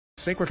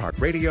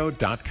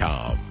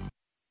SacredHeartRadio.com.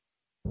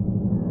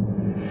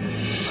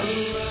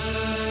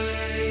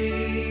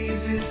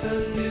 Arise, it's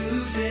a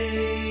new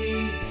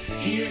day.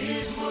 Hear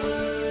his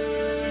word,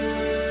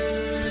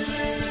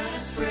 let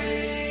us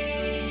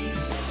pray.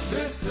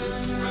 The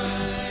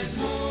Sunrise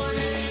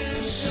Morning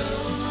Show.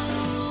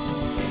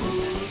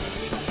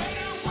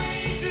 Better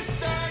way to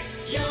start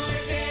your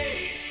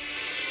day.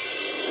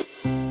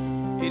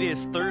 It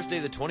is Thursday,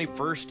 the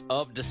 21st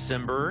of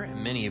December,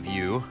 and many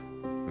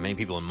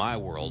people in my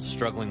world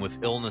struggling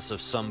with illness of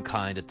some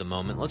kind at the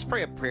moment. Let's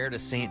pray a prayer to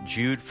St.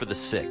 Jude for the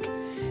sick.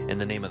 In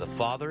the name of the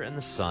Father, and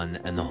the Son,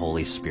 and the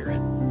Holy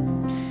Spirit.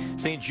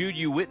 St. Jude,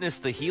 you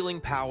witnessed the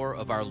healing power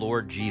of our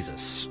Lord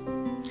Jesus.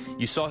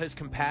 You saw his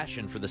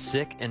compassion for the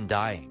sick and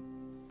dying.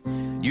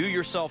 You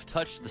yourself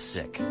touched the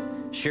sick,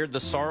 shared the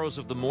sorrows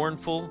of the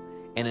mournful,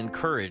 and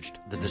encouraged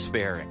the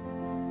despairing.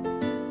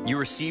 You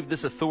received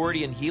this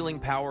authority and healing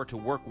power to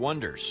work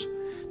wonders,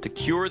 to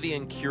cure the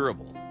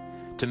incurable,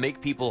 to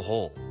make people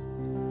whole.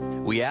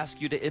 We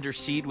ask you to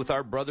intercede with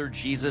our brother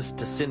Jesus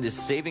to send his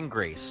saving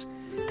grace,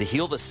 to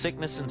heal the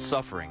sickness and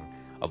suffering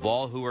of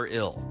all who are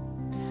ill,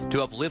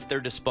 to uplift their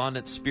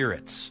despondent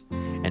spirits,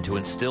 and to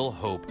instill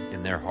hope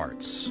in their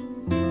hearts.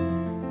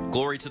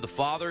 Glory to the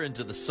Father, and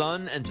to the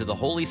Son, and to the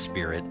Holy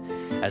Spirit,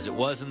 as it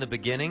was in the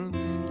beginning,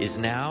 is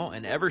now,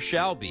 and ever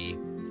shall be,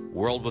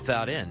 world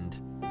without end.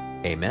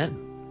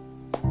 Amen.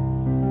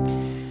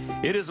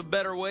 It is a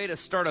better way to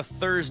start a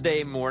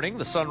Thursday morning,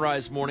 the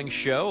Sunrise Morning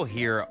Show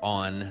here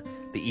on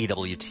the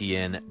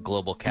EWTN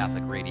Global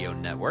Catholic Radio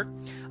Network.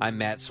 I'm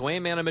Matt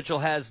Swain. Anna Mitchell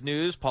has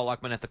news. Paul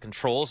Lockman at the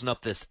controls. And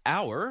up this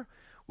hour,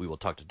 we will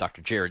talk to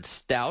Dr. Jared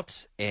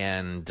Stout.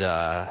 And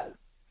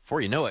before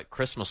you know it,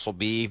 Christmas will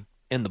be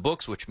in the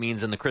books, which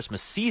means in the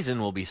Christmas season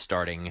we'll be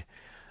starting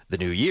the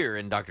new year.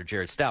 And Dr.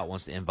 Jared Stout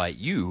wants to invite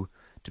you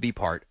to be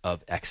part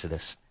of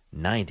Exodus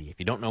 90. If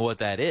you don't know what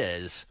that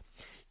is,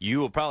 you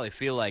will probably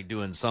feel like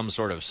doing some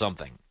sort of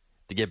something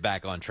to get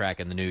back on track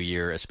in the new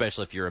year,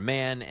 especially if you're a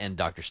man, and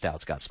Dr.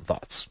 Stout's got some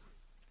thoughts.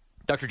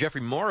 Dr.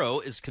 Jeffrey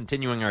Morrow is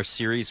continuing our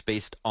series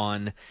based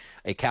on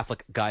a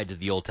Catholic Guide to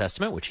the Old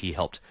Testament, which he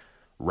helped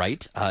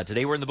write.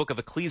 Today we're in the book of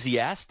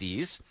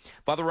Ecclesiastes.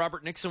 Father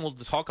Robert Nixon will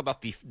talk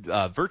about the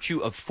virtue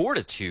of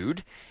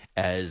fortitude,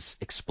 as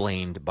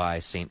explained by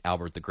St.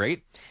 Albert the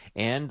Great,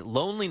 and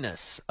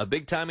loneliness, a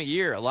big time of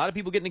year. A lot of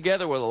people getting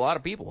together with a lot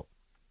of people,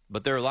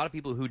 but there are a lot of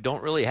people who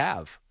don't really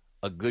have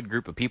a good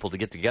group of people to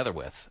get together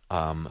with,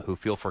 who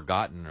feel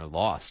forgotten or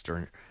lost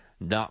or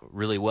not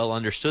really well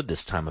understood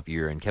this time of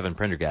year, and Kevin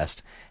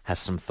Prendergast has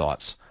some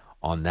thoughts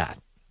on that.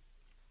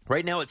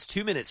 Right now it's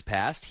 2 minutes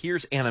past.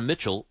 Here's Anna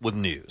Mitchell with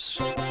news.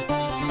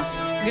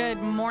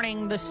 Good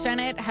morning. The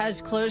Senate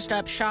has closed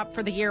up shop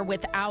for the year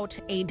without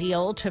a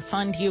deal to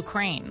fund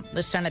Ukraine.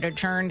 The Senate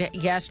adjourned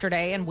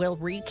yesterday and will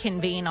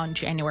reconvene on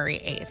January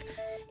 8th.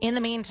 In the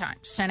meantime,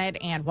 Senate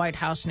and White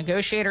House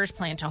negotiators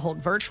plan to hold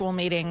virtual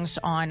meetings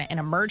on an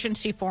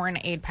emergency foreign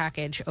aid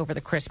package over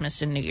the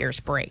Christmas and New Year's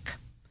break.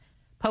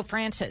 Pope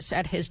Francis,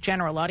 at his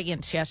general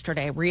audience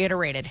yesterday,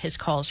 reiterated his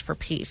calls for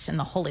peace in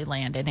the Holy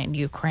Land and in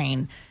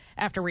Ukraine.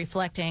 After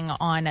reflecting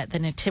on the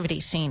nativity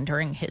scene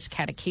during his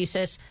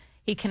catechesis,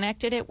 he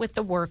connected it with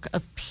the work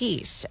of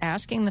peace,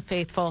 asking the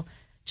faithful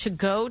to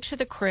go to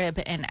the crib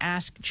and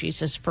ask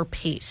Jesus for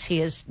peace.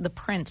 He is the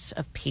Prince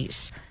of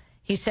Peace.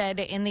 He said,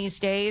 in these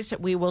days,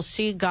 we will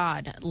see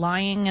God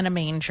lying in a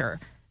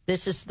manger.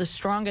 This is the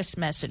strongest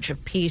message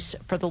of peace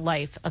for the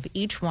life of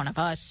each one of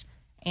us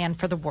and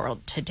for the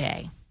world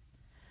today.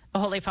 The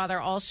Holy Father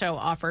also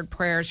offered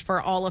prayers for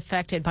all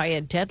affected by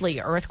a deadly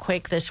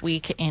earthquake this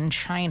week in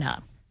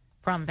China.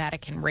 From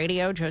Vatican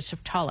Radio,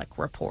 Joseph Tollick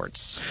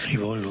reports.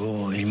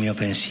 Rivolgo il mio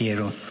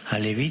pensiero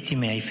alle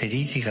vittime e ai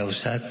feriti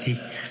causati.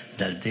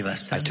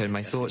 I turn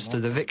my thoughts to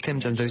the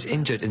victims and those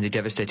injured in the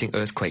devastating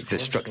earthquake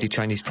that struck the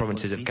Chinese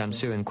provinces of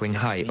Gansu and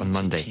Qinghai on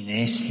Monday.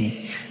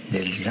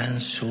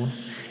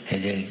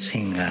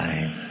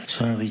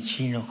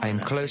 I am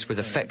close with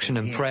affection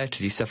and prayer to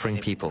these suffering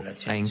people.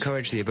 I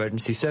encourage the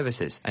emergency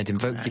services and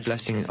invoke the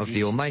blessing of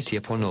the Almighty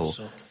upon all,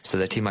 so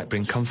that he might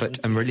bring comfort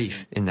and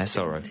relief in their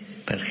sorrow.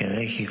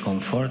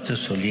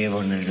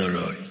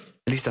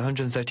 At least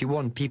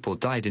 131 people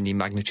died in the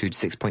magnitude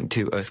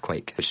 6.2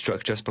 earthquake, which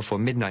struck just before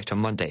midnight on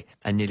Monday,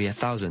 and nearly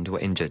 1,000 were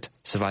injured.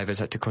 Survivors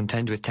had to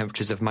contend with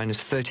temperatures of minus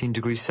 13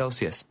 degrees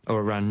Celsius, or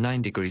around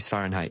 9 degrees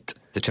Fahrenheit.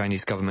 The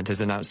Chinese government has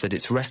announced that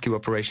its rescue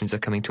operations are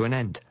coming to an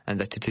end,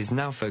 and that it is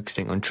now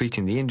focusing on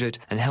treating the injured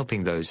and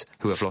helping those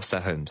who have lost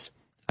their homes.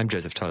 I'm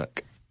Joseph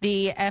Tollick.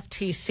 The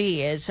FTC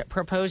is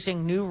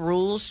proposing new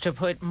rules to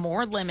put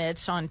more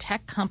limits on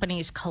tech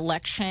companies'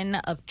 collection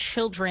of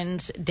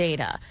children's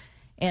data.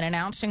 In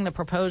announcing the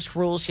proposed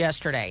rules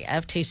yesterday,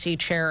 FTC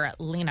Chair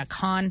Lina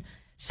Khan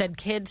said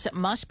kids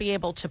must be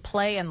able to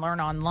play and learn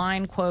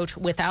online, quote,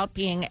 without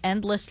being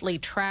endlessly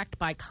tracked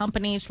by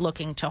companies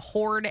looking to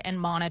hoard and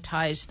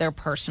monetize their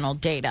personal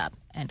data,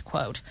 end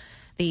quote.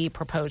 The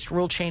proposed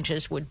rule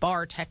changes would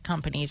bar tech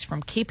companies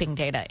from keeping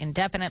data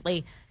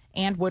indefinitely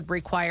and would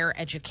require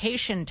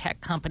education tech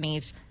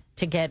companies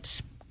to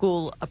get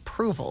school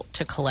approval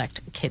to collect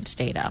kids'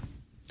 data.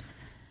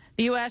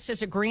 The U.S.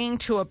 is agreeing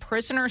to a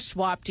prisoner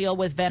swap deal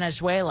with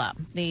Venezuela.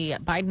 The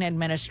Biden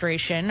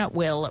administration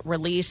will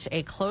release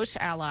a close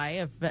ally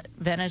of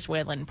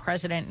Venezuelan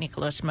President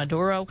Nicolas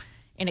Maduro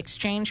in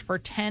exchange for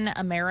 10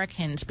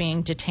 Americans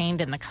being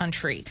detained in the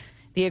country.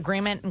 The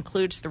agreement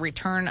includes the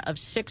return of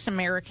 6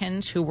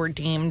 Americans who were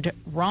deemed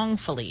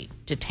wrongfully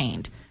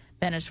detained.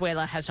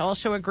 Venezuela has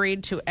also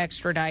agreed to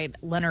extradite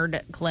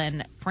Leonard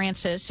Glenn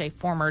Francis, a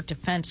former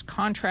defense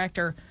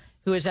contractor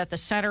who is at the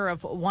center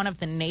of one of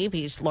the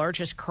Navy's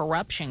largest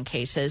corruption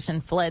cases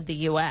and fled the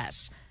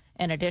U.S.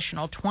 An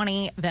additional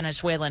 20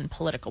 Venezuelan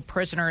political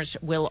prisoners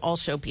will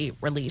also be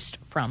released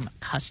from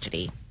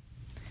custody.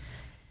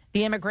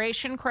 The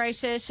immigration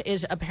crisis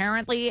is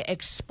apparently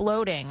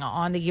exploding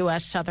on the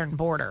U.S. southern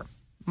border.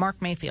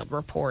 Mark Mayfield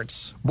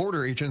reports.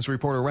 Border agents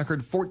report a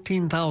record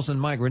 14,000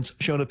 migrants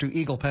showed up to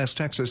Eagle Pass,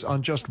 Texas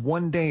on just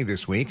one day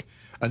this week,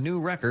 a new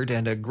record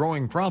and a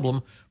growing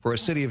problem for a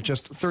city of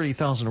just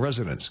 30,000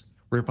 residents.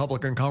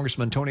 Republican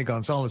Congressman Tony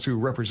Gonzalez, who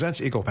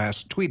represents Eagle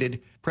Pass, tweeted,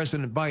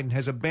 "President Biden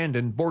has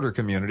abandoned border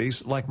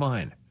communities like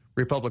mine."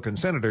 Republican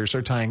senators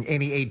are tying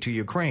any aid to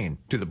Ukraine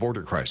to the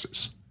border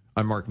crisis.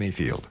 I'm Mark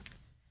Mayfield.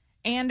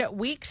 And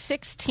week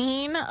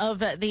 16 of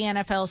the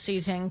NFL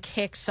season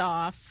kicks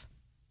off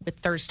with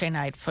Thursday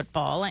Night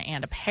Football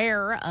and a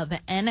pair of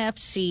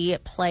NFC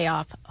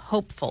playoff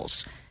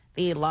hopefuls.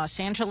 The Los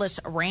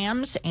Angeles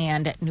Rams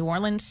and New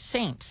Orleans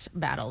Saints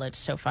battle at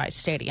SoFi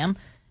Stadium.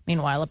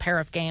 Meanwhile, a pair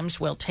of games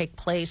will take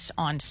place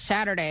on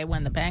Saturday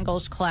when the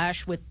Bengals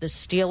clash with the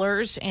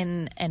Steelers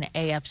in an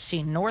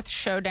AFC North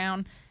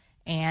showdown,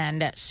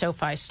 and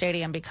SoFi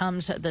Stadium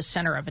becomes the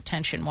center of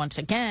attention once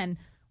again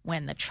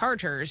when the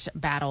Chargers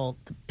battle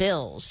the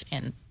Bills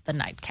in the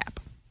nightcap.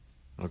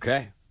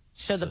 Okay.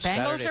 So the Bengals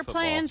Saturday are football.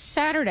 playing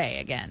Saturday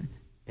again.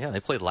 Yeah,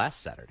 they played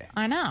last Saturday.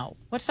 I know.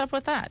 What's up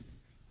with that?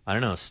 I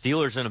don't know.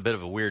 Steelers in a bit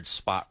of a weird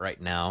spot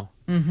right now.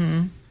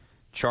 Mm-hmm.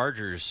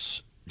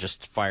 Chargers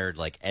just fired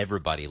like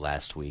everybody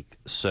last week.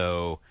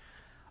 So,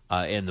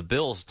 and the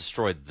Bills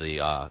destroyed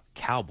the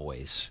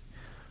Cowboys.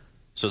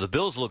 So the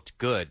Bills looked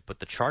good, but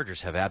the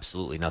Chargers have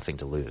absolutely nothing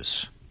to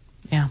lose.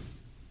 Yeah.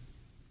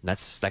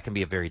 That can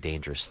be a very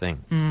dangerous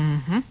thing.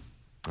 Mm-hmm.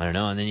 I don't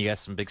know. And then you got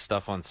some big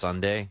stuff on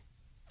Sunday,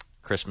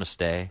 Christmas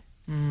Day.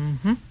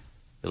 Mm-hmm.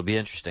 It'll be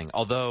interesting.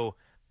 Although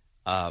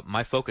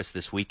my focus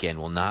this weekend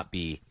will not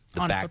be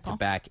the On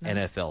back-to-back football?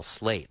 No. NFL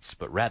slates,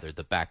 but rather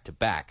the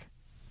back-to-back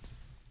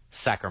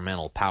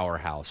sacramental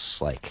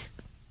powerhouse, like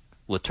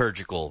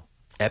liturgical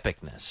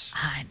epicness.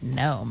 I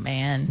know,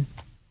 man.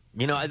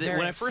 You know, Very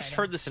when I first exciting.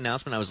 heard this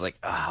announcement, I was like,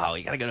 "Oh,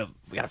 we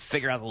gotta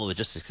figure out the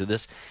logistics of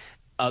this."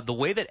 The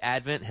way that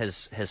Advent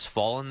has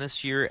fallen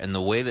this year, and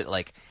the way that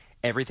like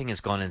everything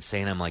has gone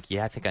insane, I'm like,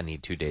 yeah, I think I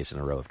need 2 days in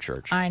a row of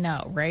church. I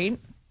know, right?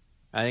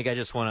 I think I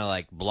just want to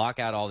like block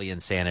out all the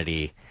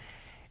insanity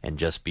and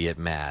just be at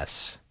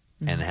Mass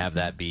and have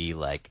that be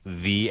like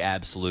the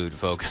absolute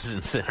focus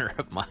and center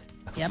of my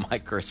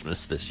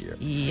Christmas this year.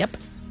 Yep.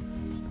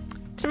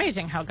 It's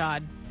amazing how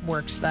God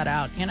works that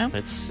out, you know?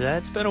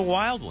 It's been a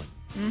wild one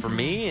for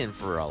me and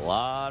for a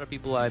lot of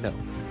people I know.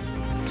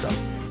 So,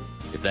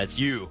 if that's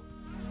you,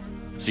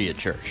 see you at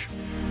church.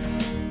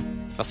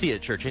 I'll see you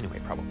at church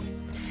anyway, probably.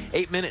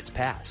 8 minutes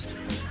past.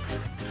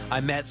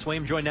 I'm Matt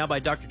Swaim, joined now by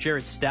Dr.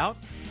 Jared Stout,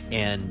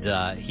 and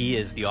he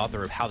is the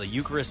author of How the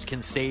Eucharist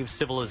Can Save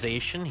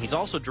Civilization. He's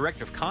also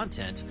director of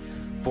content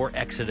for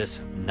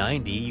Exodus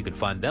 90. You can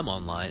find them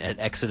online at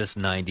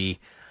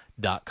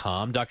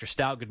exodus90.com. Dr.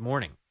 Stout, good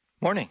morning.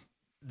 Morning.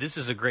 This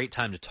is a great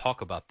time to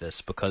talk about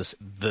this because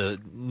the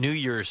New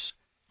Year's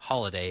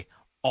holiday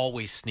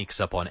always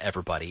sneaks up on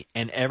everybody,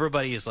 and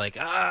everybody is like,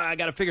 I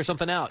got to figure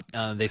something out.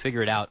 They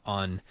figure it out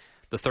on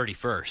the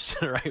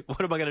 31st, right?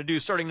 What am I going to do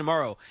starting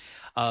tomorrow?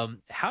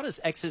 How does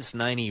Exodus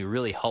 90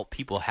 really help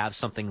people have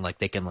something like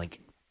they can like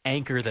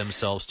anchor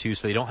themselves to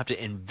so they don't have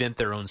to invent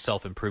their own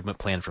self-improvement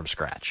plan from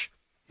scratch?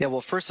 Yeah,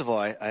 well, first of all,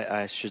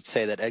 I should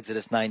say that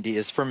Exodus 90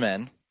 is for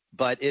men,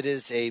 but it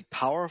is a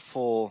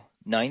powerful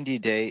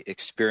 90-day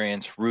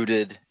experience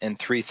rooted in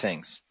 3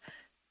 things.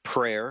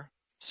 Prayer.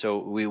 So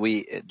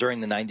we during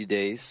the 90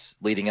 days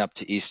leading up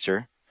to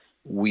Easter,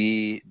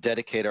 we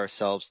dedicate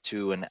ourselves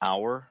to an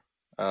hour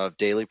of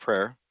daily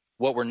prayer.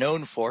 What we're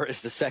known for is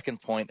the second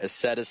point,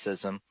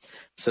 asceticism.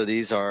 So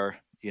these are,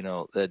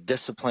 the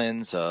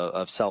disciplines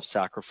of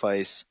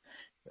self-sacrifice,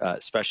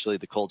 especially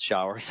the cold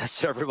showers.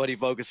 That's what everybody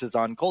focuses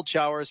on, cold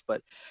showers,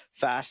 but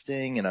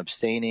fasting and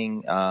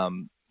abstaining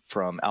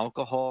from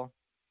alcohol,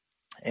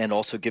 and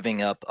also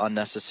giving up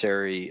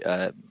unnecessary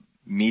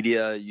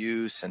media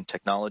use and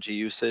technology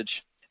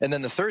usage. And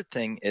then the third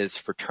thing is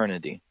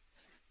fraternity,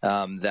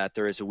 that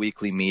there is a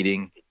weekly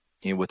meeting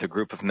with a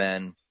group of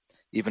men,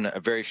 even a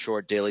very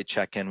short daily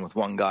check-in with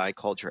one guy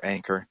called your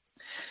anchor.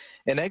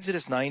 And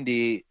Exodus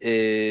 90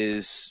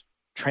 is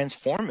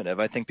transformative,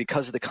 I think,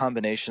 because of the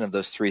combination of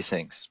those 3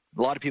 things.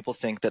 A lot of people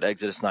think that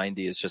Exodus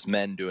 90 is just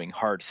men doing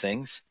hard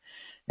things.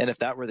 And if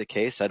that were the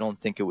case, I don't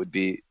think it would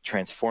be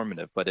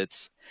transformative, but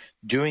it's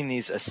doing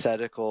these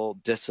ascetical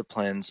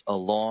disciplines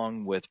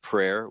along with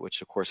prayer,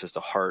 which of course is the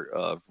heart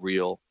of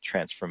real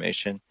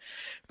transformation,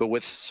 but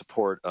with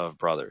support of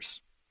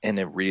brothers. And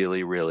it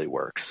really, really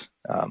works.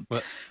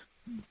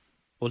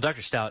 Well,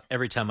 Dr. Stout,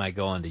 every time I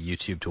go onto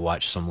YouTube to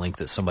watch some link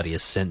that somebody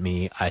has sent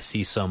me, I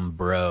see some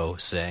bro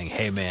saying,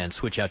 hey, man,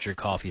 switch out your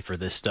coffee for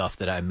this stuff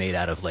that I made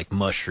out of, like,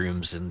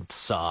 mushrooms and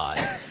sod,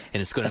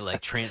 and it's going to, like,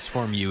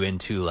 transform you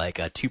into, like,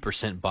 a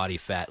 2% body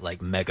fat,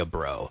 like, mega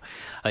bro.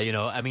 You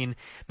know, I mean,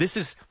 this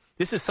is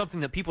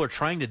something that people are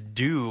trying to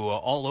do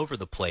all over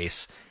the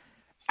place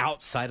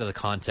outside of the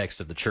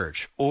context of the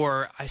church.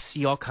 Or I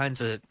see all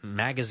kinds of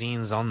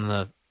magazines on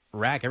the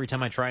rack every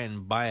time I try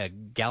and buy a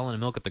gallon of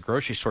milk at the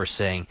grocery store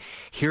saying,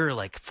 here are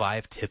like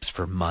 5 tips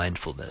for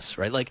mindfulness,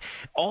 right? Like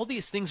all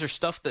these things are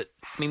stuff that,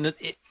 I mean,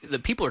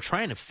 that people are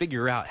trying to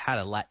figure out how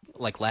to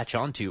latch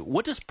onto.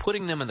 What does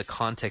putting them in the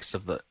context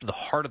of the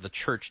heart of the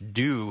church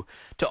do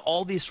to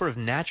all these sort of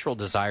natural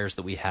desires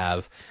that we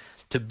have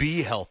to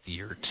be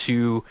healthier,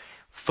 to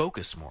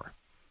focus more?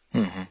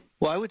 Mm-hmm.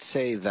 Well, I would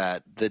say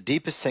that the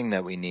deepest thing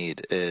that we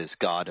need is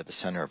God at the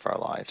center of our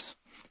lives.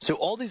 So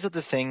all these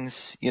other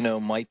things, you know,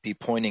 might be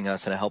pointing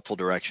us in a helpful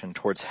direction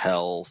towards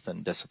health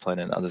and discipline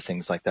and other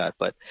things like that.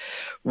 But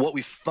what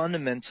we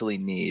fundamentally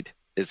need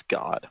is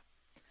God.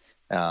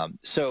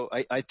 So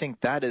I think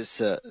that is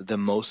the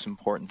most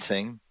important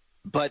thing.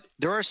 But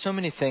there are so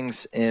many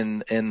things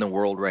in the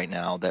world right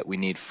now that we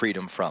need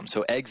freedom from.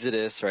 So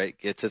Exodus, right,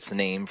 gets its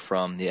name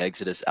from the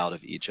Exodus out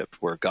of Egypt,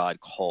 where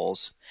God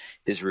calls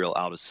Israel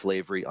out of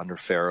slavery under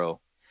Pharaoh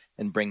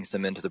and brings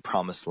them into the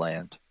promised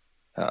land.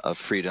 Of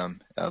freedom,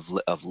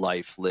 of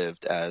life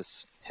lived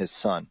as his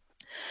son.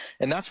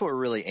 And that's what we're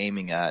really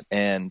aiming at.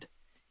 And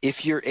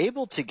if you're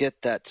able to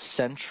get that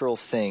central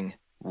thing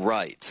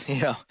right,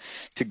 you know,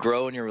 to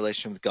grow in your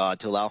relationship with God,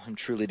 to allow him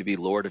truly to be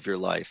Lord of your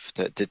life,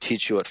 to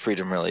teach you what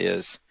freedom really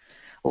is,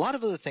 a lot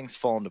of other things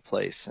fall into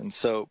place. And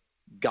so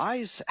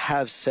guys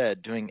have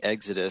said during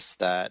Exodus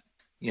that,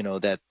 you know,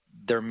 that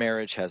their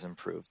marriage has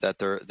improved, that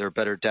they're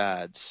better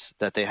dads,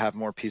 that they have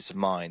more peace of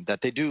mind,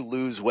 that they do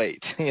lose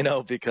weight, you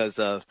know, because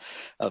of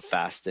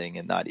fasting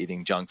and not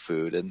eating junk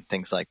food and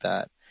things like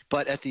that.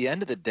 But at the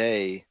end of the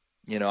day,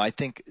 you know, I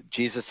think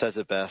Jesus says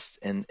it best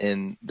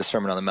in the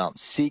Sermon on the Mount: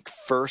 seek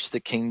first the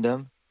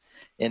kingdom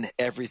and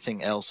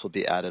everything else will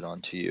be added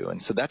onto you.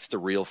 And so that's the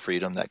real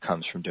freedom that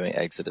comes from doing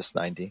Exodus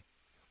 90.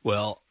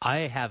 Well, I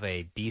have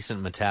a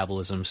decent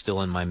metabolism,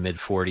 still in my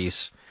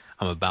mid-40s.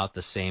 I'm about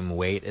the same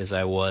weight as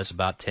I was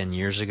about 10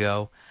 years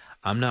ago.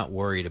 I'm not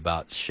worried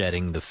about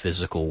shedding the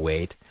physical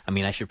weight. I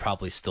mean, I should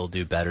probably still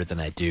do better than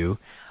I do.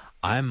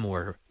 I'm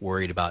more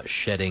worried about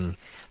shedding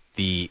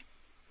the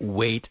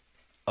weight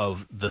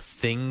of the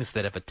things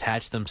that have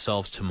attached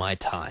themselves to my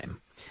time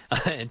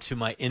and to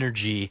my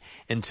energy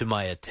and to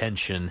my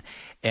attention.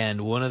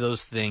 And one of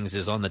those things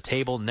is on the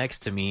table next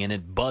to me, and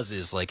it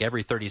buzzes like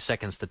every 30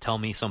 seconds to tell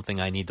me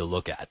something I need to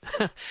look at.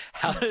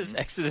 How does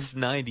Exodus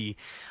 90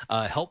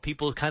 help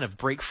people kind of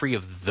break free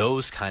of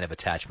those kind of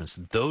attachments,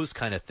 those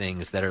kind of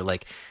things that are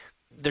like,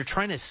 they're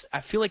trying to,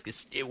 I feel like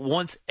it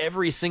wants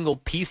every single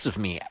piece of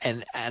me,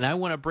 and I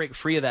want to break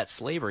free of that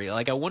slavery.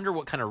 Like, I wonder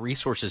what kind of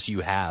resources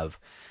you have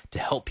to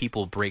help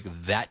people break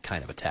that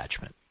kind of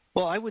attachment.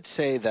 Well, I would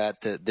say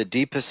that the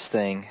deepest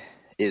thing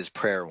is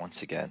prayer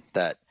once again,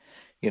 that,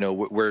 you know,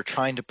 we're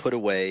trying to put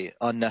away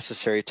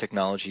unnecessary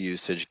technology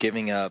usage,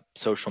 giving up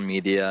social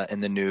media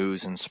and the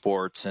news and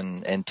sports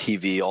and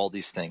TV, all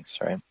these things,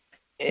 right?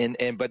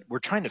 But we're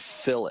trying to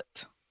fill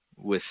it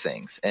with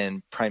things,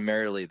 and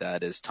primarily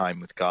that is time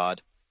with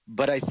God.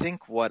 But I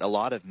think what a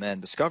lot of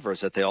men discover is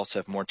that they also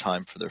have more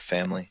time for their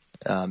family,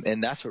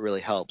 and that's what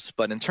really helps.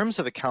 But in terms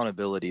of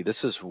accountability,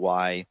 this is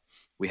why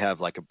we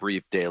have like a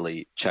brief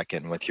daily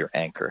check-in with your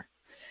anchor.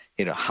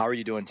 You know, how are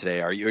you doing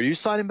today? Are you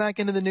sliding back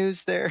into the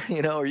news there?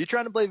 You know, are you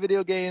trying to play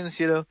video games?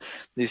 You know,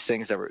 these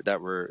things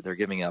they're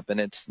giving up,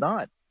 and it's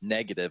not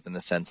negative in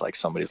the sense like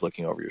somebody's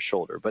looking over your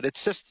shoulder, but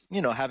it's just,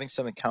 you know, having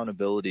some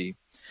accountability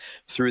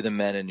through the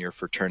men in your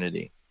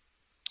fraternity,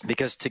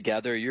 because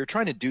together you're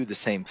trying to do the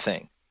same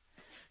thing,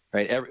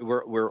 right?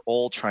 We're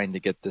all trying to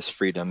get this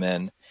freedom,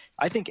 and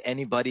I think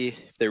anybody,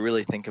 if they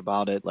really think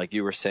about it, like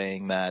you were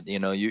saying, Matt, you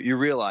know, you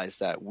realize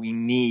that we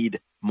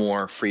need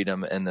more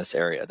freedom in this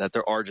area, that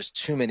there are just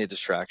too many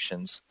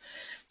distractions,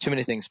 too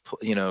many things,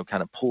 you know,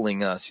 kind of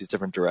pulling us these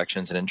different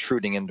directions and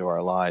intruding into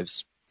our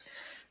lives.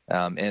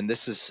 And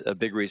this is a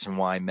big reason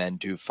why men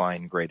do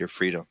find greater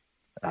freedom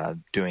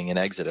doing an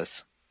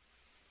Exodus.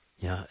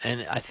 Yeah,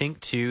 and I think,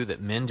 too,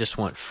 that men just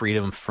want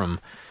freedom from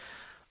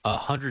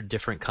 100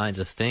 different kinds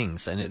of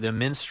things. And the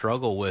men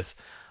struggle with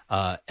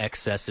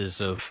excesses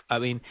of, I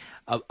mean,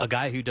 a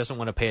guy who doesn't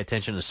want to pay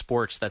attention to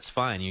sports, that's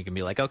fine. You can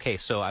be like, okay,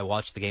 so I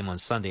watched the game on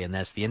Sunday and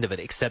that's the end of it.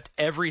 Except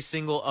every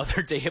single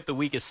other day of the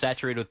week is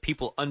saturated with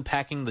people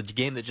unpacking the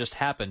game that just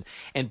happened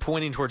and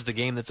pointing towards the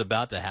game that's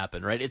about to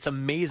happen, right? It's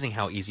amazing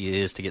how easy it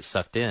is to get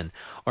sucked in.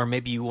 Or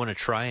maybe you want to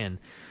try and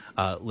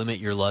limit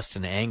your lust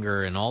and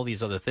anger and all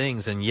these other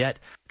things, and yet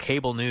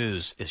cable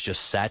news is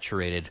just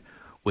saturated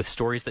with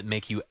stories that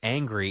make you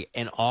angry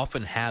and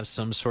often have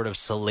some sort of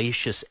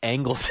salacious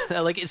angle to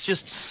that. Like, it's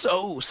just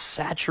so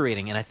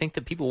saturating, and I think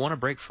that people want to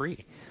break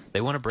free.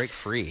 They want to break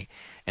free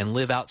and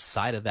live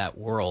outside of that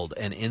world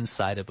and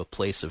inside of a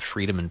place of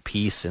freedom and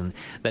peace, and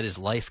that is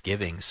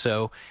life-giving.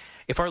 So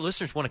if our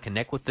listeners want to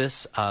connect with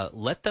this,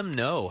 let them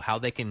know how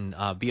they can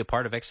be a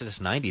part of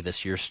Exodus 90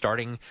 this year,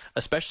 starting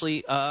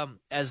especially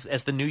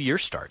as the new year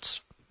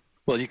starts.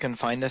 Well, you can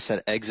find us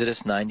at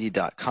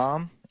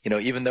exodus90.com. You know,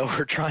 even though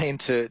we're trying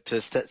to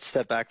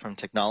step back from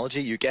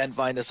technology, you can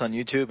find us on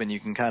YouTube, and you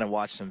can kind of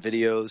watch some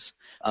videos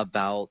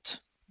about,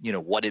 you know,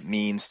 what it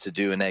means to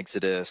do an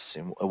Exodus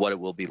and what it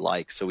will be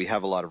like. So we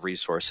have a lot of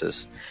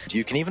resources.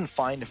 You can even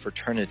find a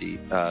fraternity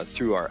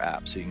through our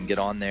app. So you can get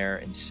on there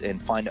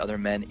and find other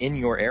men in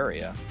your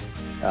area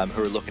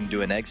who are looking to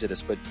do an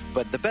Exodus. But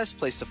the best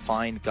place to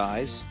find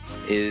guys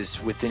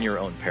is within your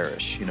own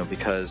parish, you know,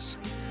 because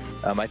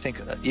I think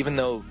even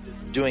though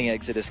doing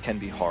Exodus can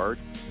be hard,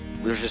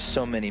 there's just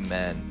so many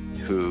men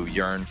who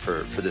yearn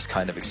for this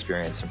kind of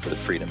experience and for the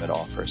freedom it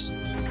offers.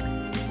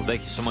 Well,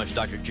 thank you so much,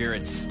 Dr.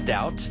 Jared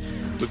Stout.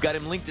 We've got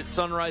him linked at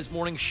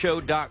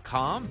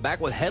sunrisemorningshow.com.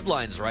 Back with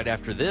headlines right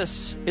after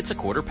this. It's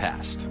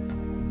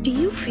 1:15. Do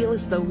you feel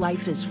as though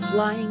life is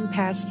flying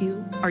past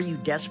you? Are you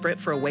desperate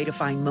for a way to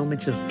find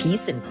moments of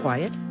peace and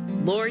quiet?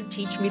 Lord,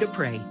 Teach Me to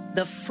Pray,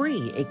 the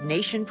free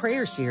Ignatian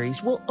prayer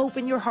series, will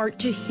open your heart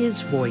to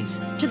His voice,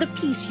 to the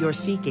peace you're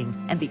seeking,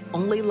 and the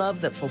only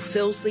love that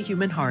fulfills the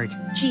human heart,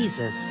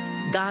 Jesus.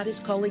 God is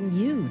calling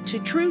you to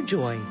true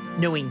joy,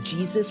 knowing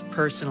Jesus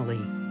personally.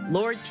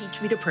 Lord,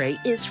 Teach Me to Pray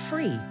is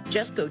free.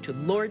 Just go to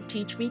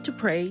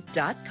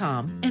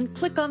LordTeachMeToPray.com and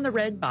click on the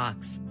red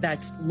box.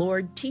 That's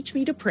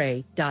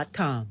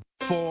LordTeachMeToPray.com.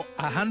 For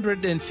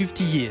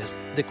 150 years,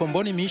 the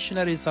Comboni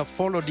missionaries have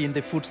followed in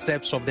the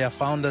footsteps of their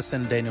founder,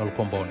 St. Daniel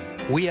Comboni.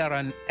 We are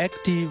an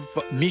active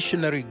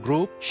missionary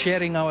group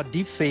sharing our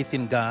deep faith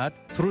in God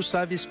through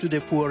service to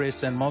the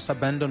poorest and most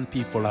abandoned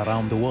people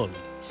around the world,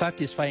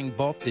 satisfying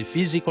both the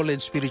physical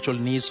and spiritual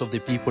needs of the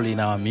people in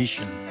our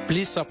mission.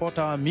 Please support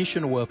our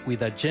mission work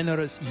with a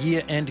generous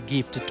year-end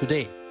gift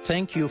today.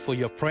 Thank you for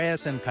your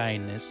prayers and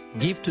kindness.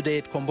 Give today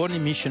at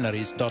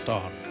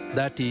combonimissionaries.org.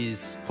 That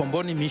is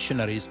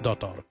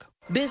combonimissionaries.org.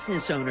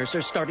 Business owners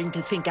are starting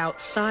to think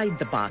outside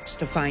the box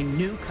to find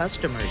new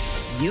customers.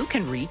 You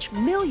can reach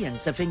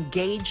millions of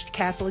engaged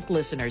Catholic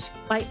listeners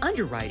by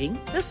underwriting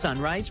the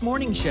Sunrise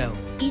Morning Show.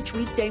 Each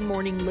weekday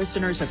morning,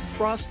 listeners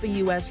across the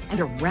U.S.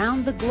 and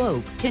around the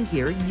globe can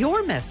hear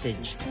your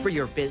message for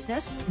your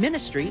business,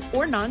 ministry,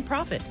 or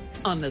nonprofit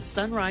on the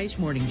Sunrise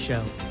Morning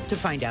Show. To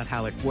find out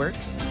how it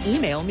works,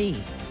 email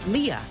me,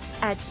 Leah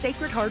at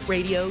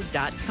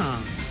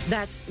sacredheartradio.com.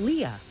 That's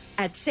Leah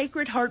at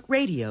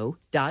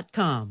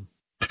sacredheartradio.com.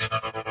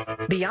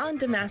 Beyond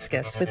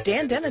Damascus with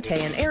Dan Demite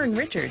and Aaron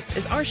Richards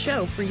is our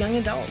show for young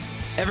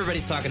adults.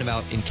 Everybody's talking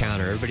about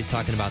encounter. Everybody's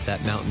talking about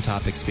that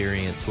mountaintop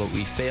experience. What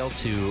we fail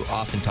to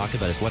often talk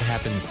about is what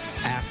happens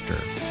after,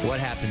 what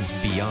happens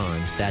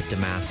beyond that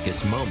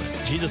Damascus moment.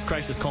 Jesus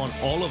Christ is calling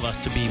all of us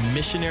to be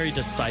missionary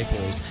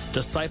disciples,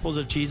 disciples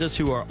of Jesus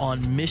who are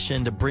on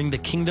mission to bring the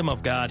kingdom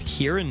of God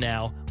here and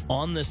now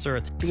on this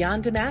earth.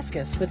 Beyond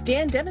Damascus with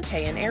Dan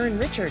Demite and Aaron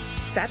Richards,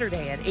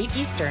 Saturday at 8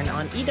 Eastern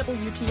on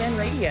EWTN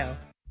Radio.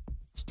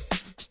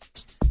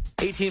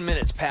 18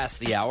 minutes past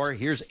the hour.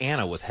 Here's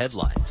Anna with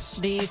headlines.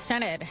 The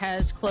Senate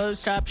has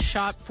closed up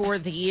shop for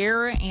the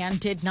year and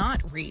did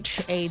not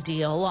reach a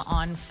deal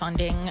on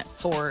funding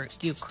for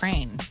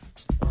Ukraine.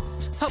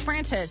 Pope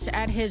Francis,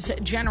 at his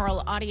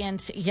general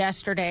audience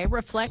yesterday,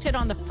 reflected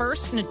on the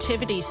first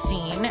nativity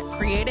scene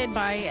created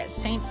by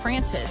St.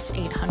 Francis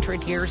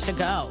 800 years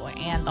ago.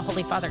 And the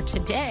Holy Father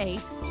today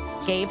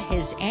gave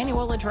his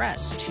annual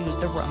address to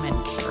the Roman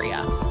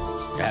Curia.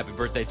 Happy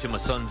birthday to my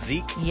son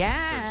Zeke.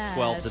 Yes.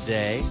 12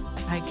 today.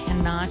 I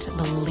cannot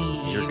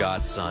believe Your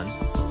godson.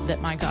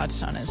 that my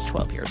godson is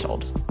 12 years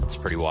old. It's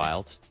pretty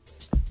wild.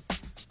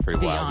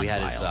 Pretty wild. We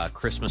had wild. his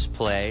Christmas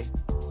play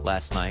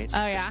last night.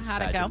 Oh, yeah?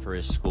 How'd it go? For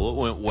his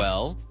school. It went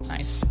well.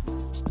 Nice.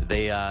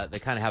 They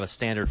kind of have a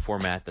standard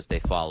format that they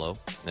follow.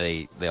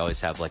 They always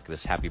have like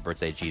this Happy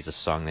Birthday Jesus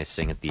song they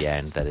sing at the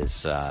end that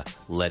is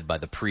led by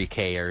the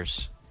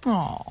pre-Kers.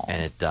 Aww.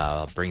 And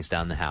it brings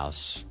down the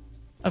house.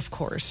 Of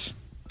course.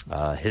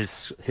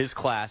 His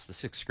class, the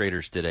sixth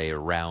graders, did a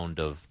round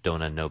of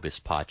Dona Nobis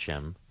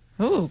Pacem.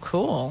 Ooh,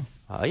 cool.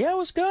 Yeah, it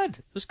was good.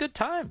 It was good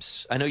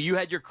times. I know you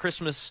had your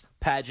Christmas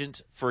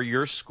pageant for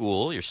your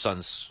school,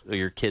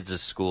 your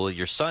kids' school.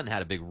 Your son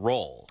had a big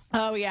role.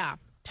 Oh, yeah.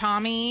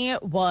 Tommy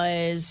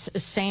was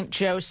St.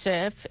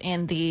 Joseph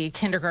in the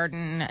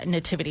kindergarten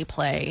nativity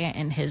play.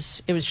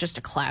 It was just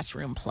a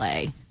classroom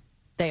play.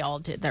 They all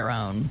did their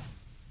own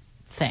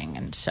thing,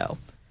 and so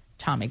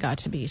Tommy got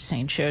to be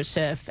St.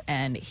 Joseph,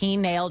 and he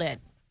nailed it.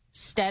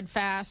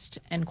 Steadfast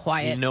and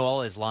quiet. You know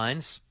all his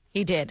lines?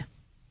 He did.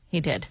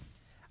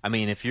 I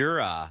mean, if you're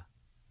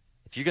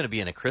going to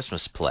be in a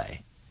Christmas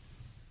play,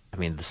 I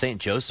mean, the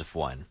St. Joseph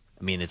one,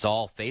 I mean, it's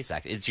all face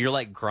act. You're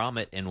like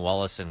Gromit in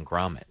Wallace and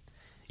Gromit.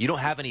 You don't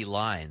have any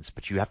lines,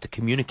 but you have to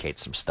communicate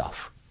some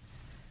stuff.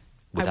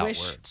 without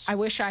words. words. I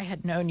wish I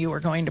had known you were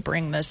going to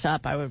bring this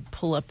up. I would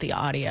pull up the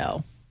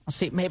audio. I'll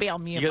see. Maybe I'll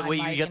mute my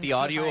mic. You get the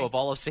audio of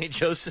all of St.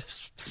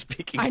 Joseph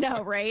speaking. I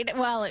know, right?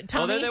 Well,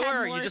 Tommy there they had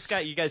were.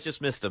 more, You guys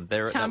just missed them.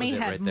 Tommy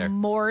had right there.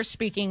 more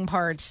speaking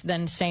parts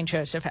than St.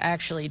 Joseph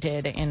actually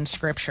did in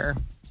Scripture.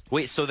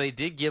 Wait, so they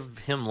did give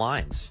him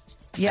lines?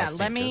 Yeah,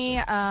 let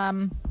me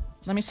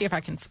see if I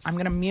can. I'm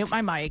going to mute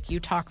my mic.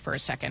 You talk for a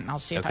second. And I'll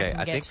see if I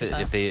can get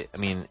to if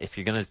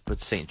you're going to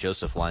put St.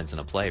 Joseph lines in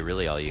a play,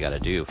 really all you got to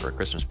do for a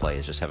Christmas play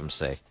is just have him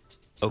say,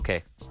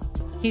 "Okay."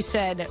 He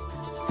said,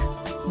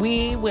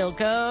 "We will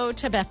go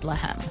to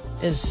Bethlehem."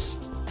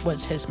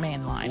 Was his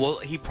main line. Well,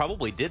 he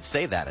probably did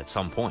say that at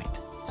some point.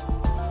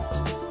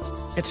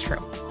 It's true.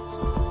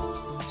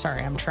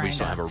 Sorry, I'm trying. We just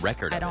don't have a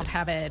record. I don't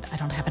have it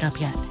up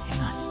yet. Hang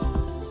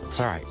on. It's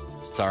all right.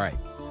 It's all right.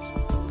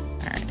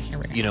 All right, here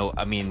we go. You know,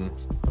 I mean,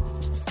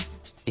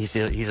 he's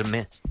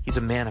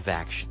a man of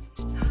action.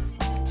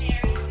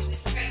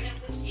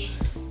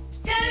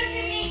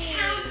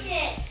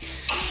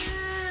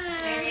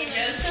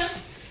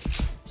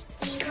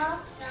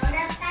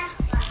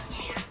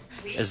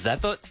 Is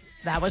that the...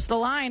 That was the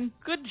line.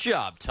 Good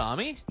job,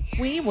 Tommy.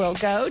 We will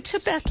go to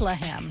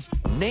Bethlehem.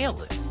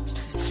 Nailed it.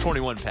 It's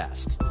 21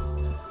 past.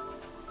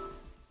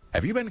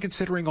 Have you been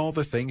considering all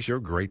the things you're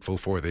grateful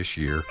for this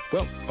year?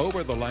 Well,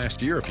 over the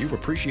last year, if you've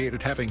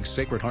appreciated having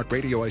Sacred Heart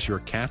Radio as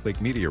your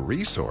Catholic media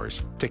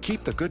resource to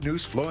keep the good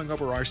news flowing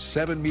over our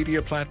 7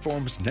 media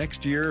platforms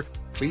next year,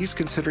 please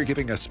consider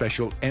giving a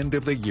special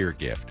end-of-the-year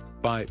gift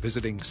by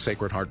visiting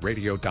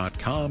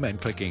sacredheartradio.com and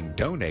clicking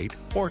Donate,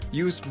 or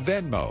use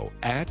Venmo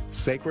at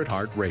Sacred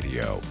Heart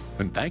Radio.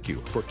 And thank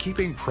you for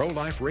keeping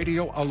pro-life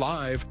radio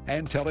alive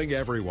and telling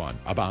everyone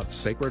about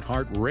Sacred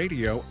Heart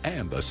Radio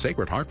and the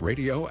Sacred Heart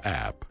Radio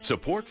app.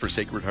 Support for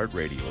Sacred Heart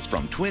Radio is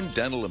from Twin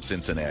Dental of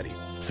Cincinnati.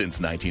 Since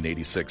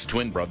 1986,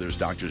 twin brothers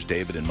Drs.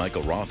 David and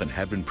Michael Rothen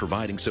have been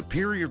providing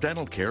superior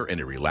dental care in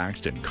a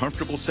relaxed and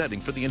comfortable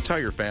setting for the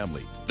entire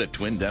family. The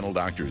twin dental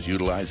doctors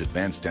utilize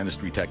advanced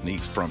dentistry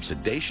techniques from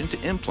sedation to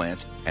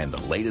implants and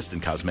the latest in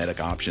cosmetic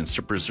options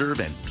to preserve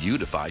and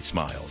beautify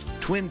smiles.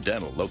 Twin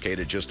Dental,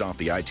 located just off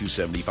the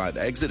I-275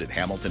 exit at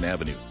Hamilton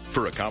Avenue.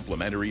 For a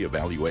complimentary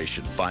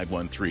evaluation,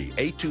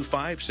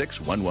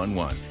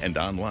 513-825-6111 and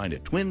online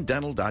at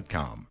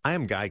twindental.com. I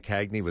am Guy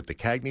Cagney with the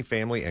Cagney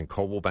Family and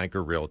Coldwell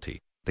Banker Realty.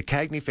 The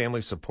Cagney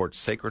family supports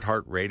Sacred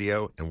Heart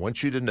Radio and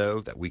wants you to know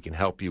that we can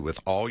help you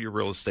with all your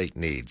real estate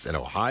needs in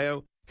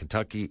Ohio,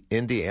 Kentucky,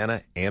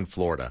 Indiana, and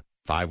Florida.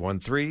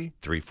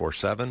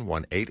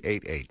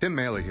 513-347-1888. Tim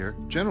Maley here,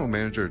 General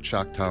Manager at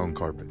Shock Tile and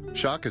Carpet.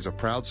 Shock is a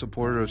proud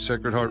supporter of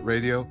Sacred Heart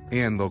Radio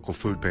and local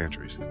food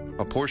pantries.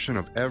 A portion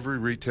of every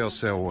retail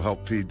sale will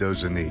help feed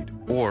those in need.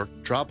 Or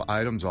drop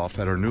items off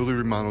at our newly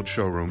remodeled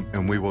showroom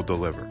and we will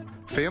deliver.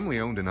 Family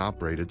owned and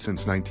operated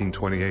since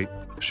 1928,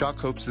 Shock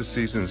hopes this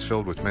season is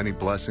filled with many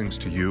blessings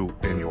to you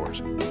and yours.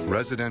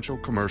 Residential,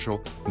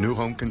 commercial, new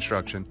home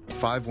construction,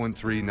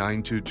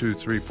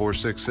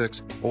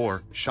 513-922-3466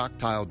 or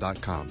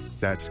shocktile.com.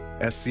 That's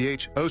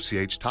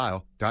SCHOCH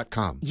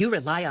tile.com. You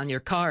rely on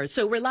your car,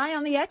 so rely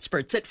on the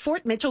experts at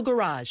Fort Mitchell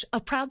Garage, a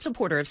proud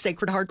supporter of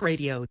Sacred Heart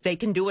Radio. They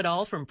can do it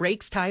all from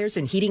brakes, tires,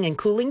 and heating and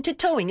cooling to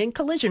towing and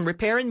collision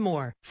repair and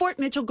more. Fort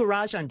Mitchell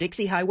Garage on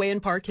Dixie Highway in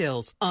Park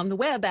Hills. On the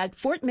web at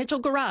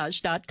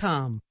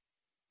fortmitchellgarage.com.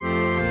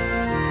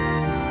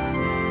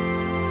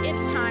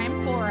 It's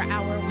time for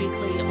our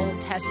weekly Old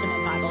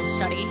Testament Bible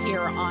study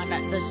here on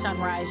the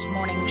Sunrise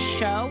Morning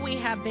Show. We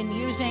have been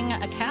using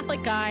a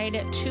Catholic guide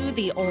to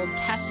the Old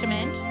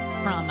Testament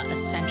from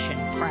Ascension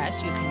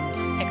Press. You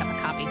can pick up a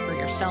copy for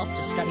yourself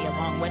to study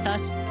along with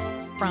us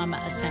from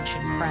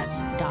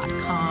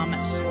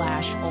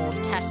ascensionpress.com/Old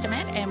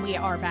Testament. And we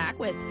are back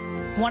with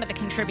one of the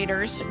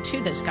contributors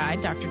to this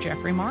guide, Dr.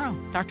 Jeffrey Morrow.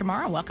 Dr.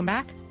 Morrow, welcome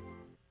back.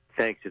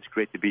 Thanks. It's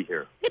great to be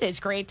here. It is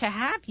great to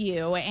have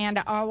you.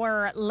 And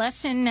our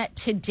lesson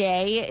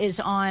today is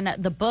on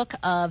the book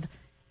of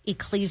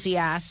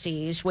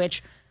Ecclesiastes,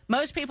 which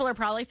most people are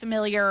probably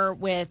familiar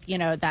with, you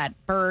know, that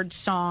bird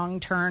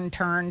song, turn,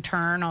 turn,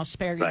 turn. I'll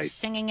spare you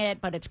singing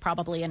it, but it's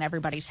probably in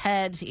everybody's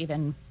heads,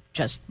 even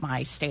just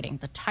my stating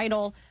the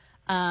title.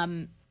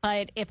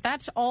 But if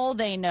that's all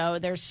they know,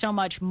 there's so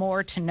much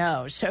more to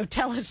know. So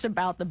tell us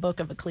about the book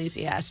of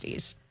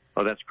Ecclesiastes.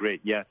 Oh, that's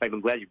great. Yeah, in fact,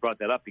 I'm glad you brought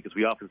that up because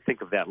we often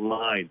think of that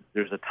line,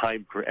 there's a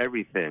time for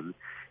everything,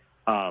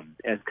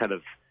 as kind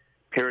of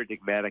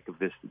paradigmatic of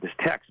this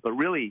text. But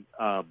really,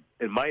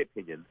 in my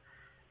opinion,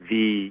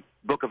 the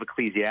book of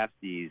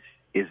Ecclesiastes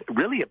is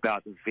really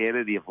about the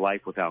vanity of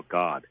life without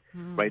God,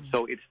 right?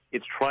 So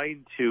it's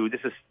trying to,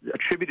 this is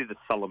attributed to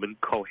Solomon,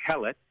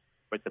 Kohelet,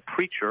 right, the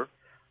preacher,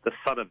 the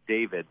son of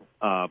David,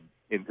 and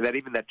that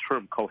even that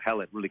term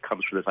Kohelet really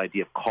comes from this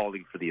idea of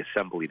calling for the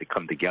assembly to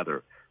come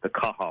together, the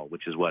kahal,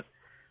 which is where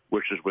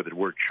the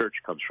word church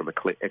comes from,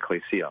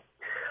 ecclesia.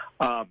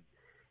 And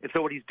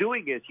so what he's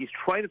doing is he's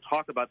trying to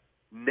talk about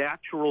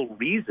natural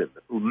reason,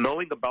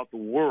 knowing about the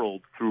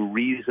world through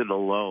reason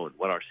alone,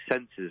 what our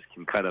senses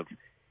can kind of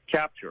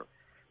capture.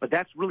 But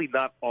that's really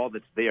not all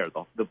that's there.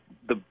 The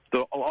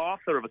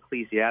author of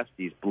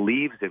Ecclesiastes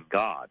believes in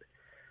God,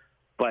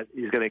 but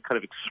he's going to kind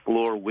of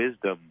explore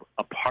wisdom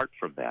apart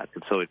from that.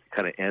 And so it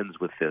kind of ends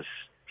with this: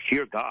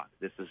 fear God.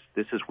 This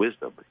is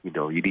wisdom. You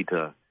know, you need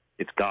to.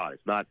 It's God.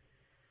 It's not,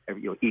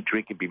 you know, eat,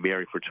 drink, and be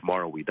merry, for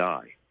tomorrow we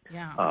die.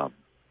 Yeah.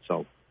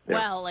 Yeah.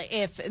 Well,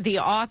 if the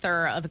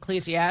author of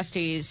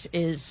Ecclesiastes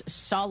is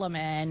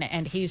Solomon,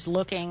 and he's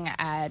looking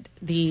at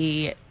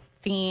the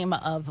theme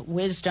of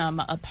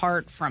wisdom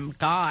apart from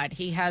God,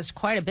 he has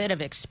quite a bit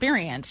of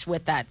experience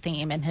with that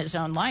theme in his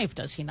own life,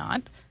 does he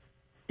not?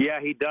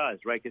 Yeah, he does,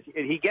 right?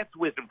 And he gets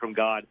wisdom from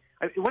God.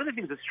 I mean, one of the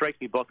things that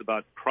strikes me both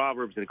about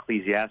Proverbs and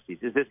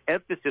Ecclesiastes is this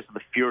emphasis on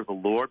the fear of the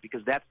Lord,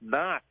 because that's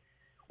not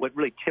what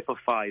really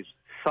typifies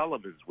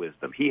Solomon's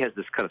wisdom. He has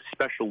this kind of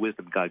special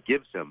wisdom God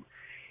gives him.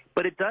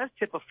 But it does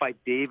typify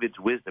David's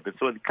wisdom. And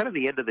so at kind of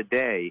the end of the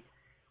day,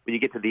 when you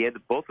get to the end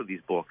of both of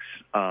these books,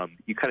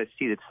 you kind of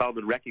see that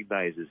Solomon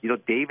recognizes, you know,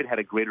 David had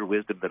a greater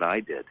wisdom than I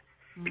did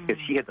because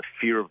he had the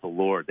fear of the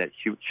Lord, that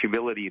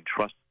humility and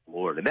trust in the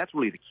Lord. And that's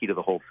really the key to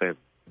the whole thing.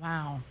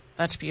 Wow,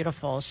 that's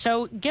beautiful.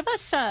 So give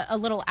us a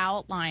little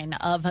outline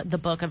of the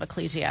book of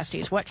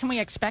Ecclesiastes. What can we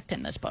expect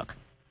in this book?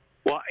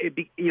 Well,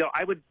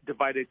 I would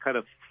divide it kind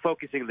of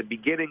focusing the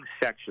beginning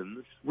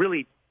sections,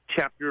 really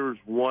chapters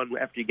 1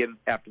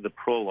 after the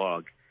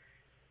prologue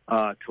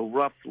to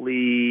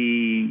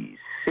roughly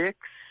 6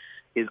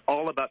 is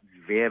all about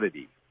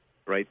vanity,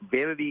 right?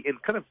 Vanity in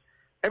kind of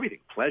everything,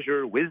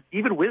 pleasure,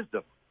 even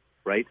wisdom,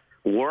 right?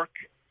 Work,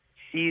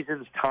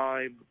 seasons,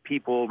 time,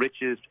 people,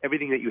 riches,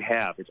 everything that you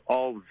have, it's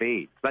all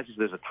vain. It's not just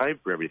there's a time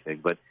for everything,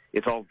 but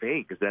it's all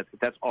vain because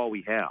that's all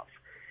we have.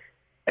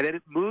 And then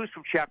it moves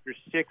from chapter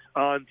 6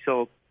 on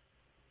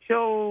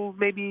till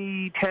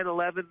maybe 10,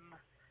 11,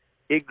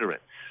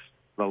 ignorance.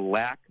 The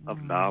lack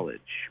of knowledge,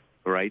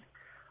 right?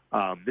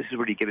 This is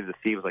where you get into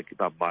themes like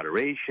about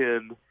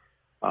moderation,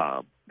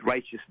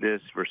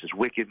 righteousness versus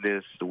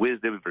wickedness,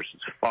 wisdom versus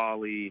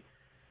folly,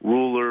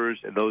 rulers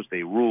and those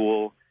they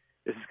rule.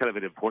 This is kind of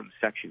an important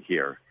section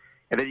here.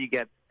 And then you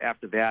get,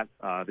 after that,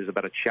 there's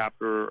about a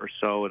chapter or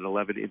so in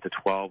 11 into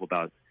 12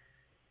 about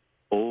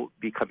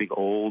becoming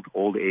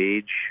old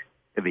age,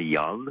 and the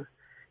young.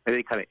 And then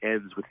it kind of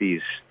ends with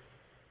these,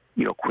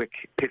 you know, quick,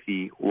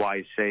 pithy,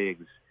 wise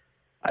sayings.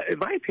 In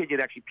my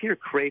opinion, actually, Peter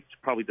Kreeft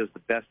probably does the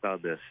best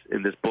on this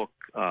in this book,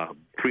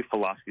 Three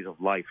Philosophies of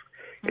Life.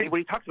 And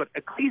when he talks about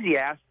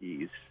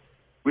Ecclesiastes,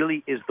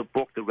 really is the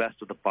book the rest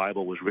of the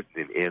Bible was written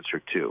in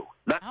answer to.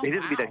 It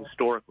doesn't mean that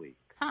historically.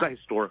 It's not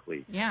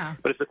historically. Yeah.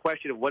 But it's the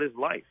question of what is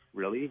life,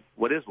 really?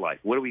 What is life?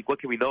 What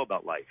can we know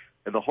about life?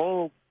 And the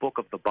whole book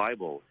of the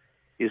Bible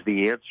is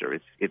the answer.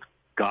 It's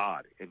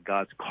God and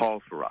God's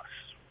call for us.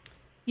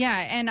 Yeah,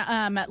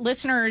 and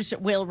listeners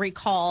will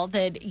recall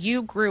that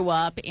you grew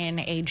up in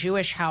a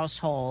Jewish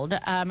household.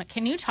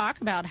 Can you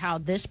talk about how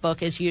this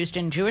book is used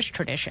in Jewish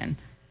tradition?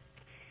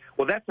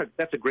 Well,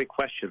 that's a great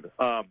question.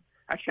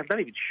 Actually, I'm not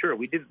even sure.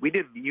 We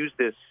didn't use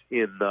this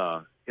in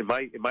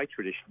my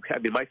tradition. I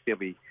mean, my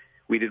family,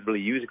 we didn't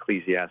really use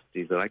Ecclesiastes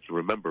that I can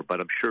remember,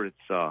 but I'm sure it's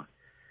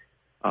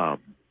I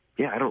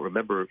don't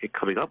remember it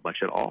coming up much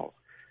at all,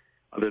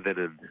 other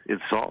than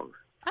in song.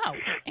 Oh,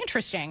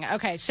 interesting.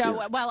 Okay,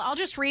 so, well, I'll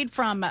just read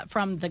from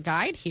the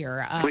guide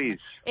here. Please.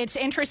 It's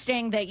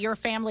interesting that your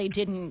family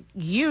didn't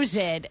use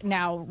it.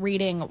 Now,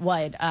 reading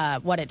what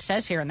it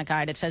says here in the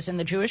guide, it says, in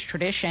the Jewish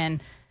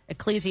tradition,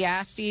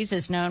 Ecclesiastes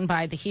is known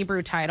by the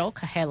Hebrew title,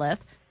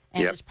 Koheleth,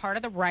 and is part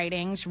of the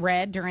writings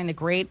read during the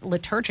great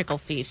liturgical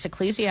feasts.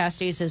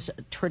 Ecclesiastes is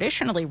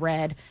traditionally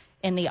read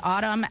in the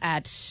autumn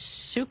at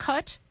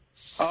Sukkot.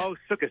 Oh,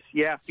 Sukkot,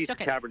 yeah, Feast of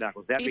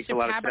Tabernacles. That makes a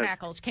lot of sense.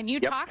 Tabernacles. Can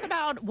you talk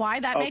about why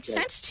that makes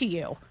sense to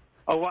you?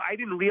 Oh, well, I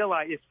didn't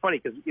realize. It's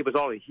funny because it was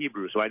all in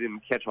Hebrew, so I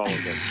didn't catch all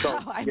of it. So,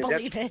 I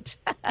believe it.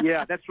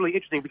 Yeah, that's really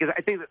interesting because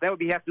I think that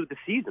would have to do with the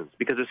seasons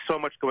because there's so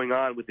much going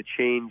on with the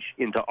change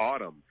into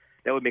autumn.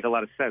 That would make a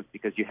lot of sense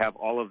because you have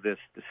all of this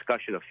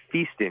discussion of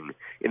feasting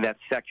in that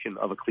section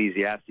of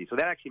Ecclesiastes. So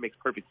that actually makes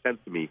perfect sense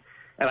to me.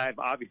 And I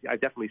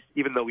definitely,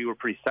 even though we were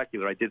pretty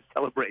secular, I did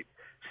celebrate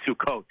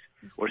Sukkot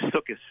or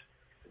Sukkot.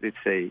 They'd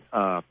say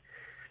in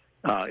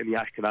the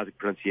Ashkenazic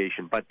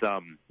pronunciation. But, so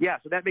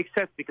that makes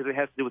sense because it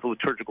has to do with the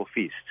liturgical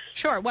feasts.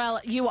 Sure. Well,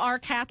 you are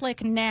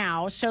Catholic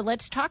now, so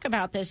let's talk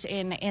about this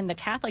in the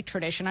Catholic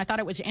tradition. I thought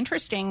it was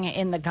interesting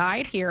in the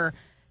guide here,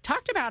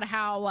 talked about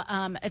how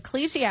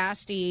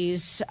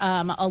Ecclesiastes,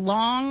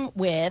 along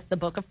with the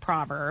Book of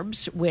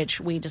Proverbs, which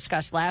we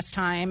discussed last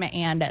time,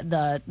 and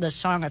the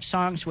Song of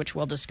Songs, which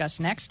we'll discuss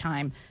next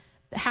time,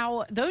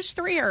 how those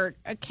three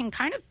can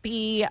kind of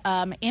be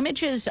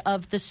images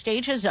of the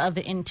stages of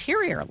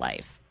interior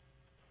life.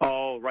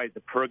 Oh, right,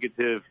 the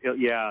purgative.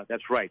 Yeah,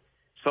 that's right.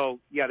 So,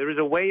 yeah, there is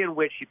a way in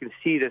which you can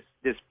see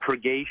this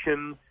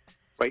purgation,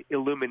 right,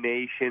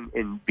 illumination,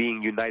 and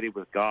being united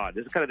with God.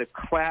 This is kind of the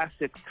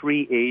classic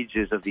 3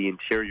 ages of the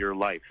interior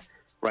life,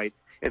 right?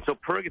 And so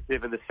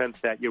purgative in the sense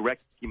that you're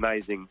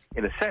recognizing,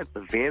 in a sense,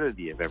 the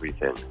vanity of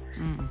everything,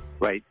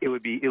 right? It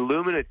would be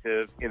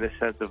illuminative in the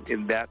sense of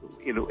in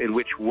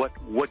which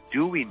what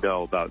do we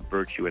know about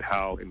virtue and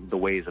how in the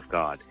ways of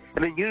God?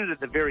 And then united at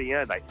the very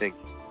end, I think,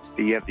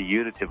 you have the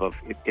unitive of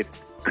it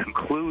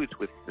concludes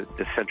with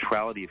the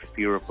centrality of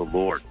fear of the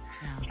Lord,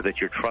 so that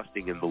you're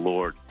trusting in the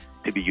Lord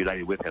to be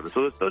united with Him. And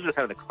so those are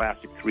kind of the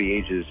classic 3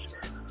 ages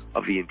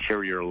of the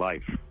interior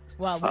life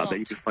that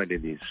you can find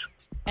in these.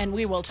 And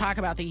we will talk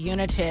about the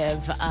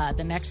unitive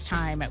the next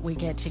time we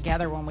get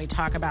together when we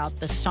talk about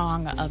the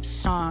Song of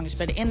Songs.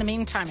 But in the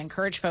meantime,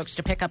 encourage folks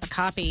to pick up a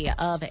copy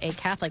of A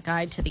Catholic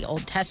Guide to the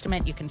Old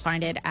Testament. You can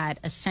find it at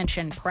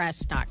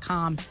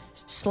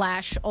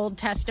ascensionpress.com/Old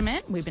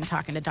Testament. We've been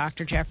talking to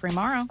Dr. Jeffrey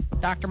Morrow.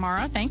 Dr.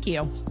 Morrow, thank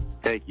you.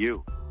 Thank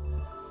you.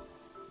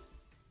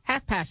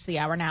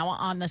 1:30 now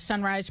on the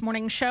Sunrise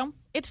Morning Show.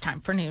 It's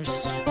time for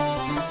news.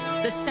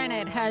 The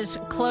Senate has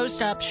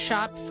closed up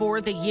shop for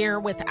the year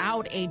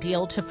without a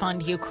deal to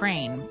fund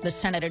Ukraine. The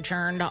Senate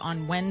adjourned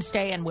on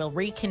Wednesday and will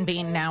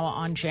reconvene now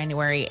on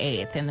January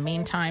 8th. In the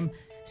meantime,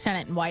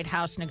 Senate and White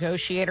House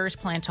negotiators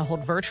plan to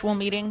hold virtual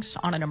meetings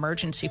on an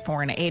emergency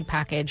foreign aid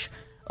package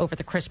over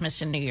the Christmas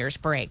and New Year's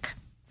break.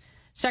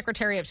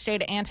 Secretary of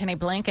State Antony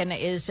Blinken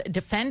is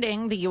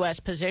defending the U.S.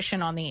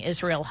 position on the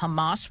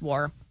Israel-Hamas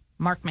war.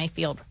 Mark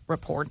Mayfield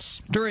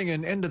reports. During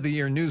an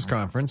end-of-the-year news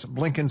conference,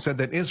 Blinken said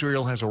that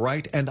Israel has a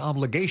right and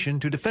obligation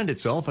to defend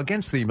itself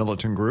against the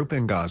militant group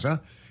in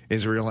Gaza.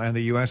 Israel and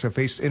the U.S. have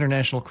faced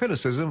international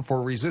criticism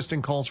for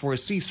resisting calls for a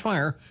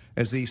ceasefire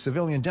as the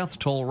civilian death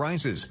toll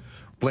rises.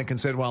 Blinken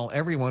said while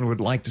everyone would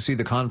like to see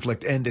the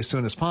conflict end as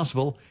soon as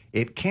possible,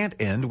 it can't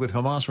end with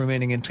Hamas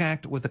remaining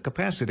intact with the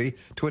capacity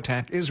to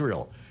attack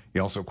Israel. He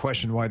also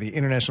questioned why the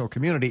international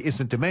community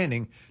isn't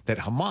demanding that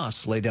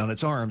Hamas lay down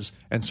its arms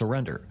and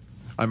surrender.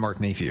 I'm Mark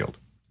Mayfield.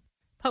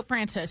 Pope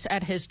Francis,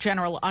 at his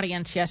general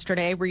audience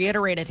yesterday,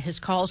 reiterated his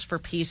calls for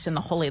peace in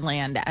the Holy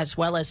Land as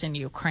well as in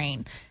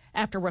Ukraine.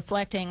 After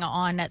reflecting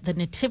on the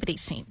nativity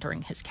scene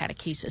during his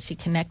catechesis, he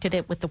connected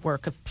it with the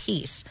work of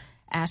peace,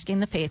 asking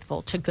the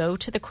faithful to go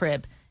to the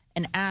crib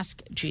and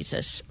ask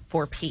Jesus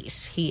for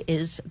peace. He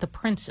is the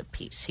Prince of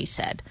Peace, he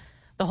said.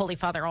 The Holy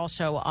Father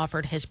also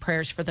offered his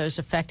prayers for those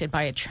affected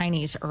by a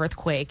Chinese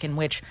earthquake in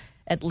which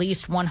at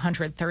least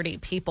 130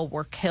 people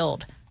were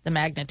killed. The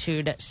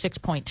magnitude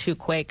 6.2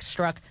 quake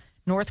struck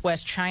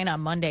northwest China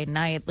Monday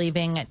night,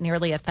 leaving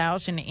nearly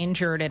 1,000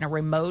 injured in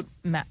remote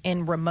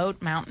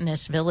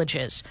mountainous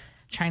villages.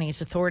 Chinese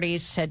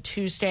authorities said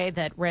Tuesday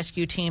that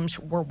rescue teams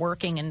were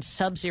working in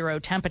sub-zero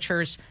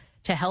temperatures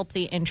to help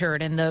the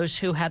injured and those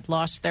who had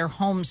lost their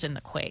homes in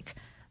the quake.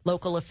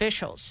 Local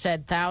officials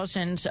said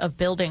thousands of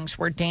buildings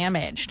were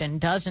damaged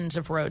and dozens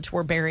of roads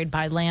were buried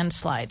by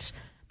landslides.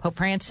 Pope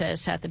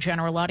Francis, at the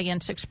general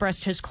audience,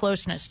 expressed his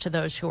closeness to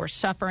those who are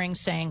suffering,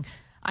 saying,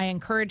 "I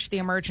encourage the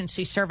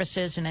emergency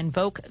services and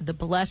invoke the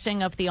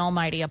blessing of the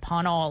Almighty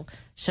upon all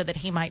so that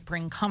he might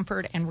bring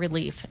comfort and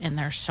relief in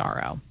their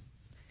sorrow."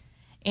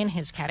 In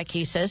his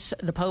catechesis,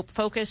 the Pope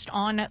focused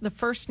on the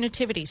first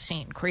nativity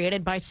scene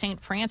created by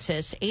St.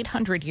 Francis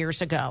 800 years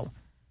ago.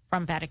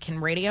 From Vatican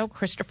Radio,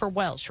 Christopher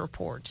Wells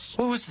reports.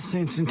 What was the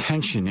saint's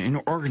intention in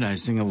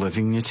organizing a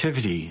living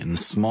nativity in the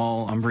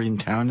small Umbrian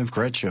town of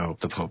Greccio?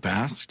 The Pope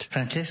asked.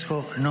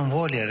 Francesco non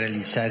vuole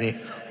realizzare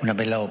una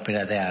bella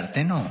opera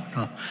d'arte, no,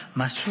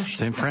 ma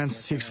St.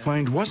 Francis, he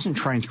explained, wasn't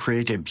trying to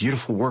create a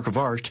beautiful work of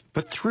art,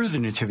 but through the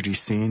nativity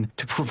scene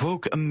to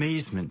provoke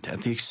amazement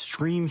at the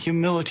extreme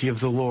humility of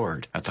the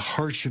Lord, at the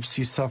hardships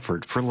he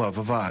suffered for love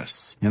of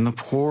us, in the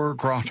poor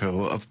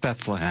grotto of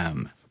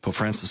Bethlehem. Pope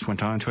Francis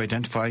went on to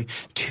identify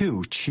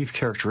 2 chief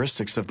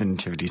characteristics of the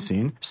nativity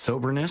scene: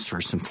 soberness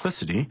or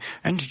simplicity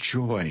and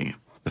joy.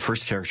 The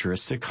first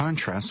characteristic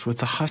contrasts with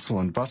the hustle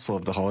and bustle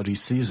of the holiday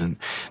season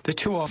that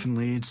too often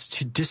leads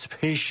to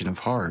dissipation of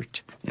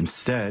heart.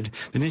 Instead,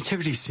 the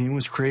nativity scene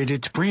was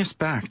created to bring us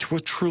back to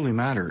what truly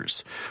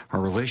matters, our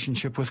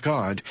relationship with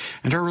God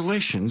and our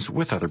relations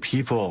with other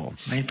people.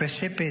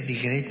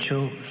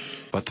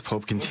 But the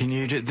Pope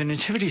continued, the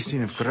nativity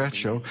scene of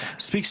Greccio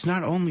speaks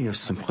not only of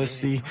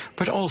simplicity,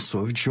 but also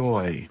of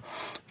joy.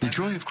 The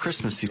joy of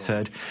Christmas, he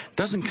said,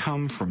 doesn't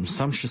come from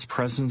sumptuous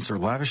presents or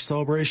lavish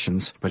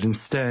celebrations, but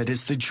instead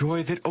is the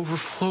joy that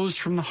overflows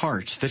from the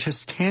heart that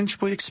has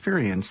tangibly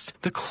experienced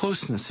the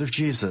closeness of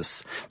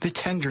Jesus, the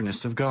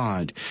tenderness of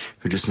God,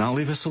 who does not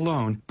leave us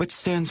alone, but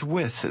stands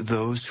with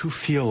those who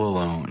feel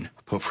alone.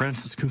 Pope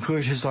Francis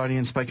concluded his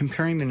audience by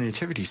comparing the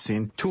nativity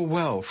scene to a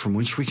well from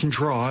which we can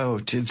draw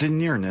out the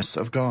nearness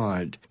of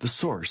God, the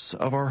source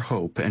of our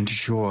hope and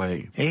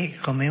joy. Il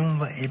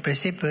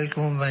presepio è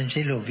come un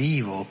Vangelo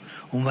vivo,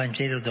 un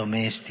Vangelo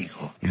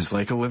domestico. It's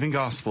like a living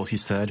gospel, he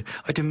said,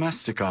 a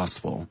domestic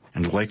gospel.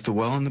 And like the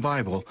well in the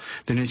Bible,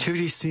 the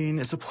nativity scene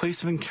is a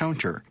place of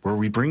encounter where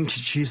we bring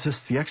to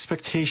Jesus the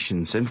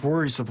expectations and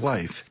worries of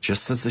life,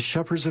 just as the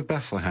shepherds of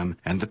Bethlehem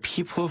and the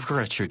people of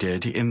Greccio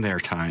did in their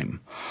time.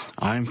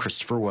 I'm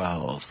Christopher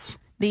Wells.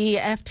 The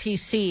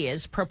FTC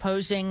is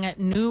proposing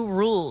new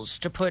rules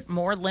to put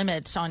more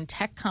limits on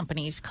tech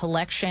companies'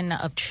 collection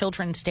of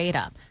children's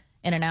data.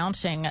 In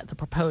announcing the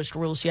proposed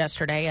rules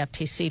yesterday,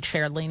 FTC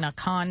Chair Lina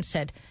Khan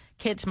said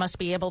kids must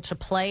be able to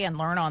play and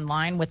learn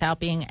online without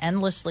being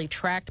endlessly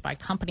tracked by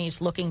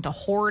companies looking to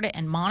hoard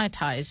and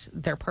monetize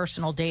their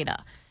personal data.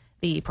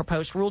 The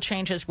proposed rule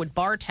changes would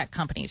bar tech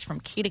companies from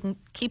keeping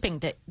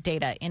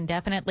data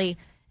indefinitely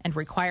and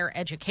require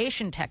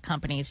education tech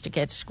companies to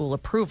get school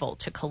approval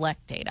to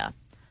collect data.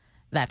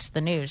 That's the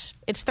news.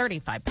 It's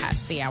 35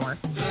 past the hour.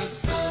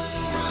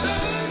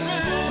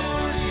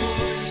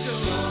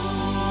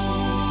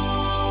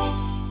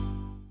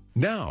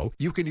 Now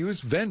you can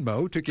use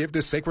Venmo to give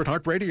to Sacred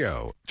Heart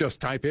Radio. Just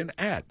type in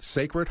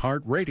 @Sacred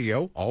Heart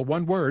Radio, all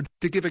one word,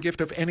 to give a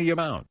gift of any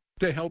amount.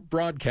 To help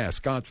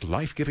broadcast God's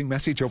life-giving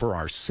message over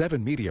our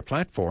 7 media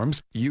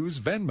platforms, use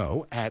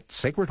Venmo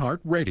 @Sacred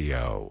Heart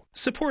Radio.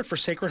 Support for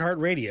Sacred Heart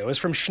Radio is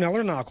from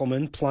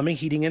Schneller-Knockelman Plumbing,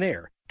 Heating, and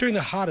Air. During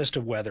the hottest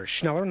of weather,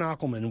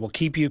 Schneller-Knockelman will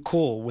keep you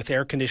cool with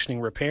air conditioning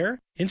repair,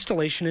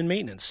 installation, and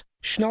maintenance.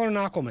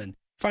 Schneller-Knockelman.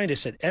 Find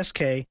us at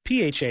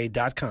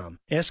skpha.com.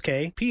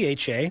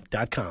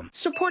 skpha.com.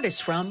 Support is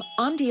from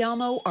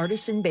Andiamo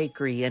Artisan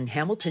Bakery in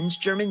Hamilton's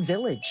German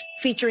Village,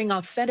 featuring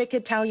authentic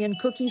Italian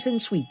cookies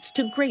and sweets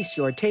to grace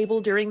your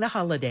table during the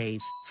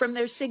holidays. From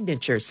their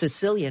signature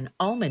Sicilian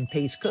almond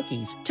paste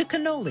cookies to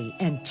cannoli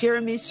and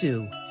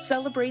tiramisu,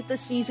 celebrate the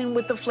season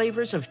with the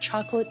flavors of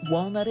chocolate,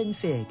 walnut, and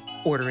fig.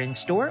 Order in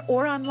store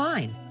or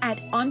online at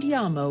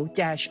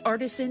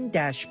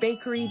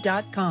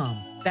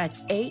andiamo-artisan-bakery.com.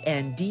 That's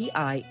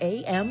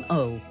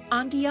ANDIAMO,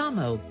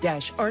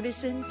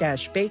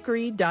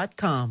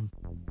 andiamo-artisan-bakery.com.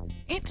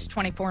 It's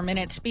 24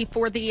 minutes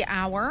before the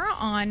hour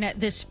on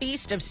this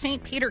feast of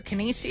St. Peter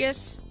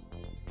Canisius,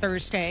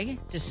 Thursday,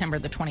 December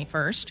the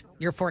 21st.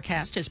 Your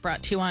forecast is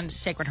brought to you on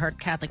Sacred Heart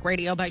Catholic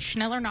Radio by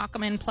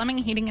Schneller-Knockelman Plumbing,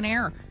 Heating, and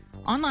Air.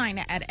 Online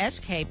at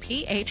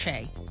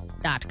skpha.com.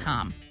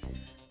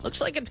 Looks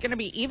like it's going to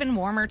be even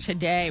warmer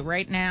today.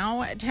 Right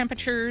now,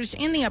 temperatures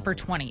in the upper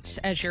 20s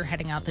as you're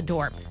heading out the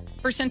door.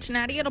 For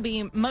Cincinnati, it'll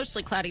be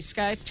mostly cloudy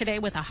skies today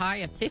with a high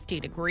of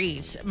 50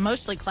 degrees.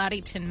 Mostly cloudy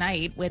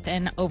tonight with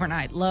an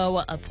overnight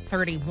low of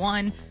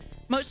 31.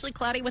 Mostly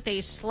cloudy with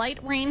a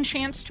slight rain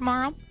chance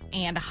tomorrow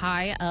and a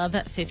high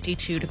of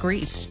 52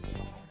 degrees.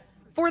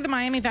 For the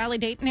Miami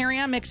Valley-Dayton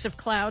area, mix of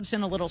clouds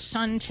and a little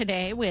sun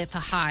today with a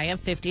high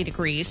of 50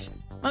 degrees.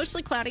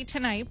 Mostly cloudy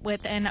tonight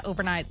with an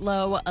overnight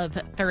low of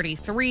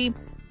 33.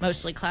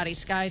 Mostly cloudy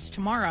skies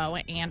tomorrow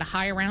and a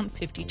high around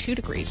 52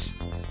 degrees.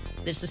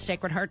 This is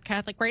Sacred Heart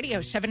Catholic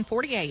Radio,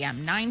 740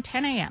 a.m.,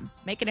 9:10 a.m.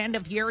 Make an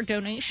end-of-year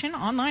donation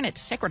online at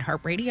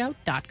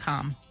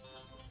sacredheartradio.com.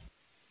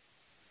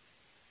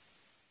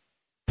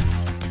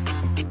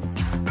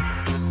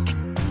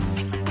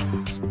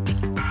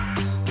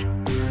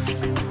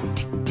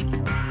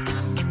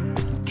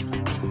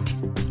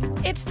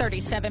 It's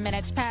 37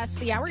 minutes past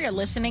the hour. You're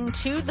listening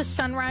to the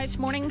Sunrise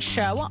Morning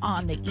Show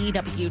on the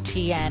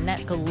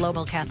EWTN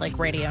Global Catholic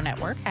Radio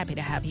Network. Happy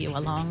to have you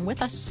along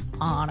with us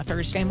on a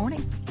Thursday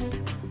morning.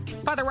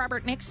 Father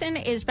Robert Nixon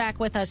is back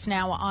with us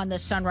now on the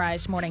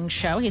Sunrise Morning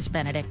Show. He's a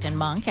Benedictine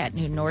monk at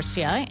New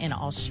Norcia in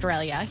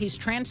Australia. He's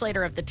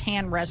translator of the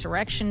Tan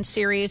Resurrection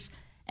series,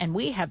 and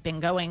we have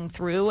been going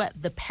through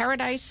The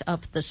Paradise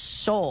of the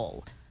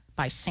Soul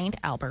by St.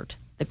 Albert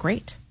the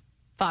Great.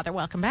 Father,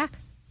 welcome back.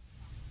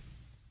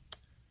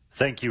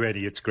 Thank you,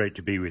 Eddie. It's great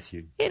to be with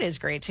you. It is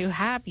great to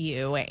have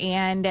you.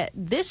 And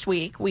this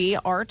week we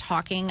are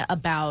talking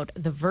about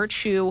the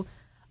virtue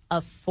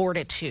of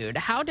fortitude.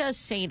 How does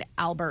St.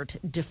 Albert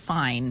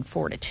define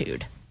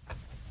fortitude?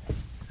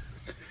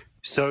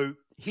 So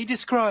he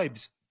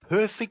describes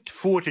perfect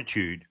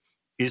fortitude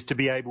is to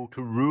be able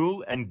to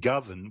rule and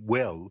govern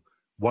well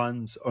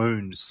one's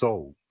own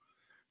soul.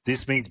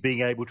 This means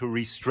being able to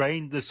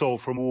restrain the soul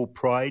from all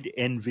pride,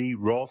 envy,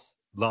 wrath,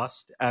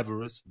 lust,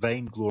 avarice,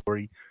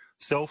 vainglory,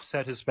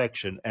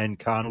 self-satisfaction, and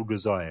carnal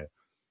desire,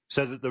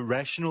 so that the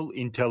rational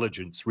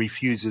intelligence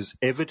refuses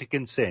ever to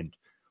consent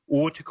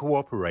or to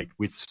cooperate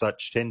with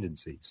such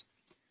tendencies.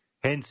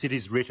 Hence it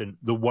is written,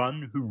 the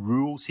one who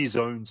rules his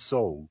own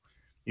soul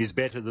is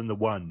better than the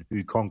one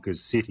who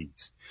conquers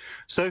cities.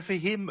 So for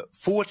him,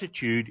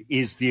 fortitude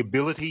is the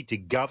ability to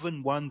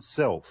govern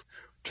oneself,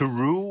 to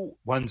rule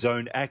one's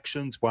own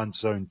actions,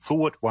 one's own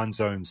thought, one's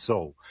own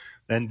soul.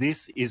 And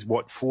this is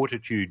what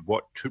fortitude,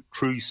 what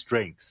true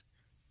strength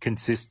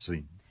consists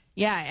in.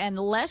 Yeah, and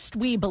lest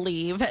we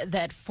believe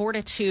that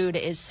fortitude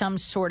is some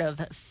sort of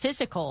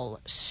physical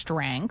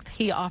strength,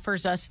 he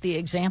offers us the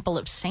example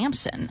of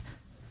Samson.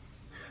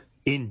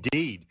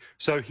 Indeed.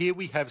 So here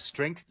we have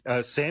strength.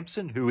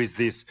 Samson, who is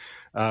this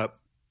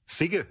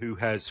figure who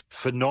has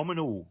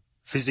phenomenal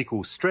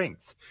physical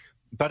strength.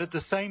 But at the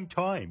same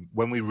time,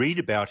 when we read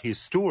about his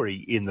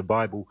story in the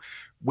Bible,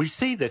 we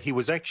see that he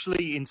was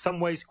actually in some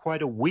ways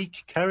quite a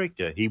weak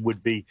character. He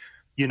would be,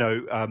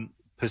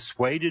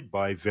 persuaded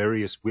by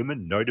various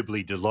women,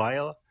 notably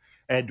Delilah,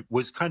 and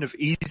was kind of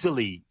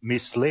easily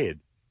misled.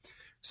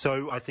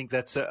 So I think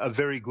that's a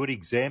very good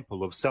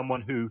example of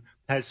someone who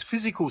has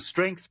physical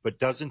strength but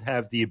doesn't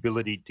have the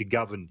ability to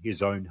govern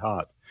his own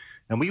heart.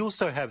 And we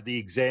also have the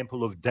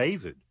example of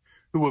David,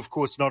 who, of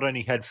course, not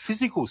only had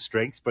physical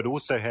strength but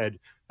also had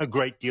a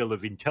great deal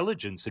of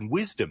intelligence and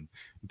wisdom.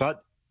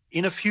 But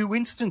in a few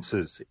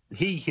instances,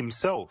 he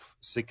himself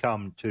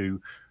succumbed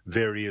to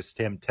various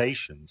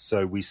temptations.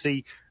 So we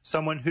see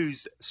someone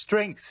whose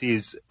strength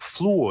is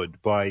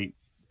flawed by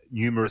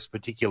numerous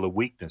particular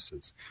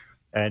weaknesses.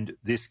 And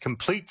this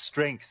complete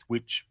strength,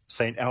 which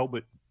St.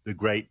 Albert the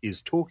Great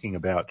is talking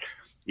about,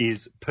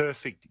 is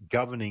perfect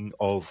governing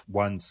of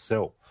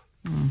oneself.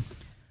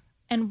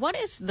 And what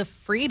is the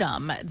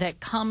freedom that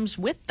comes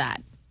with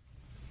that?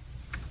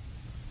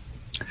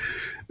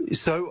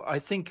 So I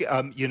think,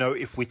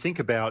 if we think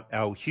about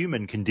our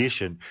human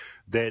condition,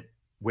 that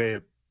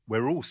we're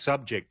all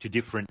subject to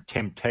different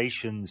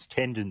temptations,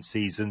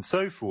 tendencies, and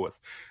so forth.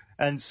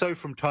 And so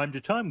from time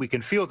to time, we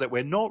can feel that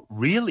we're not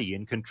really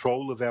in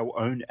control of our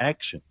own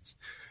actions.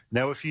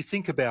 Now, if you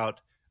think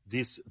about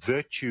this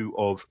virtue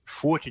of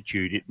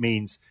fortitude, it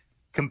means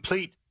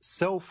complete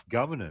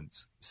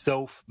self-governance,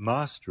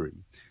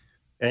 self-mastery.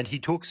 And he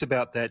talks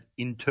about that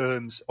in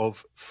terms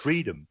of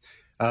freedom,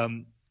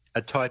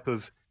 a type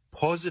of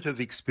positive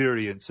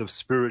experience of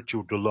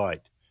spiritual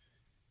delight.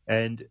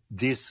 And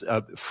this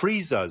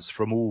frees us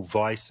from all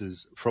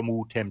vices, from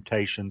all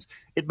temptations.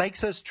 It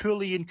makes us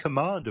truly in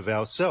command of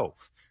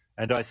ourselves.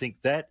 And I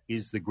think that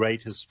is the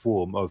greatest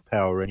form of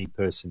power any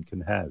person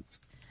can have.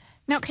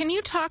 Now, can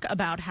you talk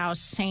about how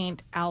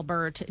St.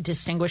 Albert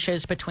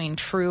distinguishes between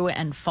true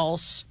and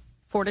false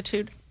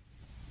fortitude?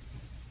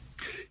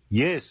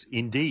 Yes,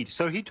 indeed.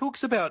 So he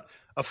talks about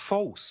a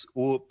false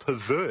or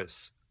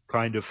perverse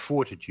kind of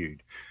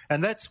fortitude.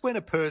 And that's when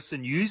a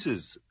person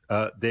uses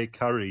their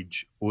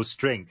courage or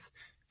strength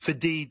for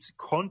deeds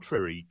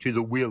contrary to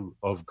the will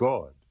of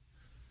God.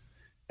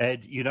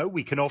 And,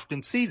 we can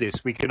often see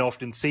this. We can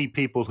often see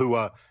people who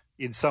are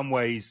in some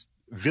ways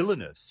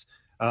villainous,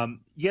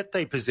 yet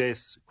they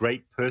possess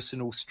great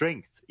personal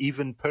strength,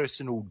 even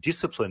personal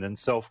discipline and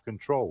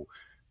self-control.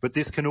 But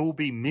this can all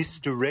be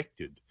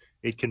misdirected.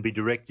 It can be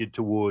directed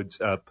towards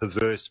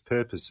perverse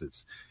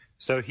purposes.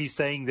 So he's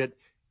saying that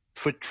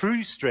for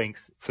true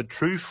strength, for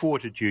true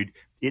fortitude,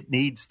 it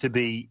needs to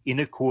be in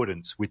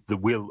accordance with the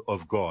will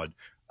of God.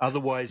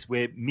 Otherwise,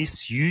 we're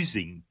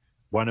misusing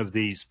one of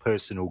these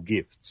personal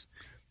gifts.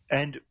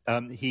 And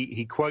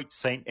he quotes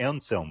St.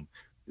 Anselm.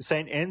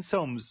 St.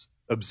 Anselm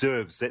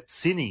observes that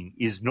sinning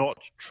is not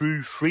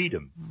true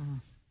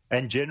freedom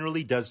and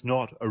generally does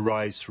not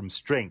arise from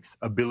strength,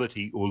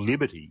 ability, or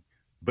liberty,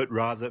 but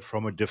rather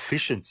from a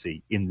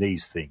deficiency in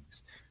these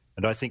things.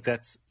 And I think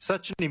that's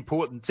such an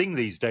important thing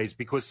these days,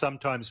 because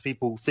sometimes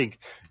people think,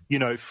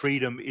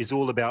 freedom is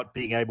all about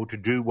being able to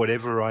do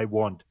whatever I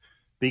want,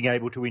 being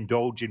able to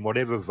indulge in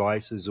whatever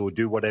vices or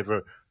do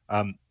whatever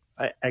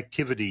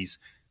activities.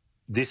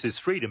 This is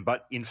freedom.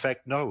 But in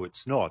fact, no,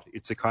 it's not.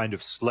 It's a kind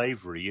of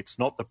slavery. It's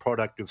not the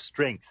product of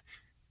strength.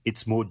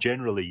 It's more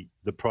generally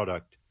the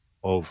product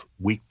of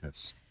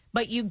weakness.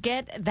 But you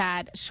get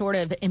that sort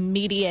of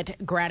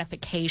immediate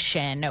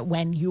gratification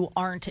when you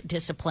aren't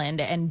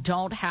disciplined and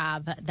don't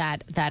have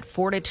that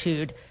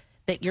fortitude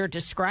that you're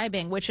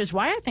describing, which is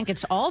why I think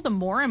it's all the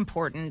more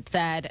important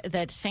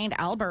that St.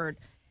 Albert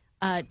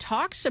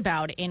talks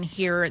about in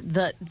here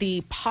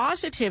the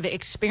positive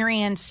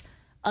experience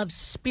of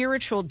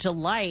spiritual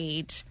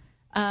delight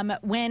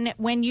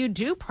when you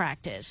do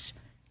practice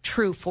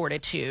true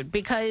fortitude.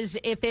 Because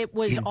if it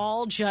was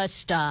all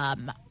just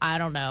dying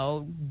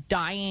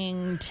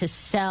to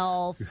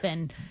self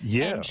and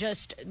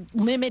just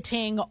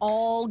limiting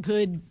all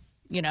good,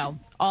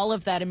 all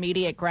of that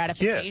immediate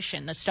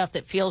gratification, the stuff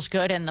that feels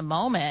good in the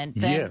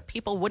moment, then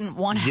people wouldn't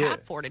want to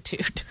have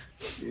fortitude.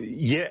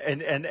 Yeah,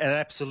 and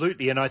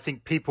absolutely. And I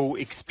think people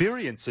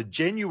experience a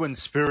genuine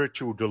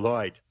spiritual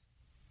delight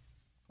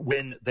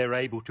when they're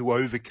able to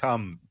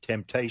overcome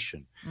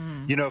temptation.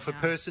 If a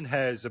person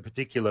has a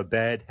particular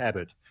bad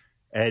habit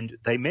and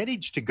they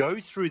manage to go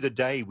through the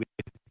day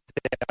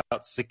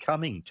without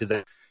succumbing to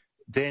that,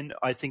 then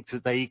I think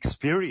that they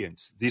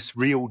experience this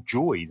real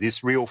joy,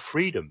 this real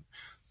freedom.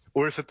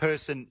 Or if a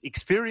person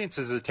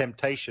experiences a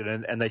temptation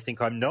and they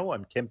think, I'm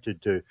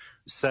tempted to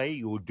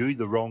say or do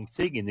the wrong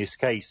thing in this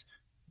case,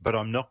 but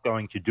I'm not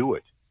going to do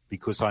it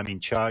because I'm in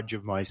charge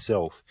of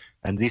myself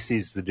and this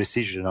is the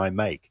decision I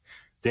make,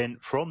 then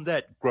from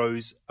that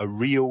grows a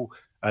real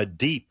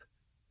deep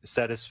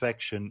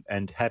satisfaction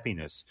and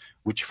happiness,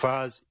 which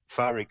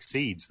far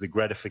exceeds the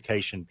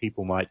gratification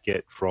people might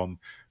get from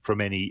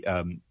any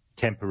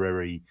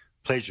temporary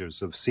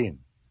pleasures of sin.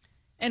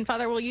 And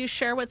Father, will you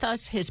share with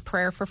us his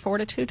prayer for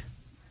fortitude?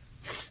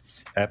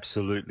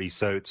 Absolutely.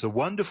 So it's a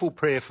wonderful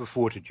prayer for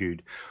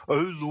fortitude.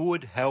 O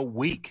Lord, how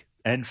weak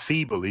and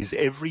feeble is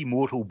every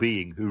mortal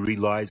being who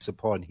relies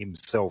upon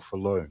himself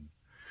alone.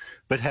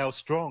 But how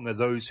strong are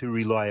those who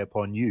rely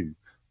upon you?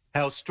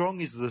 How strong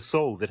is the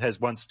soul that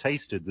has once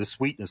tasted the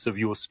sweetness of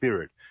your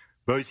Spirit,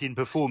 both in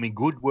performing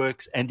good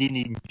works and in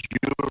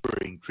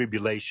enduring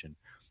tribulation,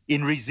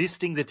 in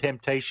resisting the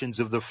temptations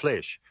of the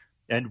flesh,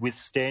 and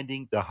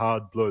withstanding the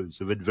hard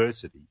blows of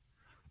adversity.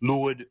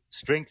 Lord,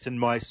 strengthen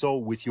my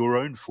soul with your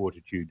own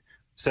fortitude,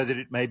 so that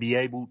it may be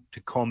able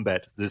to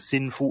combat the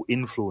sinful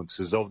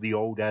influences of the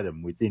old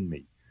Adam within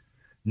me.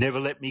 Never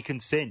let me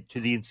consent to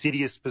the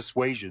insidious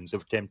persuasions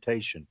of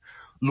temptation.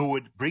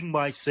 Lord, bring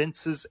my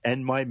senses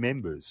and my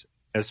members,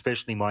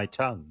 especially my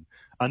tongue,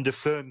 under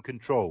firm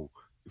control,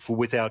 for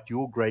without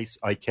your grace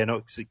I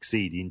cannot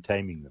succeed in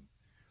taming them.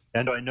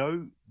 And I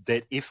know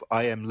that if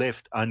I am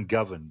left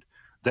ungoverned,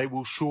 they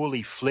will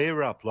surely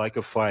flare up like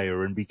a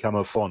fire and become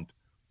a font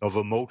of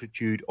a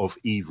multitude of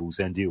evils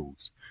and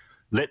ills.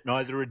 Let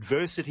neither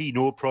adversity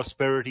nor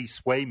prosperity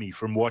sway me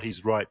from what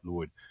is right,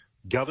 Lord.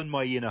 Govern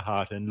my inner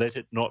heart and let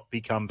it not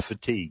become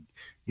fatigued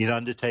in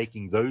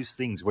undertaking those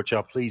things which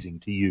are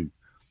pleasing to you.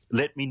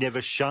 Let me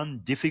never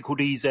shun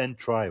difficulties and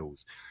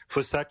trials,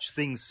 for such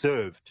things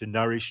serve to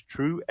nourish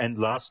true and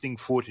lasting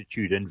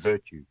fortitude and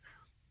virtue,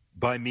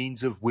 by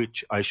means of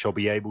which I shall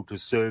be able to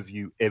serve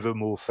you ever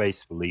more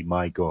faithfully,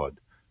 my God.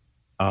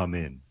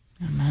 Amen.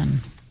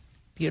 Amen.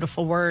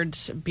 Beautiful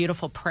words,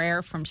 beautiful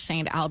prayer from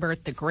St.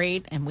 Albert the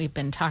Great, and we've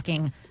been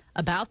talking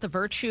about the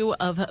virtue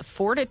of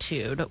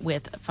fortitude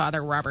with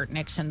Father Robert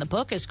Nixon. The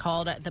book is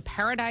called The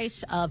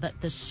Paradise of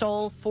the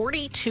Soul,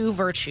 42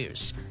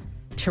 Virtues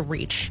to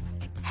Reach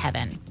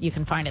Heaven. You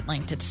can find it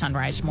linked at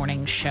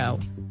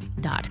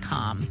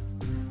sunrisemorningshow.com.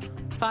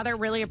 Father,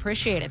 really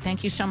appreciate it.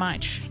 Thank you so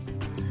much.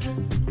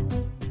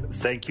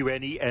 Thank you,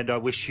 Annie, and I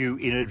wish you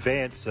in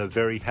advance a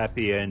very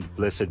happy and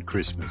blessed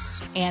Christmas.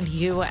 And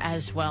you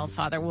as well,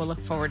 Father. We'll look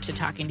forward to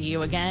talking to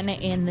you again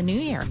in the new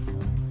year.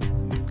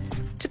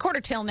 It's a quarter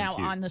till now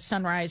on the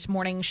Sunrise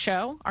Morning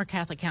Show. Our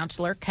Catholic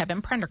counselor,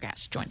 Kevin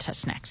Prendergast, joins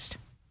us next.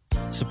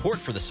 Support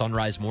for the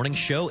Sunrise Morning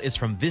Show is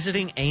from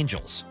Visiting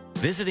Angels.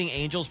 Visiting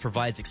Angels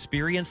provides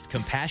experienced,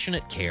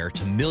 compassionate care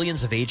to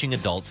millions of aging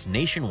adults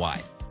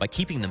nationwide by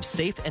keeping them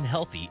safe and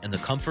healthy in the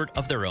comfort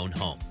of their own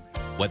home.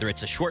 Whether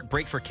it's a short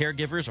break for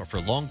caregivers or for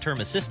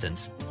long-term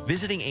assistance,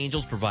 Visiting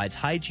Angels provides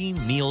hygiene,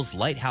 meals,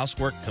 light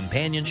housework,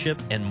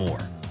 companionship, and more.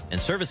 And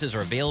services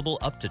are available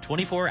up to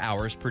 24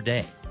 hours per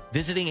day.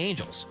 Visiting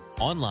Angels,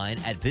 online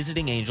at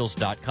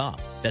visitingangels.com.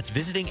 That's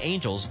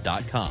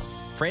visitingangels.com.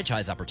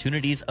 Franchise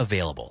opportunities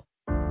available.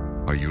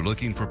 Are you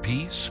looking for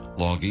peace?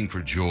 Longing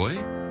for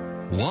joy?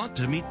 Want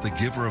to meet the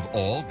giver of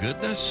all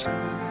goodness?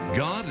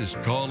 God is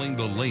calling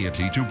the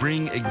laity to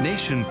bring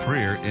Ignatian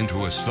prayer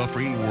into a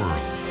suffering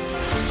world.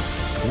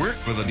 Work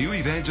for the new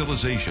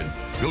evangelization.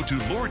 Go to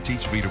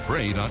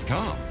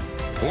LordTeachMeToPray.com.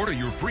 Order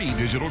your free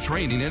digital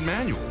training and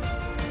manual.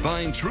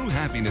 Find true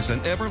happiness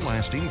and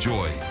everlasting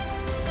joy.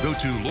 Go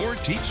to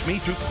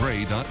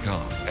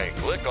LordTeachMeToPray.com and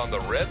click on the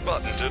red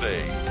button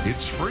today.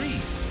 It's free.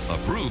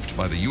 Approved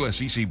by the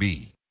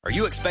USCCB. Are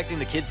you expecting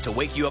the kids to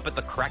wake you up at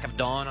the crack of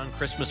dawn on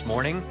Christmas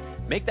morning?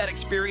 Make that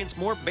experience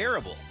more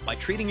bearable by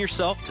treating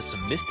yourself to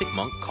some Mystic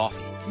Monk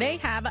coffee. They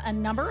have a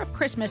number of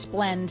Christmas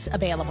blends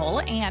available,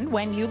 and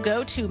when you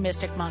go to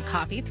Mystic Monk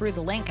Coffee through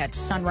the link at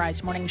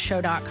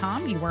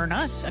sunrisemorningshow.com, you earn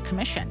us a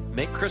commission.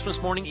 Make Christmas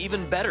morning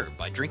even better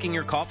by drinking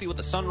your coffee with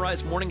a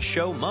Sunrise Morning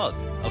Show mug,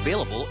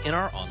 available in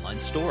our online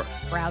store.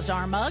 Browse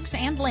our mugs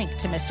and link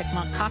to Mystic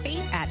Monk Coffee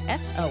at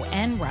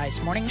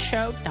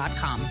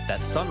sunrisemorningshow.com.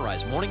 That's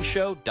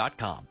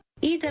sunrisemorningshow.com.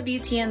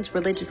 EWTN's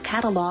religious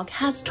catalog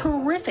has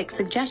terrific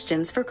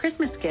suggestions for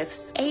Christmas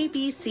gifts.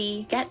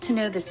 ABC Get to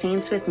Know the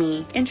Saints with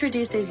Me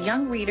introduces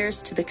young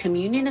readers to the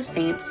communion of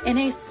saints in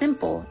a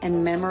simple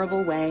and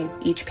memorable way.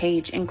 Each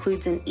page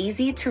includes an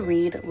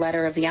easy-to-read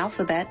letter of the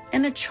alphabet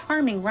and a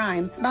charming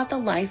rhyme about the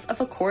life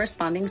of a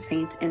corresponding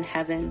saint in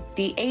heaven.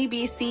 The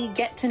ABC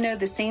Get to Know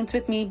the Saints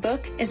with Me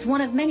book is one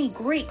of many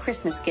great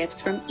Christmas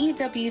gifts from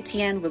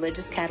EWTN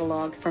Religious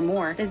Catalog. For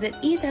more, visit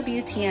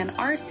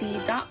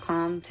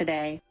EWTNRC.com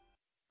today.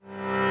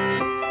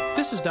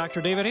 This is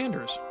Dr. David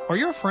Anders. Are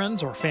your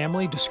friends or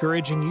family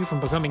discouraging you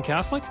from becoming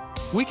Catholic?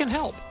 We can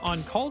help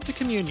on Called to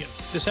Communion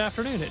this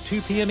afternoon at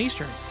 2 p.m.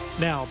 Eastern.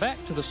 Now back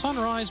to the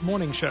Sunrise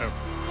Morning Show.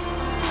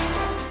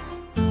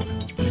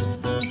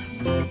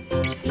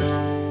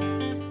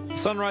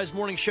 Sunrise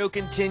Morning Show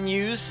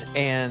continues,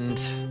 and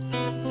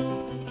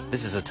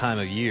this is a time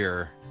of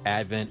year,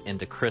 Advent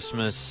into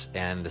Christmas,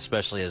 and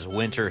especially as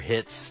winter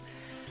hits,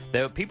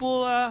 that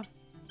people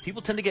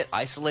tend to get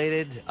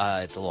isolated.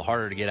 It's a little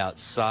harder to get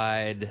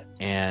outside,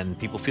 and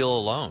people feel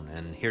alone.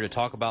 And here to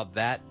talk about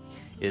that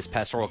is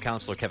pastoral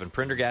counselor Kevin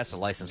Prendergast, a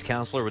licensed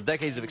counselor with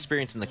decades of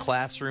experience in the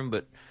classroom,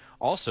 but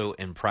also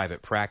in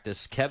private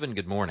practice. Kevin,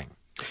 good morning.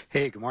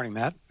 Hey, good morning,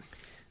 Matt.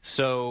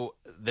 So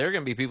there are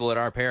going to be people at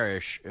our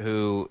parish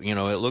who, it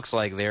looks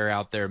like they're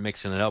out there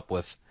mixing it up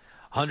with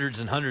hundreds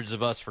and hundreds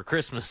of us for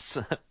Christmas,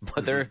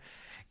 but they're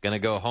going to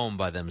go home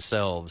by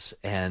themselves.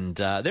 And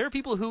there are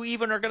people who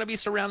even are going to be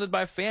surrounded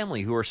by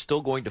family who are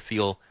still going to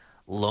feel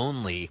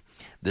lonely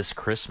this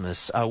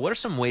Christmas. What are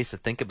some ways to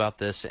think about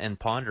this and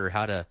ponder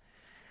how to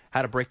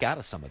break out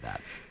of some of that?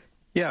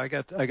 Yeah, I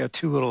got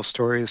two little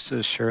stories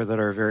to share that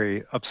are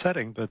very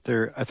upsetting, but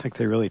I think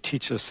they really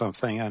teach us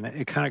something. And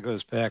it kind of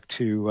goes back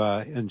to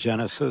in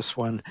Genesis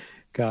when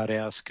God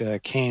asked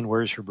Cain,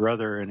 "Where's your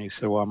brother?" And he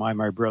said, "Well, am I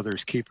my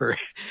brother's keeper?"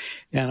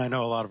 And I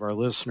know a lot of our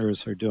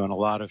listeners are doing a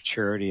lot of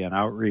charity and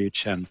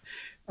outreach, and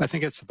I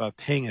think it's about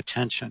paying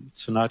attention,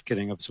 so not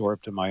getting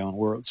absorbed in my own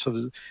world.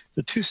 So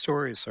the two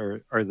stories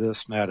are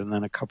this, Matt, and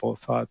then a couple of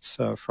thoughts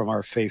from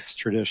our faith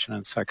tradition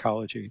and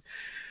psychology.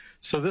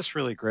 So this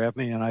really grabbed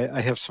me, and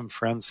I have some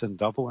friends in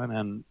Dublin,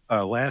 and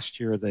last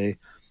year they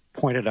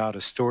pointed out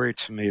a story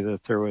to me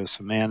that there was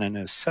a man in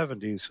his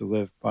 70s who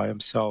lived by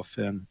himself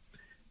in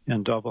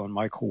Dublin,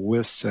 Michael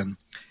Whiston,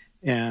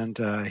 and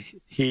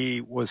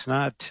he was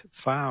not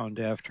found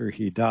after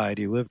he died.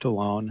 He lived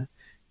alone,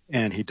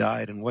 and he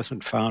died and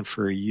wasn't found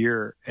for a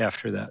year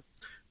after that,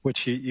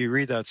 which you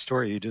read that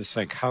story, you just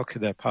think, how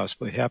could that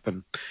possibly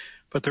happen?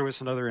 But there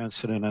was another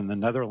incident in the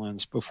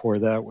Netherlands before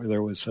that where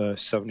there was a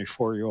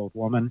 74-year-old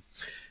woman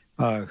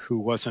who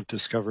wasn't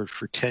discovered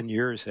for 10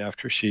 years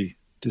after she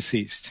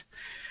deceased.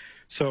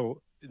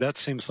 So that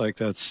seems like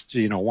that's,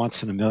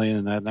 once in a million,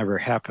 and that never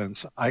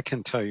happens. I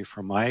can tell you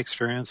from my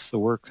experience, the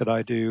work that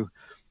I do,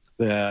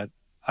 that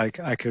I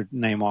could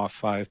name off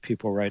 5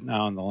 people right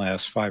now in the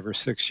last 5 or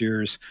 6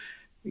 years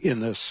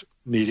in this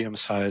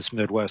medium-sized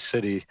Midwest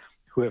city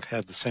who have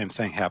had the same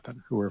thing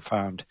happen, who were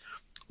found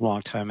a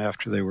long time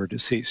after they were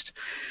deceased.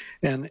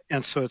 And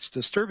so it's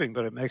disturbing,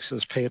 but it makes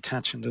us pay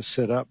attention to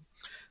sit up.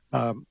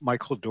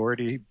 Michael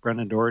Doherty,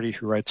 Brendan Doherty,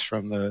 who writes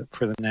for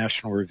the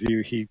National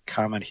Review, he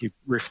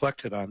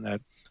reflected on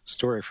that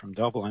story from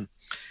Dublin.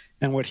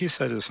 And what he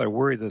said is, I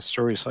worry that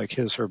stories like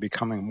his are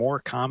becoming more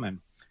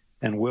common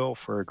and will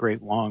for a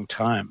great long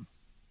time.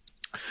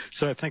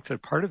 So I think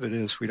that part of it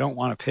is we don't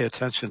want to pay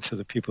attention to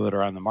the people that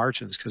are on the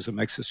margins because it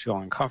makes us feel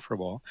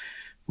uncomfortable.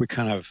 We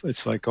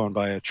it's like going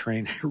by a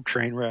train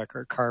wreck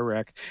or car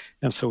wreck,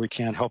 and so we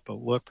can't help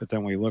but look, but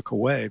then we look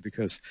away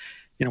because,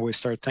 we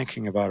start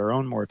thinking about our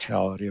own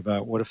mortality,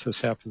 about what if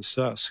this happens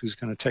to us? Who's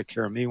going to take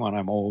care of me when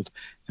I'm old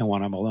and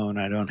when I'm alone?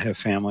 I don't have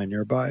family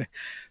nearby.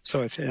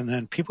 So, and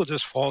then people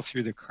just fall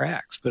through the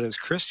cracks. But as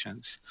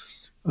Christians,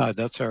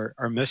 that's our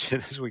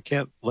mission is we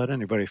can't let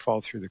anybody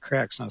fall through the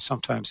cracks. Now,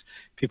 sometimes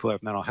people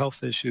have mental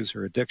health issues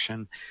or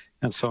addiction,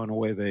 and so in a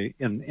way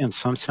in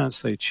some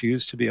sense, they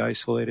choose to be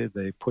isolated.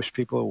 They push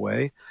people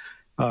away.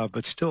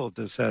 But still,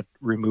 does that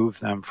remove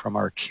them from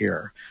our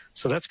care?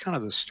 So that's kind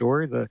of the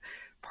story. The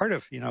part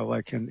of,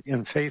 like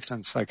in faith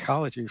and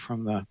psychology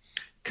from the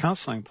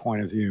counseling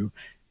point of view,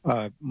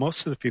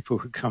 most of the people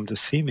who come to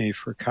see me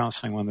for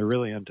counseling when they're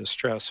really in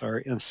distress are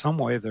in some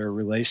way their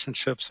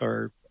relationships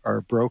are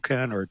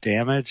broken or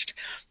damaged.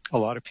 A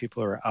lot of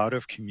people are out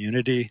of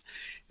community.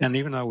 And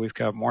even though we've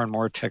got more and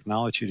more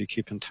technology to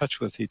keep in touch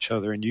with each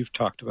other, and you've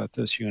talked about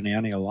this, you and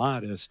Annie, a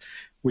lot, is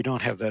we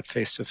don't have that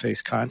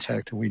face-to-face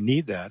contact, and we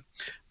need that.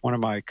 One of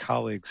my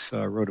colleagues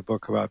wrote a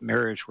book about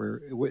marriage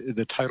where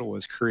the title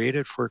was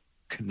Created for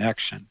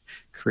Connection.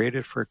 Where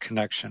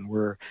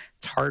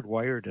it's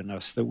hardwired in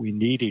us that we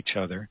need each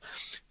other.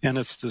 And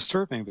it's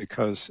disturbing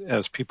because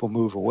as people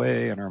move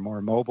away and are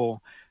more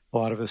mobile, a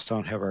lot of us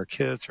don't have our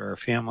kids or our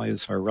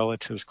families, our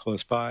relatives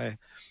close by.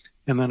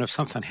 And then if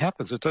something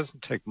happens, it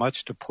doesn't take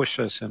much to push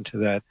us into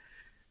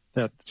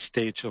that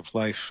stage of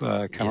life,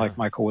 kind of like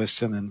Michael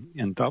Whiston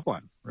in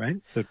Dublin, right?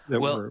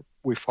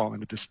 We fall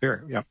into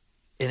despair. Yeah.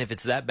 And if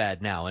it's that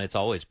bad now, and it's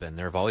always been,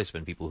 there have always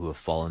been people who have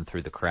fallen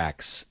through the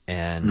cracks.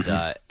 And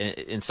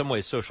in some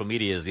ways, social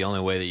media is the only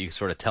way that you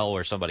sort of tell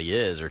where somebody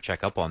is or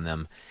check up on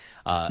them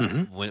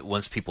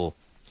once people,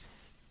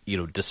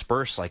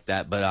 disperse like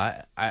that.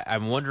 But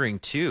I'm wondering,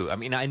 too, I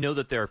mean, I know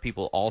that there are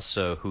people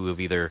also who have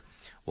either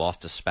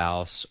lost a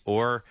spouse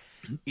or,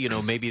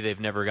 maybe they've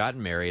never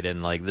gotten married.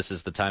 And, like, this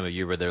is the time of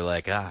year where they're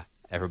like,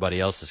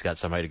 everybody else has got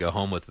somebody to go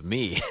home with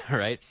me,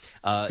 right?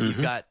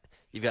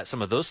 You've got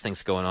some of those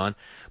things going on.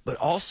 But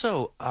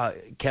also,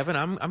 Kevin,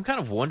 I'm kind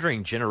of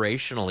wondering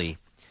generationally,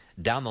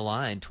 down the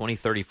line, 20,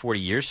 30, 40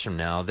 years from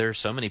now, there are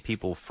so many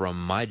people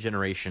from my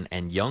generation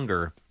and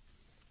younger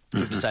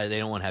who decided they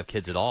don't want to have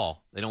kids at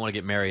all. They don't want to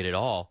get married at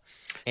all.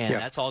 And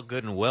that's all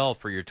good and well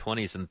for your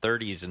 20s and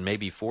 30s and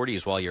maybe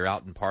 40s while you're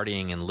out and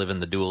partying and living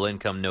the dual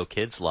income, no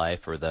kids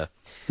life or the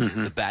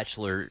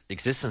bachelor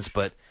existence.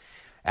 But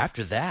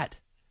after that,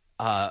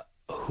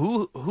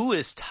 who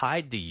is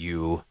tied to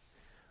you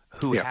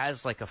who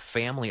has like a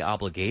family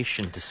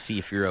obligation to see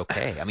if you're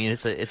okay? I mean,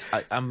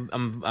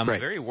 I'm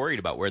very worried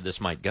about where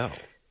this might go.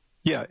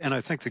 Yeah, and I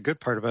think the good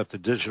part about the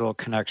digital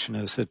connection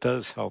is it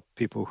does help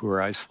people who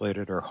are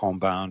isolated or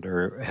homebound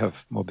or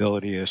have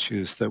mobility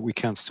issues that we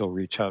can still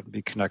reach out and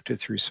be connected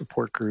through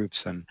support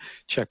groups and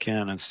check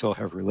in and still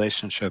have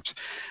relationships.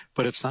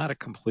 But it's not a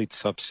complete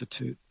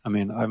substitute. I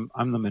mean,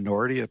 I'm the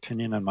minority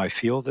opinion in my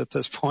field at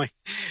this point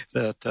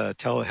that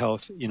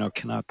telehealth,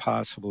 cannot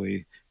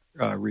possibly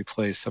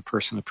replace a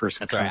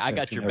person-to-person contact. That's right. I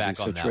got your back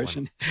on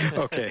situation. That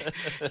one. Okay.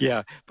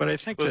 Yeah. But I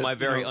think with my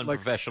very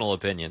unprofessional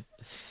opinion.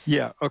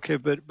 Yeah. Okay.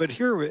 But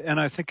here,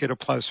 and I think it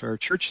applies to our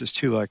churches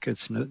too, like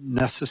it's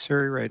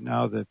necessary right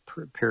now that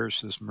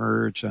parishes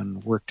merge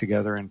and work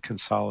together and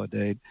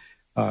consolidate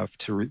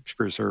to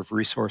preserve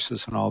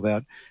resources and all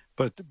that.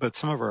 But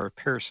some of our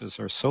parishes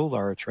are so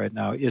large right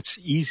now, it's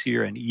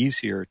easier and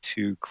easier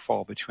to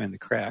fall between the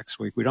cracks.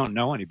 We don't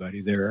know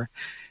anybody there.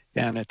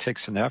 And it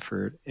takes an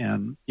effort.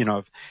 And,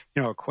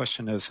 a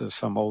question is, if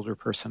some older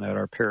person at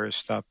our parish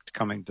stopped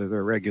coming to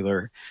their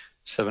regular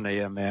 7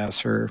 a.m.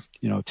 Mass or,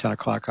 10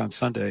 o'clock on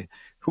Sunday,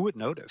 who would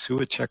notice? Who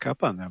would check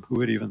up on them? Who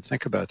would even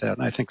think about that?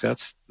 And I think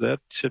that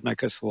should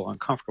make us a little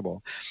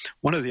uncomfortable.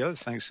 One of the other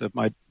things that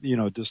might,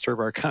 disturb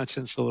our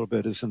conscience a little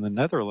bit is in the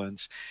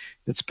Netherlands,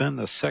 it's been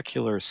the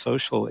secular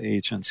social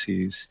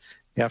agencies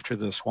after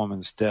this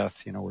woman's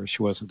death, where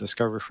she wasn't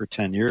discovered for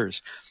 10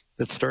 years,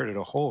 that started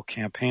a whole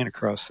campaign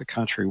across the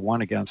country,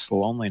 one against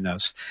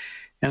loneliness,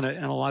 and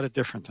a lot of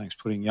different things,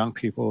 putting young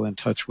people in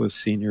touch with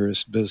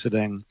seniors,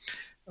 visiting,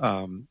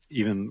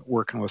 even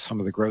working with some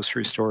of the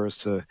grocery stores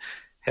to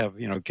have,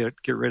 get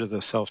rid of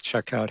the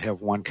self-checkout,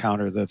 have one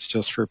counter that's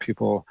just for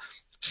people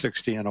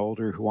 60 and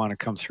older who want to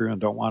come through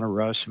and don't want to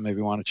rush and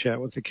maybe want to chat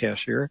with the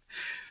cashier.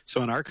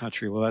 So in our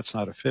country, well, that's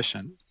not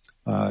efficient.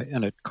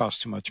 And it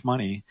costs too much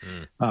money.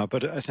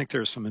 But I think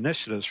there's some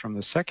initiatives from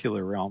the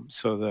secular realm.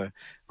 So the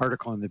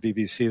article in the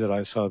BBC that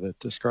I saw that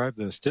described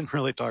this didn't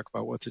really talk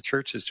about what the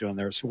church is doing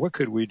there. So what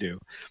could we do?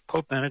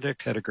 Pope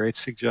Benedict had a great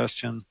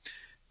suggestion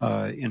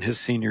in his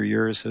senior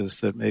years,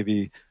 is that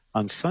maybe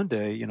on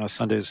Sunday,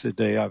 Sunday is the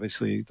day,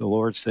 obviously, the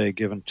Lord's Day,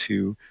 given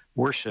to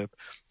worship,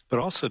 but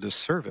also to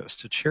service,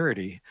 to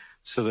charity,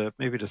 so that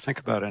maybe to think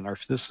about it, and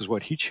this is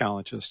what he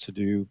challenged us to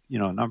do,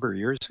 a number of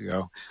years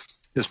ago,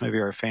 is maybe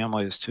our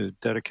families to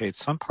dedicate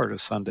some part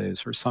of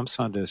Sundays or some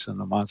Sundays in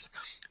the month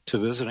to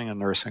visiting a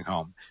nursing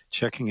home,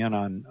 checking in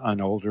on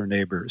older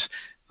neighbors,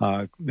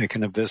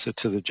 making a visit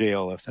to the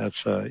jail if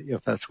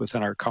that's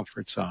within our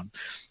comfort zone,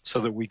 so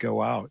that we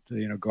go out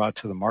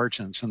to the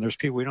margins. And there's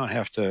people, we don't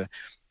have to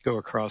go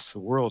across the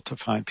world to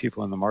find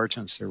people in the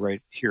margins. They're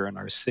right here in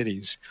our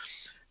cities.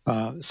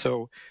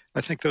 So I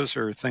think those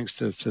are things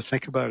to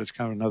think about. It's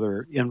kind of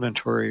another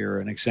inventory or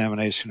an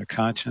examination of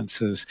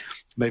conscience. Is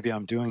maybe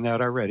I'm doing that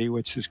already,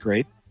 which is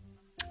great.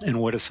 And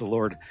what does the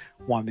Lord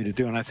want me to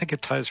do? And I think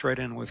it ties right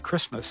in with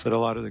Christmas, that a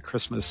lot of the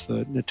Christmas,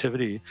 the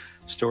nativity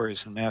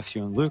stories in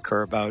Matthew and Luke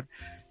are about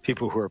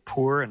people who are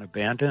poor and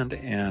abandoned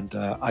and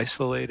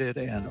isolated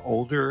and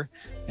older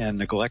and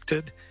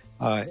neglected.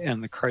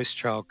 And the Christ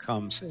child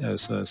comes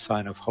as a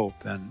sign of hope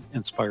and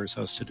inspires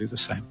us to do the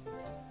same.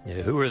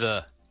 Yeah, who are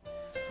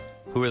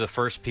the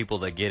first people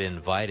that get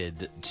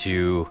invited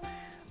to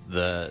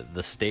the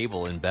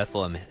stable in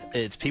Bethlehem?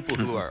 It's people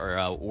who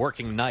are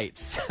working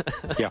nights.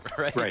 Yeah,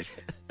 right.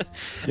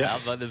 Yeah.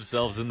 Out by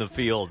themselves in the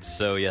fields.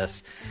 So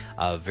yes,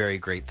 a very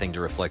great thing to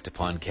reflect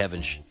upon.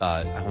 Kevin,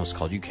 I almost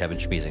called you Kevin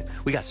Schmeezing.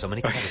 We got so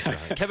many Kevins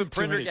around. Kevin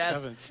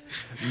Prendergast,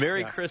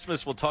 Merry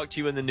Christmas. We'll talk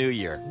to you in the new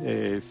year.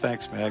 Hey,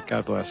 thanks, Matt.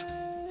 God bless.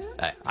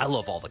 I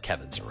love all the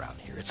Kevins around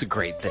here. It's a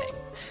great thing.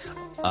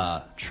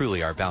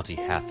 Truly our bounty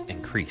hath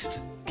increased.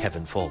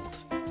 Kevin Fold.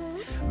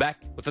 Back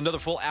with another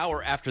full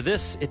hour after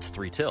this. It's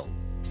 3 till.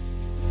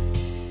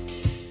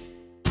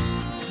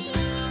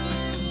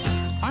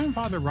 I'm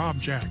Father Rob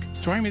Jack.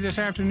 Join me this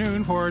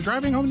afternoon for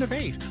Driving Home the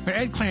Faith, where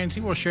Ed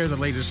Clancy will share the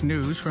latest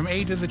news from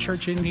Aid to the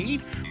Church in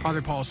Need.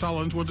 Father Paul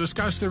Sullins will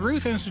discuss the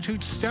Ruth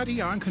Institute's study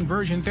on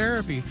conversion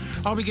therapy.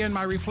 I'll begin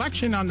my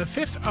reflection on the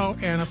 5th O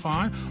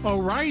Antiphon, O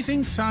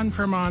Rising Sun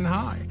from on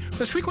High,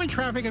 with frequent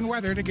traffic and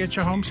weather to get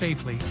you home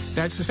safely.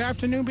 That's this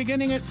afternoon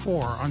beginning at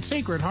 4 on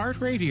Sacred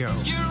Heart Radio.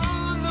 You're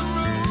on the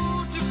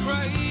road to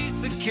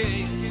Christ the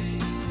King,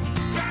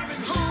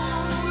 driving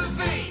home the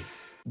faith.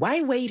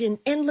 Why wait in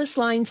endless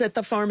lines at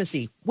the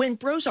pharmacy when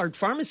Brosart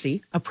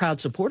Pharmacy, a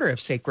proud supporter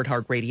of Sacred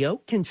Heart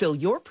Radio, can fill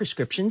your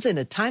prescriptions in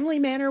a timely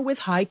manner with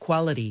high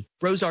quality?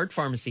 Brosart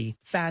Pharmacy,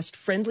 fast,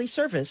 friendly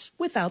service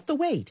without the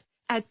wait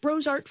at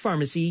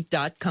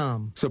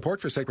brosartpharmacy.com.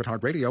 Support for Sacred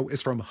Heart Radio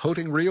is from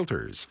Hoting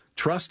Realtors,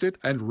 trusted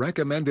and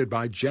recommended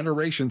by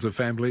generations of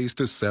families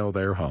to sell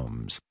their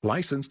homes.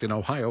 Licensed in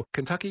Ohio,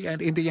 Kentucky,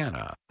 and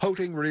Indiana.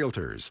 Hoting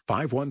Realtors,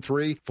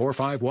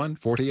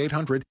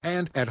 513-451-4800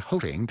 and at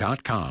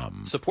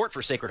hoting.com. Support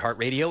for Sacred Heart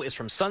Radio is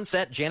from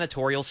Sunset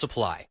Janitorial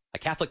Supply, a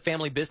Catholic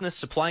family business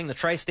supplying the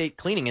tri-state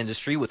cleaning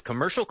industry with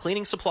commercial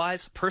cleaning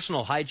supplies,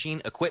 personal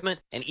hygiene,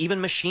 equipment, and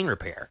even machine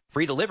repair.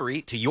 Free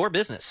delivery to your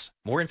business.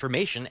 More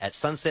information at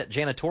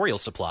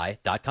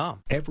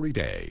sunsetjanitorialsupply.com. Every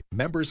day,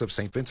 members of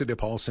St. Vincent de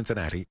Paul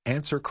Cincinnati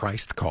answer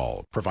Christ's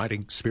call,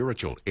 providing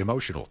spiritual,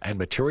 emotional, and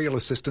material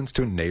assistance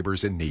to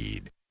neighbors in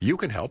need. You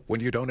can help when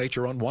you donate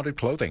your unwanted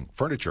clothing,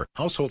 furniture,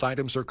 household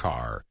items, or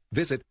car.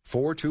 Visit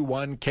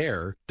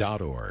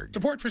 421care.org.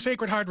 Support for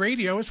Sacred Heart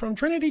Radio is from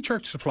Trinity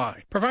Church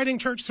Supply, providing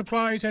church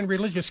supplies and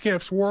religious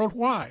gifts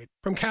worldwide.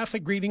 From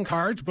Catholic greeting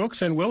cards,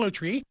 books, and willow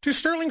tree to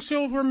sterling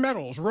silver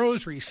medals,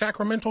 rosaries,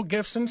 sacramental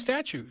gifts, and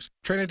statues.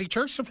 Trinity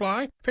Church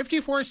Supply,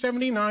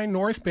 5479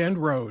 North Bend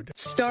Road.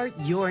 Start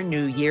your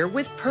new year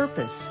with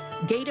purpose.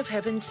 Gate of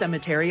Heaven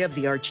Cemetery of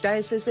the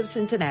Archdiocese of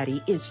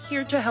Cincinnati is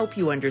here to help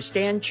you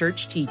understand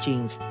church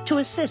teachings, to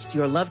assist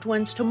your loved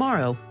ones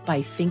tomorrow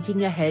by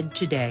thinking ahead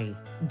today.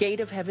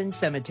 Gate of Heaven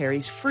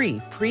Cemetery's free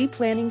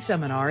pre-planning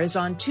seminar is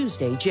on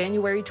Tuesday,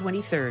 January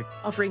 23rd,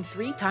 offering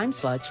 3 time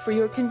slots for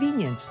your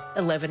convenience,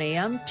 11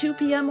 a.m., 2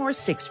 p.m., or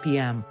 6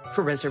 p.m.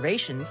 For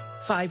reservations,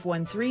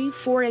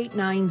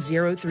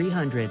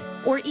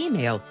 513-489-0300 or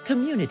email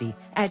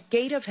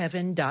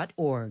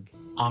community@gateofheaven.org.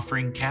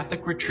 Offering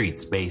Catholic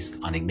retreats based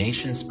on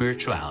Ignatian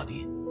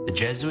spirituality, the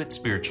Jesuit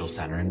Spiritual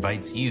Center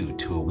invites you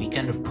to a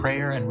weekend of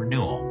prayer and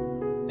renewal.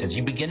 As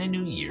you begin a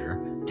new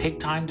year, take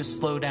time to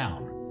slow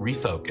down,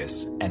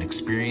 refocus, and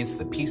experience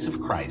the peace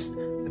of Christ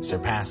that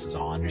surpasses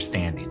all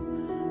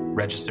understanding.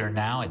 Register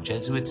now at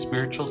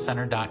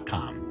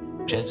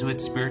JesuitSpiritualCenter.com.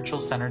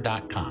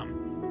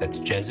 JesuitSpiritualCenter.com. That's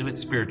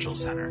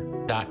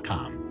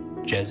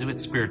JesuitSpiritualCenter.com.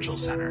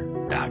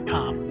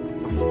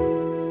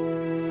 JesuitSpiritualCenter.com.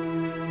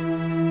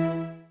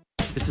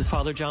 This is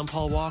Father John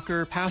Paul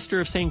Walker,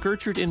 pastor of St.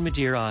 Gertrude in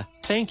Madeira.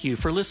 Thank you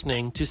for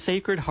listening to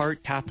Sacred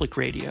Heart Catholic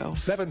Radio.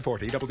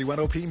 740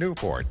 WNOP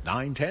Newport,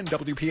 910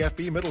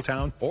 WPFB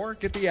Middletown, or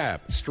get the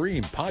app,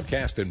 stream,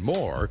 podcast, and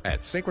more at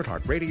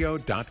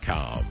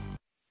sacredheartradio.com.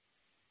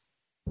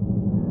 Arise,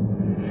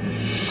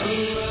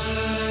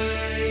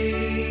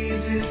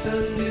 it's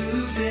a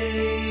new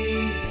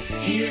day.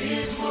 Hear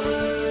his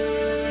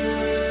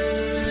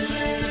word,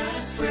 let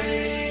us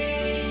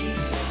pray.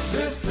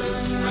 The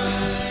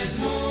sunrise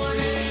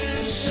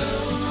morning show.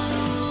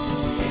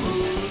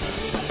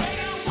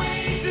 Can't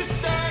wait to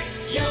start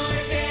your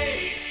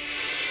day.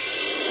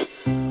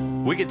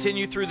 We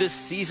continue through this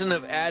season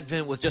of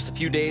Advent with just a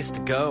few days to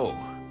go.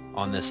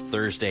 On this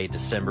Thursday,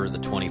 December the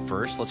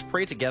 21st, let's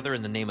pray together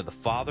in the name of the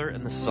Father,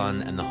 and the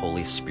Son, and the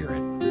Holy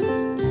Spirit.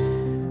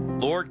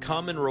 Lord,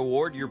 come and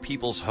reward your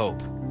people's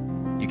hope.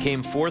 You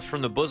came forth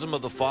from the bosom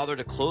of the Father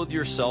to clothe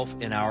yourself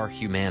in our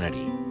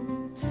humanity.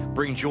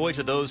 Bring joy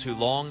to those who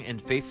long in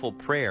faithful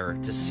prayer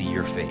to see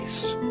your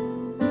face.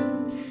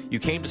 You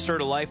came to stir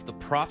to life the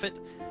prophet,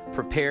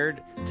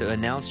 prepared to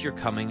announce your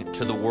coming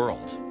to the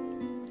world.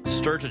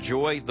 Stir to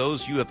joy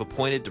those you have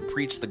appointed to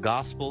preach the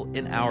gospel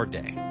in our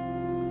day.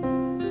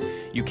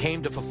 You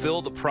came to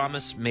fulfill the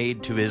promise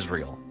made to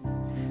Israel.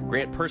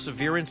 Grant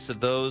perseverance to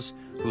those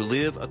who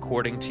live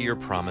according to your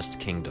promised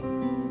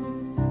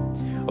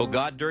kingdom. O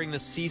God, during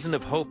this season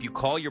of hope, you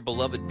call your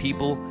beloved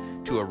people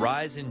to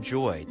arise in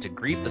joy, to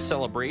greet the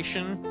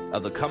celebration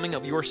of the coming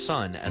of your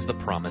Son as the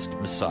promised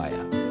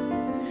Messiah.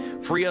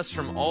 Free us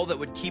from all that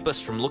would keep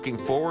us from looking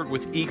forward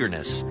with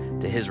eagerness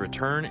to his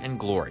return and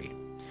glory.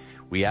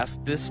 We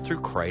ask this through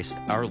Christ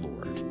our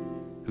Lord,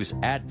 whose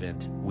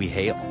advent we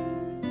hail.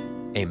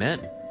 Amen.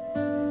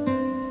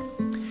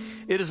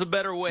 It is a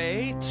better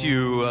way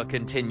to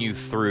continue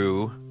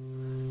through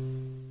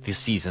the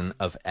season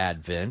of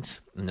Advent.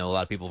 I know a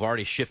lot of people have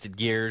already shifted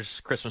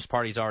gears. Christmas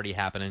parties already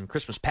happening.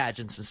 Christmas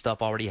pageants and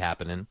stuff already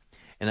happening.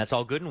 And that's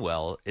all good and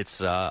well.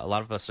 It's a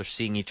lot of us are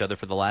seeing each other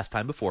for the last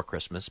time before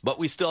Christmas. But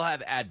we still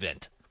have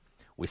Advent.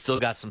 We still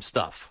got some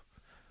stuff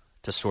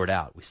to sort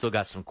out. We still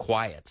got some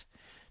quiet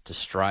to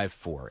strive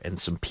for and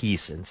some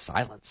peace and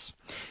silence.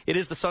 It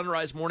is the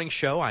Sunrise Morning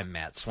Show. I'm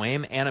Matt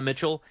Swaim. Anna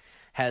Mitchell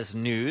has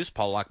news.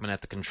 Paul Lockman at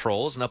the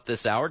controls. And up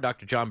this hour,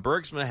 Dr. John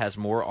Bergsma has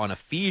more on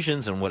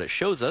Ephesians and what it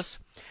shows us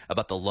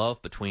about the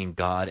love between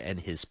God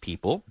and his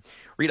people.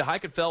 Rita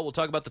Heikenfeld will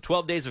talk about the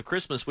 12 days of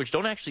Christmas, which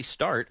don't actually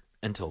start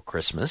until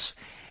Christmas.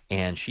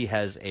 And she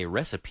has a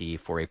recipe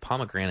for a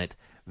pomegranate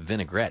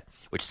vinaigrette,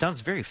 which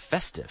sounds very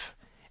festive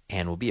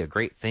and will be a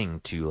great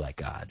thing to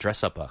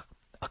dress up a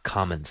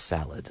common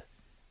salad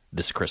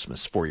this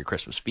Christmas for your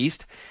Christmas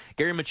feast.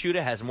 Gary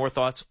Machuda has more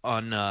thoughts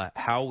on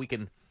how we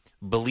can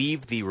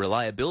believe the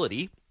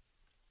reliability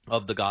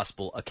of the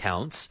gospel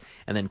accounts,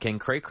 and then Ken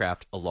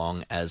Craycraft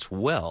along as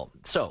well.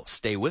 So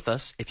stay with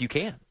us if you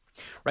can.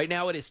 Right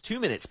now it is 2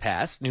 minutes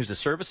past. News of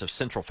service of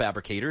Central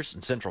Fabricators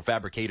and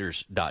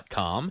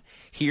centralfabricators.com.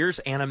 Here's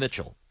Anna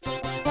Mitchell.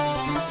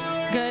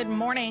 Good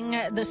morning.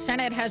 The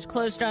Senate has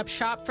closed up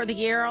shop for the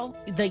year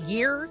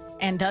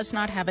and does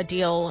not have a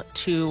deal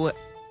to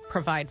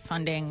provide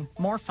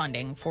more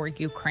funding for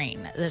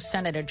Ukraine. The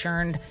Senate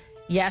adjourned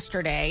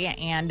yesterday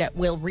and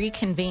will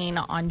reconvene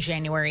on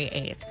January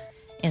 8th.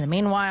 In the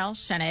meanwhile,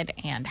 Senate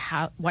and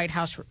White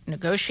House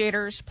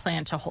negotiators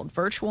plan to hold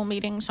virtual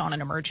meetings on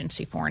an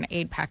emergency foreign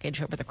aid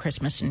package over the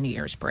Christmas and New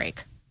Year's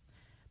break.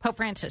 Pope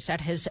Francis, at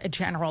his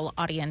general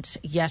audience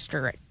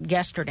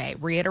yesterday,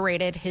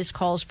 reiterated his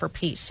calls for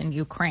peace in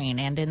Ukraine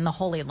and in the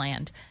Holy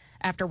Land.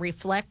 After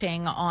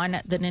reflecting on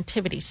the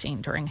nativity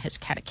scene during his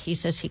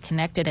catechesis, he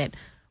connected it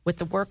with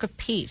the work of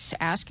peace,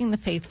 asking the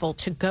faithful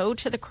to go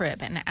to the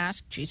crib and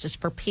ask Jesus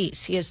for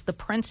peace. He is the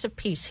Prince of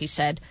Peace, he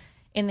said.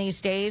 In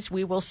these days,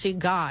 we will see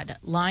God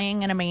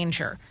lying in a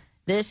manger.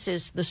 This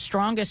is the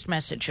strongest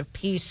message of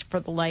peace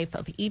for the life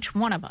of each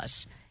one of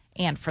us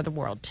and for the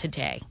world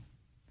today.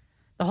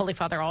 The Holy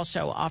Father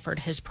also offered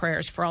his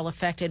prayers for all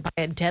affected by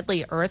a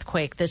deadly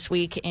earthquake this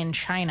week in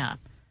China.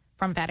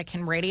 From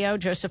Vatican Radio,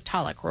 Joseph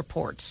Tallek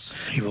reports.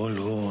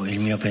 Rivolgo il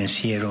mio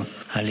pensiero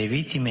alle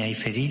vittime e ai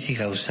feriti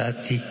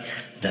causati.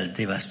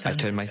 I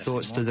turn my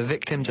thoughts to the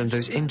victims and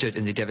those injured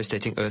in the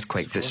devastating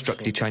earthquake that struck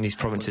the Chinese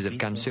provinces of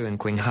Gansu and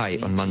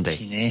Qinghai on Monday.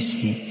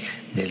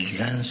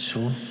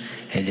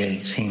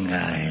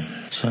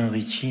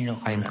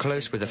 I am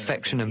close with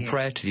affection and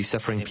prayer to these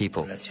suffering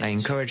people. I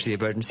encourage the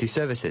emergency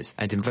services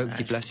and invoke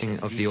the blessing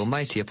of the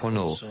Almighty upon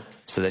all,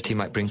 so that he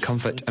might bring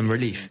comfort and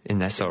relief in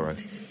their sorrow.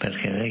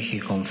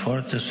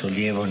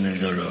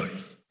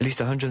 At least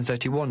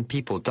 131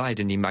 people died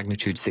in the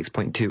magnitude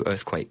 6.2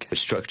 earthquake, which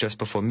struck just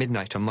before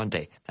midnight on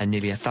Monday, and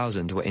nearly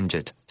 1,000 were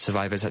injured.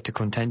 Survivors had to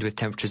contend with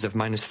temperatures of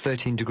minus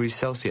 13 degrees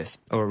Celsius,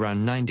 or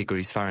around 9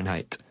 degrees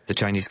Fahrenheit. The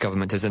Chinese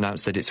government has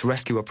announced that its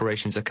rescue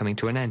operations are coming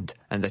to an end,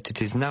 and that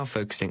it is now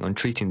focusing on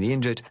treating the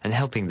injured and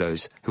helping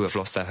those who have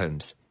lost their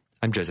homes.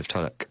 I'm Joseph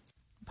Tulloch.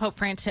 Pope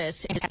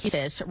Francis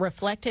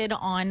reflected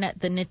on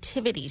the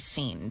nativity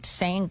scene,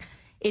 saying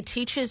it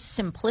teaches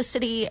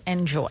simplicity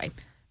and joy.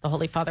 The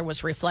Holy Father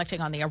was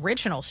reflecting on the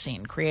original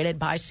scene created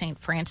by St.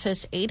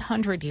 Francis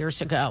 800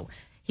 years ago.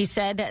 He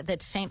said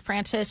that St.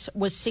 Francis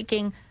was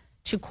seeking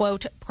to,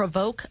 quote,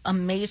 provoke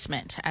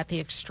amazement at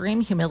the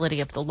extreme humility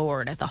of the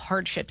Lord, at the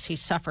hardships he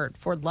suffered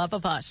for love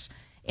of us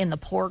in the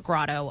poor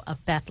grotto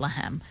of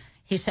Bethlehem.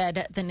 He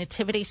said the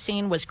nativity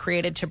scene was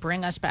created to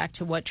bring us back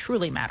to what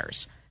truly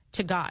matters,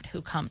 to God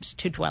who comes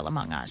to dwell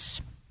among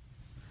us.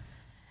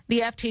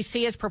 The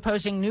FTC is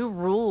proposing new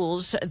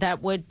rules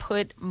that would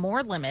put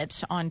more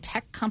limits on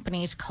tech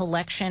companies'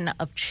 collection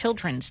of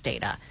children's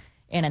data.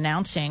 In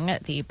announcing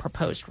the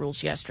proposed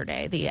rules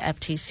yesterday, the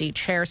FTC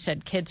chair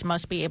said kids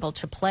must be able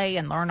to play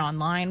and learn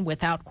online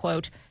without,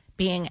 quote,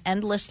 being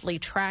endlessly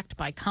tracked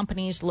by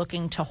companies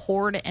looking to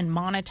hoard and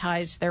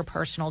monetize their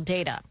personal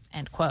data,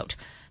 end quote.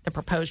 The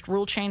proposed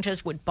rule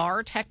changes would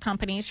bar tech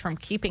companies from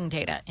keeping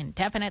data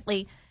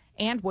indefinitely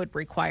and would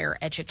require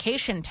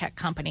education tech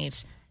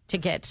companies to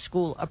get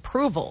school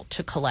approval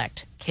to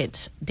collect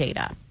kids'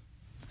 data.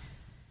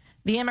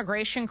 The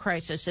immigration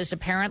crisis is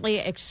apparently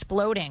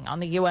exploding on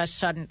the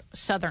U.S.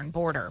 southern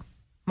border.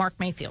 Mark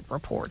Mayfield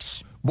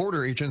reports.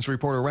 Border agents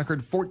report a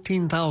record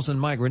 14,000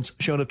 migrants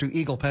showed up to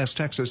Eagle Pass,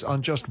 Texas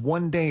on just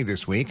one day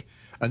this week,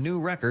 a new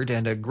record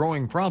and a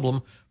growing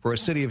problem for a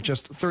city of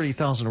just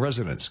 30,000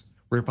 residents.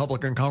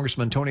 Republican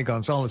Congressman Tony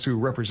Gonzalez, who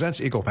represents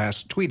Eagle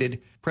Pass,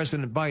 tweeted,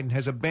 President Biden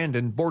has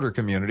abandoned border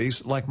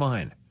communities like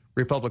mine.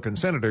 Republican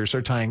senators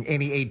are tying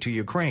any aid to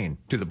Ukraine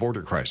to the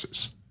border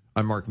crisis.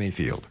 I'm Mark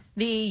Mayfield.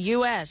 The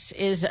U.S.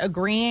 is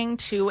agreeing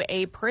to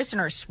a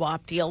prisoner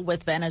swap deal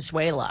with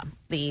Venezuela.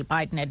 The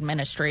Biden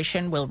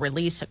administration will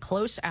release a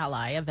close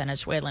ally of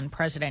Venezuelan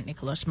President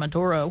Nicolas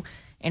Maduro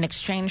in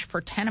exchange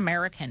for 10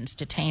 Americans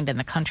detained in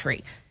the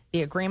country.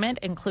 The agreement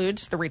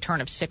includes the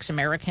return of 6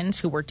 Americans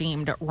who were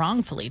deemed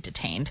wrongfully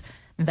detained.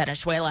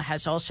 Venezuela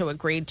has also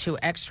agreed to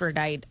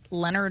extradite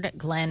Leonard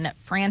Glenn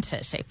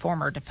Francis, a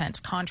former defense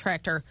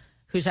contractor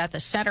who's at the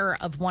center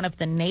of one of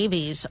the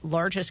Navy's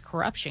largest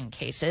corruption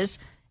cases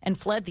and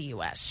fled the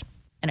U.S.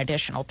 An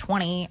additional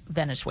 20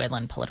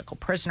 Venezuelan political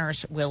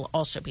prisoners will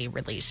also be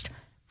released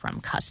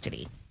from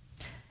custody.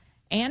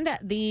 And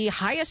the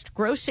highest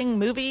grossing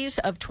movies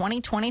of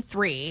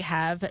 2023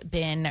 have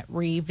been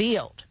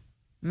revealed.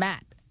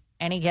 Matt,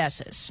 any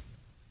guesses?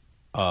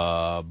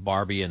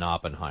 Barbie and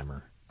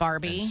Oppenheimer.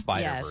 Barbie, and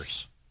Spider-Verse.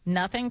 Yes.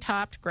 Nothing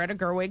topped Greta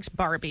Gerwig's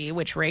Barbie,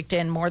 which raked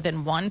in more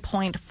than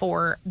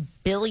 $1.4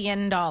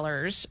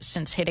 billion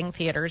since hitting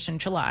theaters in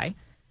July.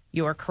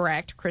 You are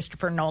correct.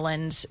 Christopher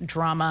Nolan's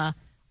drama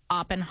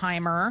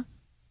Oppenheimer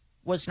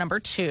was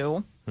number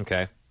 2.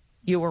 Okay.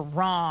 You were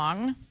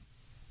wrong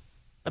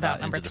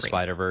about number 3. Into the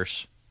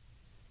Spider-Verse.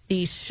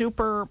 The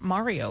Super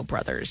Mario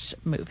Brothers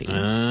movie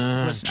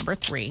was number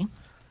 3.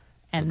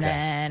 And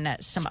then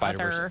some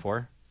Spider-Verse other... at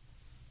 4?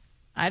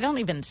 I don't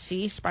even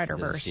see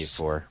Spider-Verse. I didn't see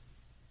 4.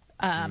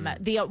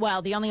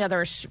 The only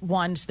other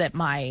ones that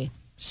my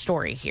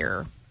story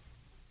here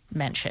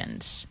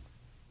mentions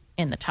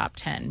in the top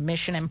 10: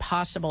 Mission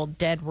Impossible: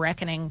 Dead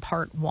Reckoning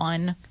Part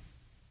 1,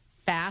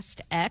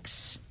 Fast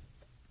X,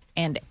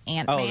 and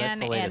Ant-Man. Oh, that's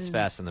the latest and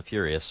Fast and the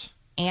Furious.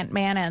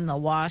 Ant-Man and the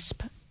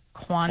Wasp: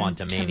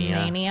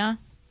 Quantumania.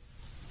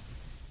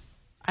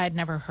 I'd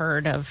never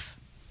heard of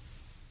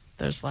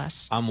those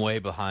last. I'm way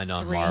behind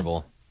on 3.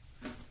 Marvel.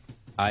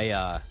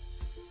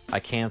 I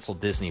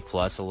canceled Disney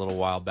Plus a little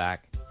while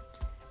back,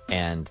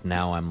 and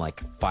now I'm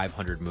like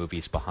 500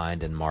 movies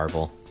behind in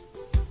Marvel.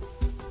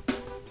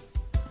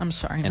 I'm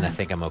sorry, and man. I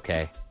think I'm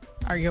okay.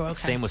 Are you okay?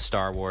 Same with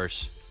Star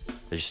Wars.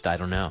 I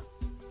don't know.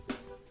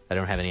 I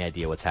don't have any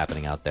idea what's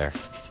happening out there.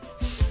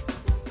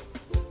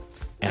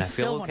 And I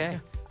feel okay.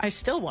 I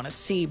still want to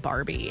see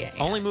Barbie.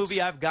 Only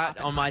movie I've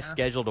got on my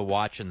schedule to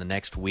watch in the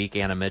next week,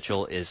 Anna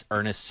Mitchell, is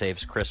Ernest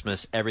Saves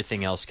Christmas.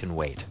 Everything else can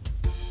wait.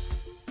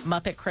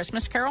 Muppet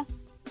Christmas Carol?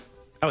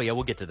 Oh, yeah,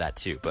 we'll get to that,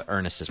 too. But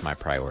Ernest is my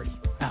priority.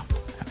 Oh,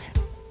 okay.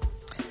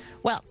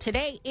 Well,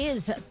 today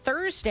is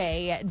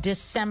Thursday,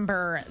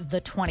 December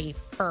the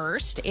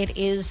 21st. It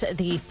is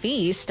the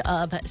feast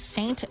of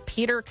St.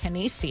 Peter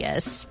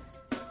Canisius,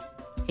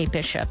 a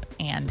bishop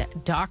and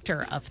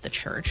doctor of the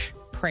church.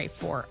 Pray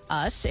for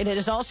us. It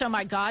is also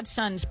my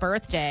godson's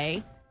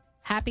birthday.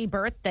 Happy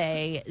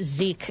birthday,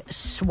 Zeke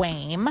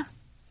Swaim.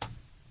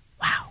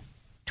 Wow,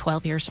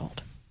 12 years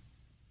old.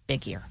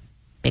 Big year.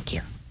 Big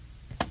year.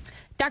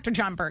 Dr.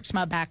 John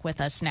Bergsma back with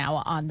us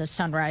now on the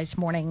Sunrise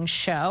Morning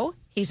Show.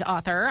 He's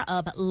author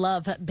of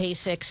Love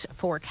Basics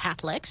for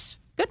Catholics.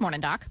 Good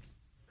morning, Doc.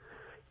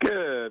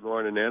 Good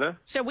morning, Anna.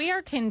 So we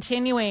are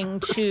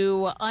continuing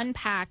to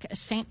unpack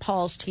St.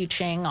 Paul's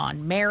teaching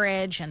on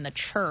marriage and the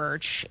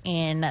church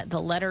in the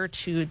letter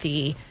to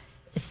the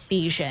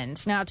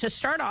Ephesians. Now, to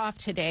start off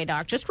today,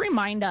 Doc, just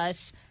remind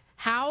us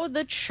how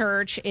the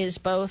church is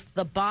both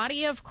the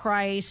body of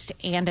Christ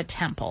and a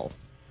temple.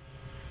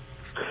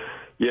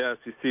 Yes,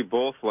 you see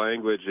both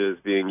languages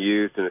being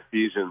used in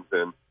Ephesians,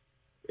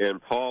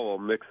 and Paul will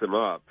mix them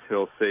up.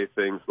 He'll say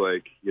things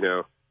like,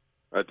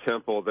 a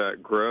temple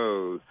that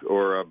grows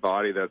or a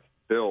body that's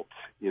built,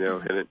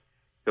 and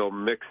he'll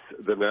mix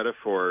the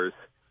metaphors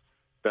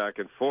back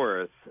and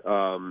forth.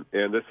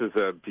 And this is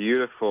a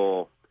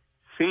beautiful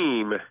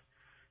theme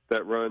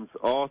that runs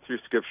all through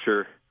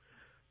Scripture,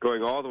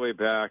 going all the way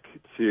back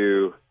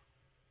to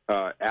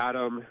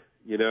Adam,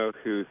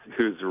 whose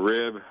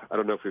rib, I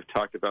don't know if we've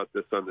talked about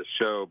this on the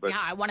show, but...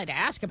 Yeah, I wanted to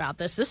ask about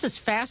this. This is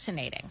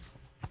fascinating.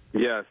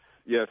 Yes.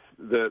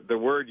 The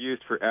word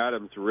used for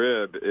Adam's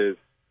rib is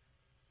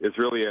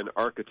really an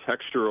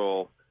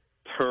architectural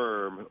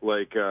term,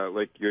 like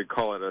you'd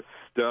call it a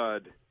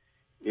stud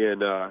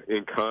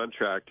in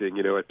contracting,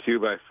 a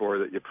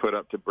 2x4 that you put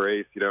up to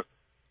brace,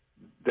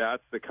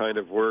 That's the kind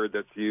of word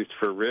that's used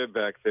for rib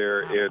back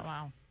there.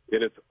 Wow.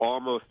 And it's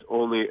almost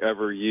only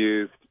ever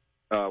used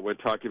when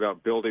talking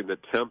about building the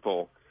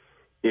temple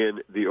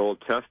in the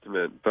Old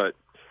Testament. But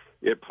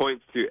it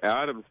points to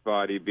Adam's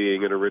body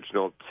being an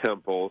original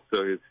temple.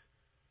 So his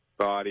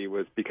body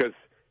was, because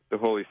the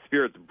Holy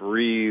Spirit's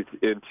breathed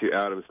into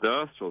Adam's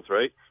nostrils,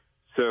 right?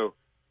 So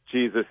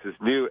Jesus is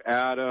new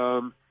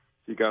Adam.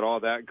 You got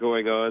all that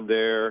going on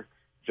there.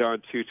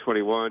 John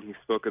 2:21, he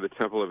spoke of the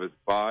temple of his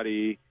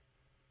body.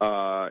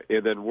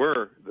 And then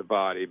we're the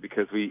body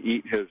because we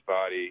eat his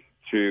body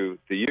through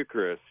the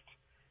Eucharist.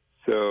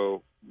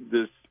 So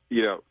this,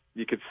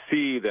 you could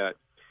see that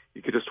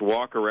you could just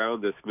walk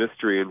around this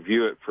mystery and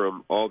view it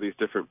from all these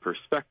different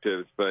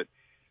perspectives. But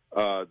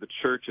the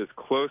church is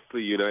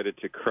closely united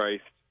to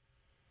Christ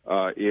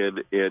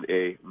in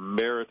a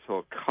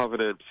marital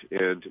covenant,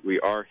 and we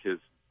are his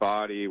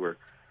body.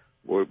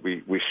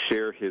 We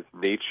share his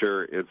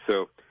nature, and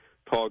so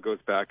Paul goes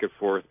back and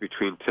forth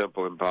between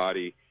temple and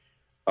body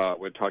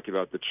when talking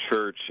about the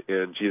church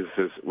and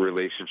Jesus'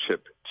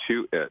 relationship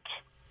to it.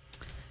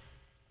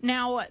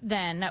 Now,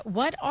 then,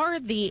 what are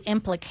the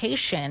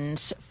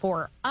implications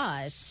for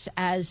us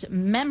as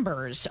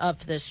members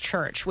of this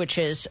church, which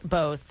is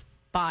both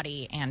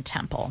body and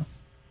temple?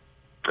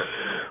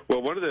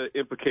 Well, one of the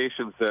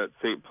implications that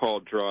St. Paul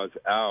draws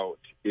out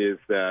is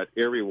that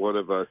every one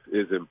of us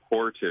is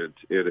important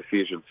in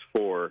Ephesians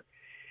 4,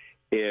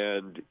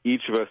 and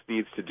each of us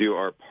needs to do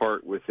our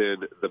part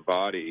within the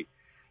body.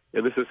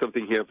 And this is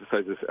something he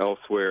emphasizes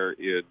elsewhere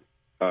in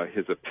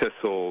his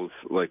epistles,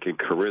 like in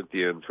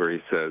Corinthians, where he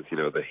says,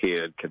 the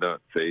hand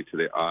cannot say to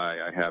the eye,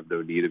 I have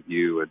no need of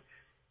you,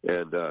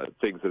 and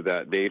things of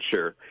that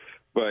nature.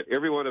 But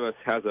every one of us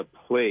has a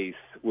place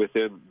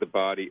within the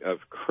body of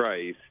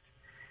Christ,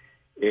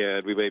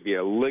 and we may be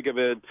a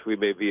ligament, we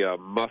may be a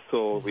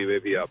muscle, we may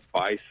be a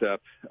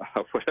bicep,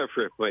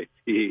 whatever it might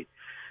be,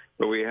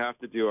 but we have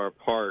to do our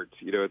part.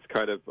 It's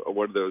kind of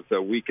one of those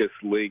weakest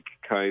link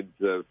kinds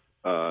of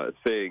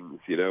things.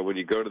 When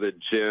you go to the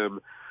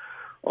gym,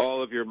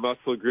 all of your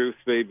muscle groups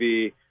may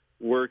be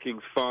working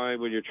fine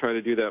when you're trying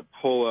to do that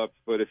pull-up,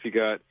 but if you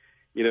got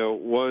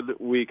one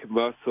weak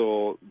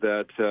muscle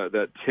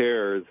that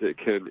tears, it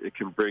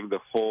can bring the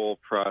whole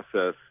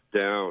process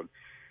down.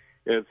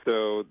 And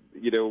so,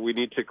 we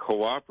need to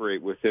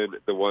cooperate within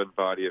the one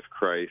body of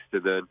Christ.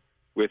 And then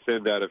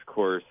within that, of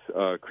course,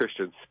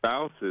 Christian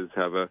spouses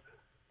have a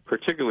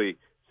particularly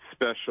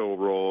special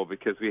role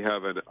because we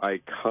have an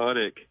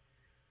iconic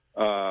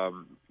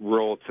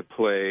role to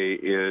play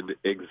in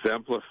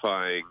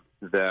exemplifying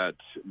that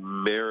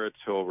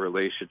marital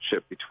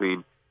relationship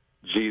between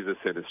Jesus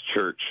and his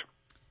church.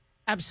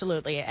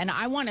 Absolutely. And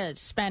I want to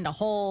spend a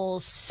whole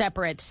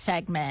separate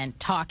segment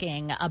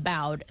talking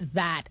about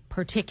that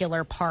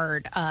particular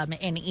part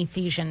in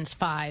Ephesians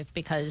 5,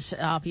 because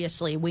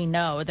obviously we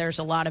know there's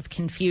a lot of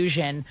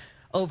confusion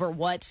over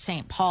what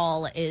St.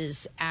 Paul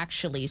is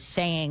actually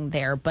saying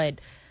there. But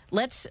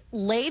let's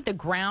lay the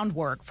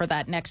groundwork for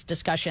that next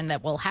discussion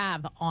that we'll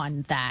have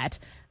on that.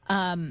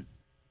 I'm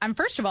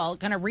first of all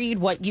going to read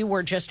what you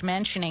were just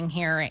mentioning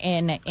here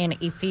in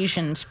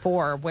Ephesians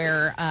 4,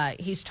 where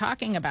he's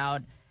talking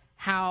about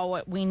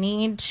how we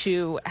need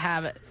to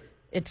have,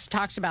 it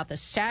talks about the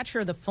stature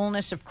of the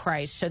fullness of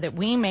Christ, so that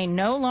we may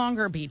no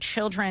longer be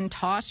children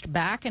tossed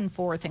back and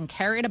forth and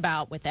carried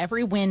about with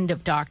every wind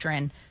of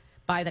doctrine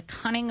by the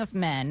cunning of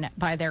men,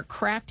 by their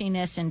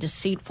craftiness and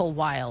deceitful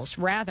wiles.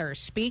 Rather,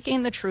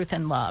 speaking the truth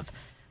in love,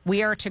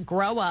 we are to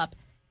grow up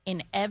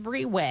in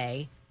every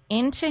way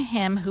into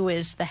him who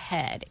is the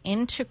head,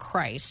 into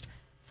Christ,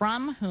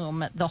 from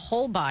whom the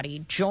whole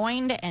body,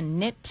 joined and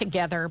knit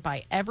together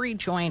by every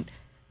joint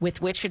with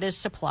which it is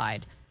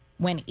supplied,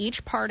 when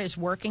each part is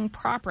working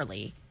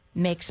properly,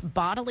 makes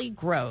bodily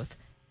growth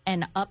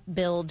and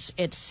upbuilds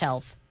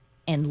itself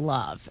in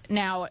love.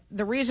 Now,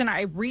 the reason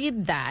I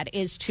read that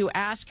is to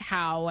ask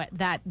how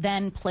that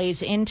then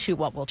plays into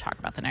what we'll talk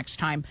about the next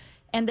time.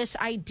 And this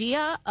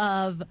idea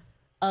of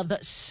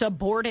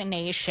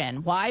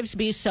subordination, wives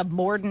be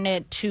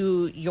subordinate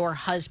to your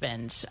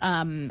husbands,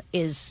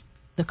 is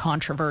the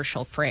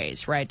controversial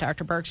phrase, right,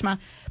 Dr. Bergsma?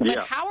 But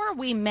how are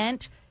we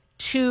meant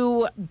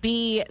to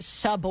be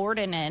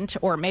subordinate,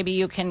 or maybe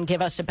you can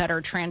give us a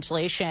better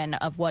translation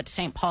of what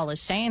St. Paul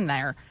is saying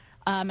there,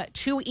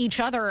 to each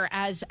other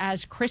as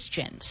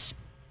Christians?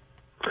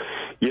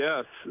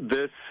 Yes,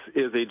 this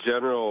is a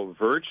general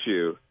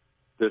virtue,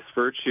 this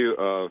virtue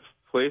of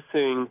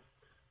placing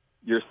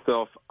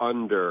yourself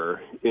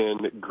under.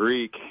 In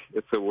Greek,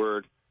 it's the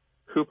word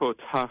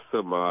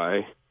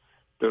hupotasomai.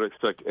 Don't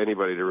expect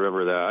anybody to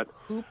remember that.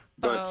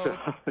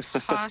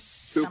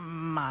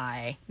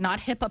 Hupotasomai,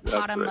 not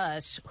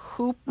hippopotamus.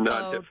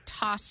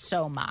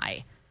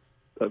 Hupotasomai.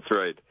 That's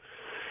right.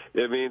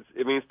 It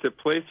means to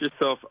place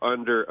yourself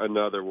under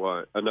another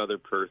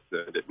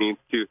person. It means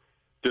to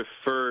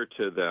defer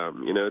to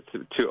them.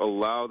 To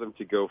allow them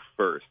to go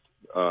first.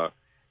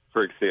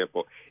 For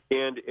example,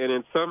 and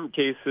in some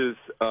cases,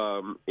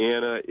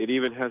 Anna, it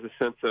even has a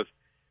sense of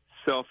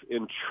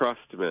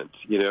self-entrustment.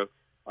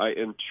 I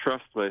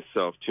entrust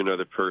myself to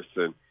another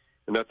person,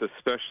 and that's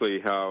especially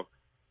how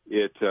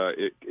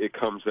it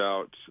comes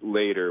out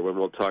later when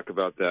we'll talk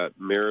about that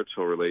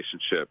marital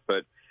relationship.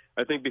 But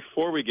I think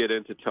before we get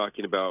into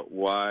talking about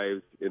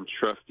wives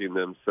entrusting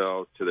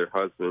themselves to their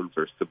husbands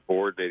or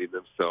subordinating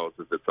themselves,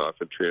 as it's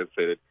often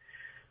translated,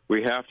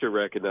 we have to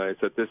recognize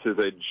that this is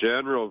a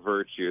general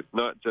virtue. It's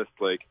not just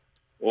like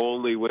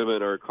only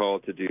women are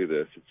called to do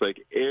this. It's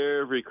like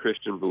every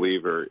Christian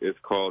believer is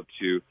called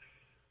to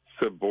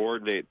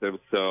subordinate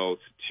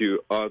themselves to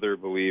other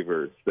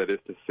believers. That is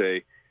to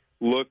say,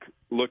 look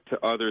to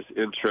others'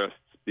 interests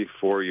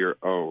before your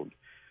own.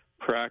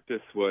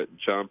 Practice what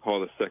John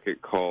Paul II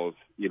calls,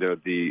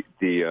 the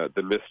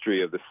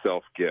mystery of the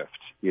self-gift.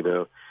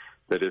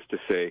 That is to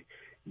say,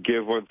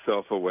 give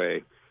oneself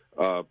away,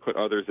 put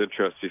others'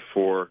 interests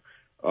before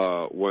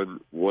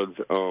one's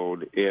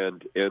own,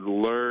 and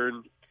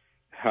learn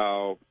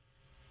how,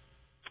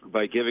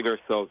 by giving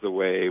ourselves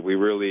away, we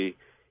really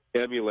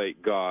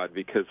emulate God,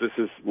 because this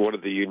is one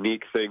of the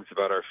unique things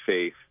about our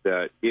faith,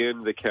 that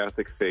in the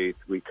Catholic faith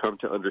we come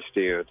to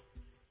understand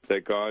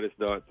that God is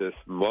not this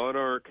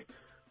monarch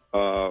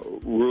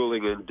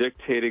ruling and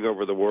dictating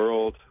over the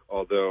world,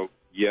 although,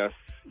 yes,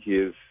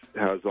 he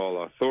has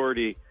all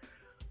authority,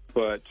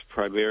 but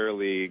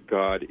primarily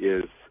God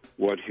is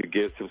one who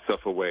gives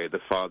himself away.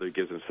 The Father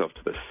gives himself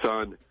to the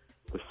Son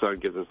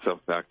gives himself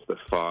back to the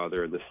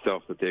Father, and the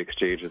self that they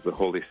exchange is the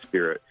Holy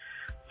Spirit.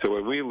 So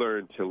when we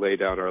learn to lay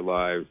down our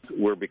lives,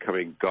 we're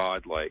becoming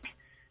God-like.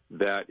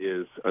 That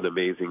is an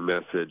amazing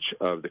message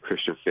of the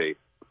Christian faith.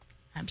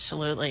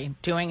 Absolutely.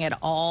 Doing it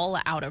all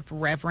out of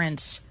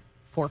reverence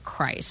for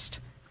Christ.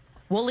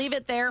 We'll leave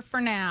it there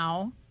for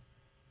now.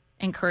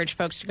 Encourage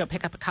folks to go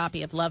pick up a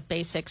copy of Love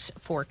Basics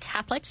for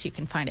Catholics. You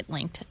can find it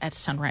linked at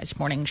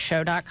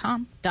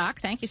sunrisemorningshow.com.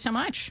 Doc, thank you so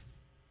much.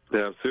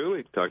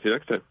 Absolutely. Talk to you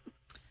next time.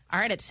 All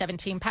right, it's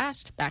 17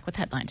 past. Back with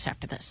headlines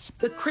after this.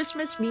 The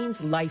Christmas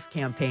Means Life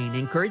campaign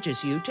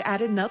encourages you to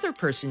add another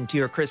person to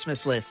your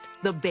Christmas list,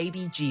 the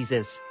baby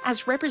Jesus,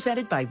 as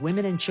represented by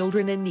women and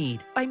children in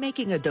need by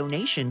making a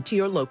donation to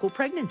your local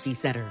pregnancy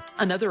center.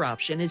 Another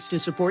option is to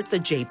support the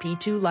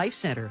JP2 Life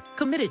Center,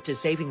 committed to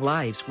saving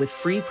lives with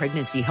free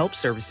pregnancy help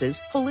services,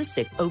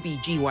 holistic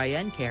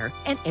OBGYN care,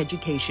 and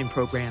education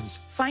programs.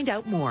 Find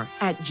out more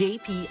at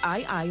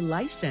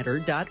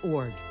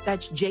jpiilifecenter.org.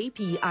 That's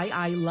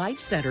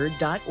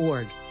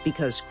jpiilifecenter.org,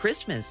 because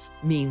Christmas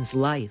means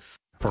life.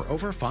 For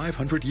over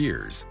 500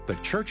 years, the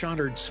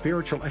church-honored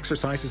spiritual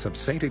exercises of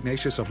St.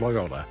 Ignatius of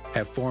Loyola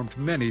have formed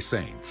many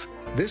saints.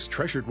 This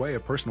treasured way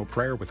of personal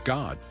prayer with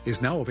God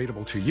is now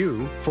available to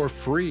you for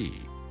free.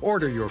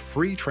 Order your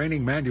free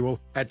training manual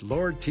at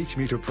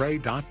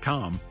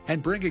LordTeachMeToPray.com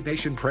and bring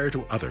Ignatian prayer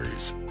to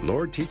others.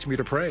 Lord Teach Me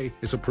to Pray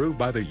is approved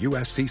by the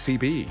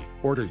USCCB.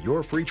 Order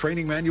your free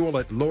training manual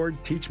at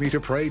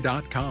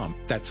LordTeachMeToPray.com.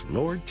 That's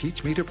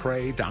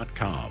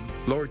LordTeachMeToPray.com.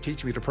 Lord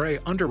Teach Me to Pray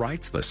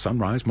underwrites the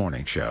Sunrise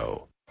Morning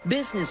Show.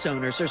 Business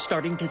owners are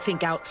starting to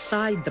think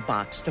outside the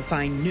box to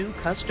find new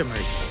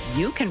customers.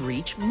 You can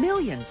reach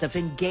millions of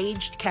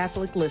engaged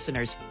Catholic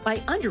listeners by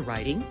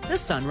underwriting the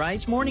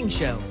Sunrise Morning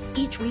Show.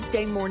 Each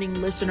weekday morning,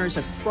 listeners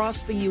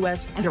across the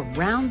U.S. and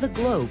around the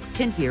globe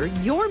can hear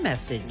your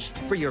message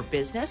for your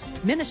business,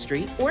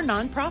 ministry, or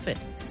nonprofit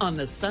on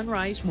the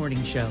Sunrise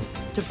Morning Show.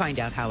 To find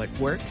out how it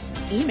works,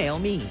 email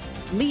me,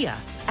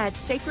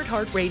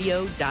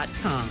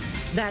 Leah@sacredheartradio.com.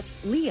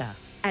 That's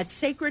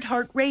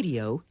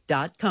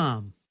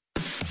Leah@sacredheartradio.com.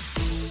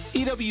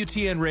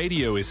 EWTN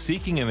Radio is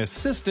seeking an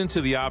assistant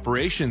to the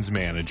operations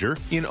manager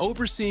in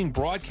overseeing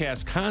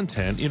broadcast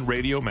content in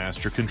Radio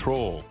Master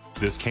Control.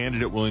 This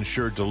candidate will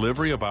ensure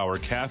delivery of our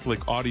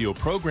Catholic audio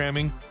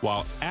programming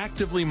while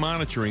actively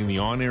monitoring the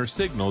on-air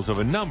signals of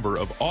a number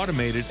of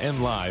automated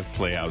and live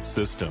playout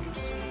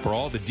systems. For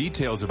all the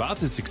details about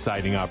this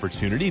exciting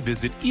opportunity,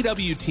 visit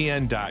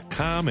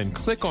EWTN.com and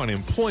click on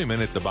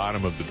Employment at the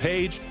bottom of the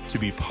page to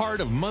be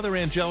part of Mother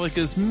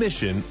Angelica's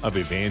mission of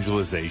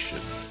evangelization.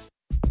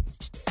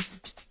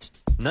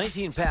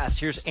 19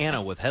 past. Here's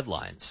Anna with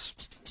headlines.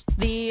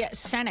 The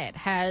Senate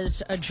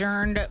has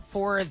adjourned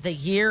for the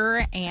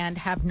year and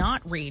have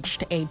not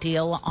reached a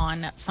deal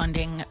on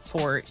funding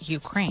for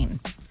Ukraine.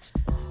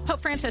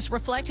 Pope Francis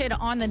reflected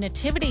on the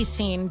nativity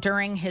scene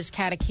during his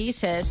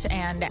catechesis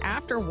and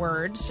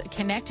afterwards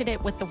connected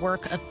it with the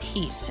work of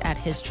peace at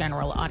his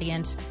general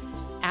audience,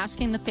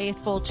 asking the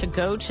faithful to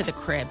go to the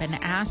crib and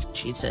ask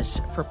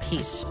Jesus for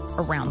peace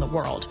around the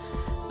world.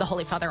 The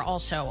Holy Father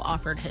also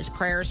offered his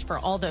prayers for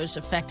all those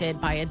affected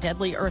by a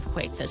deadly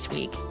earthquake this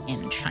week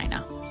in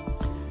China.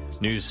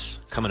 News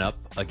coming up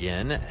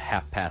again at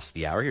half past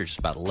the hour. Here, just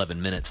about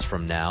 11 minutes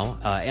from now.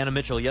 Anna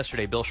Mitchell,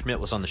 yesterday, Bill Schmidt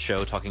was on the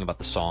show talking about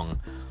the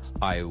song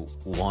I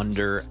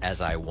Wander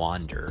as I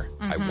Wander.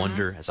 I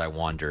Wonder as I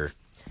Wander,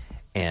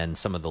 and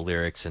some of the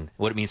lyrics and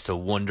what it means to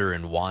wonder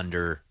and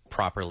wander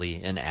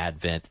properly in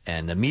Advent.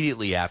 And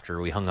immediately after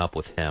we hung up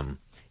with him,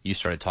 you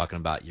started talking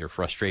about your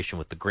frustration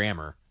with the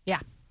grammar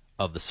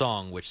of the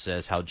song, which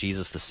says how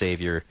Jesus the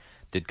Savior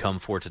did come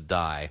for to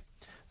die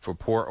for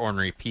poor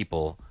ordinary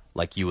people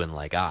like you and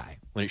like I,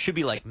 when it should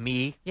be like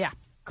me,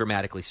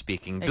 grammatically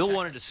speaking. Exactly. Bill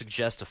wanted to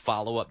suggest a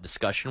follow-up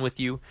discussion with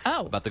you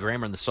about the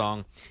grammar in the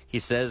song. He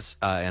says,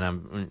 and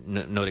I'm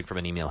noting from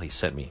an email he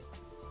sent me,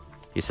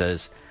 he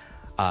says,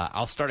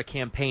 I'll start a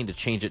campaign to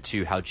change it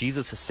to how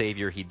Jesus the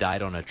Savior, he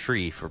died on a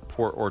tree for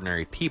poor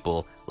ordinary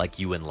people like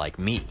you and like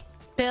me.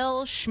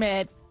 Bill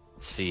Schmidt.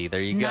 See,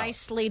 there you go.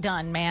 Nicely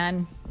done,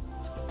 man.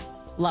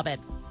 Love it.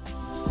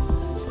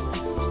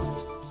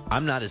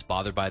 I'm not as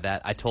bothered by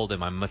that. I told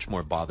him I'm much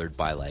more bothered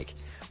by, like,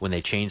 when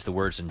they change the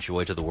words and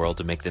joy to the world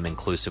to make them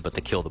inclusive, but they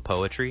kill the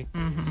poetry.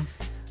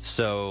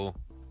 So,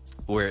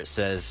 where it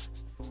says,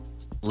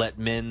 let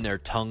men their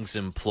tongues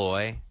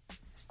employ,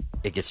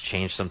 it gets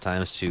changed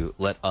sometimes to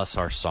let us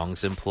our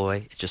songs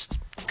employ. It just,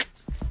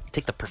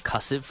 take the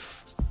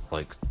percussive,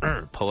 like,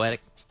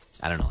 poetic,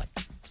 I don't know,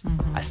 like,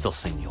 I still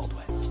sing the old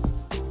way.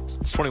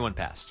 It's 21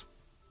 past.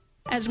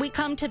 As we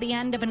come to the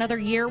end of another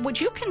year,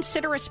 would you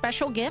consider a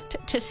special gift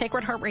to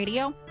Sacred Heart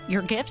Radio?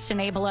 Your gifts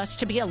enable us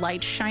to be a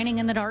light shining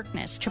in the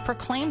darkness, to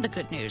proclaim the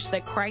good news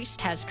that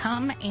Christ has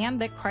come and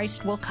that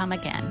Christ will come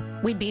again.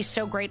 We'd be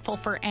so grateful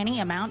for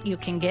any amount you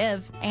can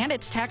give, and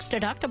it's tax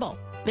deductible.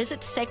 Visit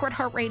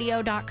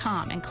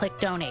sacredheartradio.com and click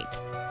donate.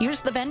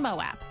 Use the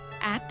Venmo app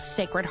at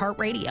Sacred Heart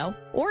Radio,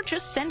 or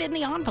just send in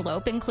the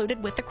envelope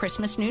included with the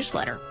Christmas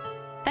newsletter.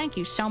 Thank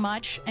you so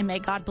much, and may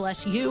God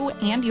bless you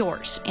and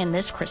yours in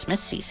this Christmas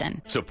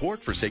season.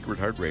 Support for Sacred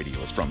Heart Radio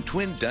is from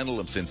Twin Dental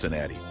of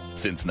Cincinnati.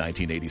 Since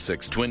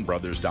 1986, twin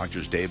brothers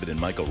Drs. David and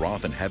Michael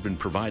Rothen have been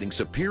providing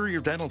superior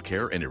dental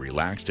care in a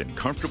relaxed and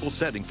comfortable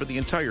setting for the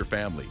entire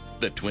family.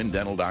 The twin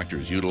dental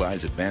doctors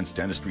utilize advanced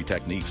dentistry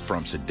techniques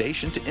from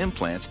sedation to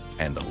implants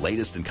and the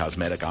latest in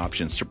cosmetic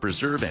options to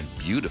preserve and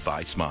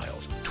beautify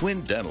smiles.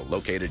 Twin Dental,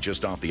 located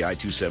just off the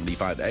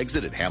I-275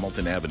 exit at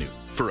Hamilton Avenue.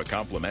 For a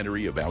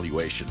complimentary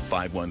evaluation,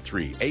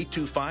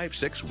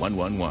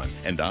 513-825-6111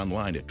 and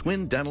online at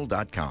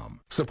twindental.com.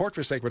 Support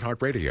for Sacred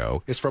Heart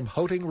Radio is from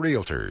Hoting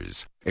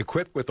Realtors.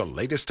 Equipped with the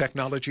latest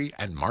technology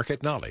and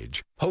market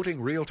knowledge, Hoting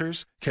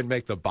Realtors can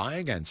make the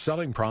buying and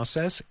selling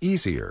process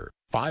easier.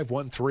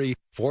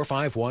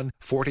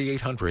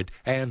 513-451-4800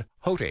 and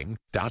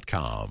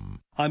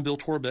Hoting.com. I'm Bill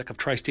Torbeck of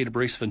Tri-State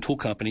Abrasive and Tool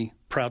Company,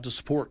 proud to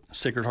support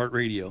Sacred Heart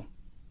Radio.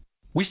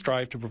 We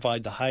strive to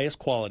provide the highest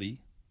quality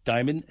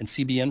diamond and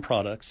CBN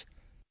products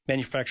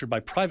manufactured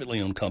by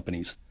privately owned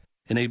companies,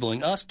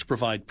 enabling us to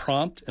provide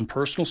prompt and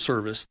personal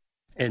service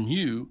and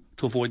you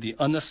to avoid the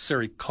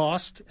unnecessary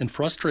cost and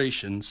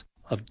frustrations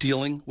of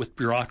dealing with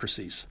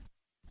bureaucracies.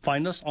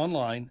 Find us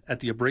online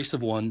at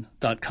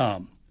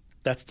theabrasiveone.com.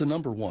 That's the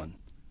number one.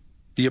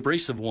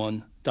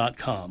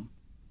 Theabrasiveone.com.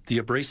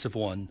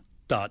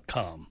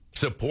 Theabrasiveone.com.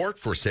 Support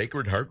for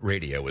Sacred Heart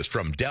Radio is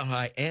from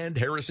Delhi and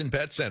Harrison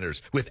Pet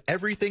Centers, with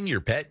everything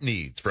your pet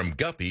needs, from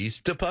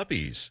guppies to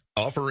puppies.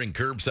 Offering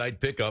curbside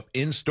pickup,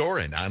 in-store,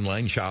 and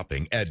online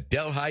shopping at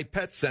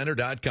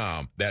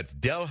DelhiPetCenter.com. That's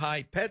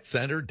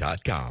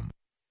DelhiPetCenter.com.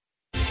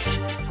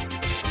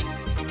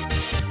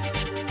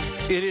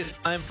 It is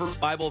time for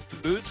Bible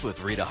Foods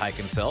with Rita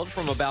Heikenfeld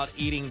from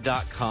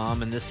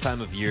AboutEating.com. And this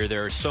time of year,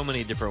 there are so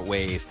many different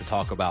ways to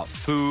talk about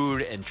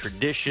food and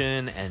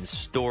tradition and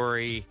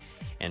story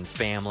and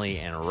family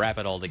and wrap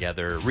it all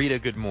together. Rita,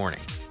 good morning.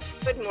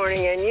 Good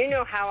morning, and you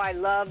know how I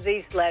love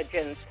these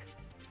legends.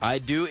 I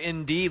do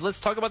indeed. Let's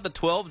talk about the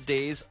 12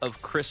 Days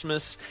of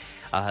Christmas.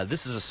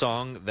 This is a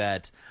song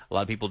that a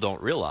lot of people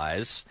don't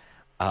realize.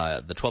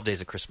 The 12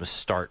 Days of Christmas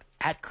start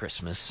at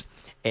Christmas.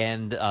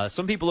 And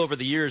some people over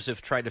the years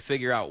have tried to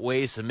figure out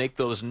ways to make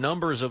those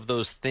numbers of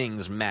those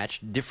things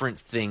match different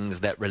things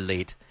that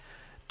relate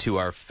to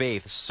our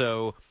faith.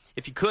 So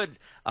if you could,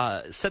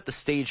 set the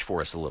stage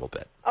for us a little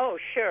bit. Oh,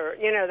 sure.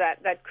 You know,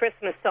 that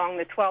Christmas song,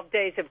 The 12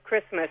 Days of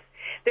Christmas,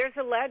 there's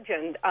a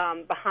legend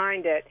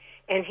behind it,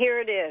 and here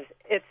it is.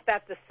 It's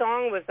that the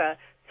song was a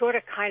sort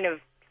of kind of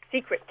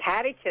secret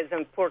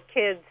catechism for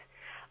kids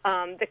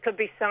that could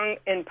be sung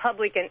in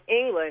public in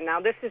England. Now,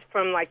 this is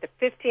from like the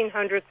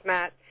 1500s,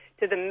 Matt,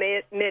 to the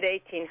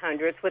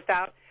mid-1800s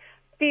without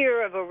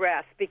fear of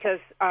arrest, because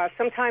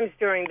sometimes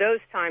during those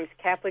times,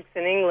 Catholics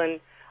in England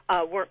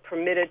weren't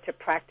permitted to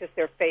practice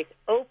their faith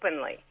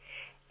openly.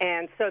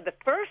 And so the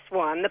first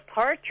one, the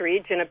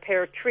partridge in a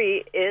pear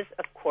tree, is,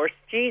 of course,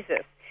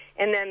 Jesus.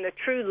 And then the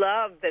true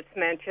love that's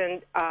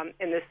mentioned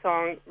in the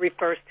song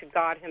refers to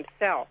God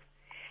himself.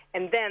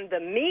 And then the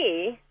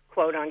me,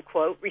 quote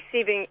unquote,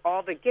 receiving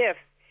all the gifts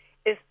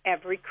is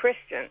every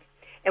Christian.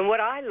 And what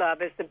I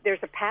love is that there's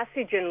a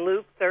passage in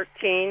Luke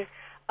 13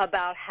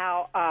 about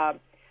how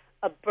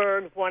a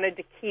bird wanted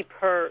to keep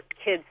her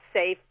kids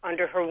safe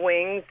under her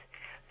wings,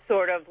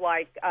 sort of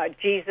like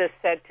Jesus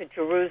said to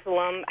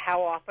Jerusalem,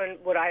 how often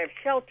would I have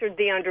sheltered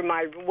thee under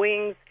my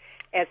wings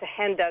as a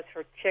hen does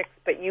her chicks,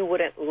 but you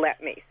wouldn't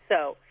let me.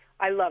 So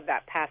I love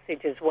that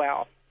passage as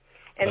well.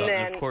 And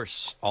of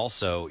course,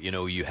 also, you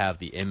know, you have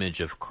the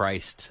image of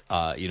Christ,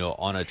 you know,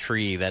 on a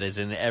tree that is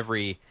in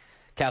every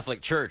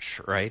Catholic church,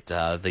 right?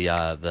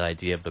 The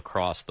idea of the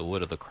cross, the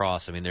wood of the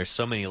cross. I mean, there's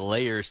so many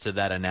layers to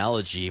that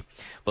analogy.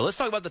 But let's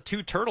talk about the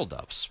two turtle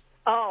doves.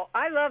 Oh,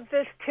 I love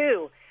this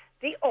too.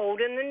 The Old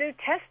and the New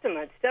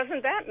Testaments.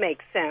 Doesn't that make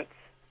sense?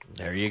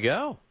 There you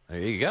go. There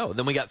you go.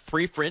 Then we got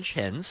three French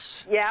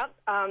hens. Yeah,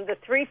 the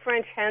three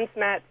French hens,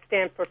 Matt,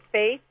 stand for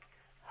faith,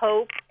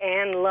 hope,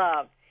 and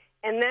love.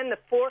 And then the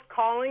four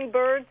calling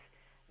birds,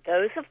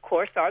 those, of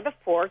course, are the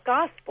four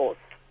Gospels.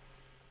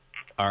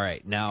 All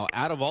right. Now,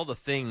 out of all the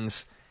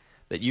things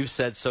that you've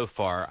said so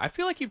far, I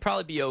feel like you'd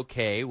probably be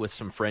okay with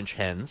some French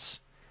hens.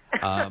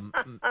 But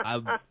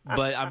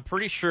I'm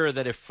pretty sure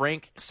that if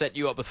Frank set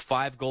you up with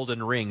 5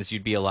 golden rings,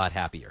 you'd be a lot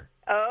happier.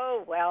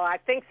 Oh, well, I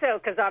think so,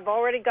 because I've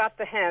already got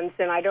the hens,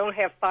 and I don't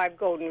have 5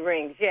 golden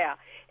rings, yeah.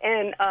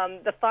 And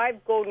the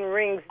 5 golden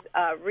rings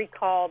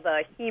recall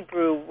the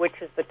Hebrew,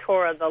 which is the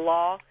Torah, the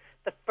law,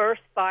 the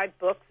first 5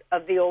 books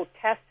of the Old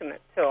Testament.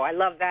 So I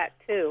love that,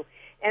 too.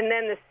 And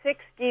then the 6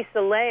 geese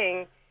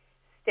a-laying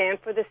stand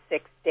for the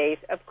 6 days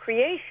of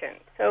creation.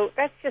 So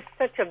that's just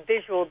such a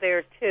visual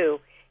there,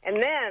 too. And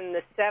then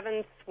the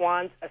 7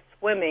 swans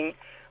a-swimming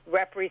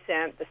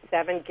represent the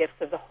 7 gifts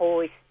of the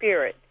Holy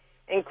Spirit,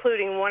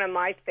 including one of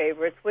my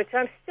favorites, which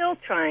I'm still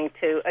trying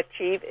to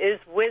achieve, is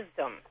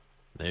wisdom.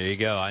 There you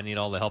go. I need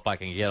all the help I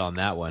can get on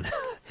that one.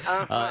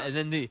 And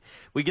then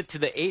we get to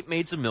the 8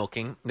 maids of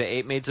milking. The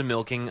 8 maids of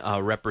milking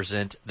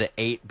represent the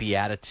 8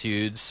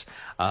 Beatitudes.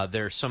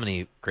 There are so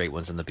many great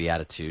ones in the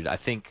Beatitude. I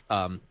think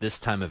this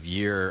time of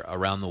year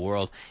around the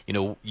world, you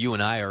know, you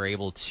and I are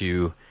able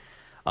to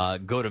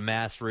go to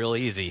Mass real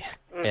easy.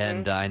 Mm-hmm.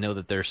 And I know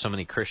that there's so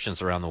many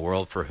Christians around the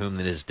world for whom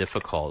it is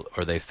difficult,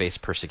 or they face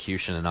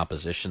persecution and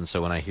opposition.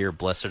 So when I hear,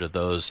 blessed are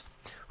those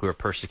who are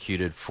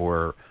persecuted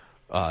for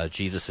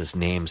Jesus'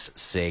 name's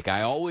sake,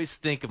 I always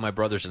think of my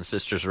brothers and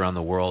sisters around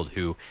the world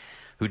who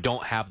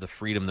don't have the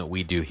freedom that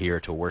we do here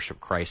to worship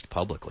Christ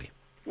publicly.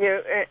 Yeah,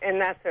 and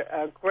that's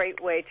a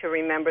great way to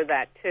remember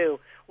that, too.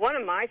 One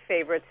of my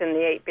favorites in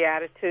the 8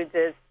 Beatitudes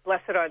is,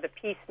 blessed are the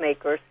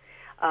peacemakers.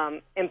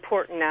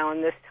 Important now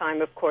in this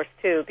time, of course,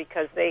 too,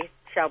 because they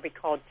shall be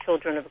called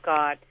children of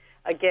God.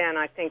 Again,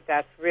 I think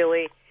that's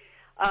really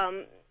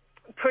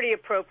pretty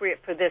appropriate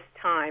for this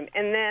time.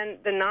 And then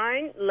the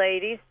 9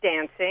 ladies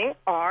dancing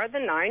are the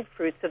 9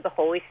 fruits of the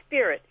Holy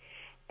Spirit.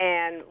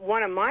 And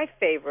one of my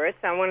favorites,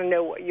 I want to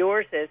know what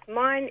yours is.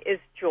 Mine is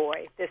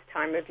joy this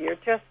time of year,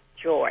 just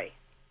joy.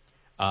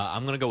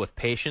 I'm going to go with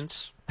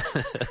patience.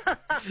 I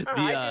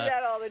do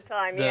that all the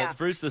time, The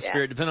fruits of the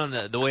Spirit, depending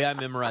on the way I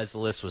memorized the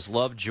list, was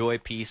love, joy,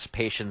 peace,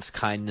 patience,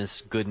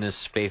 kindness,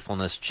 goodness,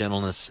 faithfulness,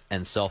 gentleness,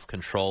 and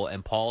self-control.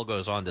 And Paul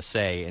goes on to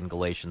say in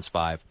Galatians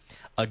 5,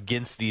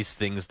 against these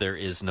things there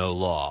is no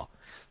law.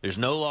 There's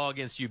no law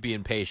against you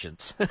being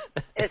patient.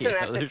 Isn't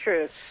that the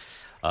truth?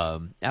 How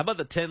about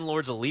the 10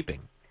 lords of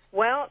leaping?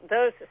 Well,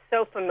 those are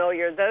so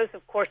familiar. Those,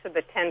 of course, are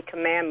the 10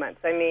 commandments.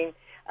 I mean,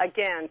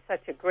 again,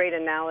 such a great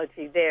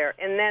analogy there.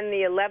 And then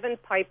the 11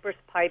 pipers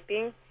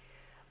piping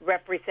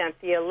represent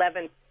the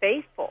 11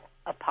 faithful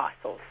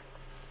apostles.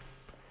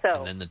 So,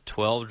 and then the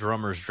 12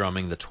 drummers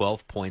drumming, the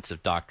 12 points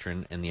of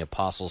doctrine in the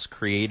Apostles'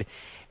 Creed.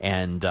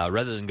 And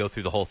rather than go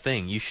through the whole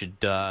thing, you should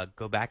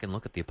go back and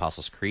look at the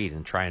Apostles' Creed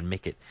and try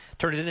and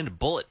turn it into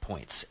bullet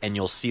points, and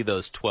you'll see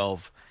those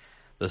 12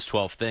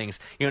 things.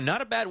 You know,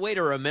 not a bad way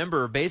to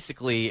remember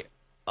basically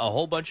a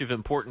whole bunch of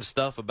important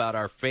stuff about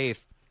our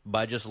faith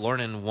by just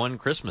learning one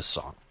Christmas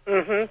song.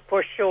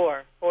 For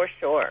sure.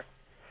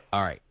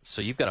 All right,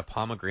 so you've got a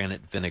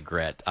pomegranate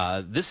vinaigrette.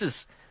 This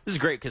is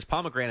great because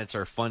pomegranates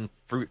are a fun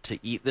fruit to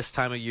eat this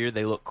time of year.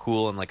 They look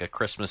cool in like a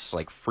Christmas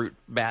fruit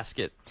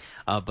basket,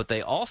 but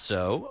they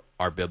also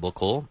are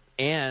biblical.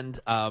 And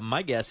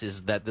my guess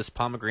is that this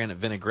pomegranate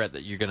vinaigrette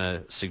that you're going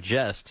to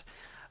suggest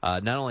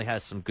not only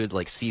has some good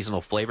like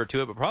seasonal flavor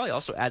to it, but probably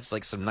also adds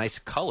like some nice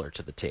color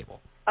to the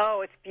table.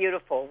 Oh, it's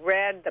beautiful.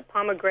 Red, the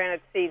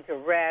pomegranate seeds are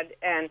red,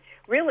 and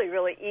really,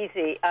 really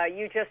easy.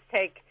 You just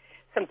take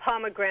some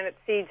pomegranate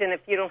seeds, and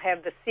if you don't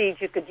have the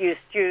seeds, you could use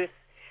juice.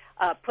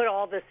 Put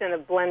all this in a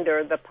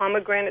blender. The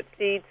pomegranate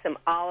seeds, some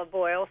olive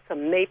oil,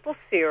 some maple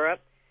syrup,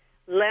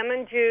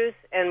 lemon juice,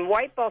 and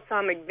white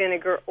balsamic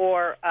vinegar,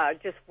 or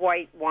just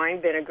white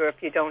wine vinegar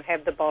if you don't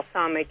have the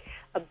balsamic.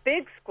 A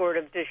big squirt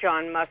of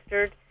Dijon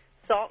mustard,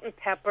 salt and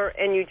pepper,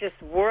 and you just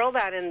whirl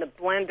that in the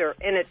blender,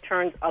 and it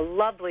turns a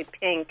lovely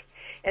pink.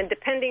 And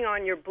depending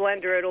on your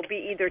blender, it'll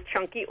be either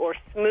chunky or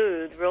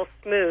smooth, real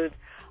smooth.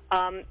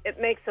 It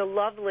makes a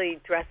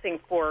lovely dressing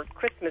for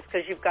Christmas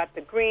because you've got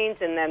the greens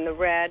and then the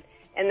red.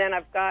 And then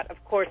I've got,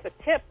 of course, a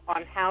tip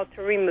on how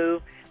to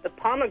remove the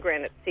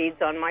pomegranate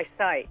seeds on my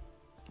site.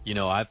 You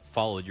know, I've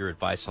followed your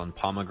advice on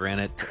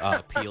pomegranate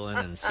peeling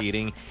and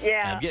seeding.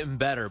 Yeah. And I'm getting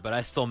better, but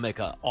I still make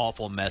an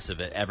awful mess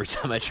of it every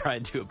time I try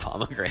and do a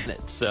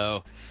pomegranate.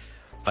 So,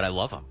 but I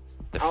love them.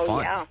 They're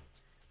fun. Yeah.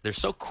 They're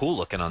so cool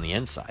looking on the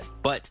inside.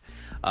 But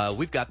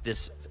we've got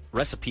this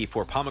recipe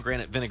for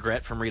pomegranate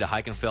vinaigrette from Rita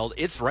Heikenfeld.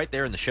 It's right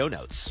there in the show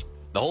notes,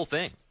 the whole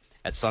thing,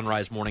 at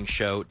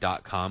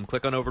sunrisemorningshow.com.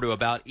 Click on over to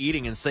About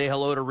Eating and say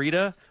hello to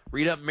Rita.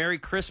 Rita, Merry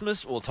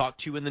Christmas. We'll talk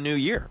to you in the new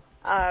year.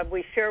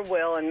 We sure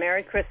will, and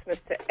Merry Christmas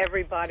to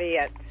everybody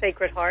at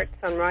Sacred Heart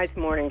Sunrise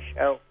Morning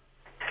Show.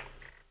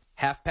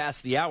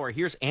 1:30.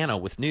 Here's Anna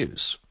with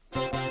news.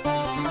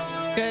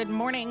 Good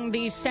morning.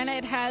 The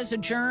Senate has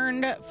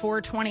adjourned for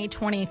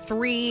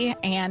 2023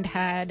 and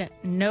had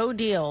no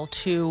deal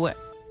to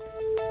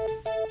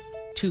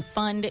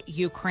fund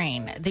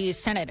Ukraine. The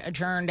Senate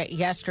adjourned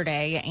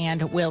yesterday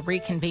and will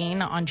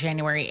reconvene on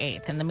January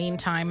 8th. In the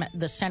meantime,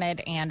 the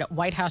Senate and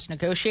White House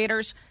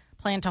negotiators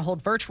plan to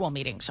hold virtual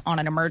meetings on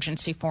an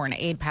emergency foreign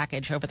aid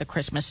package over the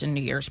Christmas and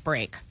New Year's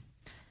break.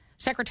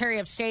 Secretary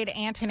of State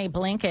Antony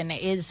Blinken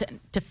is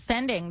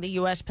defending the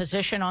U.S.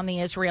 position on the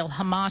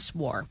Israel-Hamas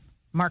war.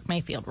 Mark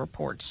Mayfield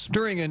reports.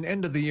 During an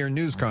end-of-the-year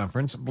news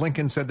conference,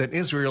 Blinken said that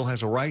Israel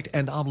has a right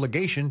and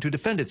obligation to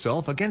defend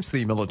itself against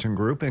the militant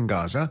group in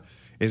Gaza.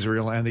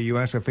 Israel and the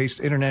U.S. have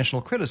faced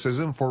international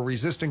criticism for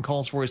resisting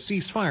calls for a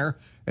ceasefire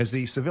as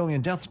the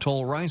civilian death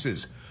toll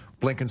rises.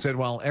 Blinken said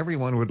while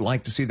everyone would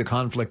like to see the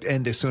conflict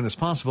end as soon as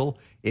possible,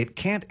 it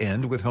can't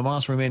end with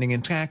Hamas remaining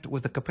intact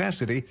with the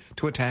capacity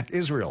to attack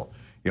Israel.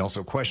 He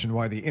also questioned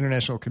why the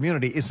international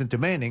community isn't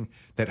demanding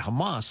that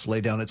Hamas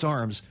lay down its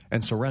arms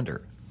and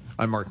surrender.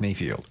 I'm Mark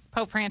Mayfield.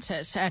 Pope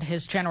Francis, at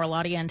his general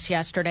audience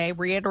yesterday,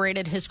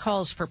 reiterated his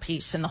calls for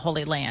peace in the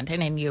Holy Land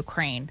and in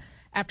Ukraine.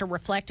 After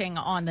reflecting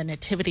on the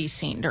nativity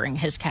scene during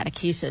his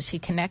catechesis, he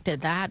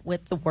connected that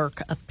with the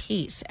work of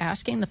peace,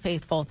 asking the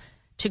faithful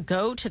to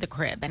go to the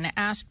crib and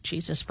ask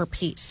Jesus for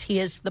peace. He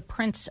is the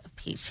Prince of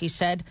Peace. He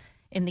said,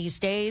 in these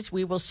days,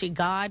 we will see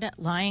God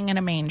lying in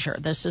a manger.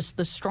 This is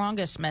the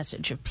strongest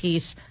message of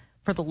peace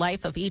for the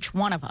life of each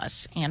one of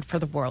us and for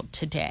the world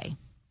today.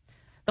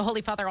 The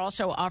Holy Father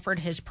also offered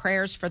his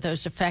prayers for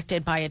those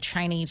affected by a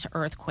Chinese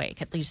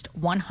earthquake. At least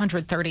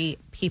 130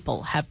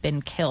 people have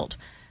been killed.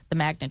 The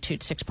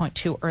magnitude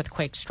 6.2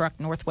 earthquake struck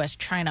northwest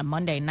China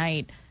Monday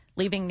night,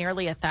 leaving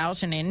nearly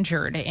 1,000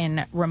 injured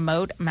in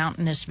remote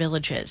mountainous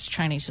villages.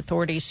 Chinese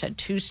authorities said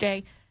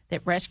Tuesday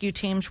that rescue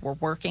teams were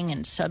working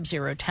in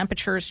sub-zero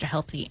temperatures to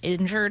help the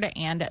injured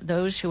and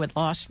those who had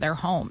lost their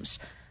homes.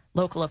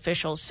 Local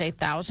officials say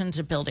thousands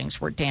of buildings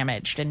were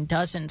damaged and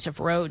dozens of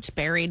roads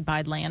buried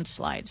by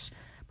landslides.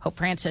 Pope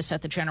Francis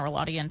at the general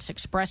audience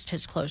expressed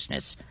his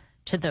closeness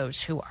to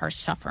those who are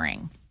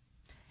suffering.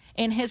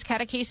 In his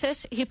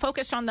catechesis, he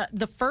focused on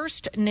the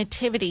first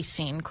nativity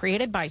scene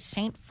created by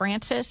St.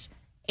 Francis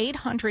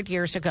 800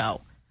 years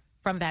ago.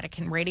 From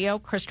Vatican Radio,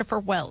 Christopher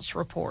Wells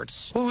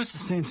reports. What was the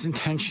saint's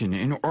intention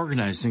in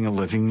organizing a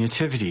living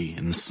nativity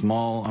in the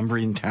small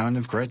Umbrian town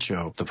of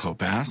Greccio? The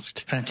Pope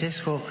asked.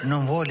 Francesco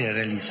non vuole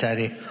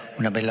realizzare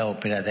una bella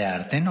opera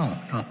d'arte, no.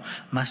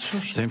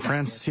 St.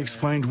 Francis, he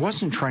explained,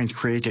 wasn't trying to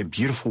create a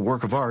beautiful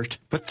work of art,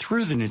 but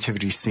through the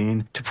nativity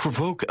scene to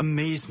provoke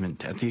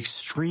amazement at the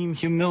extreme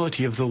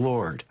humility of the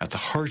Lord, at the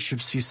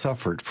hardships he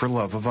suffered for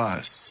love of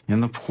us,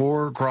 in the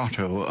poor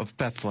grotto of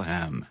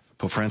Bethlehem.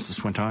 Pope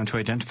Francis went on to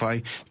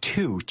identify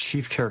two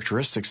chief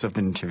characteristics of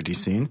the nativity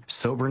scene: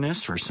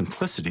 soberness or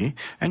simplicity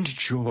and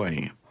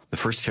joy. The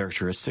first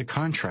characteristic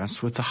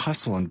contrasts with the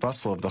hustle and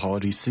bustle of the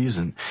holiday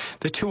season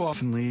that too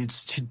often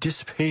leads to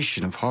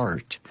dissipation of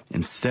heart.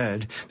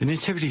 Instead, the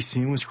nativity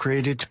scene was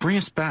created to bring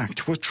us back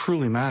to what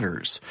truly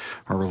matters,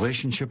 our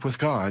relationship with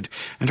God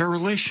and our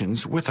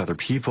relations with other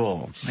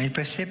people.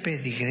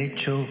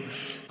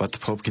 But the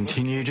Pope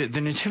continued,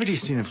 the nativity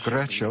scene of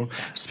Greccio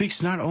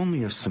speaks not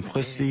only of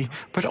simplicity,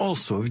 but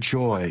also of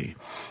joy.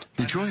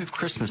 The joy of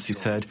Christmas, he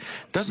said,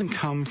 doesn't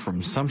come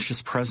from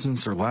sumptuous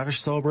presents or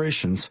lavish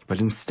celebrations, but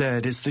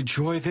instead is the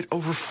joy that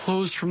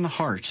overflows from the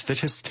heart that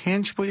has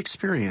tangibly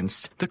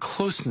experienced the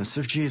closeness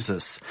of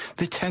Jesus,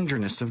 the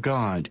tenderness of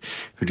God,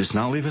 who does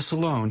not leave us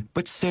alone,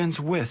 but stands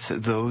with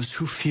those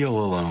who feel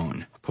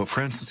alone. Pope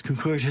Francis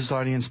concluded his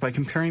audience by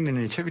comparing the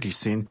nativity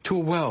scene to a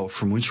well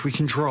from which we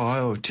can draw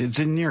out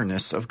the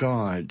nearness of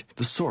God,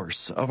 the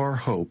source of our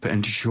hope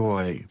and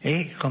joy.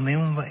 Il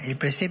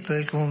presepe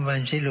è come un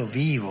Vangelo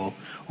vivo,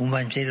 un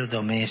Vangelo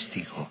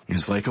domestico.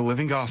 It's like a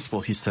living gospel,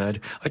 he said,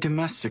 a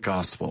domestic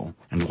gospel.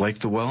 And like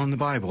the well in the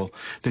Bible,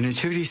 the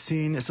nativity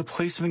scene is a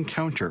place of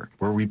encounter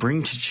where we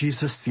bring to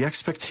Jesus the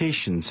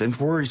expectations and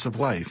worries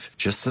of life,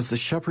 just as the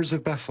shepherds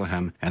of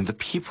Bethlehem and the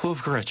people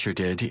of Gretchen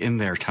did in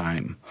their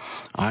time.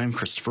 I'm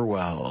Christopher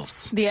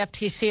Wells. The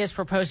FTC is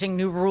proposing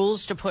new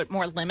rules to put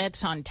more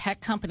limits on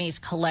tech companies'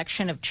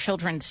 collection of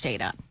children's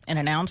data. In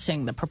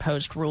announcing the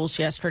proposed rules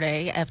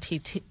yesterday,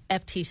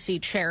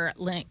 FTC Chair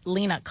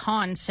Lena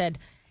Khan said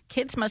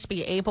kids must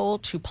be able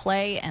to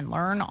play and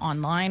learn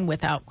online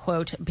without,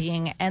 quote,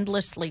 being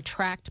endlessly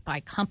tracked by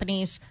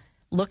companies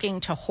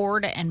looking to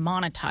hoard and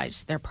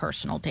monetize their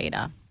personal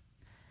data.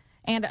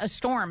 And a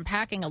storm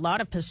packing a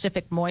lot of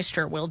Pacific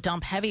moisture will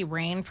dump heavy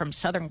rain from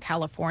Southern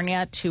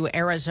California to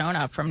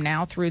Arizona from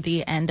now through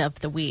the end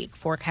of the week.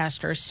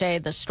 Forecasters say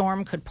the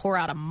storm could pour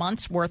out a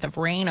month's worth of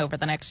rain over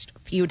the next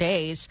few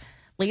days,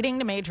 leading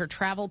to major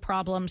travel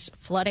problems,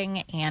 flooding,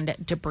 and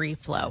debris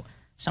flow.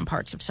 Some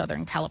parts of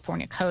Southern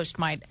California coast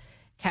might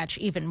catch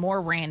even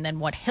more rain than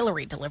what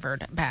Hillary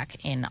delivered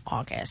back in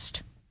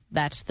August.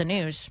 That's the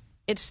news.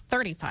 It's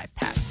 35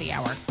 past the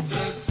hour.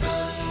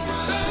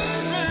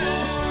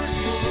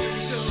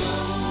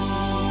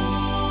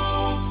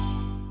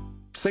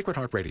 Sacred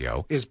Heart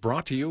Radio is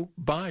brought to you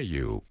by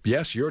you.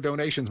 Yes, your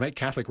donations make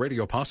Catholic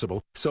radio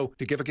possible. So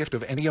to give a gift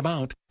of any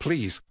amount,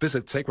 please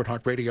visit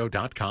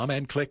sacredheartradio.com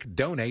and click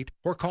Donate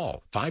or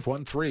call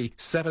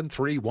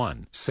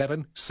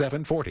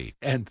 513-731-7740.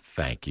 And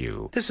thank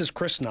you. This is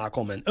Chris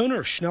Knockelman,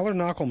 owner of Schneller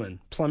Knockelman,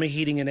 Plumbing,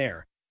 Heating, and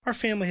Air. Our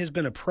family has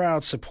been a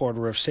proud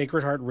supporter of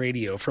Sacred Heart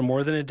Radio for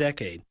more than a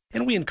decade,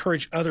 and we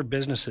encourage other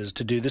businesses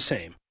to do the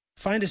same.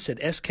 Find us at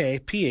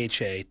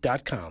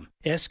skpha.com,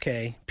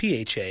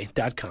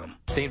 skpha.com.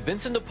 St.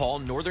 Vincent de Paul,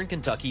 Northern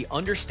Kentucky,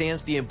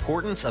 understands the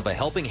importance of a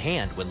helping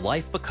hand when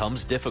life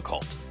becomes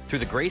difficult. Through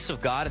the grace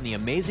of God and the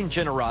amazing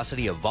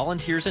generosity of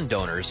volunteers and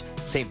donors,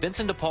 St.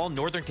 Vincent de Paul,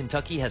 Northern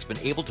Kentucky has been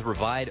able to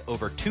provide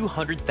over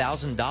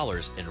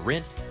 $200,000 in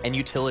rent and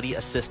utility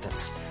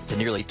assistance to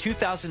nearly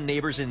 2,000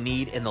 neighbors in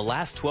need in the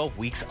last 12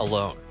 weeks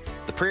alone.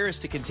 The prayer is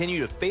to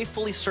continue to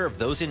faithfully serve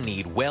those in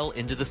need well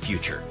into the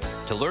future.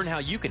 To learn how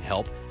you can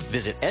help,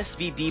 visit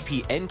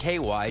svdpnky.org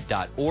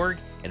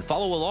and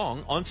follow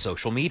along on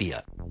social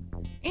media.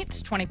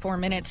 It's 24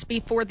 minutes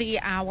before the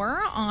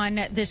hour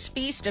on this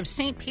feast of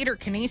St. Peter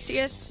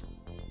Canisius,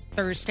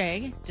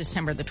 Thursday,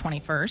 December the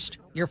 21st.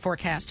 Your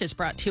forecast is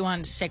brought to you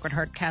on Sacred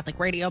Heart Catholic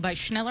Radio by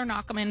Schneller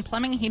Knockelman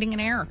Plumbing, Heating,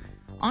 and Air.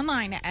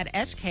 Online at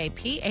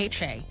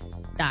skpha.com.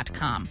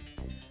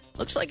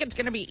 Looks like it's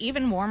going to be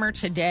even warmer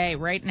today.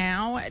 Right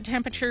now,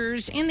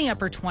 temperatures in the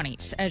upper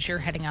 20s as you're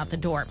heading out the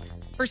door.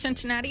 For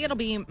Cincinnati, it'll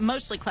be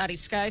mostly cloudy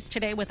skies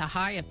today with a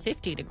high of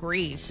 50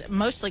 degrees.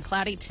 Mostly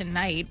cloudy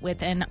tonight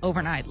with an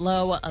overnight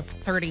low of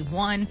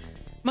 31.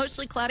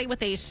 Mostly cloudy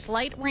with a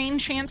slight rain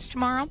chance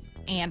tomorrow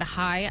and a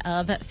high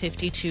of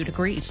 52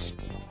 degrees.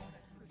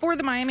 For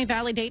the Miami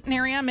Valley-Dayton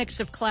area, a mix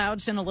of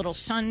clouds and a little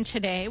sun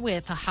today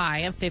with a high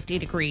of 50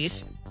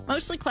 degrees.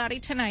 Mostly cloudy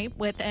tonight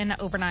with an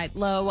overnight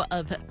low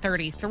of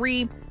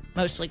 33.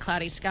 Mostly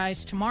cloudy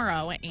skies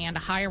tomorrow and a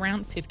high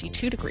around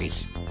 52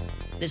 degrees.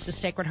 This is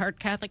Sacred Heart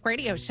Catholic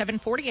Radio,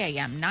 740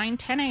 a.m.,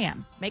 9:10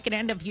 a.m. Make an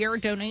end-of-year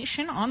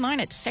donation online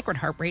at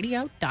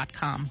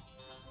sacredheartradio.com.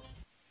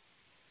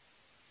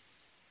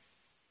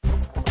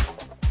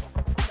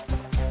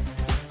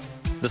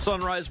 The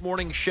Sunrise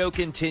Morning Show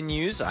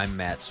continues. I'm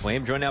Matt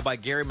Swaim, joined now by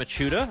Gary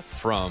Machuda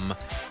from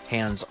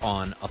Hands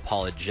On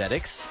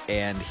Apologetics,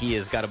 and he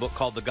has got a book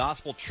called The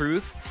Gospel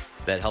Truth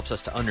that helps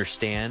us to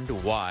understand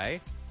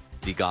why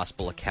the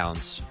gospel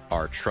accounts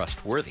are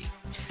trustworthy.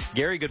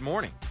 Gary, good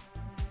morning.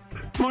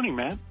 Good morning,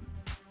 Matt.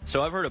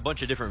 So I've heard a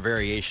bunch of different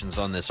variations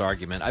on this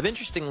argument. I've,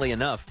 interestingly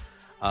enough,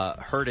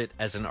 heard it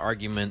as an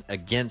argument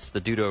against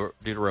the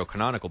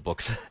deuterocanonical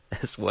books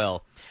as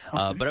well.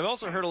 Okay. But I've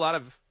also heard a lot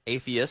of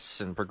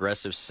atheists and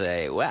progressives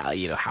say, well,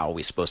 how are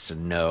we supposed to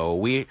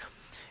know?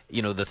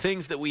 The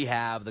things that we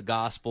have, the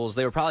Gospels,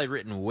 they were probably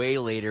written way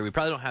later. We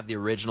probably don't have the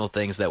original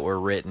things that were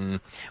written.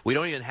 We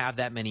don't even have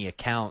that many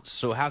accounts.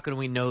 So how can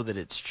we know that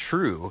it's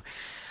true?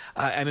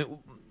 How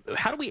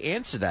do we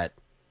answer that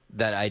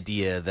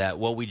idea that,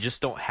 well, we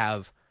just don't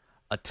have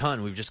a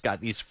ton. We've just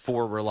got these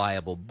 4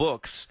 reliable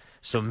books,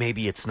 so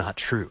maybe it's not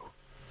true.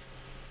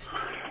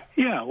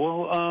 Yeah,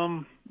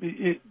 well,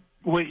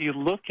 what you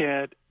look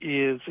at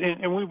is,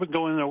 and we've been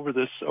going over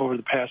this over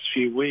the past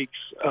few weeks,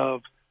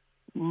 of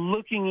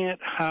looking at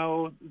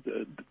how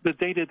the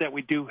data that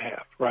we do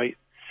have, right?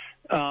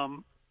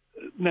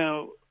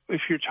 Now,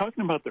 if you're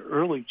talking about the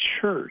early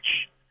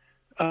church,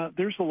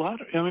 there's a lot.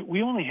 I mean,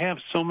 we only have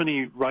so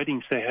many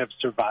writings that have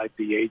survived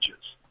the ages.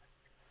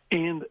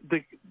 And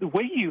the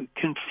way you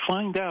can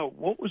find out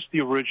what was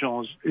the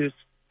original is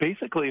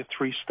basically a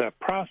three-step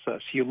process.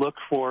 You look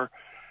for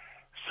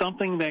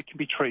something that can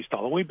be traced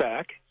all the way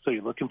back, so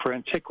you're looking for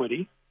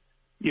antiquity.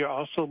 You're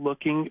also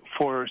looking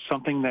for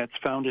something that's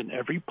found in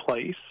every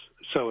place,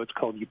 so it's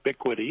called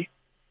ubiquity.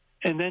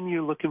 And then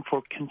you're looking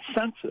for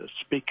consensus,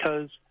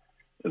 because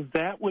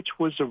that which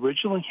was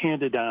originally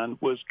handed on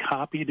was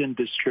copied and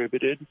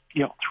distributed,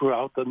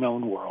 throughout the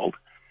known world.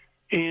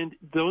 And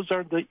those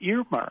are the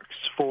earmarks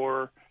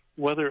for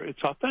whether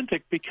it's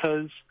authentic,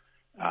 because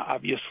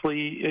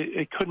obviously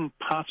it couldn't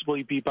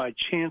possibly be by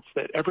chance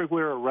that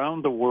everywhere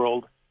around the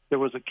world there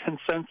was a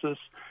consensus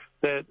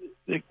that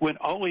it went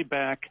all the way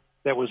back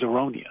that was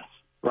erroneous,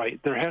 right?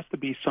 There has to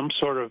be some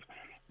sort of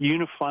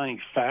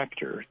unifying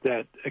factor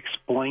that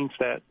explains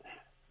that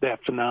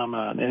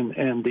phenomenon.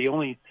 And the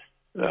only,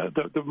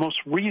 the most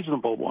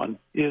reasonable one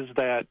is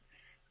that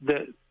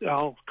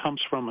all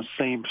comes from the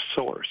same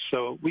source.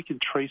 So we can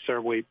trace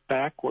our way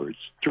backwards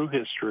through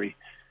history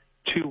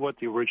to what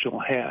the original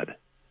had.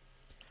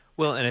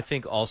 Well, and I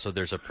think also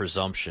there's a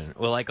presumption.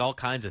 Well, like all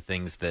kinds of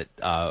things that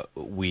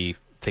we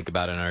think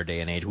about in our day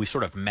and age, we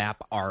sort of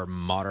map our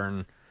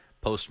modern,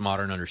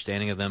 postmodern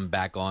understanding of them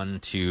back on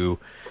to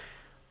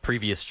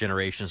previous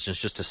generations and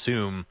just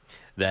assume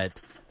that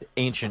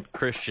ancient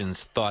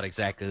Christians thought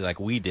exactly like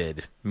we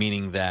did,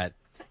 meaning that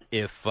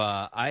if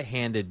I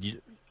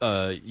handed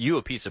you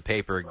a piece of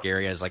paper,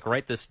 Gary, I was like,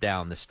 write this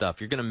down, this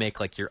stuff, you're going to make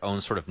like your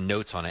own sort of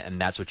notes on it,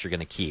 and that's what you're going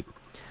to keep.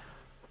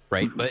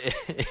 Right? But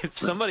if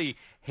somebody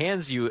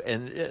hands you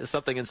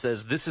something and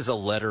says, this is a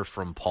letter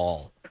from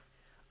Paul,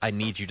 I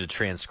need you to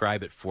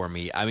transcribe it for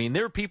me. I mean,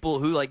 there are people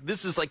who, like,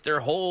 this is like their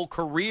whole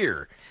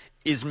career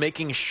is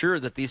making sure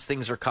that these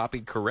things are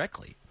copied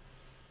correctly.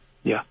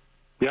 Yeah,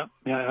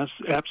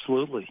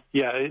 absolutely.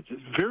 Yeah, it's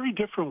a very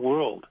different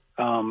world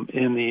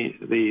in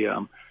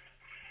the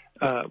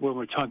when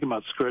we're talking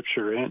about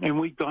Scripture. And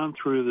we've gone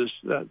through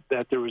this,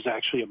 that there was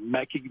actually a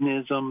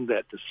mechanism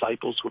that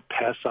disciples would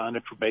pass on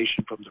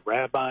information from the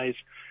rabbis.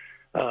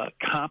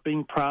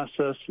 Copying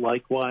process,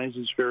 likewise,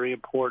 is very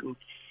important.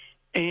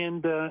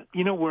 And,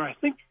 where I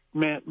think,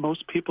 Matt,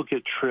 most people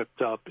get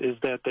tripped up is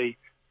that they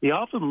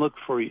often look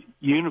for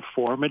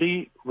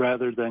uniformity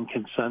rather than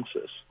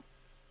consensus.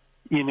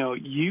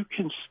 You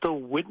can still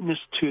witness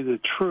to the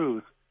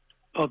truth,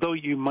 although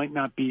you might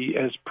not be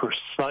as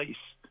precise.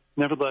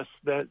 Nevertheless,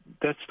 that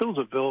still is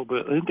a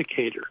valuable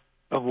indicator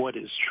of what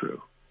is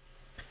true.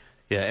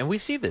 Yeah, and we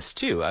see this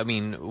too. I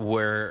mean,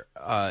 where,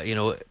 I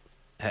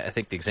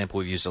think the example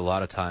we've used a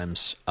lot of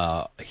times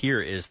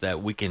here is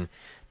that we can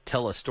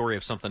tell a story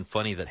of something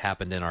funny that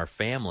happened in our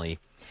family,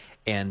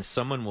 and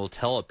someone will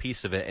tell a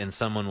piece of it, and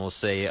someone will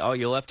say, oh,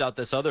 you left out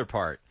this other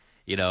part.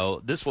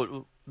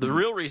 The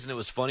real reason it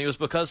was funny was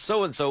because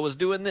so-and-so was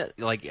doing this.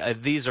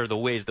 These are the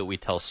ways that we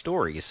tell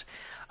stories,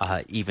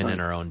 even in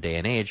our own day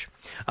and age.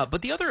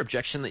 But the other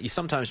objection that you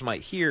sometimes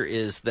might hear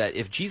is that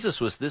if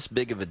Jesus was this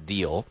big of a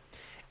deal,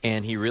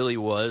 and he really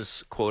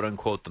was,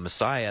 quote-unquote, the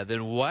Messiah,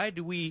 then why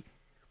are we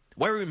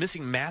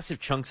missing massive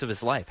chunks of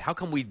his life? How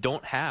come we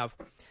don't have,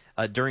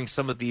 during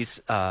some of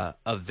these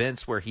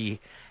events where he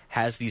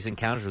has these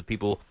encounters with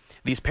people,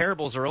 these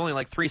parables are only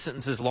like 3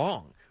 sentences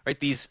long, right?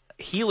 These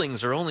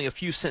healings are only a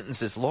few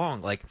sentences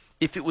long. Like,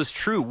 if it was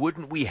true,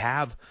 wouldn't we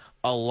have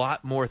a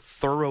lot more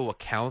thorough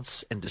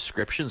accounts and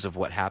descriptions of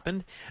what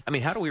happened? I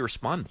mean, how do we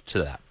respond to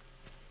that?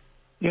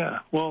 Yeah,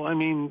 well, I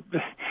mean,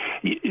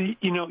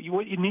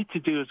 what you need to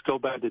do is go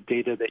by the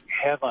data that you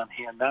have on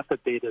hand, not the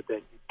data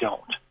that you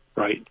don't,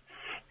 right?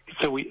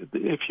 So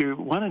if you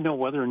want to know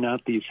whether or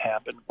not these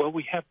happen, well,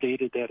 we have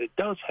data that it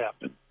does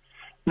happen.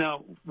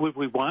 Now, would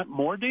we want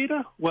more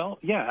data? Well,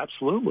 yeah,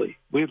 absolutely.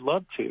 We'd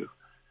love to.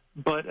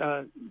 But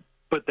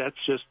that's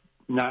just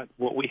not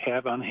what we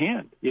have on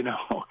hand,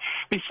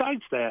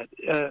 Besides that,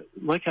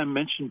 like I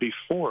mentioned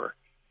before,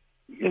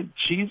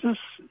 Jesus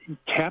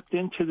tapped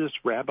into this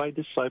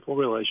rabbi-disciple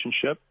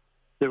relationship.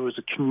 There was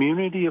a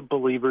community of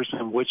believers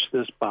in which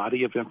this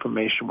body of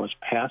information was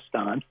passed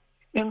on.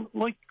 And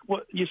like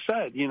what you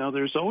said,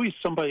 there's always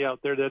somebody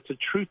out there that's a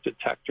truth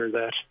detector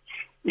that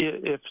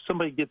if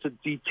somebody gets a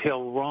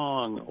detail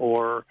wrong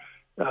or,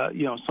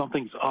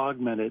 something's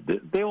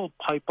augmented, they will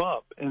pipe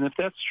up. And if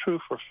that's true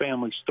for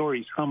family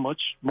stories, how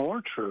much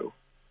more true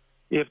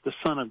if the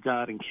Son of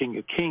God and King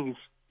of Kings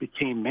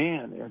became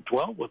man and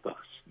dwelt with us?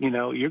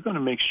 You're going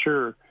to make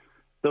sure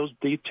those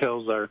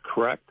details are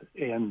correct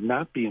and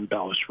not be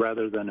embellished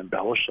rather than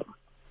embellish them.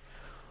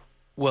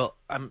 Well,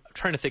 I'm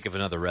trying to think of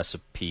another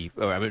recipe,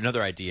 or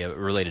another idea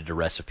related to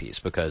recipes,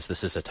 because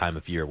this is a time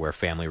of year where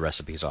family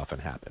recipes often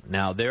happen.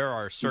 Now, there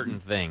are certain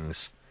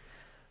things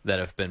that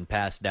have been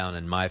passed down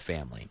in my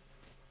family,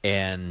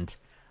 and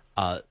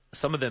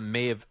some of them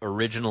may have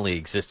originally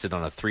existed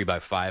on a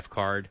 3x5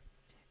 card,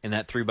 and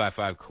that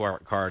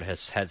 3x5 card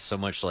has had so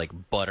much, like,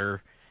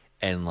 butter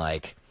and,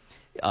 like,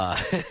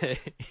 paprika,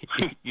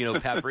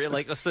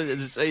 like,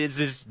 it's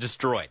just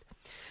destroyed.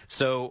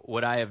 So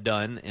what I have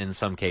done in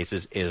some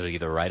cases is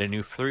either write a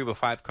new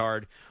 3x5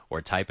 card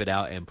or type it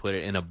out and put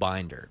it in a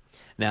binder.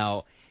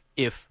 Now,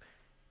 if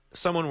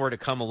someone were to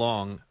come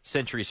along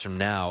centuries from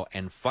now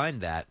and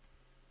find that,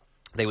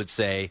 they would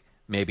say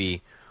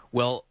maybe,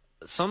 well,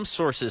 some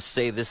sources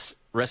say this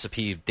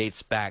recipe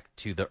dates back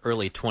to the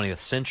early 20th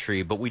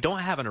century, but we don't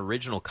have an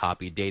original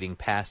copy dating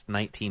past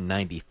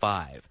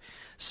 1995.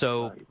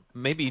 So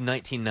maybe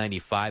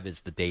 1995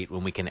 is the date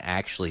when we can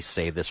actually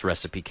say this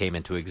recipe came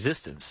into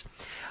existence.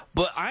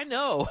 But I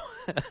know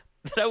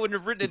that I wouldn't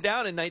have written it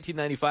down in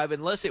 1995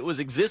 unless it was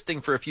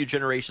existing for a few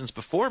generations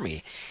before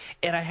me.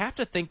 And I have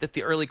to think that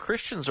the early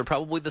Christians are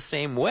probably the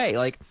same way.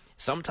 Like,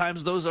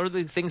 sometimes those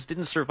early things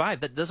didn't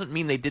survive. That doesn't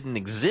mean they didn't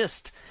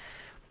exist.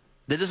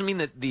 That doesn't mean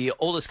that the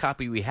oldest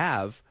copy we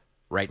have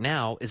right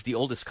now is the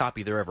oldest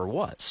copy there ever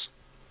was.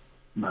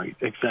 Right,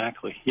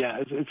 exactly.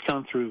 Yeah, it's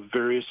gone through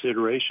various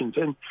iterations,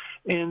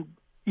 and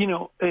you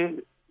know,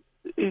 it's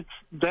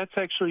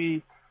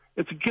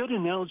a good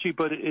analogy,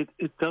 but it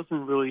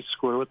doesn't really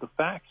square with the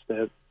facts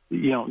that,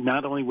 you know,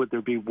 not only would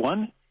there be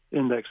one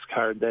index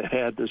card that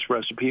had this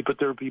recipe, but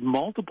there would be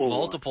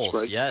multiples,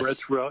 right, yes, spread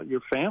throughout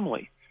your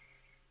family.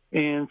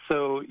 And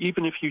so,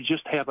 even if you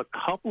just have a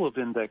couple of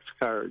index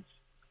cards,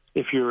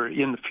 if you're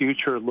in the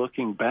future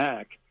looking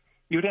back,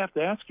 you'd have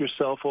to ask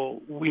yourself,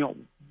 well, you know,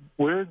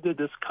 where did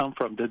this come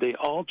from? Did they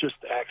all just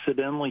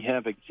accidentally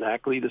have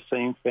exactly the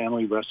same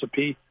family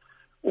recipe?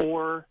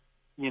 Or,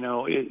 you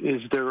know,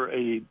 is there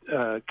a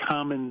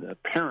common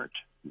parent,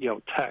 you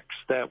know, text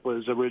that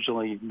was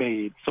originally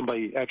made?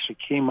 Somebody actually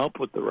came up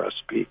with the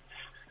recipe.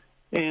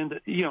 And,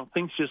 you know,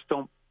 things just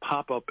don't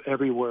pop up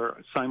everywhere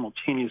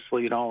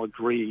simultaneously and all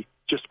agree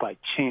just by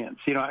chance.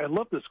 You know, I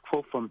love this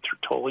quote from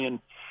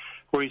Tertullian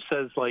where he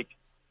says, like,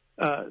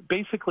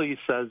 basically he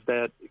says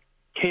that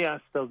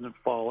chaos doesn't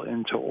fall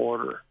into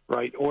order,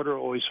 right? Order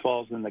always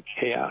falls into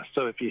chaos.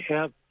 So if you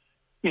have,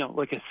 you know,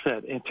 like I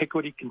said,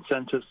 antiquity,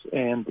 consensus,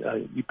 and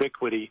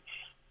ubiquity,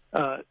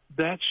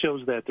 that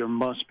shows that there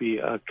must be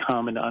a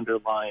common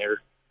underlier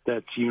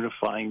that's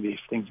unifying these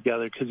things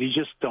together, because you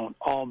just don't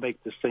all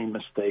make the same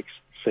mistakes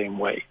the same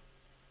way.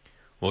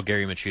 Well,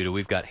 Gary Michuta,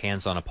 we've got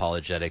Hands-On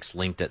Apologetics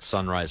linked at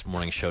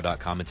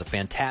sunrisemorningshow.com. It's a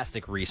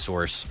fantastic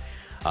resource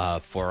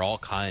for all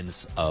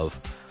kinds of,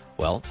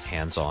 well,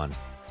 hands-on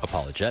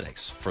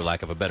apologetics, for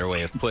lack of a better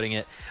way of putting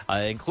it,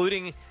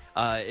 including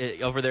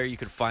over there you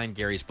could find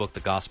Gary's book, The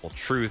Gospel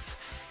Truth.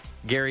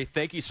 Gary,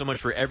 thank you so much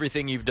for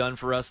everything you've done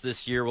for us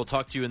this year. We'll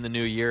talk to you in the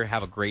new year.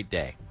 Have a great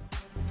day.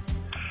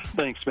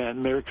 Thanks,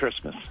 man. Merry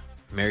Christmas.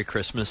 Merry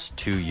Christmas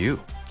to you.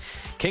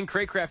 King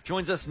Craycraft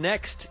joins us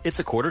next. It's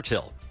a quarter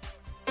till.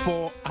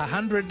 For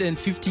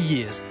 150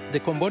 years, the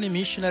Comboni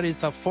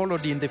missionaries have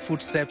followed in the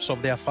footsteps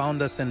of their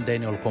founder, St.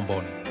 Daniel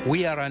Comboni.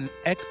 We are an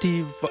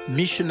active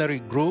missionary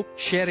group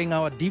sharing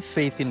our deep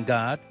faith in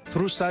God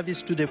through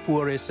service to the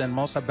poorest and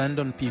most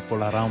abandoned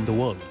people around the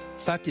world,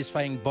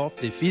 satisfying both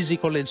the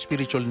physical and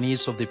spiritual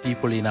needs of the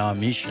people in our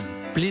mission.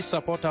 Please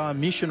support our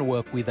mission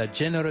work with a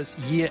generous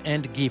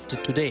year-end gift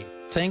today.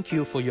 Thank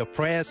you for your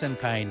prayers and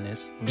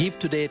kindness. Give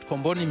today at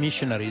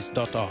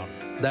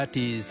combonimissionaries.org. That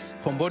is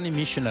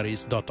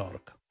combonimissionaries.org.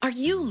 Are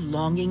you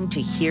longing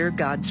to hear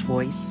God's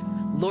voice?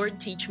 Lord,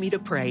 Teach Me to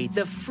Pray,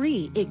 the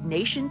free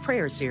Ignatian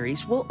prayer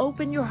series, will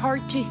open your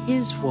heart to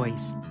His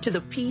voice, to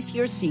the peace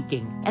you're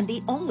seeking, and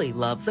the only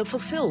love that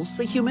fulfills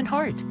the human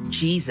heart,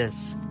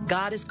 Jesus.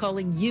 God is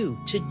calling you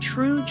to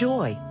true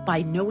joy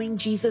by knowing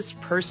Jesus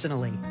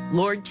personally.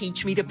 Lord,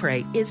 Teach Me to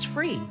Pray is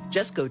free.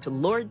 Just go to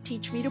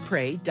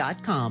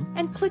LordTeachMeToPray.com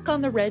and click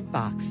on the red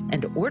box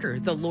and order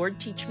the Lord,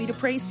 Teach Me to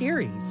Pray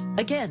series.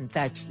 Again,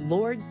 that's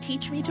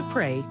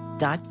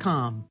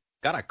LordTeachMeToPray.com.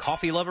 Got a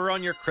coffee lover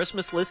on your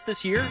Christmas list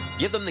this year?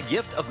 Give them the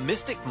gift of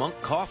Mystic Monk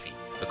Coffee.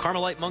 The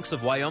Carmelite monks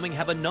of Wyoming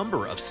have a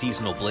number of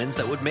seasonal blends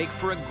that would make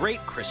for a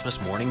great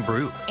Christmas morning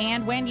brew.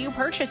 And when you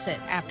purchase it,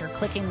 after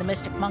clicking the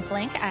Mystic Monk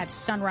link at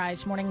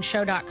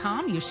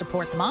sunrisemorningshow.com, you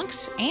support the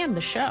monks and the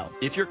show.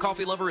 If your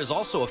coffee lover is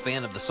also a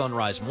fan of the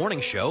Sunrise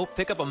Morning Show,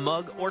 pick up a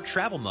mug or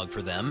travel mug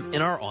for them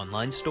in our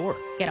online store.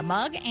 Get a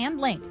mug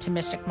and link to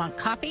Mystic Monk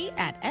Coffee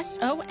at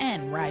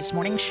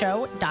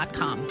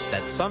sunrisemorningshow.com.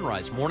 That's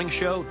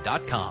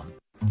sunrisemorningshow.com.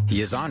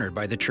 He is honored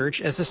by the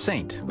Church as a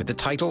saint with the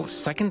title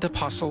Second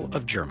Apostle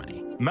of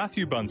Germany.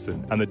 Matthew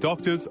Bunsen and the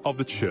Doctors of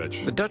the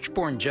Church. The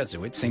Dutch-born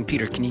Jesuit, St.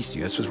 Peter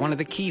Canisius, was one of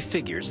the key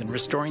figures in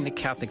restoring the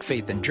Catholic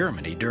faith in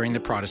Germany during the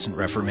Protestant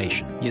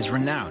Reformation. He is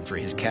renowned for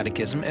his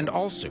catechism and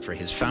also for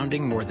his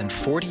founding more than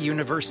 40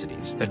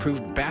 universities that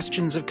proved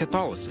bastions of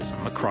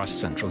Catholicism across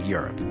Central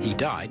Europe. He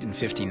died in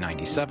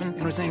 1597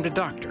 and was named a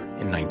doctor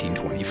in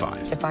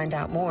 1925. To find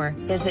out more,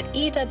 visit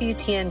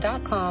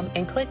EWTN.com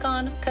and click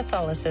on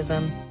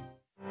Catholicism.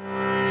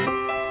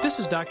 This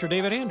is Dr.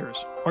 David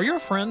Anders. Are your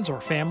friends or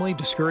family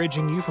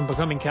discouraging you from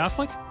becoming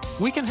Catholic?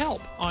 We can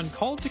help on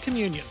Called to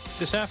Communion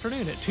this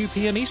afternoon at 2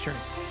 p.m. Eastern.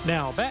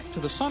 Now back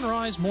to the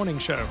Sunrise Morning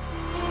Show.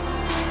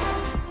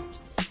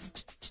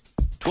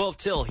 12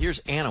 till, here's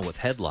Anna with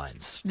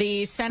headlines.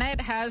 The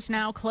Senate has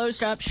now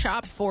closed up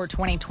shop for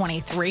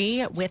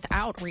 2023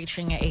 without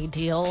reaching a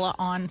deal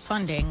on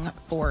funding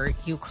for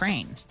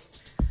Ukraine.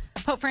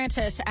 Pope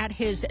Francis, at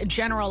his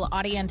general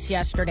audience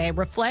yesterday,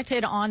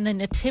 reflected on the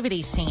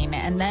nativity scene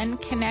and then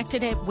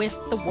connected it with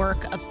the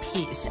work of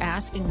peace,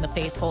 asking the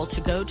faithful to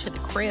go to the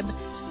crib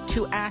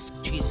to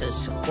ask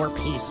Jesus for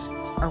peace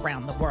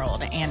around the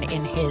world. And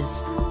in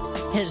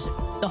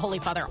the Holy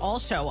Father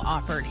also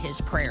offered his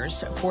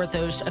prayers for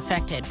those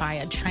affected by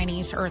a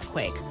Chinese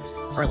earthquake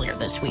earlier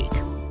this week.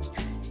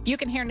 You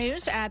can hear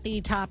news at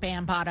the top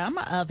and bottom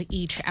of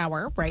each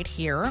hour right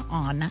here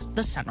on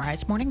the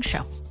Sunrise Morning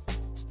Show.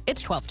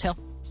 It's 12 till.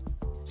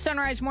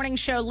 Sunrise Morning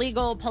Show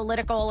legal,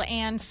 political,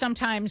 and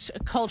sometimes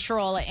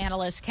cultural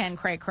analyst Ken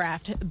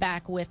Craycraft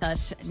back with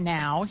us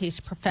now. He's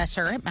a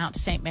professor at Mount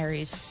St.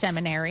 Mary's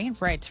Seminary,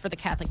 writes for the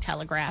Catholic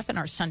Telegraph and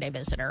our Sunday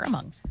Visitor,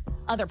 among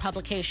other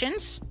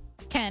publications.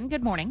 Ken,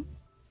 good morning.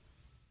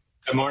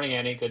 Good morning,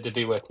 Annie. Good to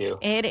be with you.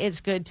 It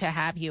is good to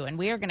have you. And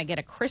we are going to get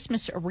a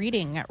Christmas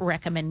reading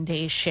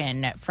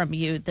recommendation from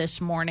you this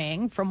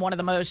morning from one of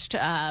the most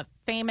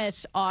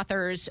famous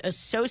authors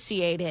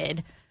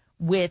associated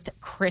with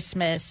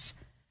Christmas,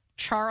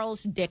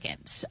 Charles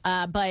Dickens.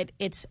 But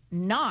it's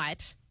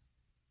not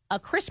a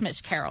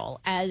Christmas Carol,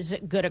 as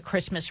good a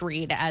Christmas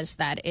read as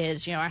that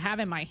is. You know, I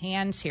have in my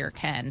hands here,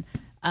 Ken,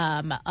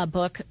 a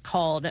book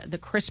called The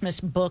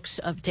Christmas Books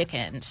of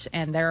Dickens,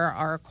 and there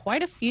are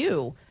quite a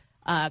few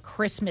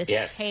Christmas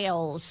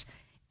tales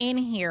in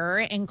here,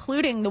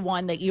 including the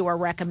one that you are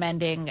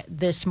recommending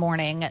this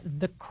morning,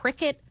 The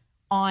Cricket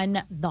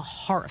on the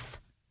Hearth.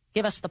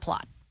 Give us the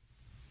plot.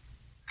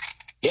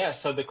 Yeah,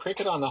 so The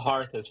Cricket on the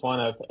Hearth is one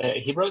of,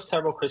 he wrote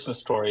several Christmas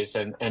stories,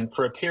 and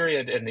for a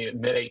period in the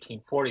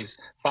mid-1840s,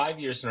 5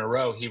 years in a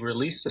row, he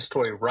released a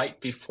story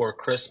right before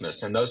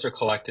Christmas, and those are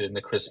collected in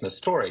the Christmas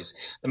stories.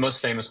 The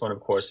most famous one, of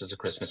course, is A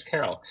Christmas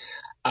Carol.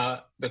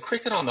 The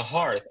Cricket on the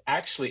Hearth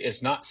actually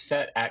is not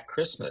set at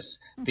Christmas.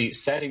 The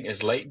setting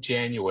is late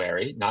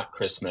January, not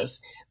Christmas.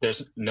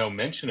 There's no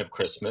mention of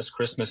Christmas.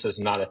 Christmas is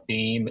not a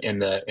theme in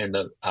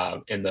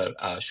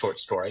the short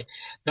story.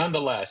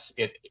 Nonetheless,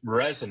 it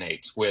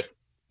resonates with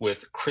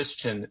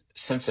Christian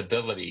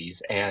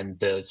sensibilities and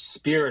the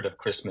spirit of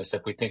Christmas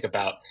if we think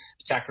about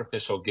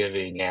sacrificial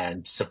giving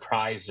and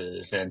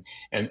surprises and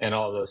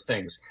all those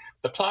things.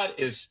 The plot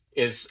is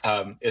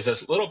a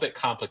little bit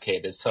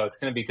complicated, so it's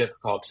going to be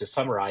difficult to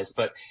summarize,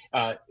 but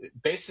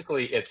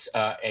basically it's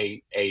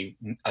a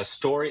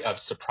story of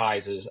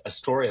surprises, a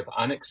story of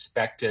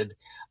unexpected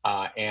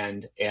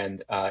and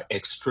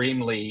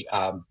extremely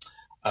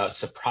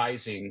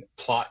surprising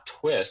plot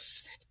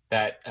twists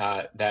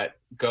that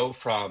go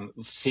from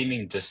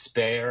seeming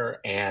despair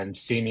and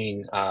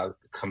seeming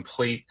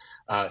complete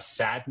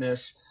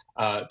sadness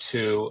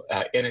to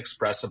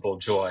inexpressible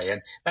joy.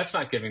 And that's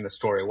not giving the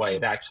story away.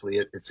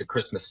 It's a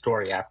Christmas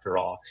story after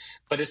all.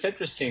 But it's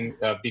interesting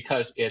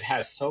because it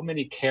has so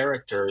many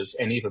characters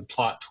and even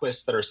plot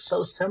twists that are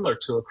so similar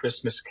to A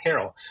Christmas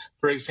Carol.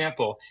 For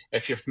example,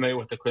 if you're familiar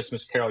with The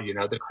Christmas Carol, you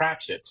know the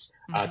Cratchits,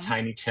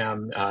 Tiny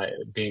Tim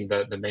being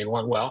the main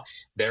one. Well,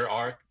 there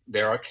are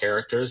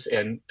characters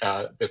in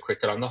The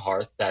Cricket on the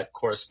Hearth that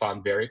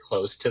correspond very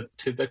close to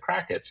the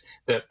Cratchits,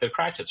 the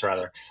Cratchits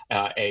rather,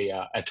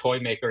 a toy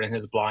maker and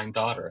his blind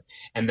daughter.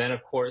 And then,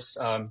 of course,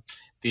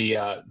 the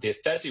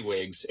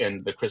Fezziwigs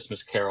in The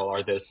Christmas Carol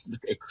are this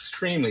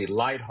extremely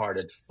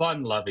lighthearted,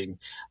 fun-loving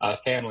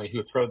family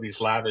who throw these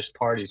lavish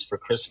parties for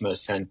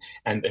Christmas and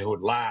they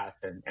would laugh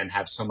and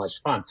have so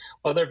much fun.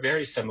 Well, they're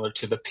very similar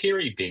to the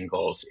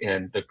Peerybingles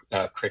in The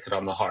Cricket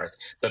on the Hearth.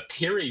 The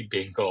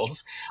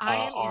Peerybingles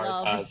I are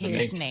love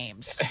his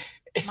names.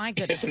 My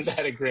goodness. Isn't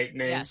that a great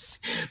name? Yes.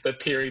 The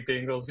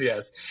Peerybingles,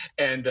 yes.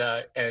 And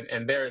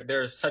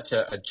they're such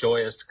a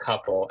joyous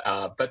couple,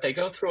 but they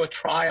go through a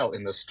trial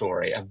in the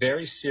story, a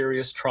very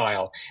serious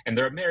trial. And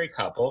they're a married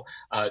couple,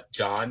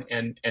 John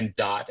and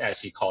Dot, as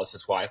he calls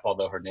his wife,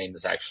 although her name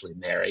is actually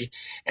Mary.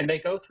 And they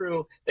go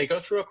through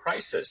a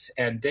crisis,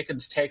 and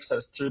Dickens takes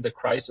us through the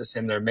crisis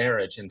in their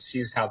marriage and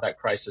sees how that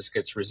crisis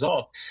gets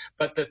resolved.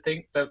 But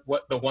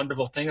the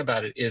wonderful thing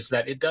about it is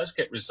that it does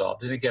get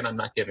resolved. And again, I'm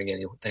not giving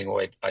anything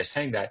away by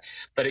saying that,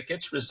 but it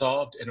gets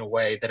resolved in a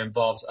way that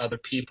involves other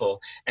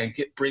people and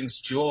brings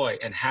joy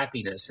and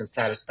happiness and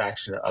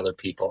satisfaction to other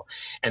people.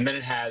 And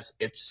then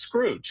it's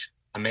Scrooge,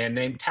 a man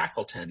named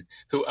Tackleton,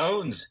 who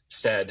owns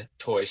said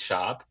toy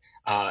shop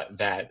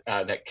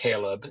that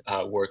Caleb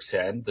works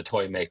in, the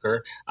toy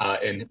maker,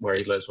 and where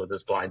he lives with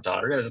his blind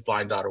daughter. And his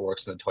blind daughter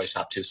works in the toy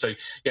shop too. So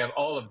you have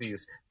all of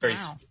these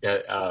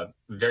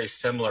very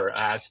similar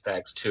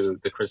aspects to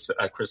the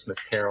Christmas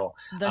Carol,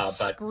 but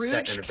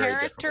set in a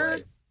very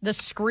different way. The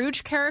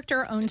Scrooge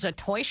character owns a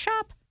toy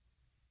shop?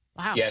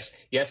 Wow.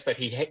 Yes, but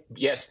he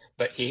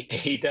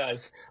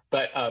does.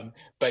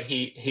 But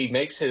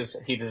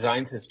he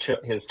designs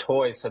his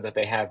toys so that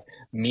they have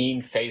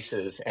mean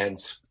faces and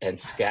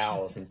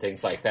scowls and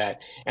things like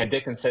that. And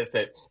Dickens says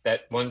that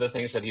one of the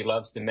things that he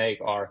loves to make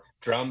are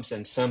drums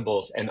and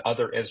cymbals and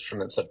other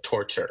instruments of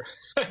torture.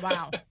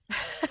 Wow.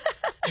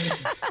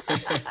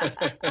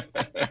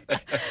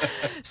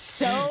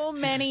 So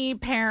many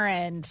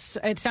parents.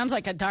 It sounds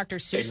like a Dr.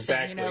 Seuss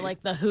thing, you know,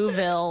 like the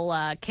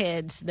Whoville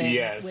kids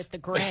with the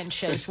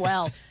Grinch as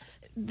well.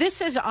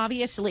 This is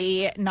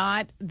obviously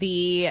not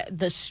the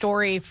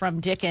story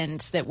from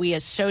Dickens that we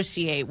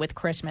associate with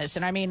Christmas.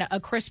 And I mean, A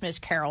Christmas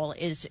Carol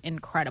is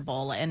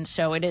incredible. And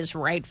so it is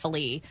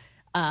rightfully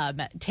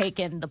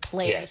taken the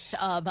place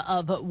of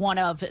one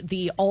of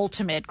the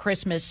ultimate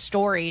Christmas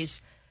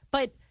stories.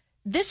 But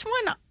this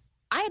one,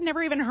 I had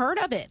never even heard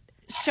of it.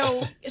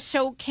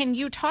 So can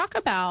you talk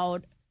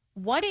about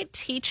what it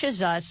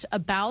teaches us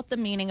about the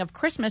meaning of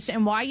Christmas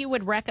and why you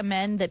would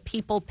recommend that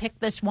people pick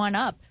this one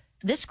up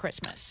this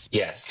Christmas?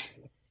 Yes.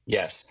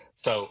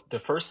 So the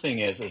first thing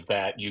is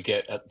that you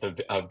get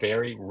a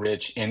very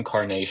rich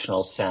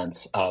incarnational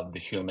sense of the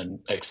human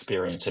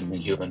experience and the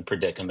human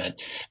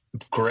predicament.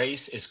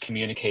 Grace is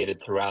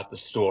communicated throughout the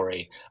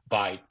story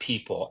by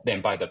people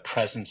and by the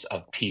presence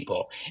of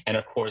people. And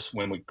of course,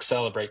 when we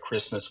celebrate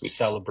Christmas, we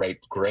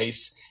celebrate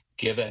grace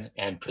given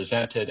and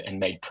presented and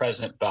made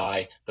present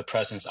by the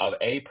presence of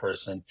a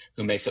person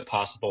who makes it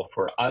possible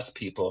for us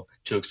people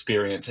to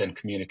experience and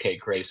communicate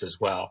grace as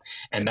well.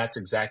 And that's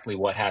exactly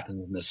what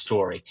happens in this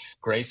story.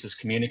 Grace is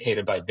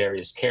communicated by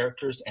various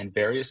characters, and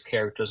various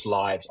characters'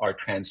 lives are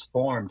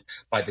transformed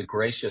by the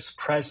gracious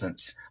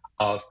presence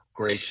of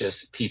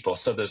gracious people.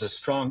 So there's a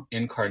strong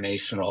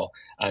incarnational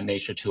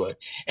nature to it.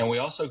 And we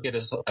also get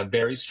a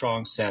very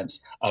strong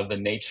sense of the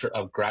nature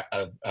of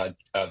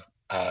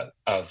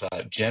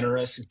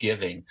generous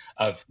giving,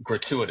 of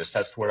gratuitous.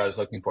 That's the word I was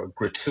looking for.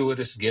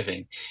 Gratuitous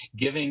giving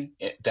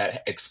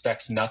that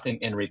expects nothing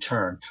in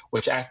return,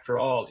 which after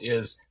all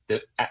is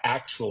the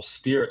actual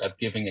spirit of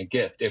giving a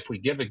gift. If we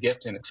give a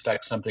gift and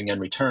expect something in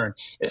return,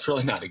 it's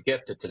really not a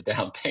gift, it's a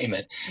down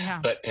payment.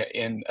 Yeah. But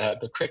in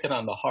The Cricket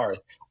on the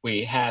Hearth,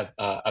 we have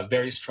a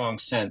very strong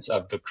sense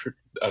of the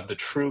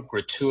true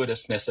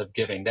gratuitousness of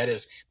giving. That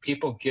is,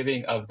 people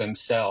giving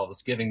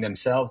themselves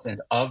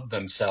and of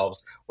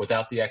themselves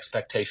without the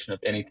expectation of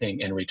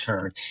anything in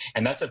return.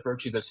 And that's a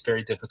virtue that's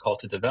very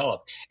difficult to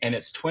develop. And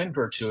its twin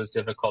virtue is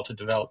difficult to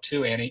develop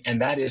too, Annie, and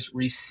that is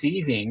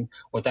receiving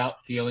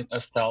without feeling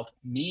a felt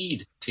need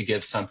to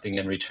give something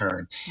in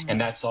return. Mm-hmm. And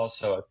that's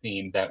also a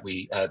theme that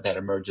that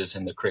emerges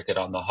in The Cricket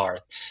on the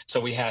Hearth. So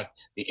we have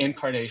the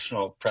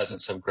incarnational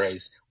presence of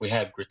grace, we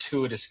have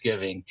gratuitous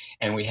giving,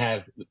 and we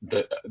have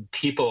the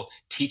people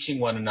teaching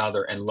one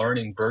another and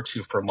learning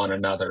virtue from one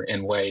another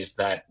in ways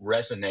that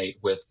resonate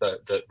with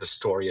the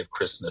story of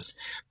Christmas.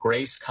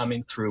 Grace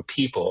coming through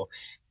people,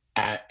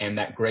 and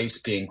that grace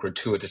being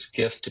gratuitous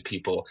gifts to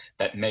people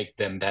that make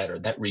them better,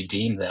 that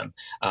redeem them,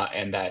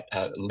 and that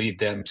lead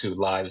them to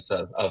lives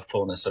of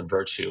fullness of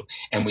virtue.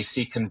 And we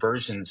see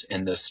conversions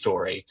in this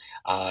story.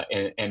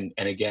 And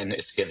again,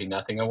 it's giving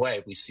nothing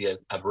away. We see a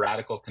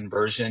radical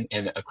conversion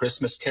in A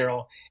Christmas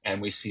Carol,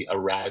 and we see a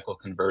radical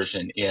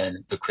conversion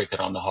in The Cricket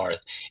on the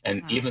Hearth.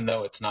 And even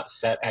though it's not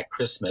set at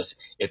Christmas,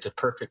 it's a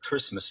perfect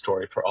Christmas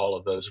story for all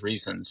of those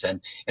reasons. And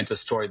it's a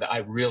story that I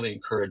really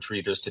encourage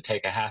readers to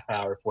take a half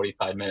hour,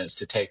 45 minutes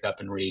to take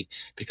up and read,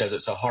 because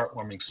it's a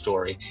heartwarming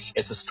story.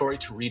 It's a story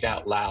to read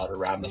out loud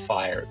around the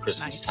fire at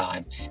Christmas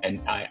time,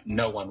 and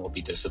no one will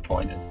be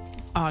disappointed.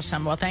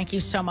 Awesome. Well, thank you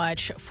so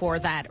much for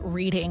that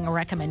reading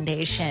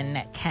recommendation,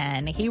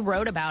 Ken. He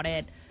wrote about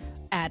it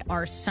at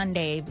our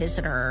Sunday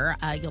Visitor.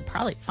 You'll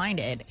probably find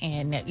it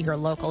in your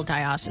local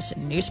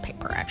diocesan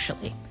newspaper,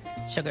 actually.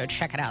 So go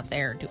check it out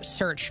there. Do a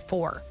search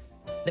for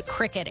The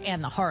Cricket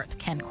and the Hearth,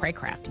 Ken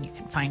Craycraft, and you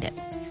can find it.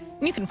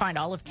 And you can find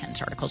all of Ken's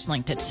articles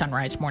linked at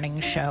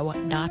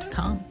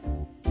sunrisemorningshow.com.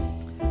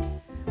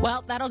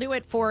 Well, that'll do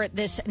it for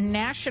this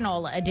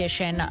national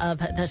edition of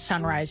the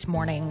Sunrise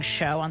Morning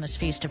Show on this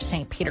feast of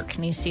St. Peter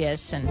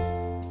Canisius. And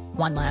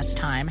one last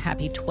time,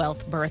 happy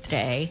 12th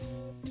birthday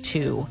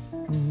to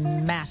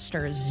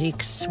Master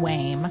Zeke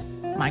Swaim,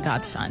 my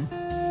godson.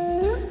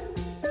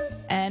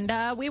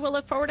 And we will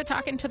look forward to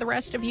talking to the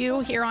rest of you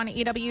here on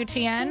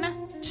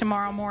EWTN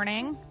tomorrow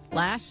morning.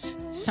 Last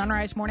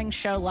Sunrise Morning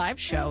Show live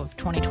show of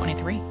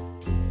 2023.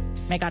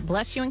 May God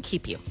bless you and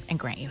keep you and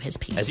grant you his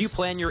peace. As you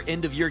plan your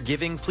end-of-year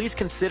giving, please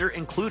consider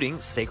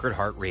including Sacred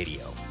Heart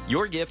Radio.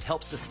 Your gift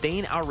helps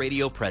sustain our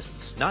radio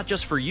presence, not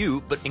just for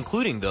you, but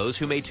including those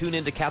who may tune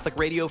into Catholic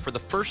radio for the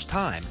first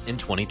time in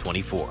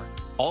 2024.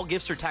 All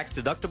gifts are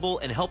tax-deductible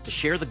and help to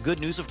share the good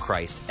news of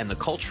Christ and the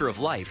culture of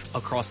life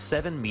across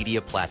 7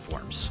 media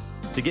platforms.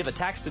 To give a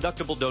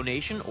tax-deductible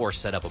donation or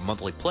set up a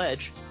monthly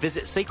pledge,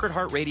 visit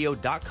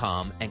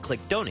sacredheartradio.com and click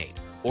Donate,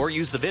 or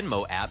use the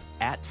Venmo app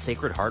at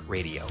Sacred Heart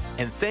Radio.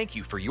 And thank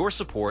you for your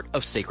support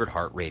of Sacred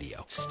Heart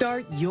Radio.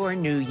 Start your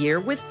new year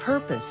with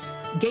purpose.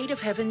 Gate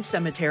of Heaven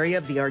Cemetery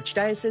of the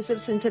Archdiocese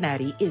of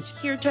Cincinnati is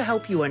here to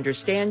help you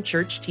understand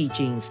church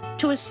teachings,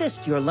 to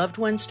assist your loved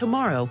ones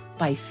tomorrow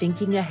by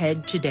thinking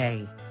ahead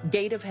today.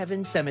 Gate of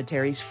Heaven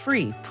Cemetery's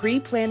free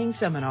pre-planning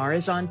seminar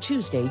is on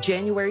Tuesday,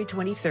 January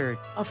 23rd,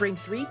 offering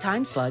 3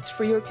 time slots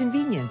for your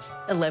convenience,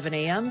 11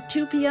 a.m.,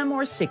 2 p.m.,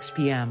 or 6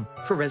 p.m.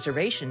 For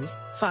reservations,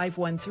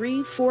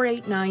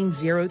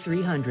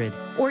 513-489-0300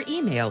 or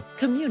email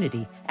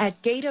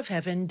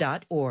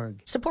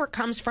community@gateofheaven.org. Support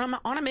comes from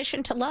On a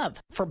Mission to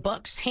Love for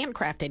books,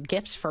 handcrafted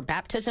gifts for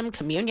baptism,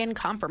 communion,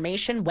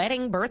 confirmation,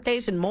 wedding,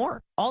 birthdays, and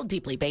more. All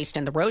deeply based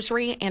in the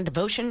rosary and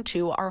devotion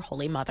to our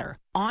Holy Mother.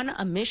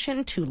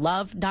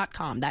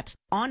 OnAMissionToLove.com. That's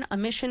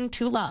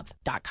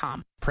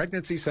OnAMissionToLove.com.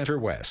 Pregnancy Center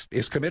West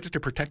is committed to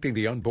protecting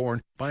the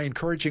unborn by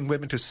encouraging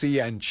women to see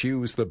and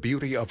choose the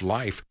beauty of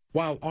life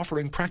while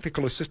offering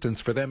practical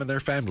assistance for them and their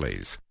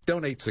families.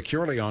 Donate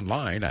securely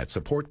online at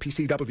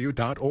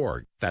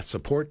supportpcw.org. That's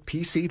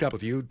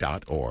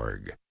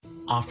supportpcw.org.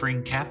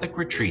 Offering Catholic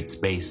retreats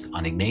based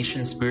on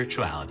Ignatian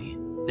spirituality,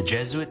 the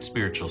Jesuit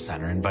Spiritual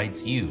Center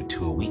invites you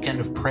to a weekend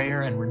of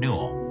prayer and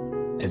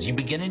renewal. As you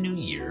begin a new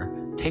year,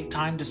 take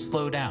time to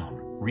slow down,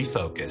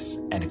 refocus,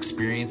 and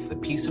experience the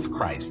peace of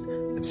Christ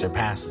that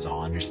surpasses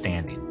all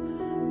understanding.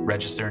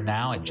 Register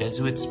now at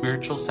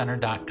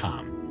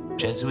JesuitSpiritualCenter.com.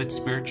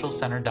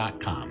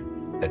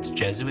 JesuitSpiritualCenter.com. That's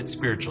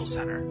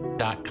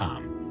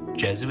JesuitSpiritualCenter.com.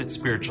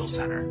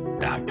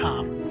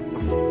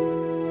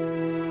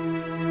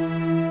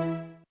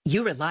 JesuitSpiritualCenter.com.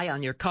 You rely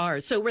on your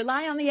car, so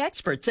rely on the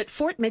experts at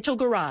Fort Mitchell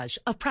Garage,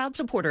 a proud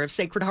supporter of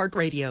Sacred Heart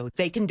Radio.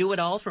 They can do it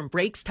all from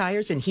brakes,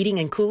 tires, and heating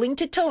and cooling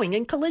to towing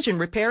and collision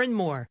repair and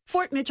more.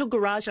 Fort Mitchell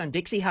Garage on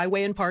Dixie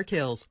Highway in Park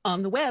Hills.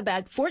 On the web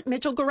at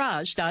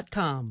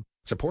FortMitchellGarage.com.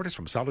 Support is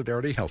from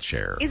Solidarity Health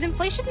Share. Is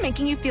inflation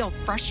making you feel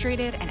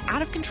frustrated and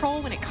out of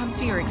control when it comes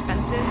to your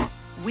expenses?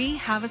 We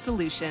have a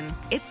solution.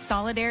 It's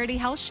Solidarity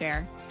Health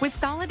Share. With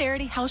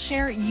Solidarity Health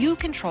Share, you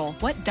control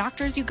what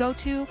doctors you go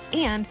to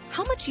and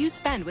how much you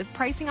spend with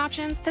pricing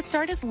options that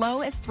start as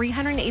low as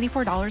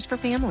 $384 for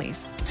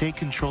families. Take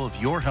control of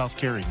your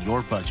healthcare and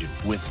your budget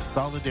with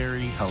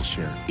Solidarity Health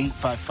Share.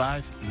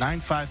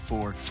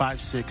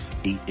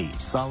 855-954-5688.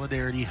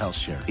 Solidarity Health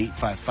Share.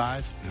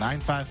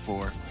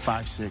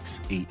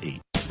 855-954-5688.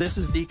 This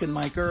is Deacon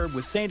Mike Erb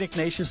with St.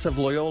 Ignatius of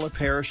Loyola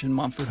Parish in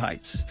Mumford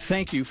Heights.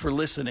 Thank you for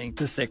listening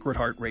to Sacred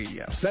Heart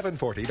Radio.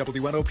 740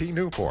 WNOP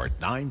Newport,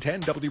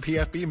 910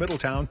 WPFB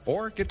Middletown,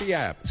 or get the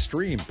app,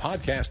 stream,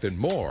 podcast, and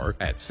more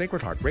at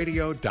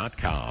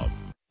sacredheartradio.com.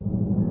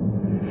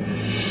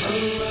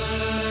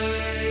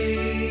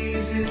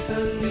 Arise, it's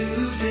a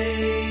new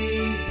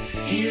day.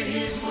 Hear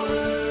his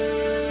word,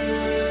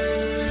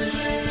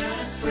 let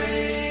us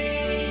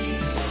pray.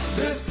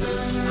 The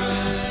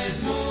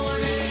Sunrise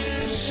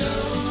Morning Show.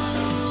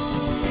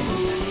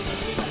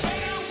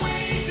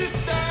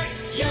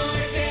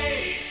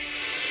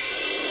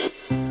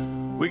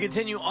 We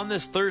continue on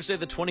this Thursday,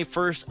 the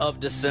 21st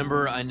of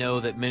December. I know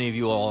that many of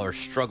you all are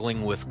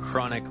struggling with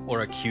chronic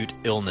or acute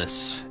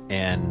illness,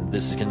 and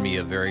this is going to be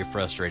a very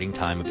frustrating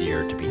time of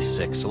year to be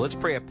sick. So let's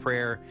pray a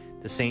prayer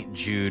to St.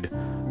 Jude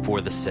for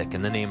the sick.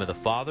 In the name of the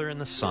Father,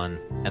 and the Son,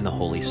 and the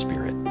Holy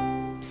Spirit.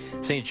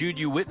 St. Jude,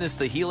 you witnessed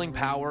the healing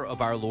power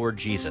of our Lord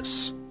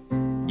Jesus.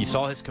 You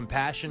saw his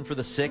compassion for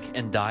the sick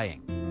and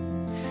dying.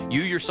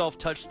 You yourself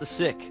touched the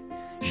sick,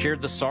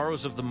 shared the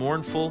sorrows of the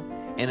mournful,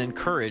 and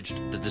encouraged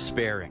the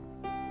despairing.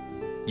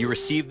 You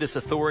received this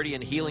authority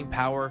and healing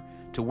power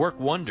to work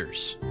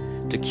wonders,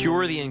 to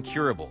cure the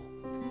incurable,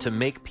 to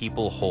make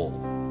people whole.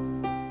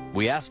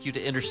 We ask you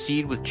to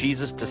intercede with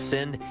Jesus to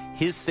send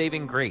his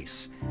saving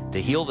grace, to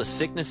heal the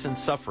sickness and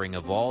suffering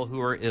of all who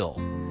are ill,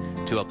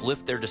 to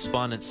uplift their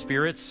despondent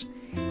spirits,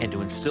 and to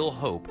instill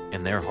hope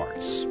in their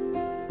hearts.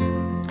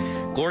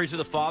 Glory to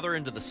the Father,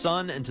 and to the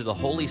Son, and to the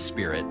Holy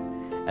Spirit,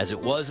 as it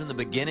was in the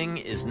beginning,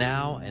 is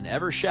now, and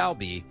ever shall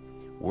be,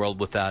 world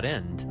without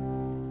end.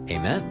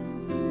 Amen.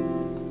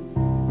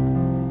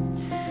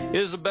 It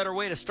is a better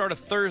way to start a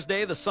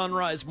Thursday, the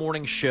Sunrise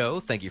Morning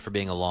Show. Thank you for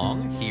being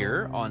along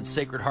here on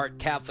Sacred Heart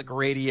Catholic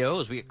Radio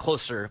as we get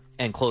closer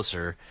and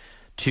closer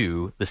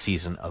to the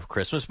season of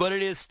Christmas. But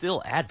it is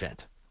still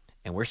Advent,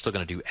 and we're still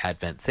going to do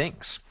Advent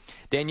things.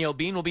 Danielle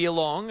Bean will be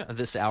along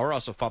this hour.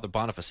 Also, Father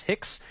Boniface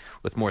Hicks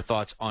with more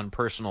thoughts on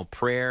personal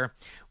prayer.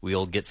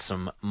 We'll get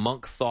some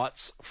monk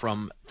thoughts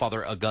from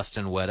Father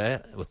Augustine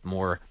Weta with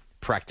more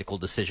practical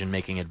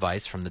decision-making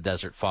advice from the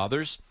Desert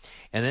Fathers.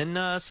 And then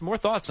some more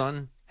thoughts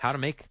on how to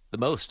make the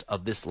most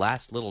of this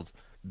last little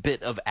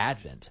bit of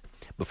Advent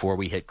before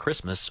we hit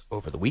Christmas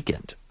over the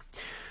weekend.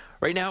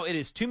 Right now, it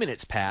is 2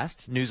 minutes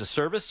past. News of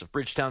service of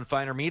Bridgetown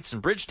Finer Meats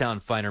and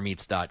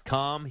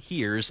BridgetownFinerMeats.com.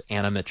 Here's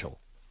Anna Mitchell.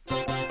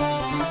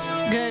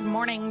 Good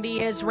morning. The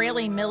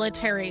Israeli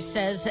military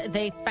says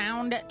they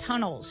found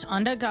tunnels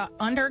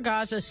under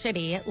Gaza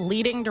City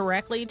leading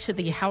directly to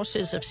the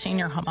houses of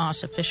senior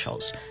Hamas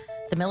officials.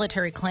 The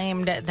military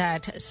claimed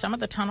that some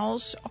of the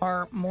tunnels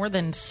are more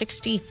than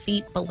 60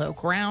 feet below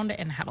ground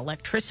and have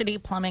electricity,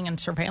 plumbing, and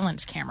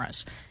surveillance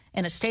cameras.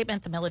 In a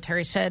statement, the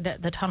military said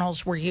the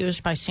tunnels were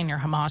used by senior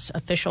Hamas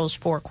officials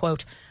for,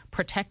 quote,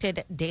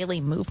 protected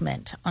daily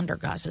movement under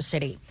Gaza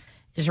City.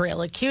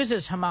 Israel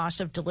accuses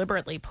Hamas of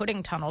deliberately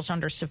putting tunnels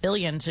under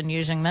civilians and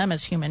using them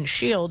as human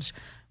shields,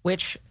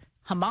 which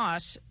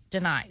Hamas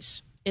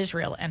denies.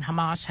 Israel and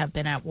Hamas have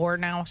been at war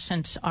now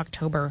since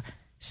October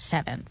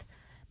 7th.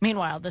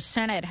 Meanwhile, the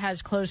Senate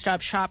has closed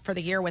up shop for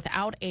the year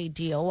without a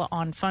deal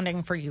on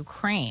funding for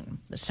Ukraine.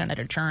 The Senate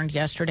adjourned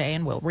yesterday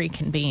and will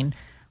reconvene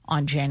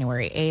on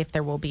January 8th.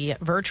 There will be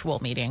virtual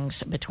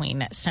meetings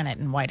between Senate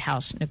and White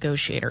House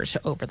negotiators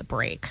over the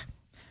break.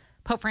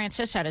 Pope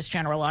Francis, at his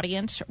general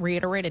audience,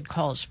 reiterated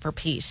calls for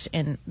peace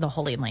in the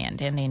Holy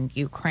Land and in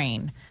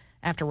Ukraine.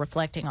 After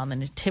reflecting on the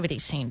nativity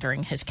scene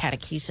during his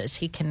catechesis,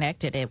 he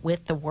connected it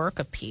with the work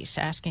of peace,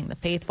 asking the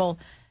faithful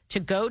to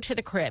go to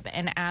the crib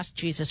and ask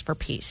Jesus for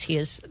peace. He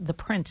is the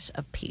Prince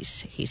of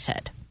Peace, he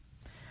said.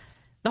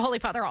 The Holy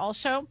Father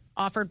also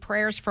offered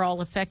prayers for all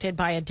affected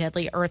by a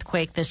deadly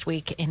earthquake this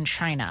week in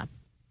China.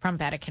 From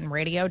Vatican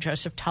Radio,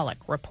 Joseph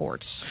Tulloch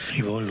reports.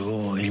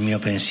 Rivolgo il mio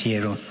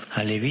pensiero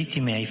alle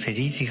vittime e ai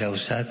feriti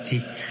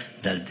causati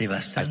dal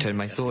devastante. I turn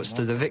my thoughts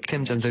to the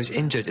victims and those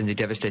injured in the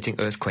devastating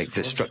earthquake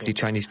that struck the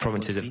Chinese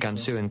provinces of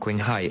Gansu and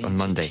Qinghai on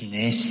Monday.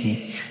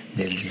 Cinesi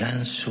del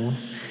Gansu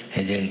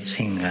e del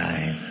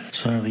Qinghai.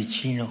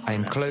 I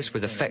am close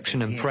with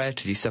affection and prayer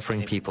to these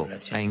suffering people.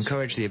 I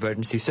encourage the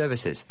emergency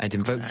services and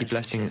invoke the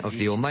blessing of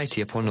the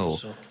Almighty upon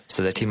all,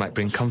 so that he might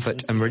bring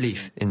comfort and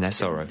relief in their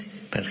sorrow.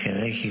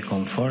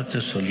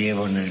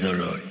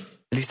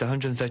 At least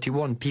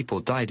 131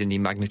 people died in the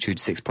magnitude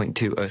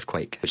 6.2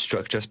 earthquake, which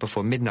struck just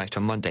before midnight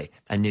on Monday,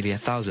 and nearly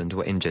 1,000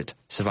 were injured.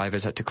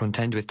 Survivors had to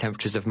contend with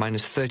temperatures of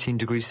minus 13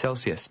 degrees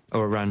Celsius,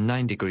 or around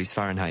 9 degrees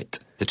Fahrenheit.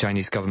 The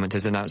Chinese government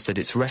has announced that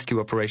its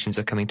rescue operations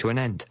are coming to an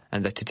end,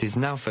 and that it is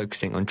now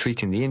focusing on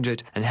treating the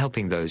injured and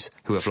helping those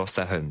who have lost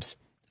their homes.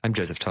 I'm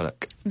Joseph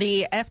Tulloch.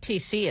 The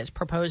FTC is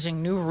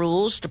proposing new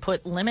rules to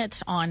put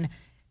limits on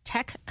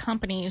tech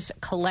companies'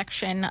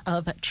 collection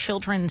of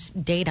children's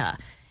data.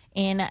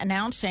 In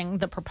announcing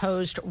the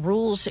proposed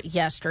rules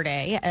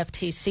yesterday,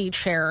 FTC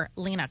Chair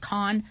Lina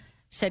Khan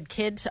said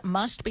kids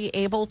must be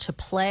able to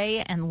play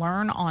and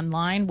learn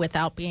online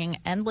without being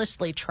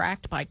endlessly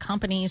tracked by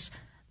companies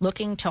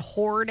looking to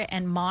hoard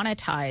and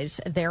monetize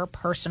their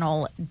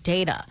personal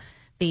data.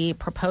 The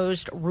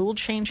proposed rule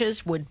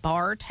changes would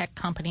bar tech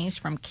companies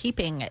from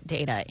keeping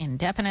data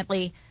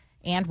indefinitely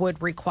and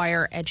would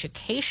require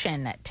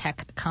education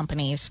tech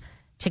companies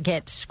to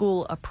get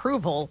school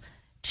approval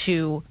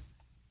to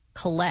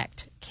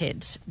collect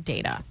kids'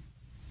 data.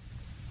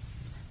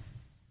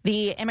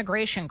 The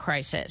immigration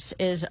crisis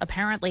is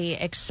apparently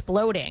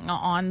exploding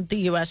on the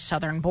U.S.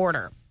 southern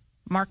border.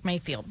 Mark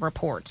Mayfield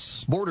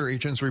reports. Border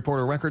agents report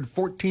a record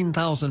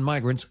 14,000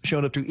 migrants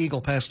showed up to Eagle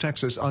Pass,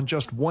 Texas on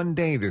just one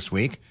day this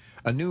week,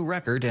 a new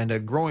record and a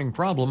growing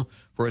problem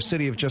for a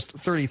city of just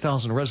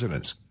 30,000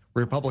 residents.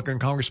 Republican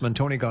Congressman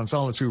Tony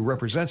Gonzalez, who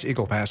represents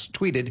Eagle Pass,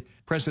 tweeted,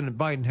 "President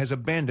Biden has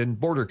abandoned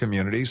border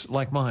communities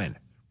like mine."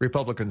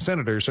 Republican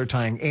senators are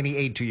tying any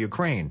aid to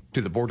Ukraine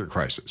to the border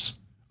crisis.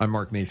 I'm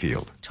Mark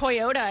Mayfield.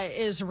 Toyota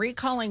is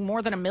recalling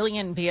more than 1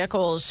 million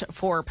vehicles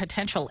for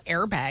potential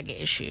airbag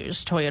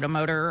issues. Toyota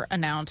Motor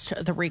announced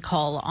the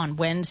recall on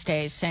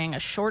Wednesday, saying a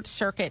short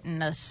circuit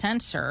in a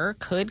sensor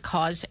could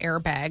cause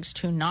airbags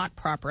to not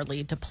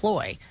properly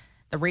deploy.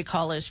 The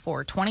recall is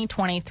for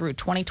 2020 through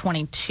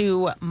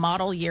 2022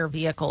 model year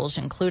vehicles,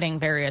 including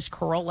various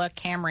Corolla,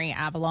 Camry,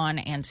 Avalon,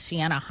 and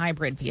Sienna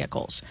hybrid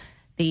vehicles.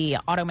 The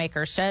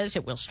automaker says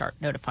it will start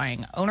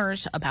notifying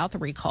owners about the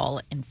recall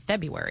in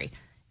February.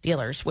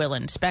 Dealers will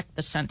inspect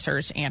the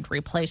sensors and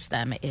replace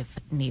them if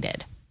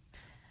needed.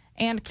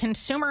 And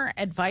consumer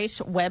advice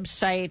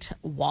website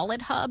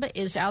WalletHub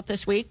is out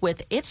this week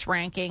with its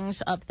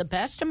rankings of the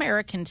best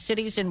American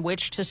cities in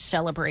which to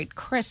celebrate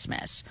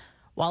Christmas.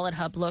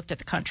 WalletHub looked at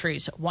the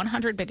country's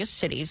 100 biggest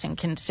cities and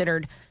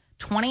considered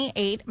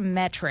 28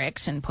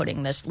 metrics in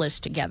putting this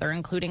list together,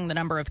 including the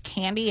number of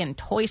candy and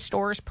toy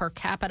stores per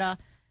capita,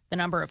 the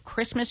number of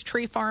Christmas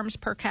tree farms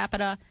per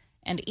capita,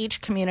 and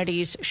each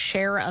community's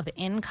share of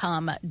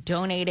income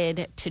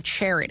donated to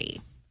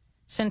charity.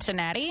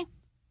 Cincinnati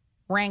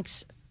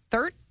ranks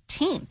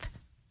 13th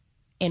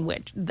in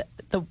which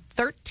the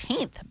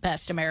 13th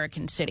best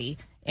American city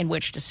in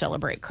which to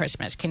celebrate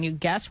Christmas. Can you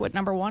guess what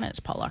number one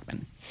is, Paul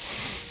Luckman?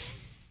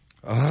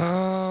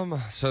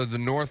 So the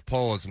North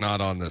Pole is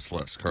not on this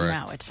list,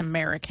 correct? No, it's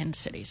American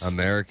cities.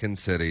 American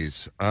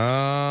cities.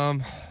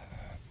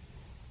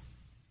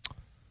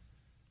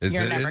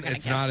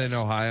 It's not in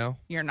Ohio?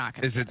 You're not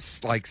going to Is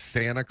it like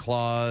Santa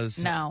Claus?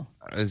 No.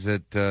 Is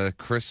it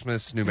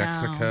Christmas, New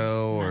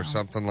Mexico, or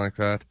something like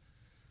that?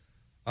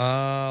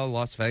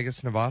 Las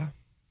Vegas, Nevada?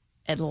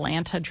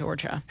 Atlanta,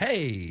 Georgia.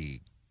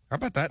 Hey, how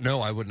about that?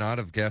 No, I would not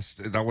have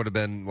guessed. That would have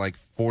been like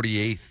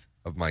 48th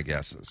of my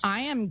guesses.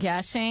 I am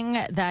guessing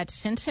that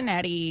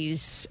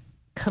Cincinnati's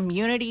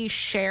community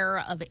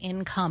share of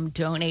income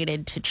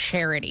donated to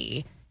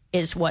charity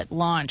is what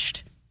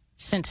launched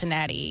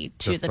Cincinnati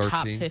to the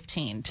top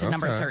 15, to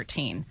number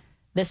 13.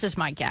 This is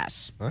my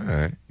guess. All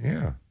right,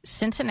 yeah.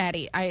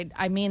 Cincinnati,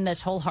 I mean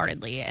this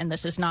wholeheartedly, and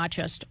this is not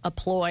just a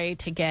ploy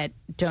to get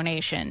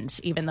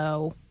donations, even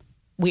though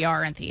we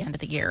are at the end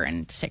of the year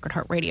and Sacred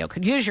Heart Radio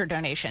could use your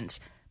donations.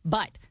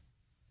 But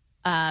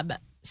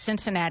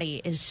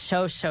Cincinnati is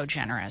so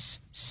generous,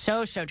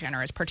 so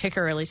generous,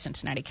 particularly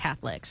Cincinnati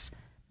Catholics.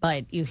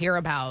 But you hear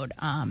about,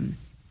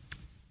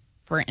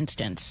 for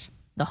instance,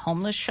 the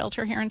homeless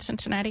shelter here in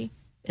Cincinnati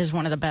is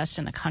one of the best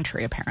in the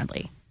country,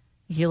 apparently.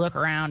 You look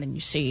around and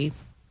you see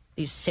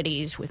these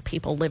cities with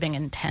people living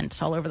in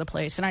tents all over the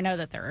place. And I know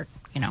that there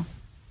are,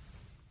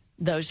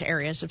 those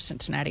areas of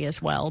Cincinnati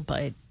as well,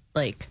 but,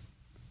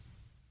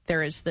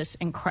 there is this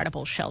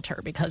incredible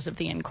shelter because of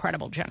the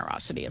incredible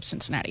generosity of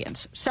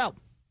Cincinnatians. So,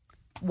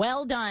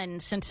 well done,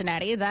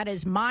 Cincinnati. That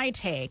is my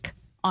take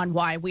on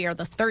why we are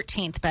the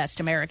 13th best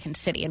American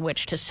city in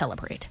which to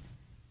celebrate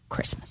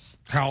Christmas.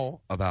 How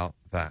about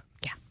that?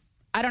 Yeah.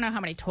 I don't know how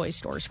many toy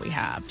stores we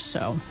have,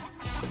 so...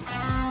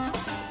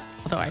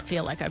 Although I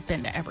feel like I've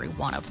been to every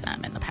one of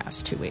them in the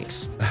past 2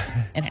 weeks.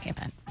 In any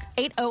event.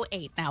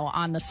 8:08 now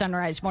on the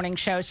Sunrise Morning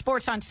Show.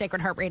 Sports on Sacred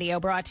Heart Radio,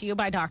 brought to you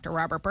by Dr.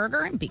 Robert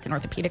Berger and Beacon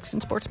Orthopedics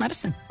and Sports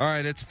Medicine. All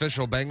right, it's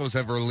official. Bengals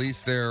have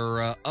released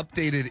their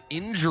updated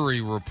injury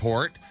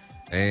report.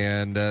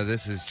 And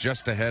this is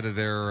just ahead of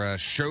their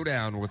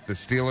showdown with the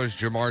Steelers.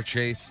 Jamar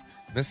Chase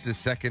missed his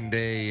second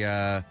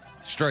day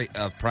straight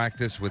of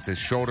practice with his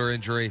shoulder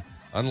injury.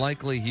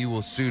 Unlikely he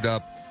will suit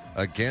up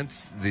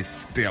against the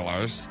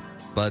Steelers.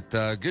 But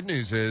good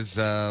news is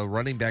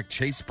running back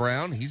Chase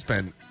Brown, he's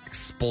been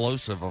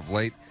explosive of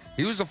late.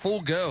 He was a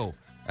full go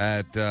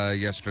at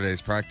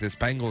yesterday's practice.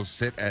 Bengals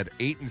sit at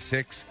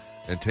 8-6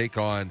 and take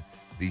on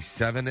the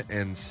 7-7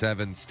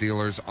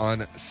 Steelers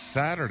on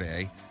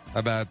Saturday.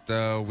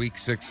 About week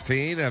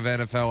 16 of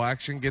NFL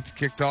action gets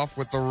kicked off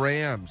with the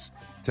Rams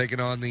taking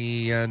on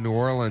the New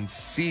Orleans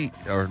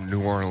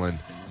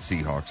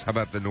Seahawks. How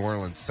about the New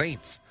Orleans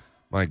Saints?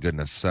 My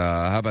goodness.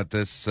 How about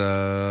this?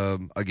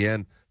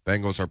 Again,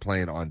 Bengals are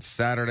playing on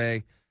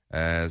Saturday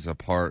as a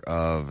part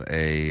of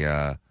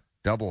a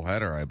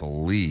doubleheader, I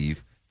believe,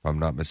 if I'm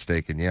not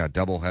mistaken. Yeah,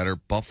 doubleheader.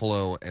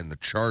 Buffalo and the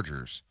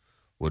Chargers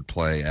would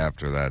play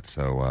after that,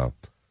 so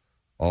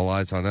all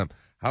eyes on them.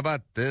 How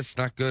about this?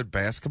 Not good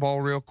basketball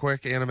real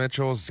quick, Anna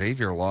Mitchell.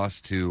 Xavier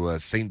lost to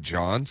St.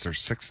 John's. They're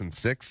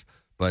 6-6.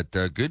 But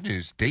good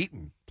news,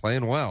 Dayton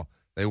playing well.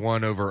 They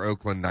won over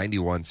Oakland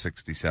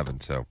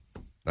 91-67, so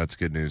that's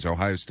good news.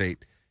 Ohio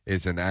State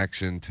is in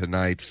action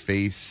tonight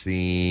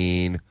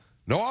facing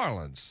New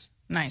Orleans.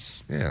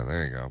 Nice. Yeah,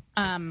 there you go.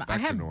 I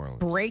have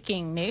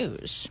breaking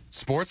news.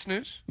 Sports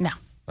news? No.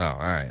 Oh, all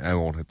right. I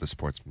won't hit the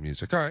sports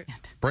music. All right.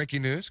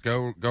 Breaking news.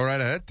 Go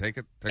right ahead. Take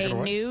it away. A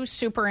new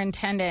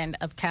superintendent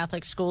of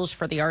Catholic schools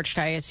for the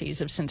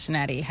Archdiocese of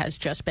Cincinnati has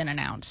just been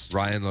announced.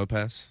 Ryan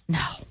Lopez?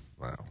 No.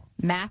 Wow.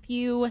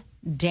 Matthew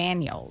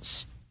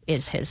Daniels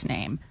is his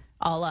name.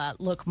 I'll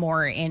look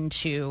more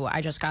into,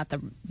 I just got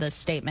the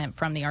statement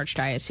from the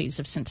Archdiocese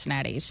of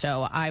Cincinnati,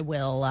 so I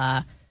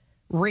will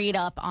read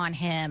up on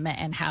him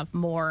and have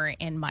more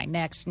in my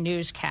next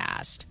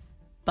newscast.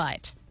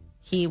 But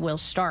he will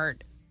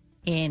start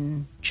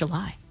in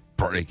July.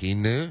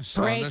 Breaking news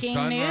on the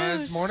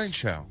Sunrise Morning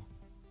Show.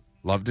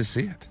 Love to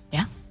see it.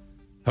 Yeah.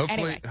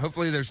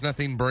 Hopefully there's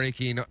nothing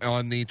breaking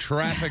on the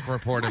traffic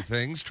report of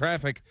things.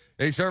 Traffic,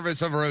 a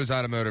service of Rose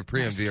Automotive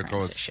pre-owned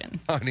vehicles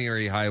on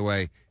Erie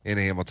Highway in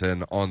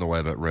Hamilton, on the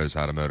web at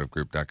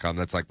roseautomotivegroup.com.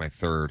 That's like my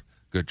third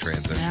good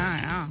transition.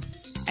 Yeah.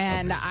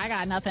 And I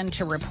got nothing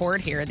to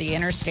report here. The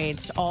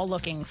interstate's all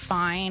looking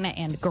fine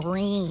and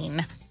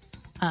green.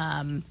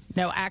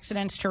 No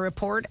accidents to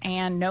report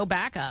and no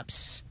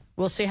backups.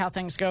 We'll see how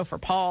things go for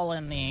Paul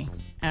in the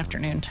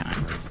afternoon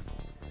time.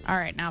 All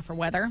right, now for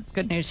weather.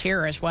 Good news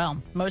here as well.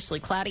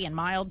 Mostly cloudy and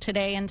mild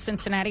today in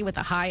Cincinnati with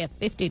a high of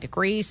 50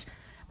 degrees.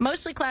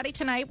 Mostly cloudy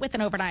tonight with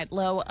an overnight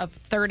low of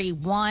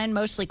 31.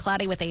 Mostly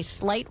cloudy with a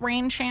slight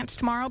rain chance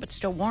tomorrow, but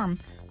still warm.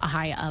 A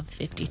high of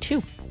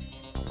 52.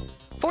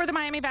 For the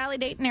Miami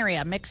Valley-Dayton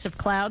area, mix of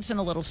clouds and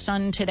a little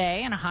sun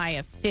today and a high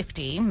of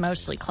 50.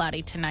 Mostly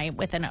cloudy tonight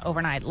with an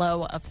overnight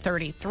low of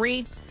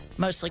 33.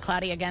 Mostly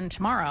cloudy again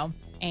tomorrow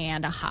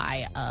and a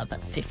high of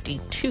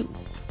 52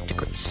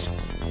 degrees.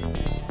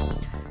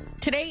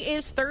 Today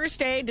is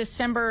Thursday,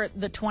 December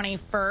the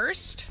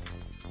 21st,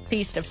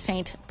 feast of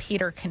St.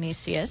 Peter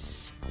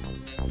Canisius,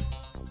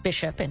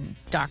 Bishop and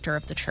Doctor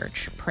of the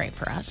Church. Pray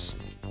for us.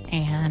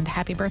 And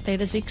happy birthday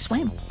to Zeke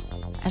Swaim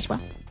as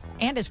well.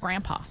 And his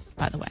grandpa,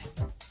 by the way.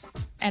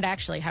 And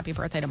actually, happy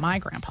birthday to my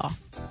grandpa.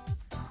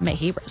 May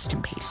he rest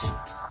in peace.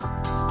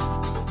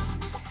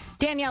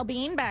 Danielle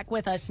Bean back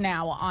with us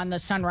now on the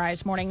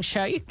Sunrise Morning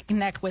Show. You can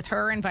connect with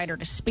her, invite her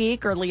to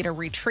speak or lead a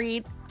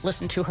retreat.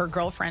 Listen to her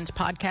girlfriend's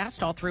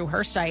podcast all through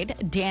her site,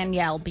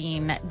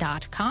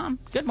 DanielleBean.com.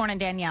 Good morning,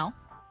 Danielle.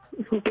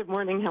 Good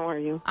morning. How are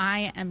you?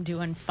 I am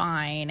doing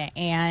fine.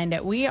 And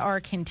we are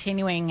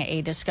continuing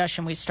a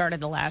discussion we started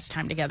the last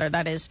time together.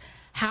 That is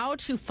how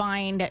to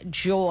find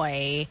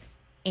joy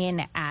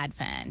in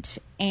Advent.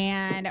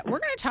 And we're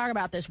going to talk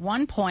about this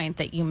one point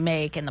that you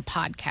make in the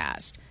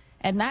podcast,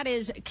 and that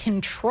is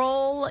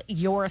control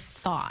your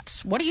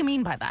thoughts. What do you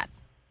mean by that?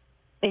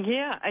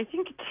 Yeah, I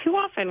think too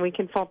often we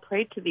can fall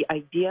prey to the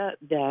idea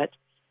that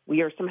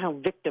we are somehow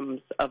victims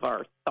of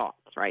our thoughts.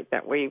 right?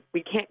 That we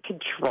can't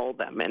control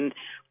them. And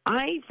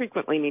I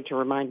frequently need to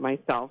remind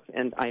myself,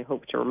 and I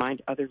hope to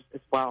remind others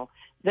as well,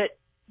 that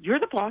you're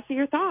the boss of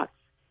your thoughts.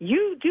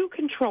 You do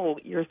control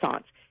your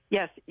thoughts.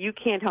 Yes, you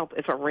can't help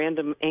if a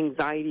random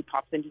anxiety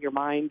pops into your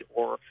mind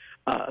or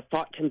a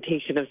thought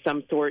temptation of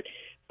some sort,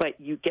 but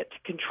you get to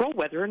control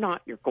whether or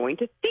not you're going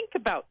to think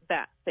about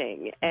that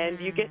thing, and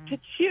you get to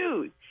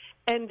choose.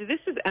 And this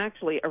is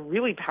actually a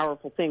really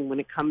powerful thing when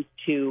it comes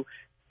to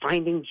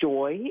finding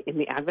joy in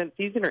the Advent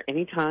season or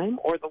any time,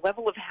 or the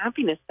level of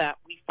happiness that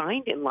we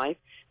find in life,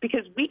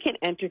 because we can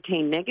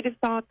entertain negative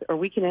thoughts or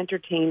we can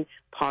entertain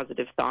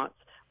positive thoughts.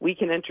 We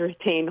can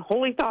entertain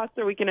holy thoughts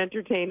or we can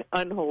entertain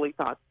unholy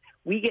thoughts.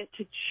 We get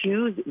to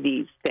choose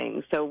these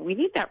things. So we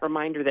need that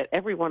reminder that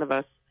every one of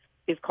us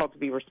is called to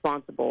be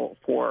responsible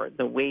for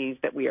the ways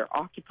that we are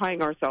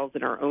occupying ourselves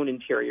in our own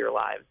interior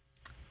lives.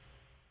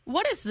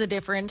 What is the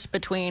difference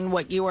between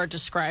what you are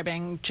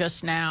describing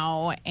just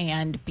now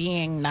and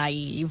being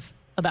naive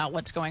about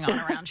what's going on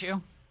around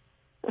you?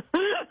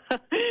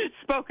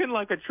 Spoken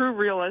like a true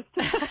realist.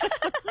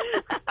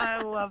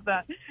 I love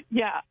that.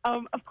 Yeah,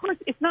 of course,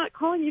 it's not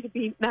calling you to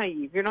be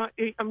naive.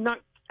 I'm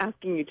not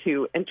asking you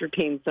to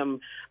entertain some,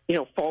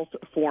 false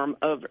form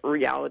of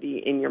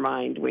reality in your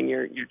mind when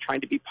you're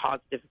trying to be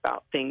positive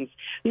about things.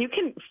 You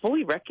can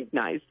fully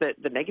recognize that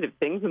the negative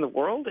things in the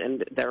world,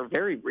 and they're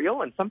very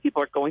real, and some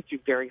people are going through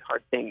very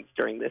hard things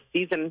during this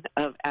season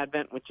of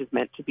Advent, which is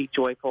meant to be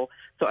joyful.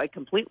 So I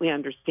completely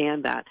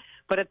understand that.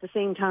 But at the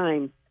same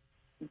time,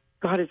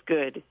 God is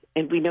good,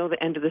 and we know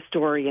the end of the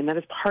story, and that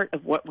is part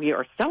of what we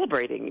are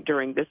celebrating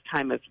during this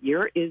time of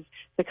year is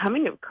the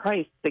coming of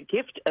Christ, the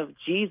gift of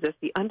Jesus,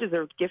 the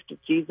undeserved gift of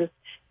Jesus,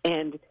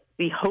 and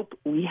the hope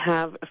we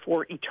have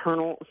for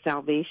eternal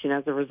salvation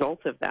as a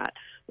result of that.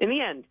 In the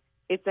end,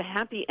 it's a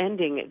happy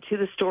ending to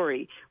the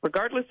story,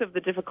 regardless of the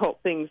difficult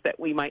things that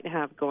we might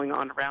have going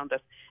on around us.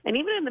 And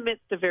even in the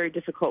midst of very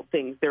difficult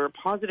things, there are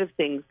positive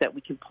things that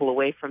we can pull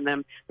away from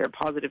them. There are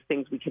positive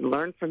things we can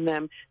learn from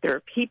them. There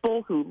are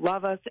people who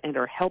love us and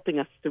are helping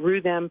us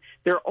through them.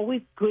 There are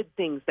always good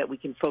things that we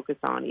can focus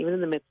on, even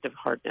in the midst of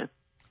hardness.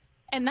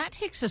 And that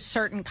takes a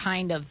certain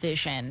kind of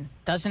vision,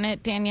 doesn't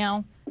it,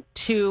 Danielle?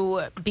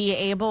 To be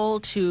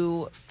able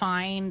to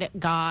find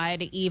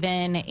God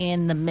even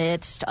in the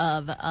midst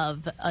of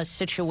a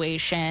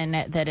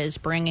situation that is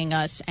bringing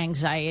us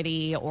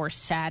anxiety or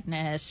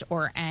sadness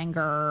or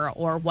anger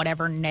or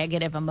whatever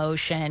negative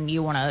emotion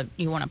you want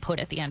to put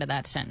at the end of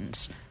that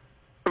sentence.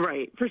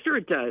 Right. For sure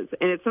it does.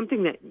 And it's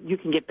something that you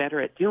can get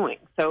better at doing.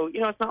 So,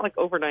 it's not like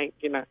overnight,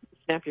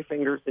 snap your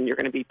fingers and you're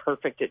going to be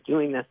perfect at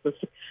doing this. It's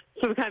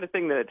the kind of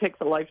thing that it takes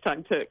a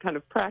lifetime to kind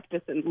of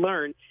practice and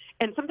learn.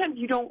 And sometimes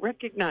you don't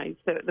recognize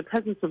the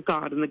presence of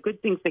God and the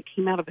good things that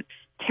came out of a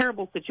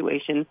terrible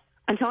situation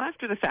until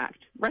after the fact.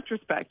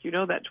 Retrospect,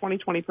 that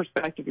 20/20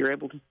 perspective, you're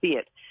able to see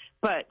it.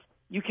 But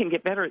you can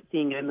get better at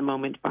seeing it in the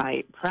moment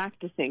by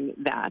practicing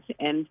that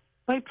and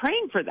by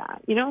praying for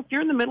that. If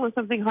you're in the middle of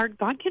something hard,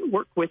 God can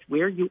work with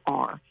where you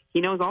are.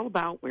 He knows all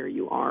about where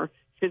you are,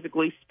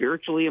 physically,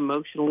 spiritually,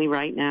 emotionally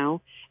right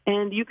now.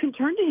 And you can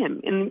turn to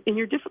him in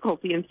your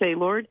difficulty and say,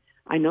 Lord,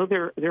 I know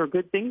there are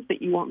good things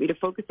that you want me to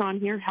focus on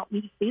here. Help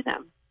me to see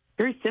them.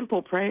 Very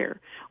simple prayer.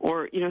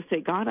 Or,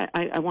 say, God,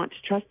 I want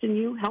to trust in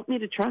you. Help me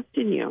to trust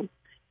in you.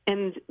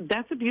 And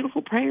that's a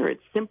beautiful prayer.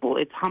 It's simple.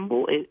 It's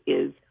humble. It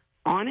is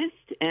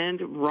honest and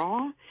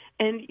raw,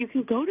 and you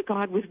can go to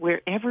God with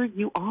wherever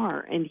you are,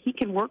 and he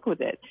can work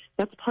with it.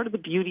 That's part of the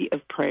beauty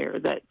of prayer,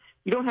 that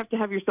you don't have to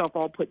have yourself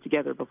all put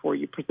together before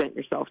you present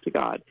yourself to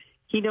God.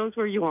 He knows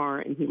where you are,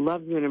 and he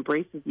loves you and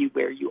embraces you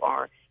where you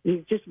are. And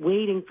he's just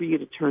waiting for you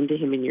to turn to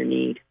him in your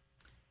need.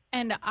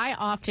 And I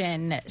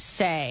often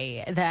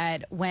say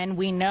that when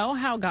we know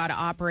how God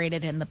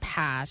operated in the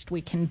past,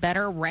 we can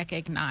better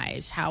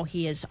recognize how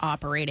he is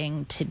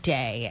operating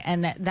today.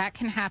 And that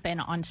can happen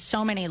on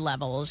so many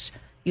levels.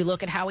 You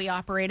look at how he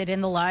operated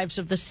in the lives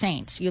of the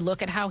saints. You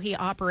look at how he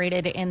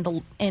operated in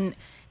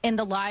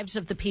the lives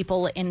of the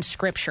people in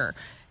Scripture.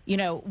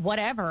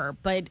 Whatever.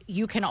 But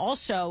you can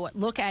also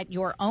look at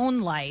your own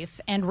life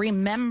and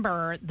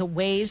remember the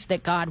ways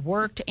that God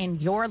worked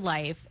in your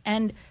life,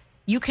 and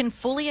you can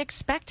fully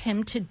expect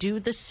him to do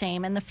the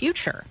same in the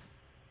future.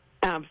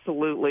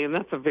 Absolutely, and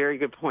that's a very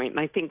good point. And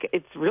I think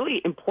it's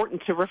really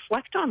important to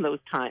reflect on those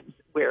times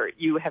where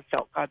you have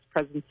felt God's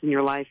presence in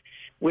your life,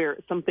 where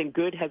something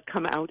good has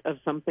come out of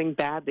something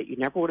bad that you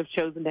never would have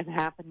chosen to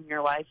happen in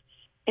your life.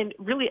 And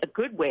really a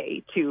good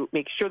way to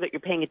make sure that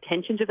you're paying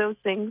attention to those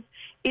things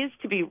is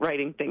to be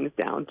writing things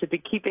down, to be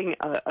keeping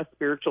a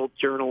spiritual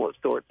journal of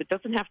sorts. It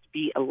doesn't have to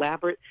be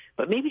elaborate,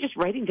 but maybe just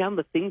writing down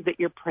the things that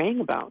you're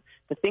praying about,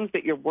 the things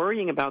that you're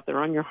worrying about that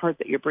are on your heart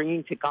that you're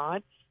bringing to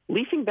God.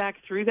 Leafing back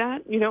through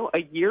that,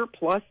 a year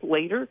plus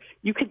later,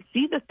 you can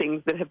see the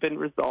things that have been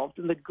resolved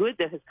and the good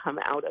that has come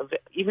out of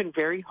it, even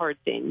very hard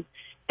things.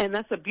 And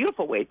that's a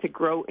beautiful way to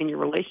grow in your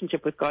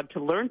relationship with God, to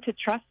learn to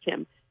trust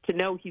him, to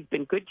know he's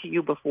been good to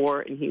you before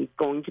and he's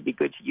going to be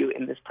good to you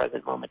in this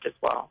present moment as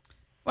well.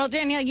 Well,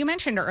 Danielle, you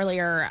mentioned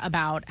earlier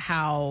about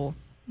how,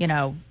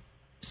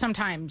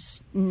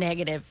 sometimes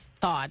negative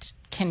thoughts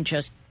can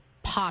just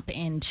pop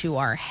into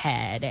our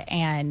head.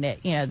 And,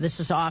 this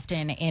is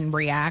often in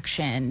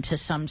reaction to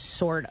some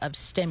sort of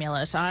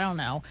stimulus. I don't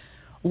know,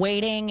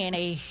 waiting in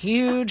a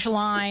huge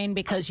line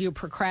because you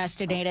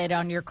procrastinated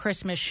on your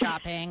Christmas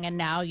shopping, and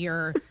now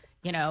you're,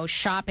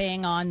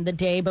 shopping on the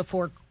day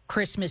before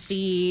Christmas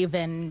Eve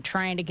and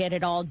trying to get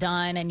it all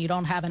done, and you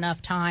don't have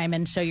enough time,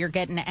 and so you're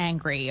getting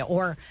angry.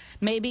 Or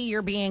maybe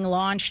you're being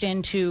launched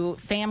into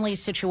family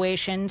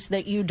situations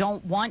that you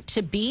don't want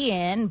to be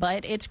in,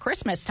 but it's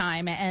Christmas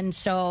time, and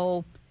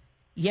so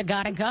you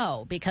gotta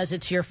go because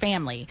it's your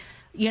family.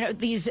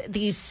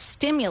 These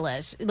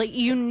stimulus,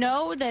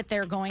 that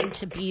they're going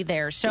to be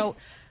there. So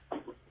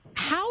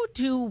how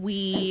do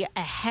we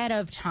ahead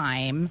of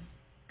time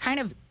kind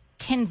of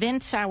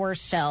convince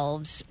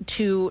ourselves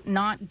to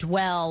not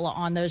dwell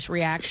on those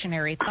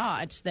reactionary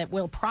thoughts that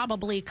will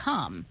probably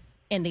come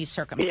in these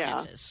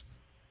circumstances?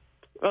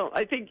 Yeah. Well,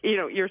 I think,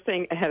 you're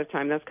saying ahead of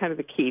time. That's kind of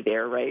the key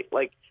there, right?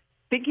 Like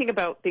thinking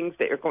about things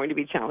that are going to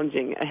be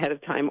challenging ahead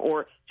of time,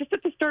 or just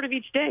at the start of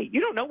each day.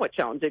 You don't know what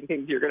challenging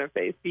things you're going to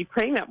face. Be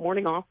praying that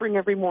morning offering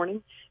every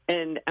morning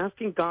and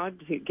asking God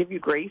to give you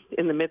grace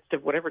in the midst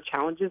of whatever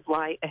challenges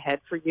lie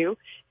ahead for you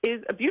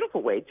is a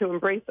beautiful way to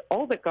embrace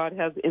all that God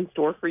has in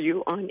store for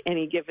you on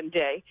any given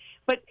day.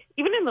 But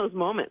even in those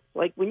moments,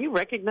 like when you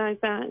recognize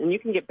that, and you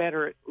can get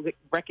better at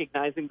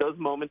recognizing those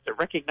moments or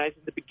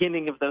recognizing the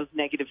beginning of those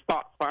negative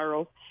thought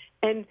spirals,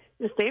 and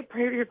say a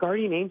prayer to your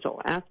guardian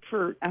angel. Ask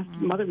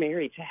Mother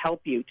Mary to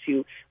help you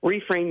to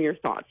reframe your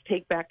thoughts,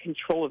 take back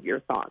control of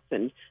your thoughts,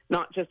 and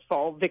not just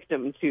fall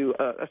victim to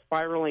a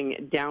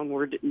spiraling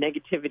downward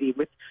negativity,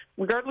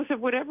 regardless of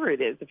whatever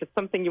it is, if it's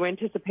something you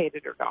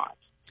anticipated or not.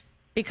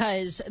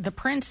 Because the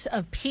Prince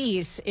of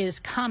Peace is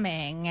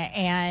coming,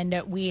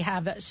 and we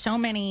have so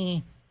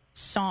many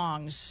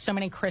songs, so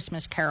many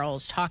Christmas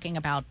carols talking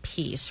about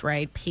peace,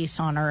 right? Peace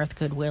on earth,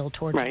 goodwill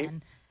toward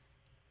men.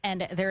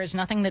 And there is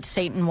nothing that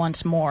Satan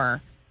wants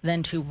more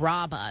than to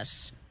rob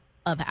us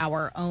of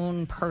our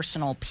own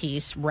personal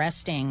peace,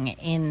 resting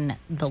in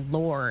the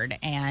Lord.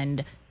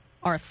 And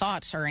our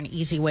thoughts are an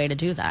easy way to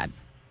do that.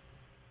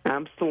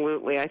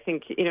 Absolutely. I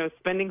think,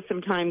 spending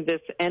some time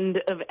this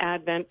end of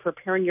Advent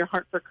preparing your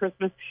heart for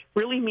Christmas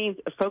really means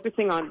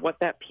focusing on what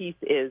that peace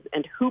is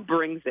and who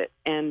brings it.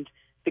 And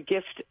the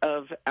gift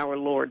of our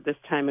Lord this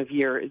time of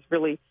year is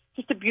really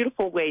just a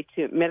beautiful way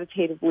to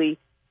meditatively,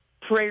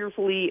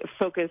 prayerfully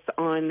focus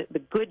on the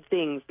good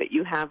things that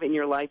you have in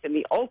your life and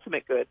the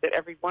ultimate good that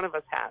every one of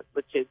us has,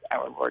 which is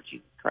our Lord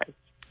Jesus Christ.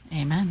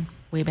 Amen.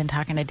 We've been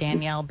talking to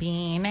Danielle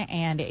Bean,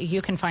 and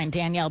you can find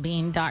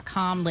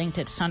DanielleBean.com linked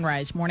at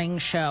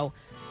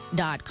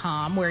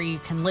sunrisemorningshow.com, where you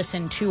can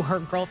listen to her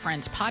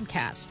girlfriend's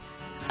podcast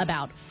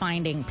about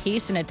finding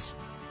peace. And it's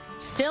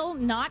still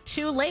not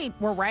too late.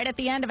 We're right at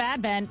the end of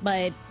Advent,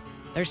 but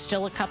there's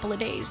still a couple of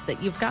days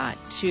that you've got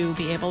to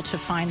be able to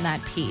find that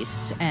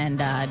peace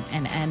and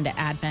end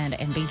Advent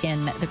and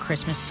begin the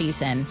Christmas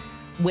season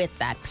with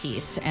that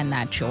peace and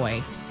that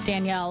joy.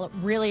 Danielle,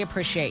 really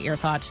appreciate your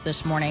thoughts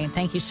this morning.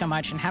 Thank you so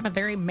much, and have a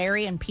very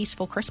merry and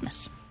peaceful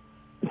Christmas.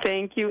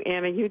 Thank you,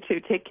 Anna. You too.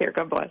 Take care.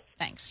 God bless.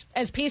 Thanks.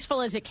 As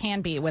peaceful as it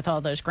can be with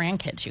all those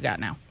grandkids you got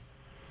now.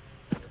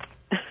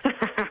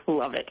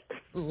 Love it.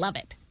 Love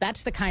it.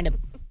 That's the kind of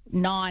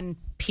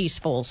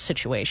non-peaceful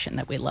situation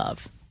that we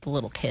love. The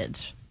little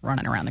kids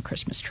running around the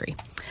Christmas tree.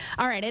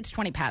 All right, it's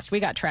 20 past.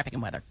 We got traffic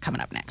and weather coming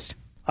up next.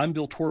 I'm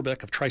Bill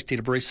Torbeck of Tri-State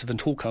Abrasive and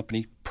Tool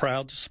Company,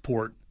 proud to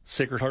support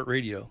Sacred Heart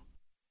Radio.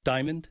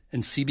 Diamond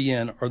and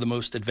CBN are the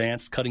most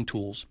advanced cutting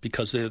tools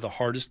because they are the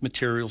hardest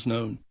materials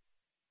known.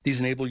 These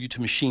enable you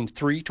to machine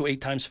 3 to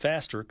 8 times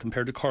faster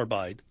compared to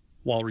carbide,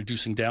 while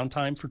reducing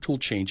downtime for tool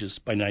changes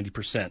by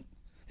 90%.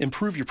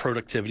 Improve your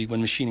productivity when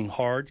machining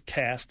hard,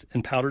 cast,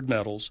 and powdered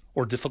metals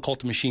or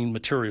difficult-to-machine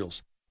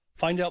materials.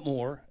 Find out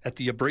more at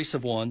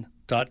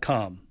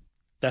theabrasiveone.com.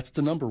 That's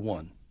the number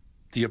 1,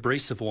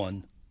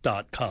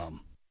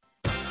 theabrasiveone.com.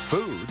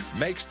 Food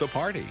makes the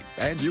party,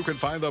 and you can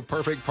find the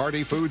perfect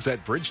party foods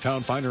at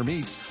Bridgetown Finer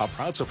Meats, a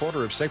proud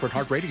supporter of Sacred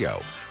Heart Radio.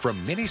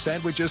 From mini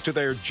sandwiches to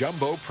their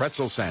jumbo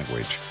pretzel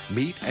sandwich,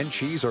 meat and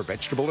cheese or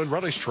vegetable and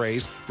relish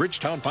trays,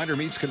 Bridgetown Finer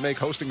Meats can make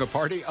hosting a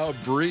party a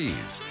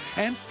breeze.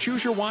 And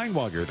choose your wine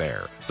while you're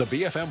there. The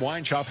BFM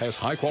Wine Shop has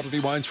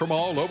high-quality wines from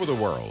all over the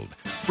world.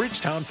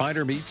 Bridgetown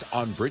Finer Meats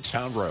on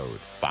Bridgetown Road,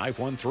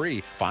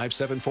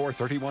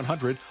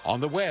 513-574-3100, on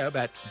the web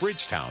at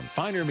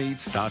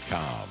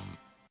bridgetownfinermeats.com.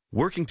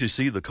 Working to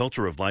see the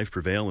culture of life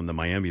prevail in the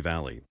Miami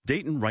Valley,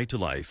 Dayton Right to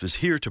Life is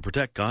here to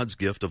protect God's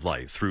gift of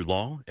life through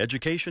law,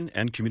 education,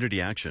 and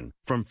community action,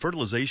 from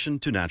fertilization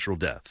to natural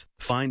death.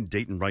 Find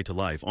Dayton Right to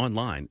Life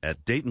online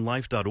at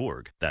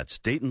DaytonLife.org. That's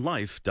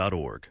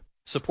DaytonLife.org.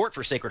 Support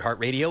for Sacred Heart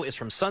Radio is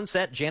from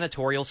Sunset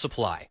Janitorial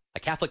Supply,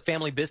 a Catholic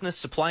family business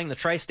supplying the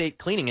tri-state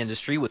cleaning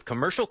industry with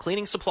commercial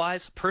cleaning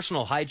supplies,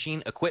 personal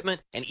hygiene,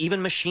 equipment, and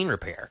even machine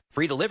repair.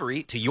 Free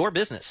delivery to your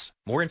business.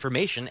 More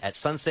information at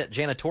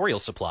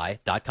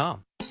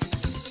sunsetjanitorialsupply.com.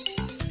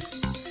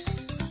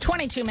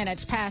 22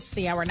 minutes past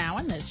the hour now,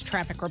 and this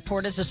traffic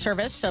report is a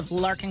service of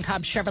Larkin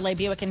Cobb Chevrolet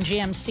Buick and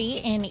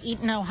GMC in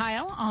Eaton,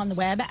 Ohio, on the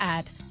web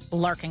at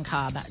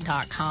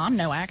larkincobb.com.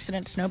 No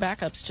accidents, no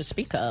backups to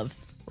speak of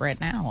right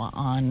now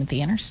on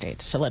the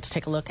interstate. So let's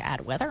take a look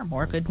at weather.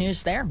 More good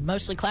news there.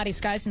 Mostly cloudy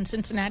skies in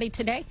Cincinnati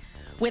today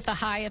with a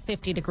high of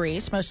 50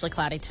 degrees. Mostly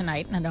cloudy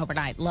tonight and an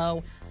overnight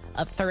low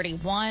of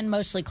 31.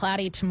 Mostly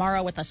cloudy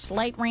tomorrow with a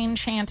slight rain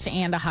chance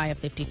and a high of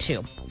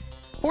 52.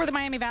 For the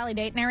Miami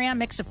Valley-Dayton area,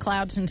 mix of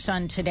clouds and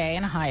sun today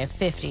and a high of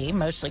 50.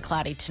 Mostly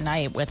cloudy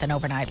tonight with an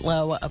overnight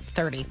low of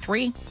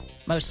 33.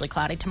 Mostly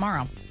cloudy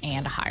tomorrow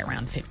and a high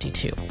around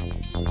 52.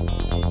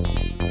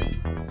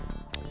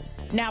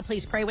 Now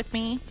please pray with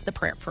me the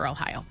prayer for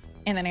Ohio.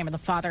 In the name of the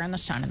Father, and the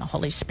Son, and the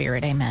Holy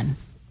Spirit, amen.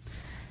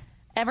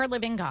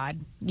 Ever-living God,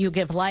 you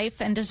give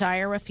life and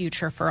desire a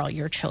future for all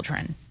your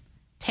children.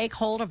 Take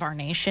hold of our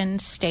nation,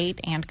 state,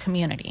 and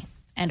community,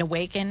 and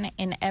awaken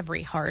in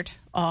every heart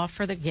awe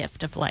for the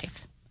gift of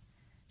life.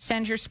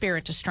 Send your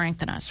Spirit to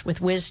strengthen us with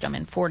wisdom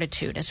and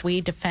fortitude as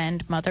we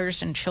defend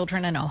mothers and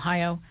children in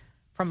Ohio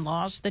from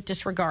laws that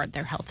disregard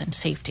their health and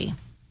safety.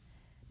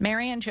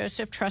 Mary and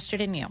Joseph trusted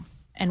in you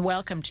and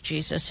welcomed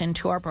Jesus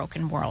into our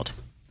broken world.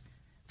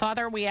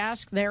 Father, we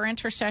ask their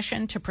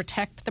intercession to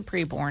protect the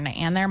preborn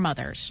and their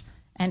mothers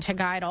and to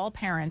guide all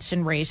parents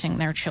in raising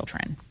their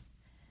children.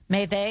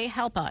 May they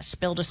help us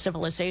build a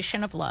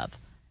civilization of love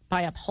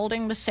by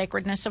upholding the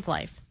sacredness of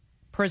life,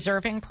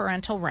 preserving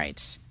parental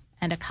rights,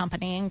 and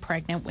accompanying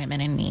pregnant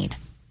women in need.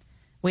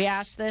 We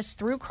ask this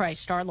through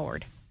Christ our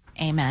Lord.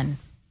 Amen.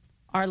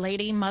 Our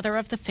Lady, Mother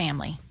of the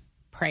Family,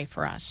 pray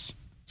for us.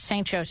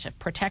 Saint Joseph,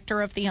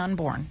 protector of the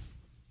unborn,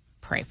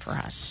 pray for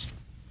us.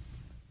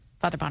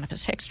 Father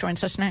Boniface Hicks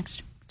joins us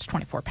next. It's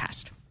 24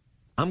 past.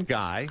 I'm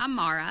Guy. I'm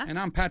Mara. And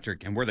I'm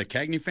Patrick, and we're the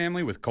Cagney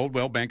family with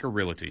Coldwell Banker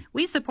Realty.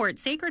 We support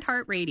Sacred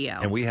Heart Radio.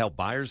 And we help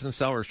buyers and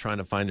sellers trying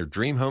to find their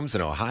dream homes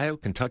in Ohio,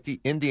 Kentucky,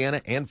 Indiana,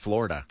 and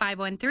Florida.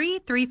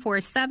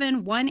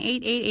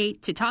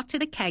 513-347-1888 to talk to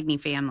the Cagney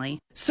family.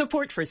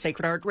 Support for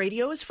Sacred Heart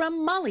Radio is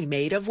from Molly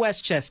Maid of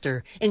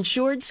Westchester.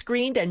 Insured,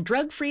 screened, and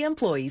drug-free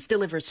employees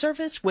deliver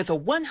service with a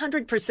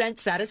 100%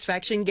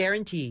 satisfaction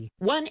guarantee.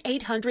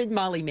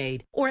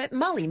 1-800-MOLLY-MAID or at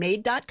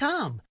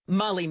mollymaid.com.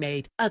 Molly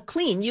Maid, a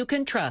clean you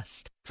can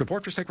trust.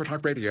 Support for Sacred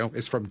Heart Radio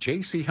is from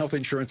JC Health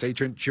Insurance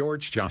agent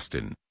George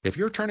Justin. If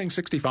you're turning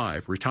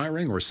 65,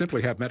 retiring, or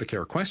simply have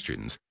Medicare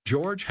questions,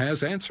 George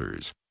has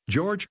answers.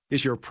 George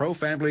is your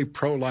pro-family,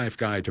 pro-life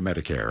guide to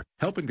Medicare,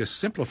 helping to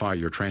simplify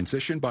your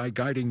transition by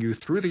guiding you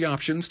through the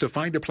options to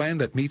find a plan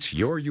that meets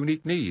your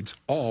unique needs,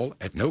 all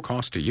at no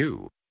cost to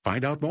you.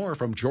 Find out more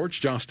from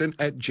George Justin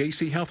at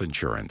JC Health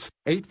Insurance,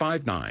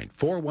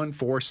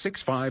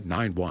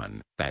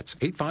 859-414-6591. That's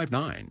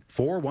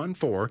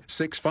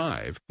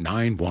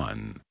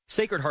 859-414-6591.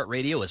 Sacred Heart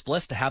Radio is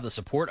blessed to have the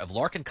support of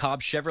Larkin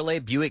Cobb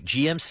Chevrolet Buick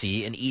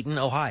GMC in Eaton,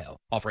 Ohio,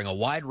 offering a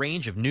wide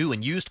range of new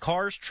and used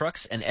cars,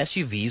 trucks, and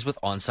SUVs with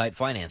on-site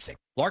financing.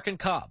 Larkin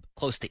Cobb,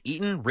 close to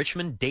Eaton,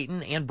 Richmond,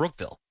 Dayton, and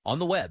Brookville. On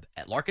the web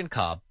at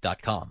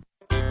larkincobb.com.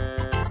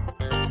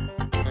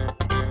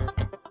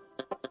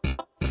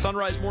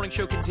 Sunrise Morning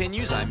Show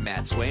continues. I'm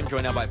Matt Swaim,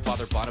 joined now by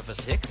Father Boniface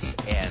Hicks,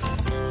 and he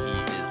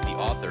is the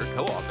author,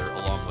 co-author,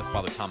 along with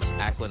Father Thomas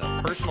Acklin,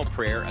 of Personal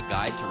Prayer, a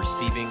Guide to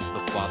Receiving the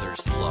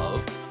Father's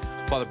Love.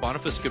 Father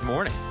Boniface, good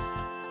morning.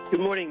 Good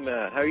morning,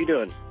 Matt. How are you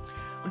doing?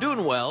 I'm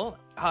doing well,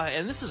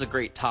 and this is a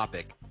great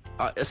topic,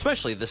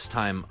 especially this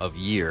time of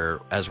year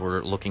as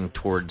we're looking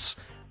towards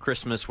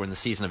Christmas. We're in the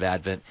season of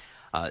Advent.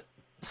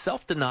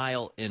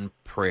 Self-denial in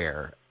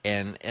prayer.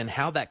 And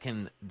how that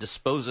can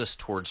dispose us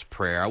towards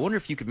prayer. I wonder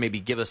if you could maybe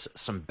give us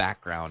some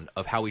background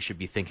of how we should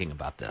be thinking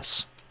about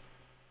this.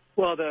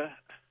 Well, the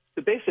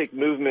basic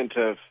movement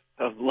of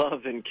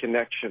love and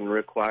connection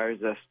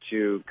requires us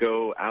to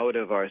go out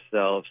of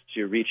ourselves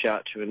to reach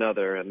out to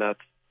another, and that's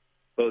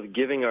both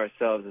giving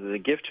ourselves as a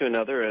gift to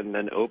another and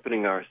then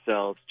opening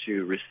ourselves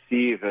to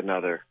receive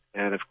another.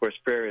 And, of course,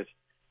 prayer is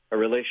a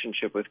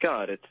relationship with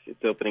God.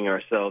 It's opening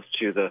ourselves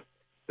to the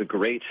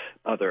great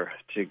other,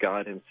 to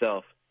God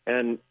himself.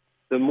 And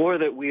the more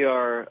that we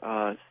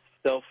are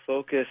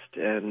self-focused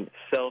and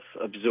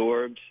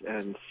self-absorbed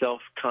and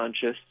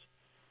self-conscious,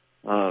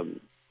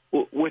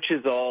 which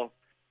is all,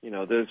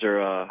 those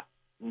are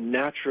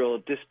natural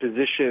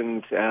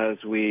dispositions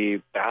as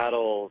we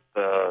battle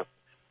the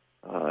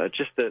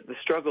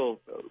struggle.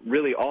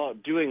 Really,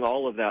 doing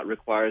all of that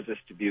requires us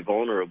to be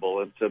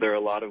vulnerable. And so there are a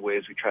lot of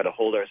ways we try to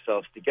hold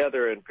ourselves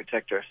together and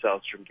protect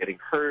ourselves from getting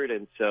hurt.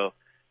 And so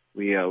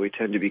we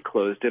tend to be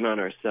closed in on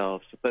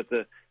ourselves. But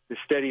the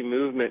steady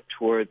movement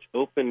towards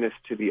openness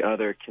to the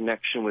other,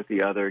 connection with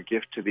the other,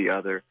 gift to the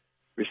other,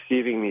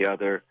 receiving the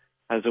other,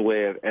 has a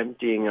way of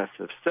emptying us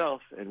of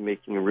self and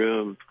making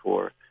room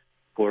for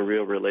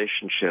real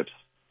relationships.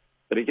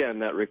 But again,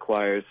 that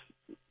requires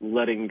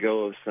letting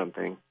go of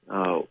something.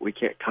 We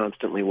can't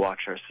constantly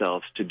watch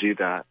ourselves to do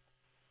that.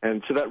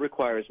 And so that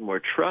requires more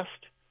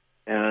trust,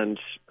 and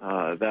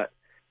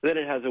then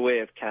it has a way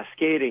of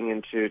cascading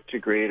into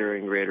greater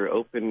and greater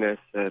openness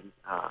and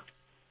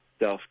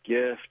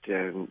self-gift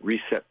and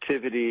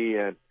receptivity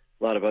and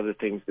a lot of other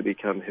things that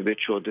become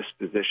habitual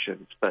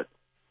dispositions. But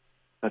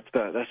that's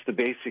the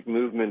basic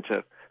movement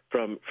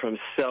from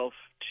self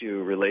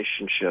to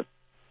relationship.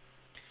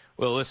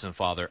 Well, listen,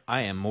 Father,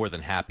 I am more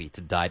than happy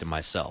to die to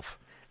myself,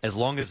 as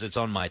long as it's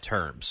on my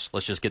terms.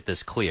 Let's just get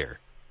this clear.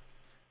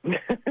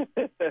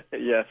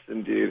 Yes,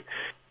 indeed.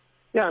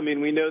 Yeah, I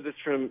mean, we know this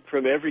from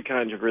every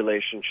kind of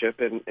relationship,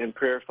 and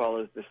prayer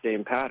follows the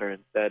same pattern.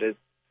 That is,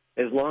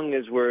 as long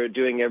as we're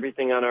doing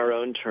everything on our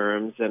own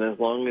terms, and as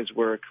long as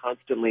we're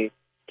constantly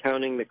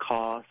counting the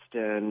cost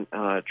and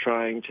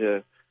trying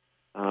to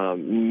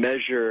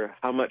measure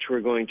how much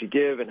we're going to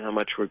give and how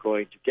much we're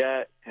going to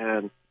get,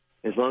 and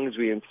as long as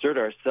we insert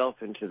ourselves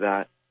into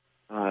that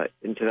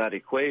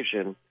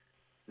equation,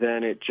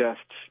 then it just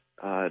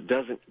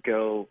doesn't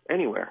go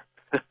anywhere.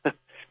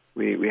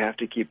 We have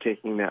to keep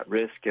taking that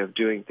risk of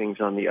doing things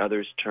on the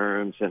other's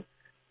terms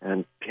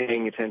and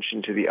paying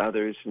attention to the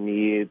other's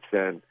needs,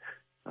 and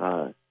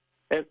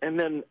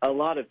then a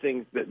lot of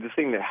things. The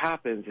thing that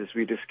happens is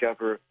we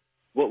discover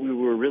what we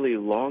were really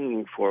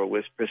longing for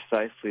was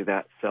precisely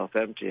that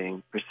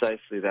self-emptying,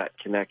 precisely that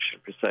connection,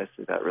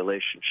 precisely that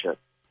relationship.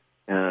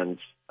 And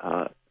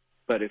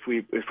but if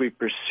we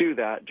pursue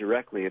that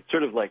directly, it's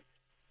sort of like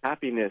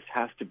happiness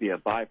has to be a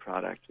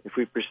byproduct. If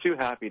we pursue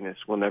happiness,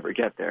 we'll never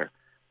get there,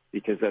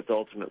 because that's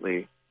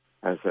ultimately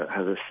has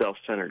a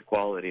self-centered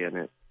quality in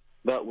it.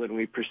 But when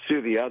we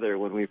pursue the other,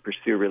 when we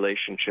pursue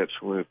relationships,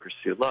 when we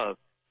pursue love,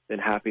 then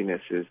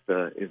happiness is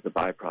the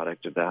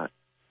byproduct of that.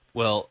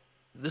 Well,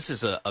 this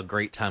is a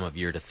great time of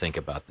year to think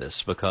about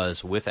this,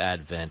 because with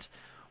Advent,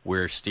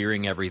 we're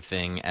steering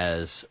everything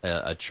as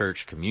a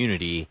church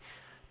community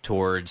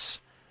towards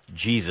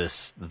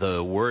Jesus,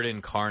 the Word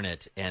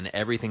incarnate, and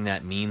everything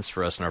that means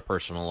for us in our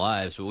personal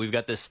lives. But we've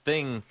got this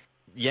thing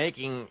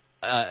yanking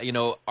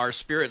our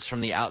spirits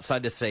from the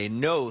outside to say,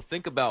 no,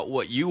 think about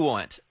what you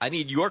want. I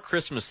need your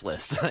Christmas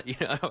list.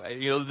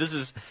 This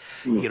is,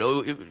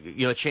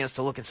 a chance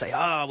to look and say,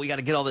 we got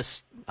to get all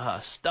this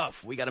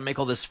stuff. We got to make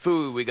all this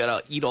food. We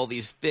got to eat all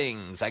these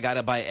things. I got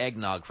to buy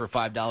eggnog for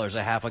 $5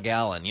 a half a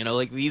gallon.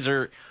 These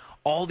are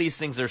all these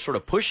things that are sort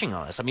of pushing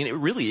on us. I mean, it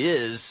really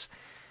is,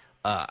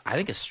 I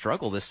think, a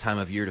struggle this time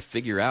of year to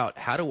figure out,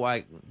 how do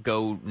I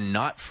go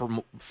not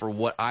for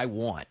what I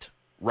want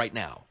right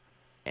now,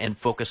 and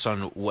focus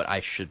on what I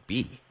should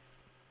be?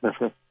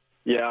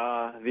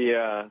 Yeah,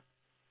 the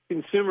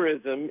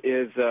consumerism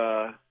is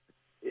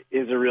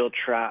a real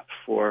trap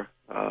for,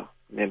 as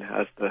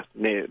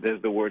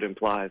the word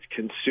implies,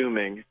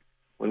 consuming.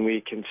 When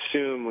we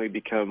consume, we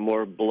become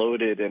more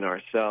bloated in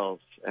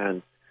ourselves,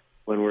 and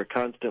when we're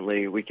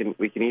constantly, we can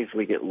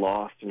easily get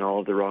lost in all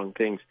of the wrong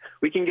things.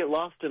 We can get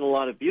lost in a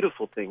lot of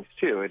beautiful things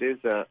too. It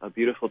is a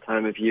beautiful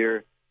time of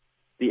year.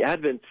 The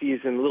Advent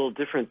season, a little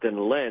different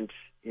than Lent,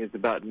 is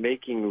about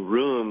making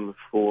room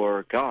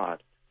for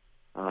God.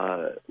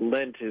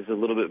 Lent is a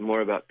little bit more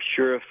about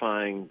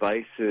purifying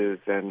vices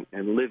and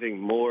living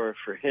more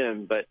for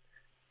Him, but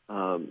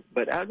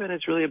Advent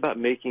is really about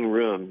making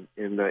room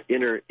in the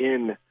inner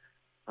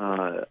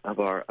of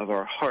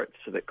our hearts,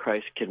 so that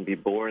Christ can be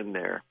born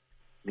there,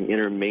 the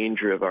inner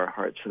manger of our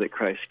hearts, so that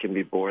Christ can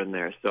be born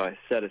there. So I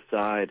set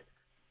aside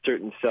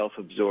certain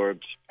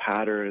self-absorbed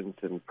patterns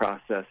and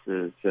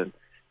processes and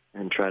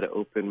try to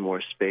open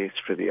more space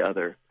for the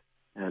other,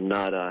 and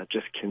not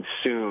just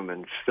consume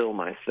and fill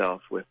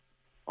myself with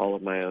all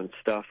of my own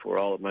stuff or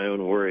all of my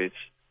own worries.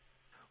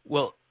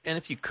 Well, and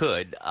if you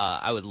could,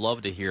 I would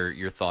love to hear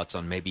your thoughts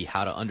on maybe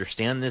how to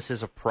understand this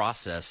as a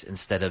process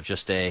instead of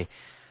just I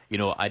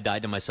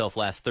died to myself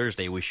last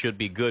Thursday, we should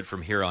be good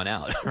from here on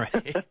out,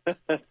 right?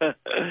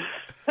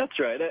 That's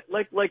right.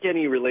 Like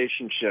any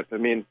relationship, I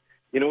mean,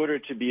 in order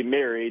to be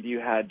married, you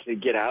had to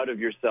get out of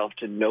yourself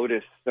to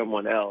notice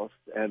someone else,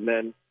 and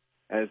then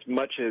as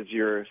much as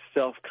you're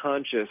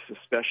self-conscious,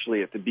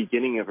 especially at the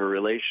beginning of a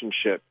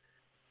relationship,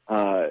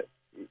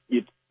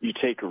 you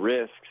take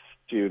risks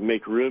to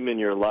make room in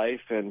your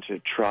life and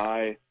to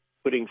try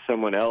putting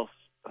someone else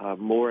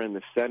more in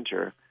the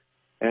center.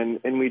 And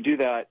we do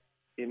that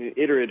in an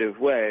iterative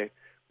way.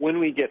 When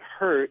we get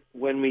hurt,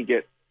 when we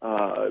get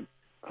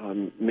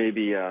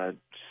maybe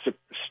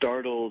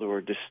startled or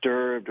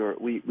disturbed, or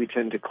we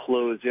tend to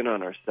close in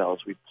on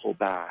ourselves, we pull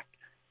back.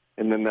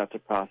 And then that's a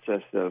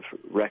process of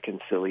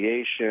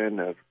reconciliation,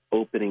 of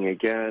opening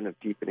again, of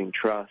deepening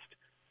trust.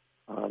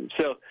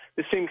 So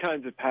the same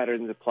kinds of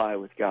patterns apply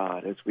with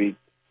God. As we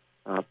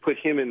put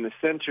Him in the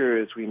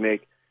center, as we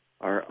make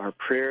our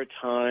prayer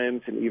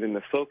times and even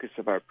the focus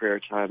of our prayer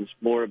times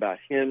more about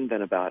Him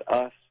than about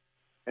us,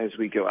 as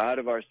we go out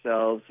of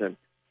ourselves, and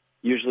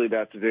usually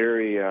that's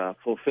very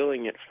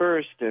fulfilling at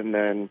first, and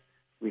then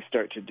we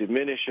start to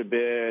diminish a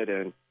bit,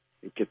 and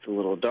it gets a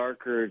little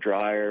darker,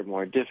 drier,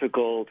 more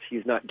difficult.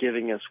 He's not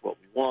giving us what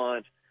we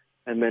want,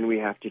 and then we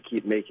have to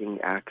keep making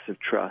acts of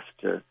trust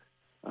to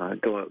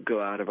go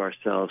out of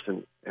ourselves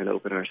and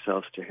open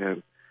ourselves to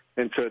Him.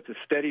 And so it's a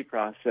steady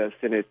process,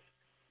 and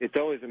it's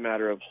always a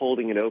matter of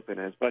holding it open.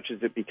 As much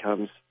as it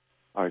becomes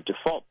our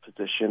default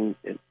position,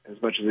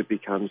 as much as it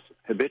becomes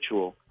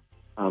habitual,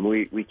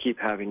 we keep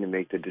having to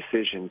make the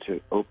decision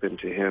to open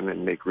to him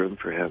and make room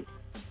for him.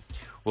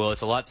 Well,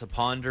 it's a lot to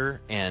ponder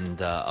and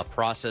a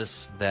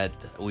process that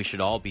we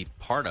should all be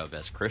part of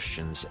as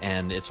Christians.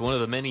 And it's one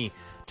of the many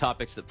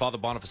topics that Father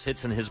Boniface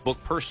hits in his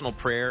book, Personal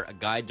Prayer, A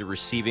Guide to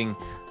Receiving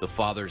the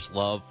Father's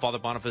Love. Father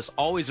Boniface,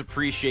 always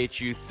appreciate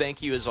you.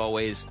 Thank you as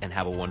always, and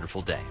have a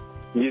wonderful day.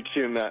 You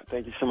too, Matt.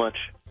 Thank you so much.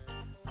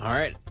 All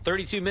right,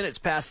 32 minutes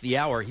past the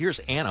hour. Here's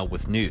Anna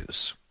with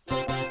news.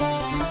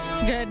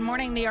 Good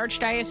morning. The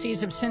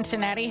Archdiocese of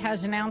Cincinnati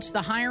has announced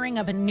the hiring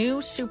of a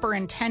new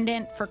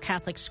superintendent for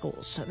Catholic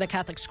schools. The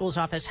Catholic Schools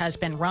Office has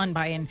been run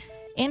by an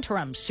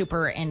interim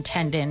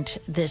superintendent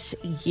this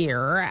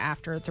year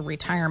after the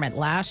retirement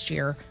last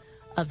year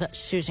of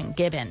Susan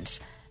Gibbons.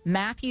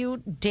 Matthew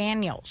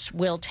Daniels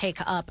will take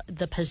up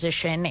the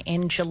position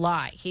in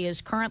July. He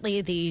is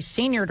currently the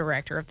senior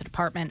director of the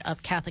Department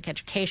of Catholic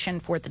Education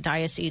for the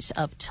Diocese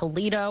of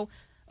Toledo,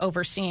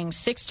 overseeing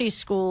 60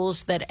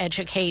 schools that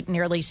educate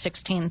nearly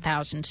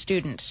 16,000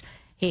 students.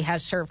 He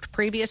has served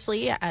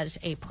previously as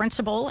a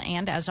principal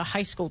and as a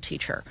high school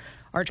teacher.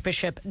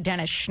 Archbishop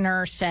Dennis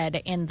Schnurr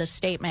said in the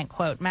statement,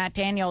 quote, Matt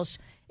Daniels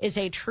is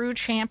a true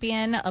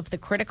champion of the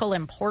critical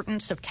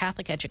importance of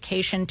Catholic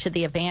education to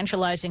the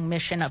evangelizing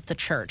mission of the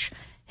Church.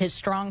 His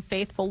strong,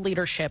 faithful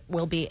leadership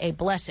will be a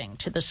blessing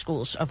to the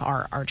schools of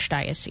our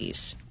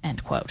archdiocese,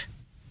 end quote.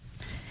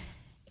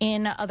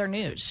 In other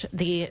news,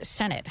 the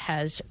Senate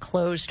has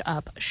closed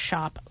up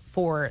shop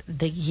for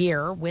the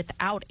year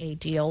without a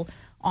deal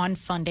on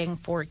funding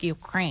for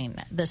Ukraine.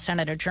 The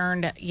Senate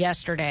adjourned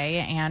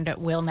yesterday and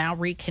will now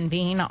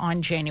reconvene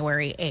on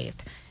January 8th.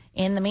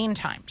 In the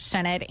meantime,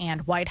 Senate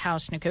and White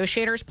House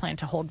negotiators plan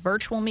to hold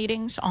virtual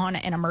meetings on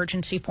an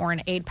emergency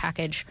foreign aid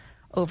package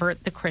over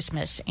the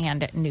Christmas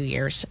and New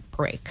Year's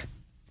break.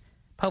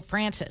 Pope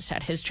Francis,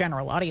 at his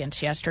general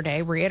audience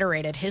yesterday,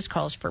 reiterated his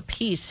calls for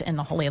peace in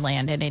the Holy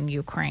Land and in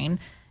Ukraine.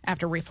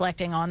 After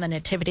reflecting on the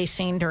nativity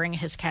scene during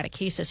his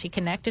catechesis, he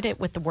connected it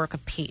with the work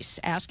of peace,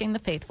 asking the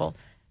faithful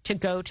to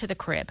go to the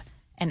crib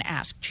and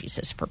ask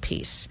Jesus for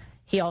peace.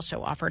 He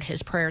also offered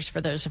his prayers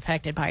for those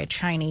affected by a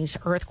Chinese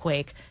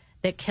earthquake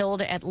that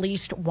killed at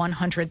least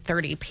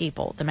 130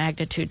 people. The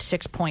magnitude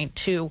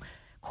 6.2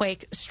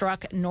 quake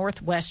struck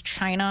northwest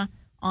China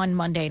on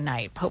Monday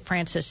night. Pope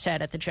Francis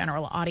said at the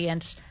general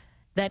audience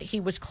that he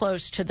was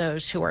close to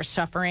those who are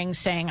suffering,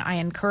 saying, I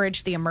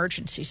encourage the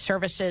emergency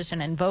services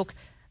and invoke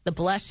the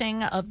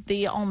blessing of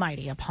the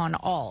Almighty upon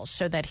all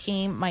so that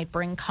he might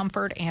bring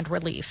comfort and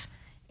relief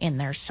in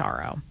their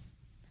sorrow.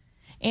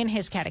 In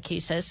his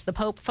catechesis, the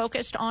Pope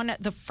focused on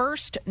the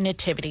first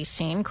nativity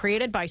scene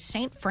created by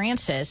St.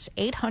 Francis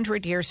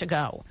 800 years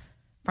ago.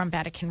 From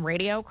Vatican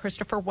Radio,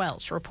 Christopher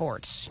Wells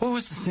reports. What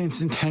was the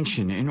saint's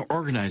intention in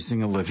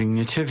organizing a living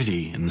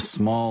nativity in the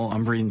small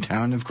Umbrian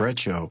town of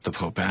Greccio? The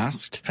Pope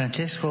asked.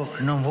 Francesco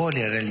non vuole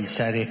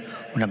realizzare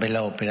una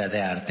bella opera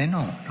d'arte,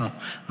 no,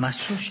 ma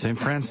St.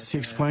 Francis, he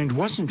explained,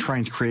 wasn't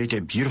trying to create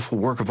a beautiful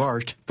work of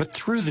art, but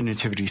through the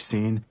nativity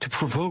scene to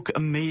provoke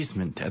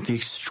amazement at the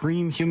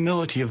extreme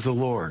humility of the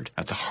Lord,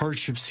 at the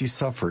hardships he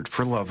suffered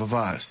for love of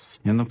us,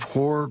 in the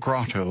poor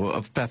grotto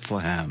of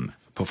Bethlehem.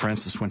 Pope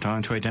Francis went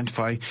on to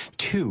identify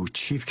two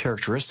chief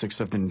characteristics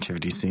of the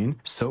nativity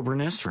scene: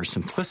 soberness or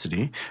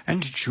simplicity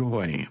and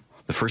joy.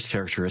 The first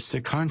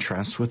characteristic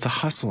contrasts with the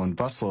hustle and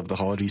bustle of the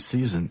holiday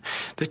season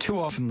that too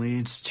often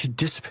leads to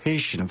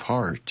dissipation of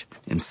heart.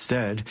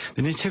 Instead,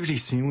 the nativity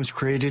scene was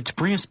created to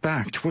bring us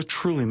back to what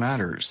truly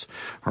matters,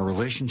 our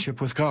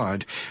relationship with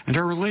God and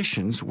our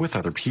relations with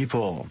other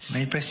people.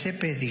 Il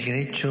presepe di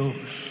Greccio.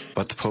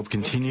 But the Pope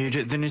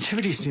continued, the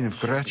nativity scene of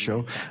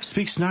Greccio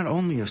speaks not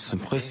only of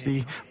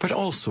simplicity, but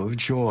also of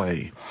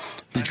joy.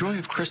 The joy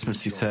of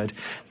Christmas, he said,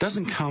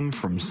 doesn't come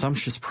from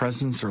sumptuous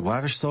presents or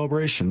lavish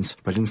celebrations,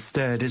 but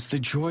instead is the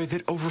joy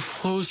that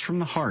overflows from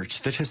the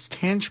heart that has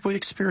tangibly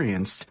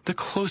experienced the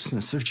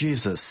closeness of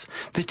Jesus,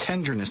 the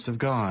tenderness of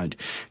God,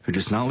 who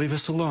does not leave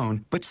us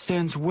alone, but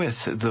stands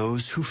with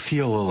those who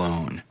feel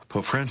alone.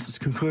 Pope Francis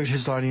concluded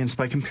his audience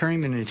by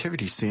comparing the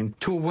nativity scene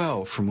to a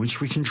well from which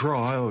we can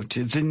draw out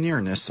the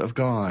nearness of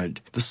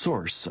God, the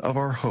source of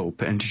our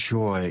hope and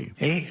joy.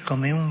 Il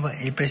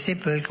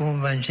presepe è come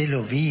un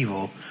Vangelo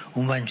vivo,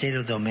 un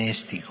Vangelo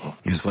domestico.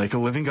 It's like a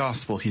living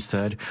gospel, he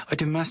said, a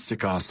domestic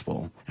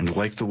gospel. And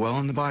like the well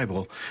in the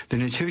Bible, the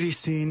nativity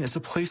scene is a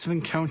place of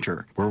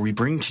encounter where we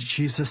bring to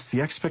Jesus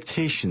the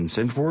expectations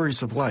and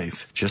worries of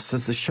life, just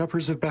as the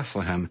shepherds of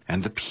Bethlehem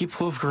and the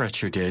people of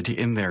Greccio did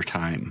in their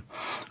time.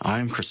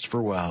 I'm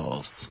Christopher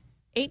Wells.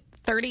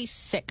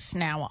 8:36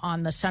 now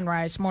on the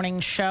Sunrise Morning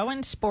Show,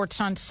 and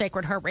Sports on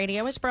Sacred Heart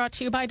Radio is brought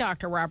to you by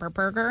Dr. Robert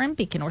Berger and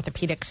Beacon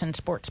Orthopedics and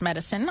Sports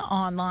Medicine,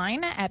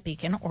 online at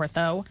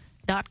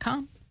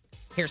beaconortho.com.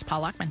 Here's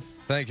Paul Lockman.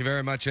 Thank you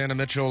very much, Anna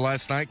Mitchell.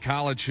 Last night,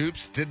 college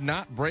hoops did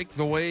not break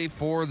the way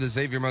for the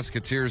Xavier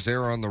Musketeers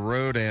there on the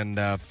road and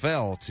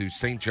fell to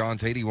St.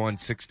 John's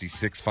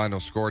 81-66 final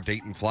score.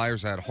 Dayton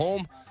Flyers at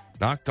home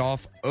knocked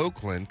off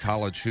Oakland.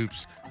 College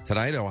hoops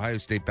tonight. Ohio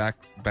State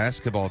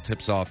basketball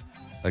tips off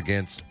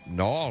against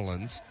New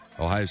Orleans.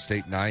 Ohio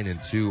State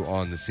 9-2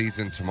 on the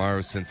season.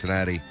 Tomorrow,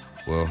 Cincinnati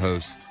will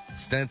host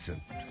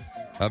Stetson.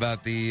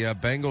 About the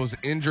Bengals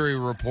injury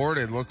report,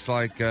 it looks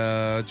like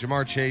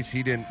Ja'Marr Chase,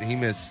 he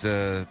missed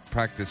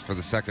practice for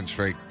the second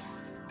straight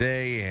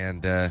day,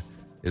 and it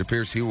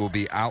appears he will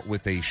be out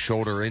with a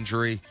shoulder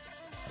injury.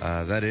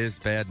 That is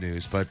bad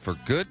news, but for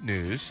good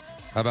news,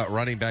 how about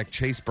running back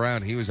Chase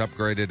Brown? He was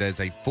upgraded as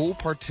a full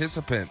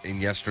participant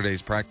in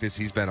yesterday's practice.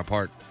 He's been a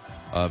part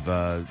of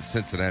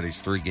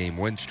Cincinnati's 3-game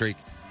win streak.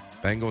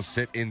 Bengals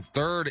sit in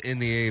third in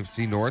the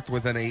AFC North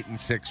with an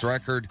 8-6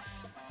 record.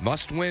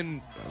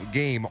 Must-win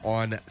game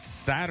on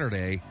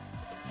Saturday,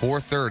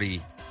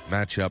 4:30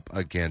 matchup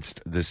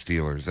against the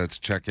Steelers. Let's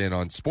check in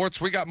on sports.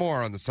 We got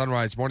more on the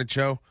Sunrise Morning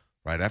Show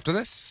right after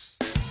this.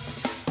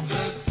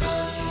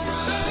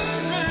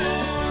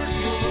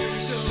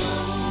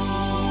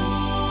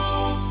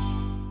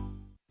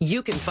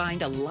 You can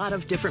find a lot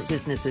of different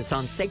businesses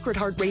on Sacred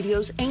Heart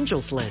Radio's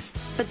Angels List,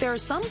 but there are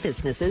some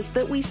businesses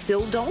that we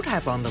still don't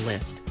have on the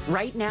list.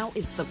 Right now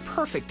is the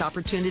perfect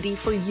opportunity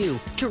for you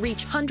to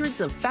reach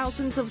hundreds of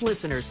thousands of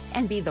listeners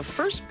and be the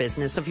first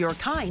business of your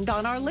kind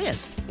on our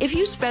list. If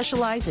you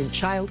specialize in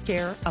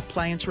childcare,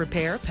 appliance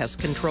repair, pest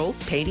control,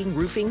 painting,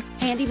 roofing,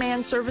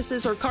 handyman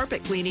services, or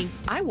carpet cleaning,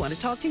 I want to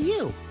talk to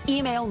you.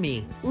 Email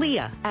me,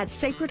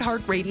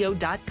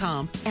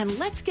 Leah@sacredheartradio.com, and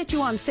let's get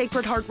you on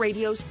Sacred Heart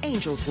Radio's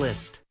Angels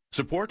List.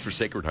 Support for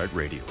Sacred Heart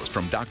Radio is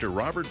from Dr.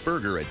 Robert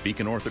Berger at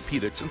Beacon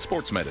Orthopedics and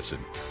Sports Medicine.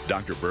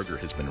 Dr. Berger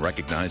has been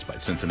recognized by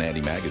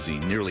Cincinnati Magazine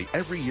nearly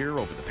every year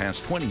over the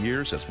past 20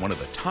 years as one of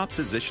the top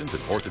physicians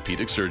in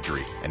orthopedic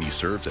surgery, and he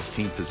serves as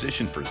team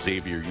physician for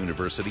Xavier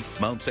University,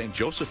 Mount St.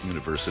 Joseph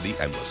University,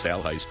 and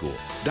LaSalle High School.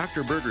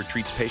 Dr. Berger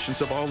treats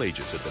patients of all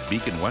ages at the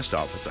Beacon West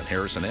office on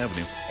Harrison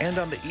Avenue and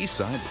on the east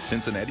side at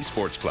Cincinnati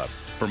Sports Club.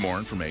 For more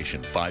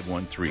information,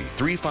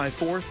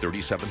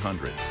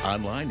 513-354-3700.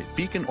 Online at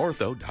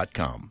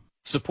beaconortho.com.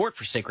 Support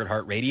for Sacred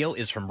Heart Radio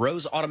is from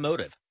Rose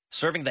Automotive,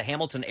 serving the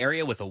Hamilton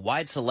area with a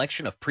wide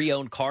selection of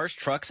pre-owned cars,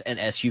 trucks, and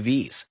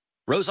SUVs.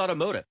 Rose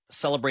Automotive,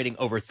 celebrating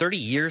over 30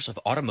 years of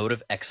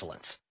automotive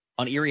excellence.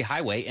 On Erie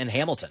Highway in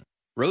Hamilton.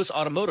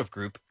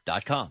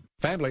 RoseAutomotiveGroup.com.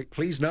 Family,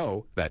 please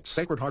know that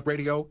Sacred Heart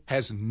Radio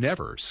has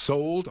never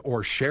sold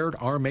or shared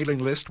our mailing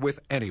list with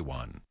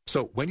anyone.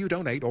 So when you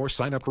donate or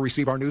sign up to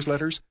receive our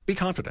newsletters, be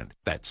confident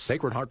that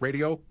Sacred Heart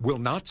Radio will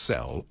not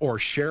sell or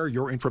share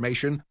your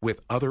information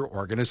with other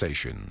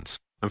organizations.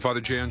 I'm Father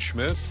Jan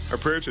Schmidt. Our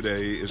prayer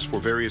today is for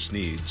various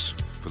needs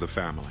for the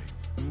family.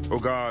 O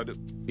God,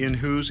 in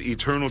whose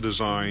eternal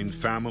design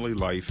family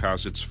life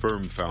has its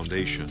firm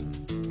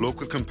foundation, look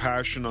with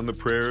compassion on the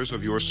prayers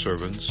of your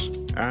servants,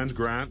 and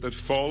grant that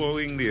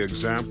following the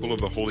example of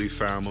the Holy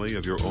Family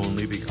of your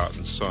only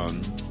begotten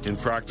Son, in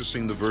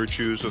practicing the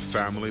virtues of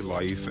family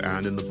life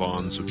and in the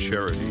bonds of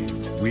charity,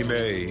 we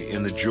may,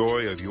 in the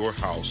joy of your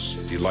house,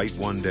 delight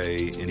one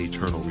day in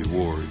eternal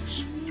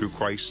rewards. Through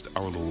Christ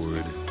our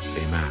Lord.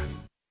 Amen.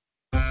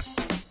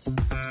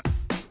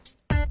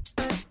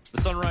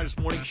 The Sunrise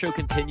Morning Show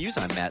continues.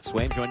 I'm Matt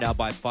Swaim, joined now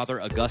by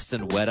Father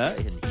Augustine Wetta,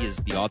 and he is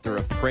the author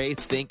of Pray,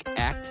 Think,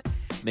 Act,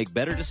 Make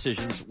Better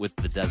Decisions with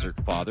the Desert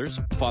Fathers.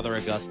 Father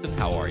Augustine,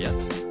 how are you?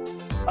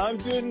 I'm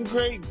doing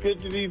great. Good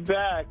to be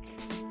back.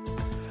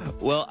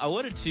 Well, I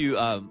wanted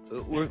to,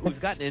 we've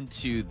gotten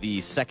into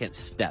the second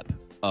step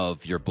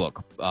of your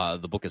book.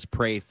 The book is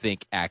Pray,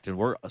 Think, Act, and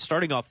we're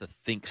starting off the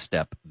Think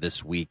step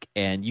this week.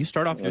 And you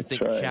start off your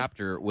Think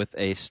chapter with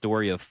a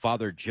story of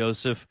Father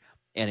Joseph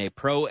and a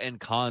pro and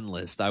con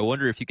list. I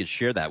wonder if you could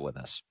share that with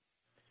us.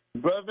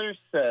 Brother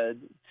said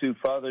to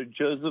Father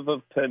Joseph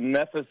of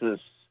Panephasus,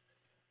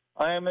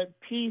 I am at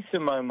peace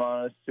in my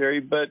monastery,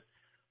 but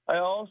I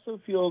also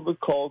feel the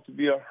call to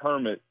be a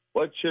hermit.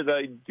 What should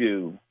I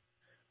do?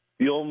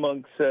 The old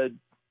monk said,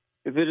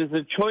 if it is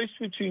a choice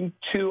between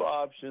two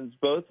options,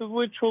 both of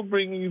which will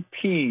bring you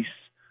peace,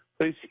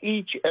 place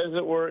each, as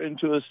it were,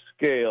 into a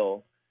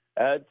scale.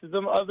 Add to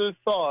them other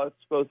thoughts,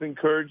 both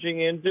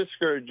encouraging and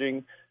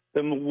discouraging,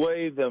 then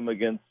weigh them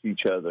against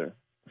each other.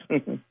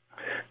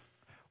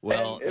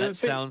 Well, that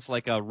sounds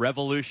like a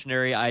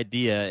revolutionary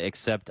idea,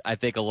 except I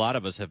think a lot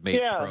of us have made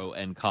pro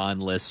and con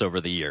lists over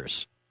the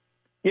years.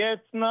 Yeah,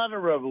 it's not a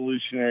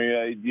revolutionary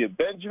idea.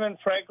 Benjamin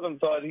Franklin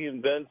thought he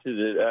invented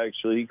it,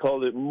 actually. He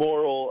called it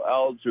moral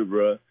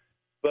algebra.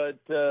 But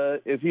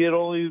if he had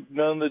only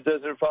known the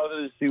Desert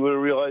Fathers, he would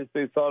have realized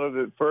they thought of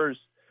it first.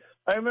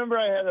 I remember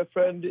I had a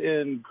friend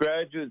in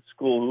graduate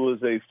school who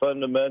was a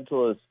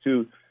fundamentalist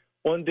who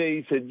one day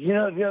he said, you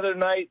know, the other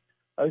night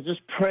I was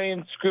just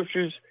praying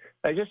scriptures.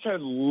 I just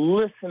started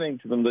listening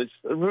to them.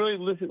 Really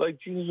listening, like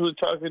Jesus was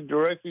talking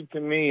directly to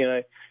me.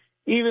 And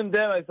even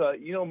then I thought,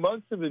 you know,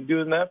 monks have been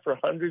doing that for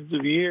hundreds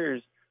of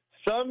years.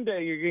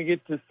 Someday you're going to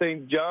get to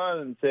St. John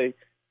and say,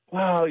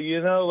 wow, you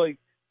know, like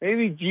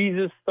maybe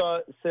Jesus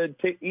said,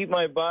 eat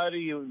my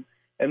body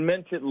and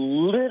meant it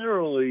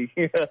literally.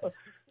 You know,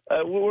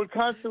 we're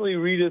constantly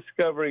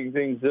rediscovering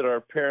things that our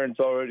parents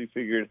already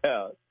figured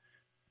out.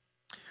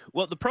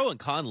 Well, the pro and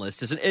con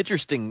list is an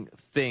interesting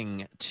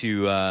thing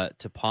to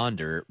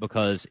ponder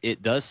because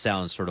it does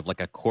sound sort of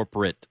like a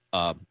corporate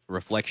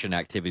reflection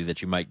activity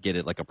that you might get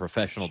at like a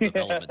professional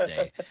development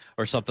day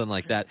or something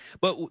like that.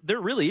 But there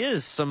really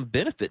is some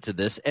benefit to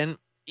this, and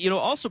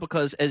also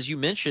because, as you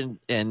mentioned,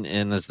 and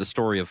as the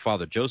story of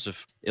Father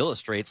Joseph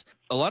illustrates,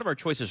 a lot of our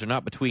choices are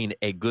not between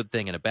a good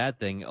thing and a bad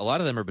thing. A lot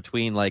of them are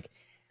between like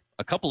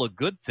a couple of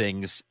good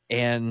things,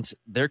 and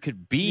there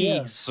could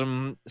be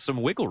some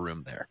wiggle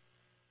room there.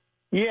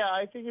 Yeah,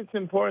 I think it's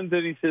important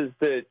that he says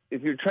that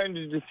if you're trying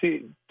to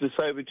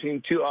decide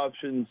between two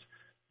options,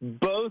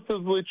 both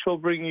of which will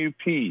bring you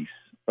peace,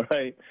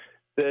 right?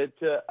 That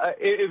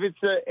if it's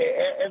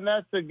and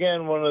that's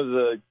again one of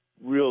the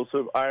real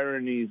sort of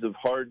ironies of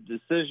hard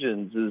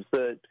decisions is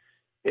that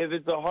if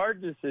it's a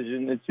hard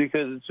decision, it's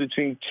because it's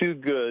between two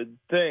good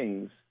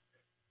things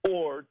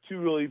or two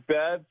really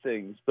bad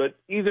things. But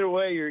either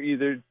way, you're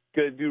either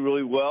going to do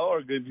really well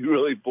or going to do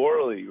really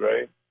poorly,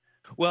 right?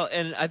 Well,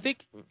 and I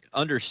think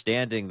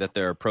understanding that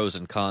there are pros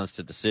and cons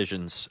to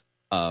decisions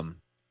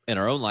in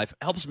our own life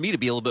helps me to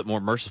be a little bit more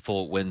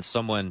merciful when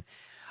someone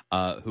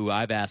who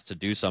I've asked to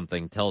do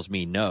something tells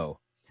me no,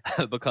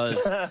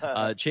 because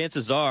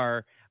chances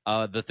are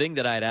the thing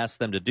that I'd asked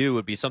them to do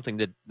would be something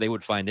that they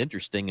would find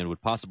interesting and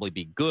would possibly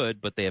be good,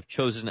 but they have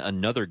chosen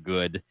another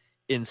good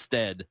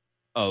instead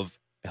of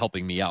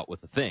helping me out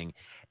with the thing.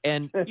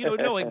 And,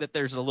 knowing that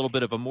there's a little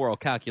bit of a moral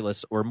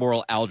calculus or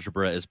moral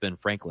algebra, as Ben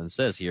Franklin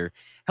says here,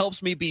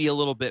 helps me be a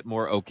little bit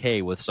more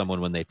okay with someone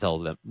when they tell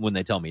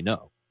me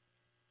no.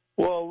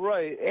 Well,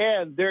 right.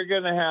 And they're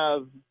going to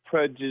have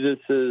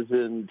prejudices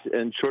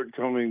and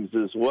shortcomings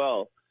as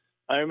well.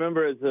 I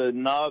remember as a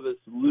novice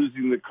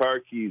losing the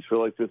car keys for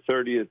like the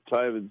 30th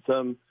time,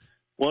 and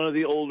one of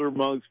the older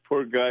monks,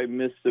 poor guy,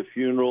 missed a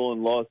funeral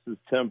and lost his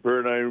temper.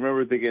 And I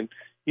remember thinking,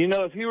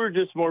 if he were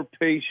just more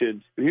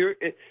patient,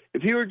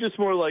 if he were just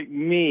more like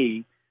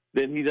me,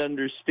 then he'd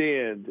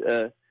understand.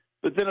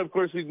 But then, of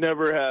course, we'd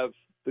never have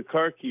the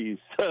car keys.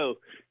 So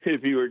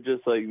if he were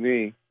just like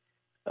me.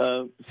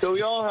 So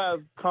we all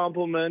have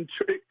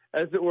complementary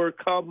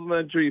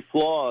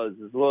flaws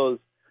as well as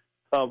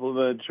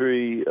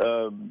complementary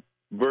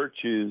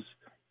virtues.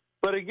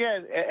 But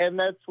again, and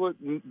that's what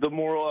the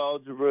moral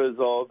algebra is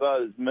all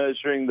about, is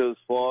measuring those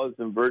flaws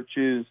and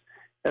virtues,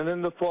 and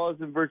then the flaws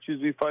and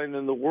virtues we find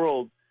in the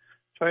world,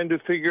 trying to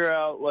figure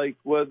out like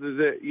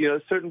whether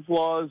certain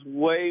flaws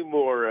weigh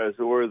more, as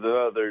it were, than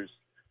others,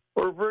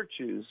 or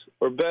virtues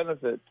or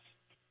benefits.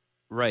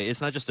 Right.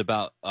 It's not just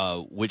about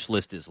which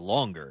list is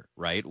longer,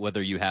 right?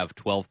 Whether you have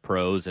 12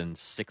 pros and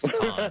 6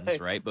 cons,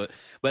 right?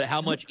 But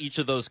how much each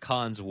of those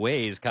cons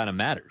weighs kind of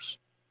matters.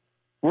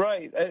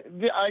 Right.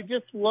 I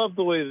just love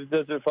the way the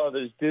Desert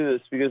Fathers do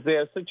this because they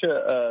have such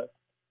a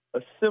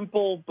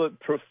simple but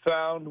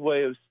profound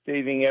way of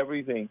stating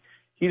everything.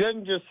 He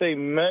doesn't just say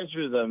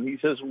measure them. He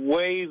says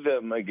weigh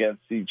them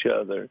against each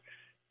other.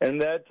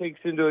 And that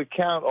takes into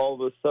account all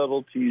the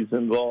subtleties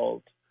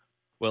involved.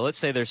 Well, let's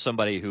say there's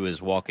somebody who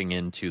is walking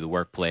into the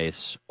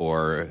workplace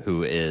or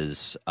who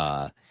is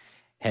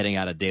heading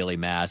out of daily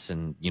mass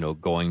and,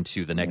 going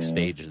to the next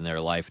stage in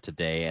their life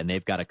today, and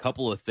they've got a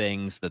couple of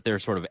things that they're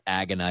sort of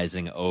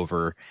agonizing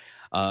over.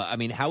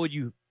 How would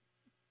you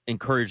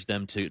encourage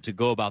them to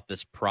go about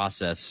this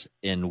process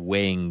in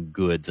weighing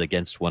goods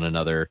against one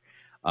another?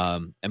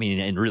 And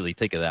really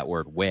think of that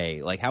word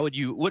weigh. Like, how would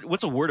you,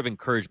 what's a word of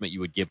encouragement you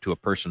would give to a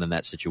person in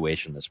that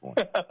situation this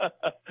morning?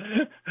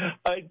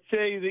 I'd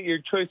say that your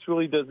choice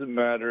really doesn't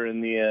matter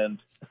in the end.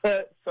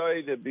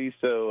 Sorry to be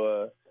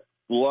so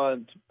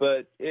blunt,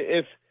 but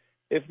if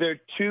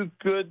they're two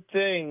good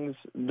things,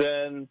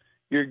 then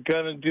you're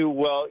going to do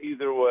well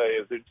either way.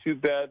 If they're two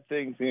bad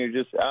things, then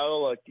you're just out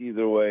of luck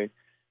either way.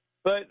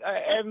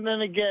 And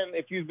then again,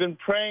 if you've been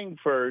praying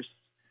first,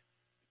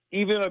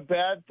 even a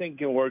bad thing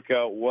can work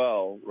out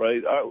well,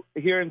 right?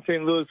 Here in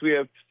St. Louis, we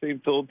have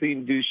St.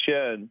 Philippine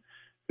Duchenne,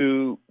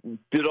 who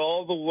did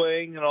all the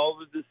weighing and all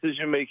the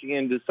decision-making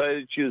and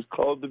decided she was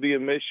called to be a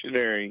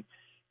missionary.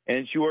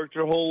 And she worked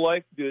her whole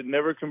life to do it,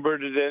 never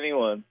converted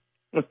anyone.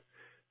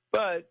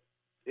 But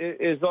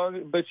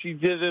she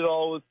did it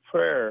all with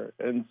prayer.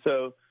 And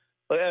so,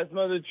 as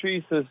Mother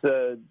Teresa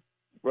said,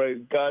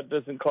 right, God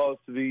doesn't call us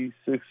to be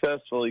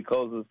successful, he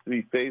calls us to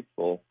be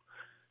faithful.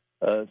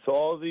 So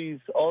all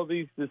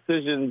these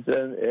decisions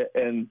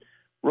and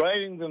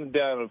writing them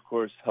down, of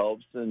course,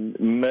 helps, and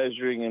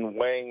measuring and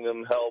weighing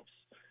them helps.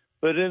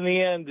 But in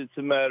the end, it's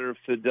a matter of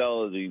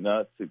fidelity,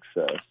 not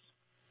success.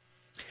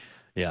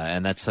 Yeah,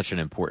 and that's such an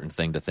important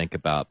thing to think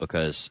about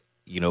because,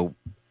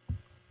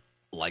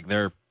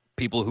 there are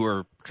people who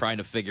are trying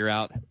to figure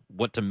out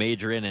what to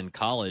major in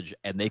college,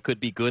 and they could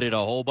be good at a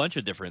whole bunch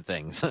of different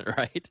things,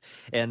 right?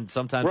 And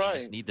sometimes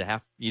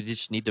you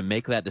just need to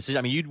make that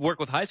decision. You work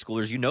with high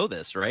schoolers, you know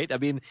this, right?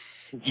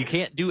 You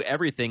can't do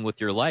everything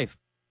with your life.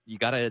 You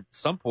got to, at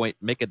some point,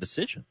 make a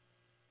decision.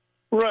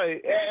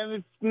 Right, and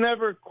it's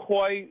never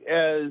quite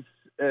as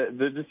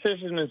the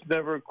decision is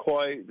never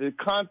quite, the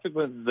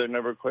consequences are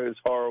never quite as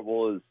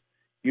horrible as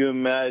you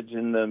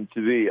imagine them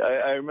to be.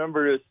 I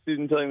remember a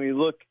student telling me,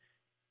 look,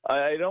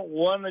 I don't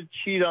want to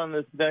cheat on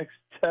this next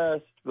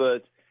test,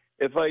 but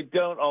if I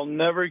don't, I'll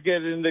never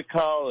get into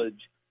college,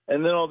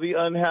 and then I'll be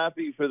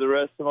unhappy for the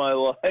rest of my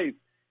life.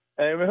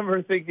 And I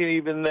remember thinking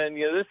even then,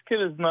 this kid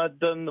has not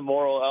done the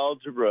moral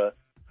algebra,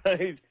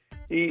 right?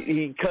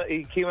 He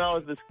came out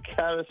with this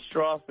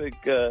catastrophic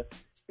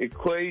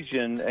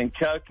equation and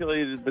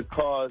calculated the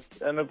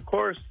cost. And, of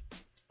course,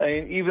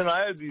 even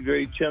I would be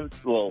very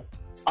tempted. Well,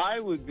 I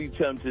would be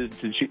tempted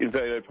to cheat. In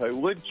fact, I probably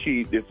would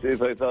cheat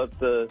if I thought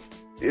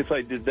if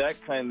I did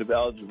that kind of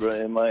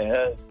algebra in my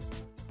head,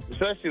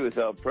 especially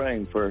without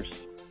praying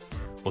first.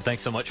 Well,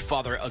 thanks so much,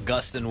 Father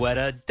Augustine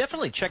Weta.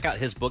 Definitely check out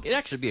his book. It'd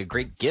actually be a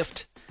great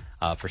gift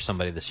for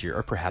somebody this year,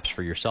 or perhaps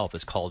for yourself.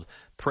 It's called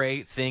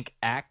Pray, Think,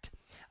 Act.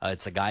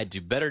 It's a guide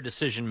to better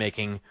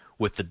decision-making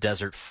with the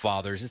Desert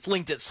Fathers. It's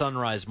linked at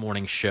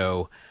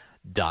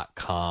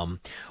sunrisemorningshow.com.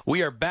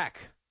 We are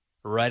back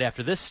right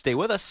after this. Stay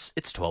with us.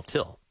 It's 12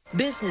 till.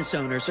 Business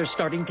owners are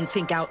starting to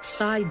think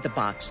outside the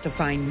box to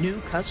find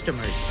new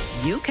customers.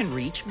 You can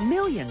reach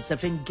millions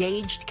of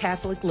engaged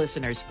Catholic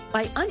listeners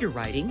by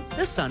underwriting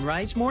the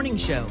Sunrise Morning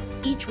Show.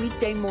 Each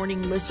weekday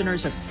morning,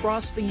 listeners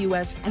across the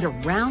U.S. and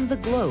around the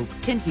globe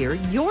can hear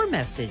your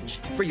message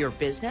for your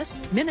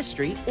business,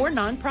 ministry, or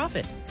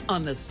nonprofit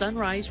on the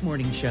Sunrise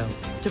Morning Show.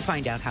 To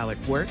find out how it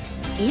works,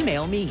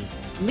 email me,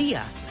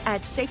 Leah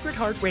at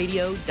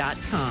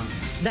sacredheartradio.com.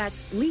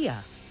 That's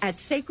Leah at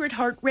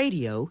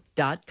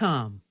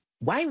sacredheartradio.com.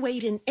 Why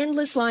wait in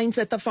endless lines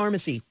at the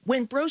pharmacy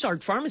when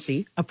Brosart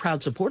Pharmacy, a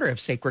proud supporter of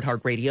Sacred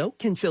Heart Radio,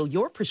 can fill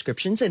your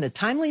prescriptions in a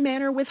timely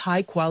manner with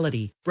high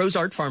quality?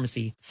 Brosart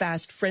Pharmacy,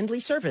 fast, friendly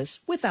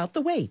service without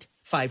the wait.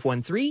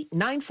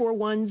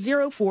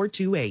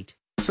 513-941-0428.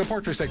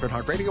 Support for Sacred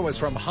Heart Radio is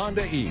from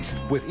Honda East,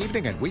 with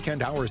evening and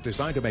weekend hours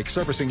designed to make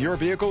servicing your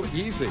vehicle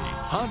easy.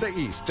 Honda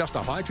East, just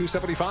off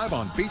I-275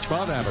 on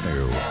Beachmont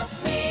Avenue.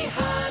 Help me,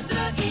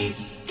 Honda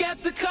East,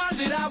 get the car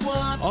that I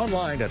want.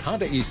 Online at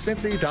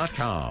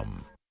HondaEastCincy.com.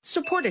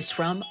 Support is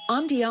from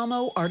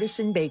Andiamo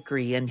Artisan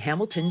Bakery in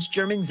Hamilton's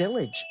German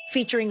Village,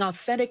 featuring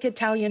authentic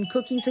Italian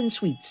cookies and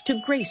sweets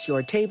to grace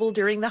your table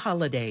during the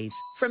holidays.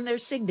 From their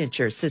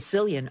signature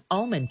Sicilian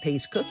almond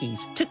paste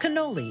cookies to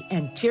cannoli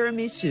and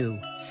tiramisu,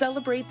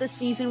 celebrate the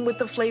season with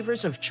the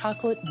flavors of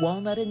chocolate,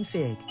 walnut, and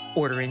fig.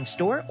 Order in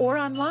store or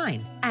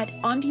online at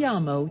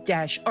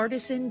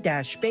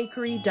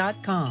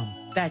andiamo-artisan-bakery.com.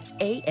 That's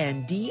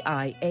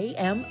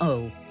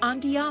ANDIAMO,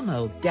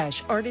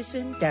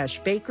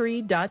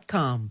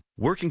 andiamo-artisan-bakery.com.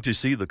 Working to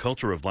see the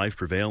culture of life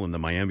prevail in the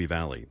Miami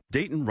Valley,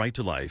 Dayton Right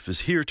to Life is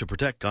here to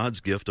protect God's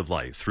gift of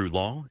life through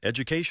law,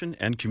 education,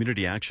 and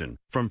community action,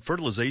 from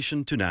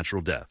fertilization to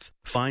natural death.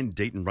 Find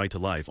Dayton Right to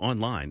Life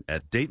online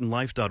at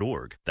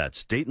DaytonLife.org.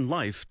 That's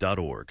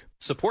DaytonLife.org.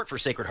 Support for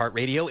Sacred Heart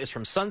Radio is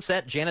from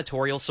Sunset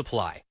Janitorial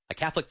Supply, a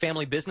Catholic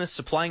family business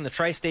supplying the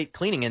tri-state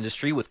cleaning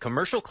industry with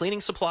commercial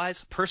cleaning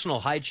supplies, personal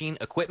hygiene,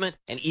 equipment,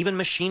 and even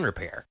machine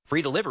repair.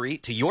 Free delivery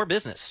to your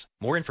business.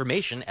 More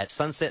information at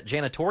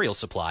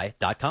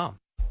sunsetjanitorialsupply.com.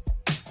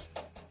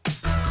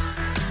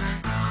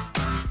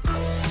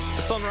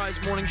 The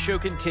Sunrise Morning Show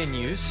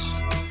continues.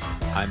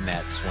 I'm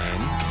Matt Swain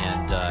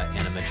and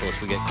Anna Mitchell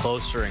as we get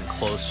closer and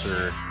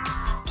closer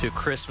to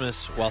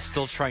Christmas while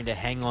still trying to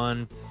hang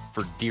on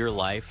for dear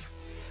life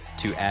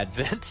to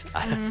Advent.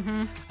 I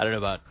don't know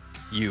about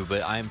you,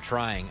 but I'm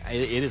trying.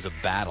 It is a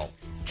battle.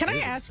 Can I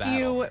ask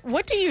you,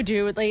 what do you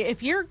do like,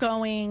 if you're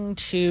going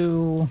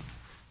to,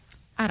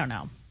 I don't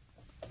know,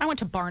 I went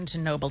to Barnes &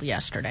 Noble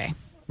yesterday.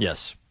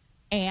 Yes.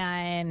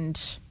 And,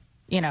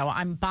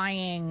 I'm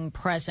buying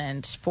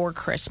presents for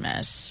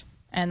Christmas.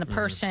 And the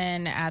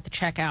person at the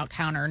checkout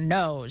counter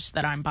knows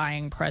that I'm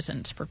buying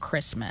presents for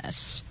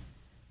Christmas.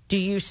 Do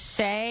you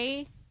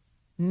say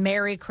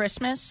Merry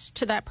Christmas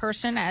to that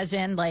person, as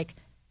in, like,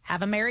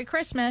 have a Merry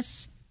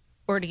Christmas?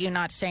 Or do you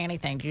not say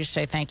anything? Do you just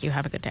say thank you,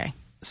 have a good day?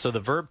 So the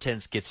verb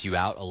tense gets you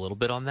out a little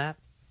bit on that.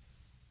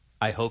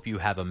 I hope you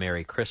have a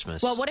Merry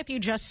Christmas. Well, what if you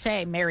just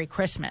say Merry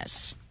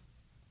Christmas?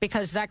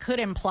 Because that could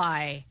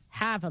imply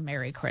have a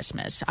Merry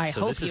Christmas. I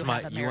hope you have a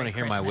Merry Christmas. You want to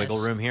hear my wiggle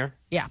room here?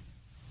 Yeah.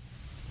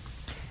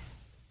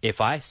 If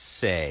I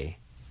say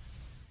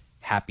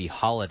Happy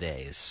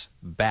Holidays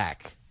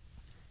back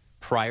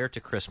prior to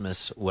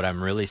Christmas, what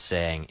I'm really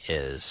saying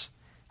is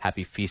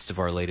Happy Feast of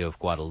Our Lady of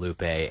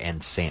Guadalupe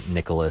and St.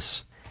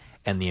 Nicholas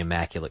and the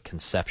Immaculate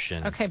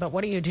Conception. Okay, but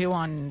what do you do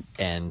on...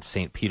 And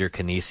St. Peter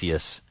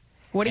Canisius.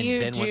 What do you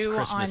do on... And then once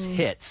Christmas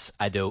hits,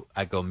 I go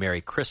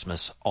Merry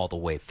Christmas all the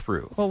way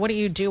through. Well, what do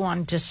you do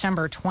on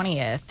December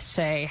 20th?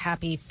 Say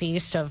Happy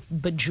Feast of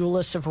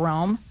Bajulus of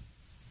Rome?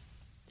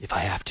 If I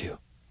have to.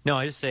 No,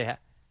 I just say...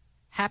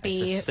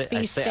 Happy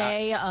Feast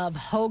Day of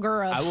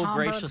Hoger of Hamburg-Bremen. I will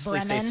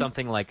graciously say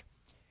something like,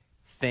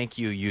 thank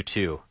you, you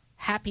too.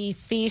 Happy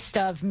Feast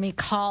of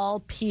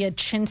Mikhail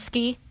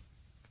Piachinsky.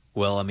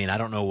 Well, I mean, I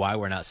don't know why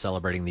we're not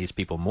celebrating these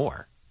people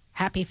more.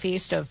 Happy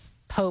Feast of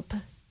Pope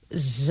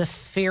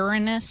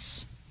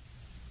Zephyrinus.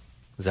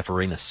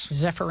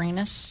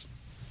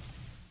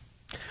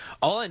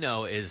 All I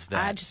know is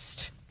that... I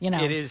just,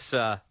 It is,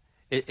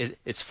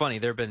 it's funny.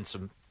 There have been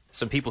some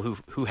some people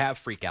who have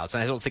freakouts,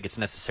 and I don't think it's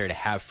necessary to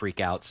have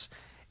freakouts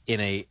in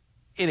a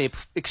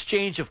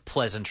exchange of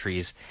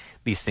pleasantries.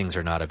 These things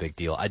are not a big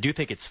deal. I do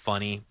think it's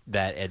funny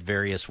that at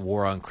various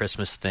War on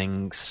Christmas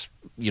things,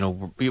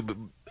 in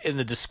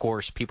the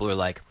discourse, people are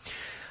like,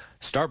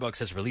 Starbucks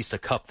has released a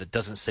cup that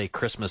doesn't say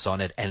Christmas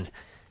on it, and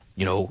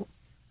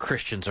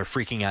Christians are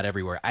freaking out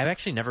everywhere. I've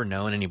actually never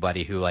known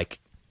anybody who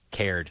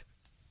cared.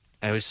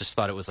 I always just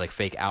thought it was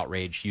fake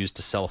outrage used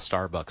to sell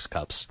Starbucks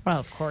cups. Well,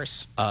 of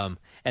course. And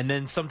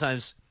then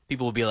sometimes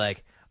people will be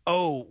like,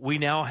 oh, we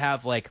now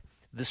have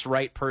this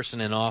right person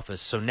in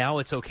office, so now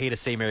it's okay to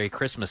say Merry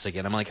Christmas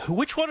again. I'm like,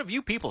 which one of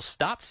you people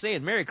stopped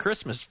saying Merry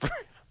Christmas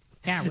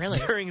yeah, really?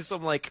 during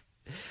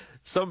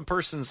some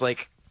person's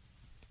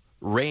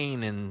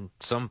reign in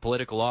some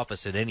political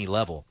office at any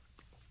level?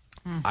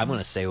 Mm-hmm. I'm going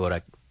to say what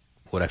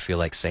I feel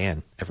like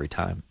saying every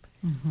time.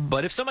 Mm-hmm.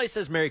 But if somebody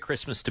says Merry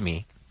Christmas to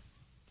me,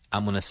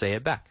 I'm going to say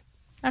it back.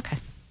 Okay.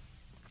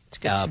 It's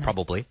good to know.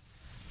 Probably.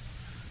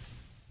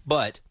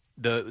 But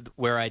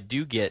where I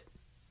do get,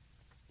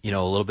 a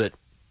little bit,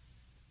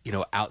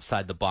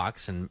 outside the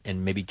box and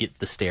maybe get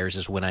the stares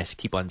is when I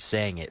keep on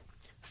saying it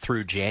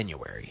through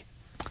January.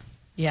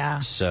 Yeah.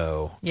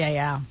 So.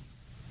 Yeah.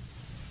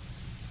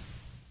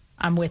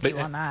 I'm with you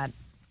on that.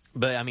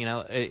 But I mean,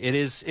 it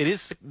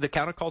is the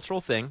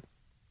countercultural thing.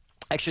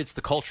 Actually, it's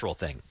the cultural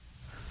thing.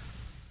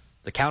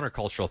 The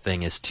countercultural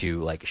thing is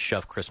to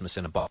shove Christmas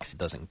in a box it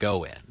doesn't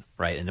go in,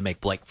 right? And to make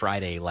Black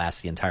Friday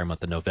last the entire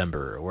month of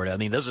November.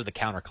 Those are the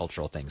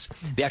countercultural things.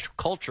 The actual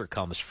culture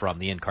comes from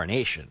the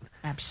incarnation.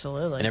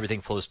 Absolutely. And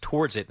everything flows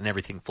towards it, and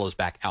everything flows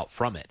back out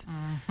from it.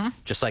 Mm-hmm.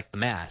 Just like the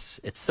Mass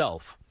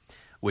itself,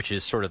 which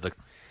is sort of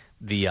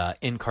the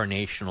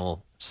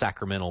incarnational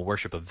sacramental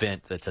worship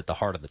event that's at the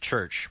heart of the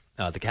church.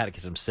 The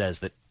Catechism says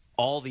that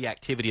all the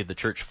activity of the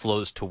church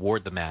flows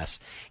toward the Mass,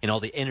 and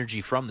all the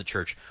energy from the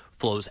church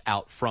flows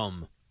out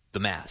from the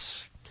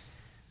Mass.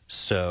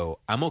 So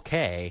I'm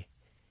okay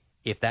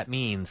if that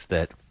means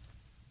that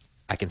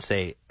I can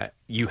say,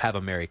 you have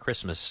a Merry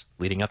Christmas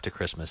leading up to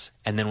Christmas,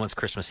 and then once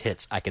Christmas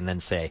hits, I can then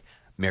say,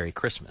 Merry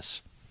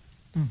Christmas.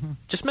 Mm-hmm.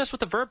 Just mess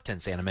with the verb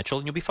tense, Anna Mitchell,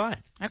 and you'll be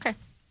fine. Okay.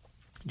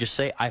 Just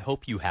say, I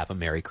hope you have a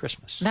Merry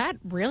Christmas. That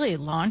really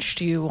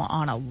launched you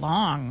on a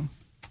long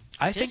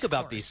I think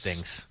about these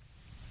things.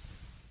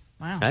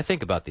 Wow. I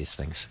think about these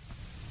things.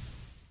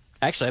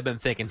 Actually, I've been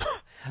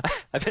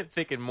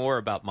thinking more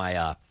about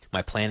my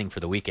my planning for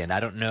the weekend. I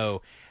don't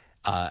know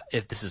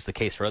if this is the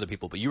case for other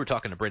people, but you were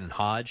talking to Brendan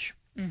Hodge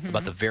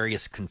about the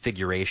various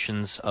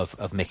configurations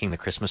of making the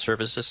Christmas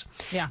services.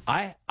 Yeah.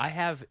 I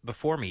have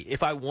before me,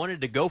 if I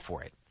wanted to go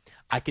for it,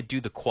 I could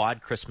do the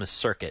quad Christmas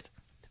circuit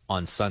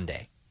on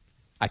Sunday.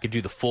 I could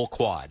do the full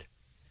quad,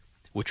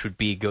 which would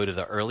be go to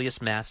the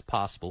earliest Mass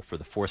possible for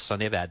the fourth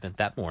Sunday of Advent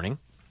that morning.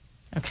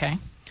 Okay.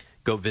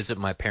 Go visit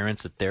my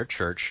parents at their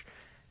church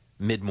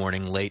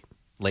mid-morning, late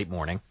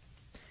morning.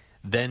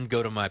 Then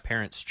go to my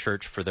parents'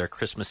 church for their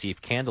Christmas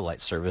Eve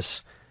candlelight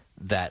service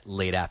that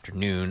late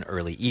afternoon,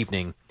 early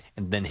evening,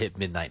 and then hit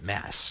midnight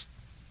Mass.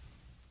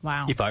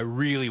 Wow. If I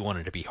really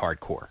wanted to be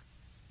hardcore.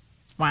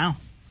 Wow.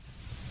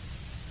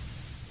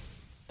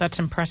 That's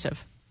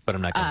impressive. But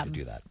I'm not going to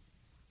do that.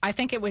 I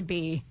think it would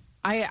be...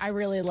 I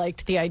really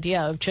liked the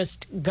idea of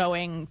just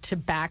going to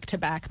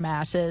back-to-back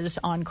Masses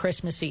on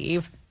Christmas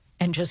Eve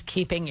and just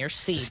keeping your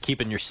seat. Just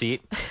keeping your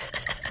seat?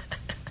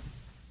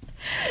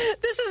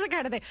 This is the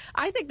kind of thing.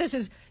 I think this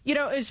is,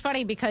 it's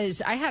funny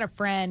because I had a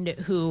friend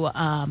who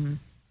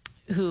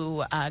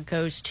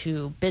goes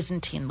to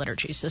Byzantine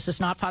liturgies. This is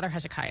not Father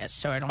Hezekiah,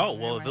 so I don't. Oh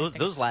well,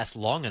 those last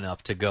long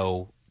enough to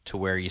go to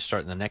where you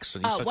start in the next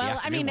one. Oh well,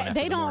 I mean,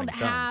 they don't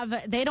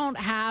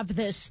have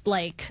this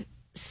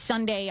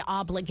Sunday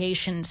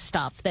obligation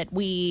stuff that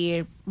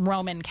we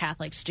Roman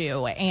Catholics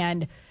do,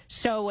 and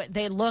so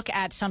they look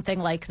at something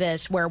like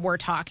this where we're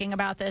talking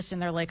about this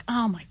and they're like,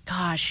 oh my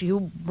gosh,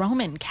 you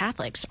Roman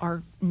Catholics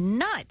are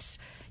nuts.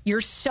 You're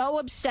so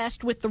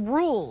obsessed with the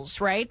rules,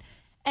 right?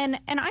 And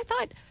I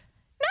thought,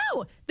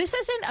 no, this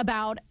isn't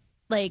about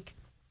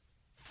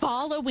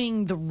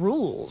following the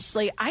rules.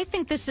 I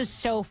think this is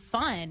so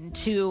fun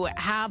to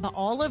have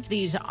all of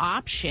these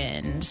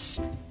options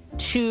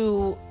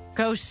to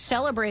go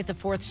celebrate the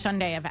fourth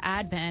Sunday of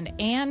Advent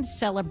and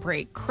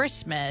celebrate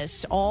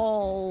Christmas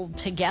all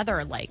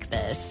together like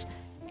this.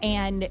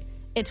 And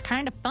it's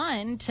kind of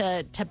fun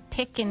to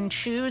pick and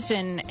choose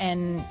and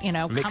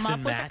Mix come up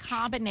and with match. a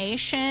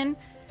combination.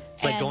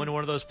 It's like going to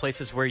one of those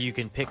places where you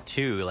can pick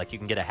two. Like you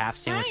can get a half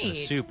sandwich and a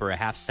Right. soup, or a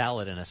half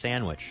salad and a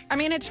sandwich. I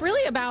mean, it's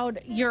really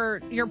about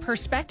your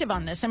perspective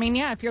on this. I mean,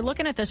 yeah, if you're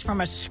looking at this from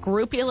a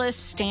scrupulous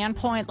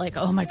standpoint,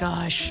 oh my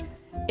gosh,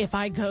 if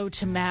I go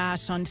to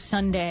Mass on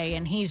Sunday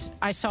and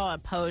I saw a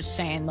post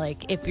saying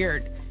if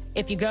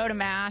you go to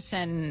Mass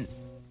and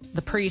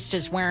the priest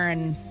is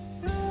wearing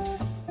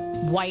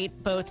white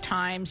both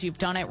times, you've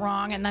done it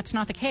wrong, and that's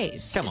not the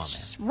case. Come on, it's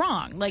just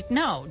wrong.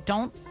 No,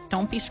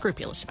 don't be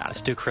scrupulous about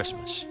Let's it. do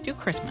Christmas. Do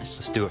Christmas.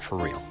 Let's do it for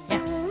real. Yeah.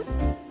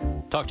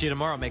 Talk to you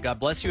tomorrow. May God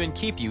bless you and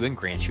keep you and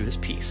grant you his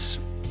peace.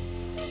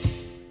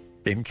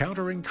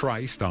 Encountering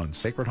Christ on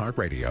Sacred Heart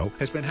Radio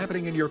has been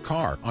happening in your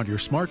car, on your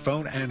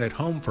smartphone, and at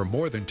home for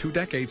more than 2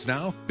 decades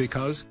now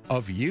because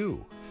of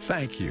you.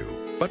 Thank you.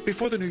 But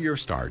before the new year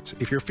starts,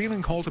 if you're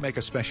feeling called to make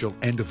a special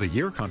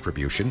end-of-the-year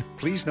contribution,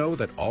 please know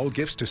that all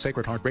gifts to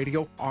Sacred Heart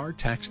Radio are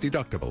tax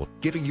deductible,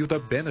 giving you the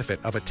benefit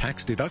of a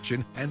tax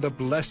deduction and the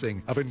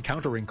blessing of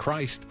encountering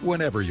Christ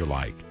whenever you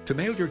like. To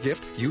mail your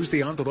gift, use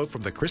the envelope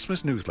from the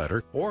Christmas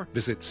newsletter or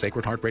visit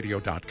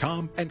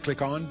sacredheartradio.com and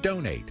click on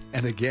Donate.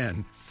 And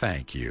again,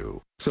 thank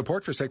you.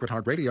 Support for Sacred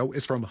Heart Radio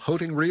is from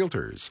Hoting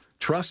Realtors,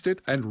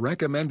 trusted and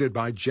recommended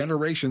by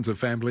generations of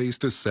families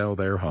to sell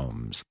their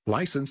homes.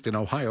 Licensed in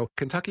Ohio,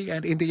 Kentucky,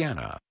 and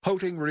Indiana.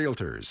 Hoting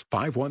Realtors,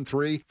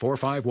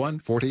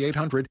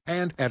 513-451-4800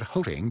 and at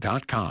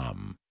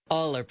hoting.com.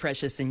 All are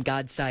precious in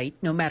God's sight,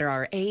 no matter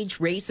our age,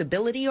 race,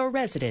 ability, or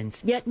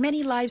residence. Yet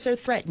many lives are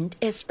threatened,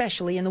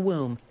 especially in the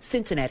womb.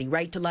 Cincinnati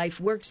Right to Life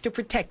works to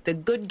protect the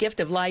good gift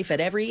of life at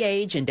every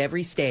age and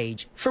every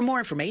stage. For more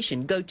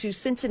information, go to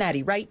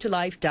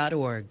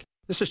cincinnatirighttolife.org.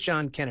 This is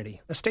John Kennedy,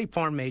 a State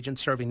Farm agent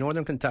serving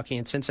Northern Kentucky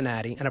and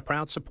Cincinnati and a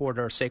proud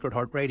supporter of Sacred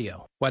Heart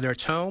Radio. Whether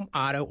it's home,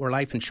 auto, or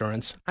life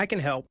insurance, I can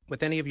help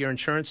with any of your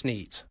insurance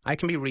needs. I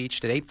can be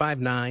reached at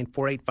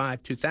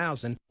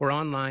 859-485-2000 or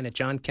online at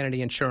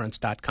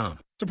johnkennedyinsurance.com.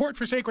 Support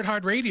for Sacred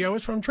Heart Radio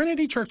is from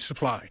Trinity Church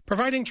Supply,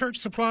 providing church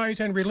supplies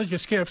and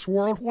religious gifts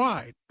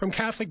worldwide. From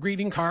Catholic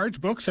greeting cards,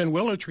 books, and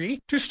willow tree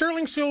to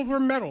sterling silver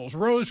medals,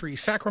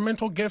 rosaries,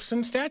 sacramental gifts,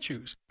 and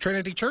statues.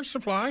 Trinity Church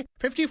Supply,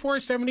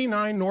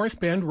 5479 North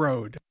Bend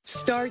Road.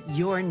 Start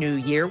your new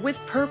year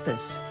with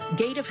purpose.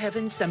 Gate of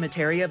Heaven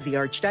Cemetery of the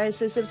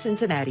Archdiocese of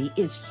Cincinnati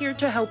is here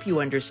to help you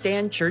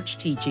understand church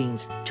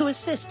teachings, to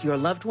assist your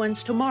loved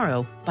ones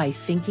tomorrow by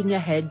thinking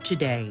ahead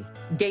today.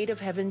 Gate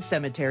of Heaven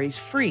Cemetery's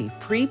free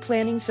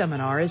pre-planning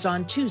seminar is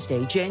on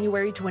Tuesday,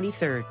 January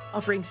 23rd,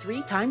 offering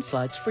 3 time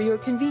slots for your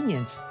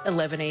convenience,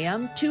 11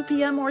 a.m., 2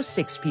 p.m., or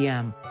 6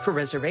 p.m. For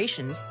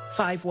reservations,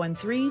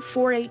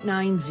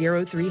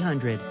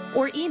 513-489-0300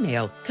 or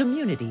email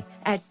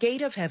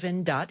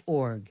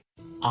community@gateofheaven.org.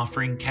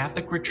 Offering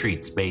Catholic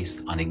retreats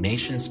based on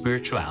Ignatian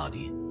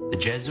spirituality, the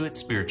Jesuit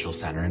Spiritual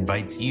Center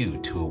invites you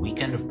to a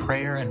weekend of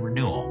prayer and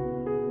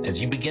renewal.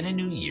 As you begin a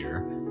new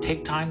year,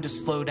 take time to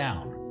slow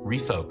down,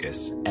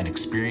 refocus, and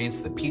experience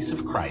the peace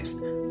of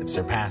Christ that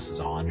surpasses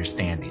all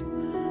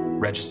understanding.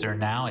 Register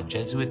now at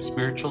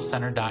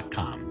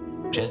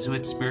JesuitSpiritualCenter.com.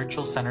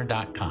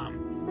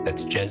 JesuitSpiritualCenter.com.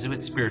 That's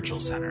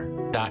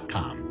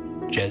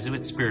JesuitSpiritualCenter.com.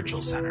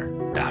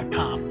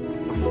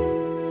 JesuitSpiritualCenter.com.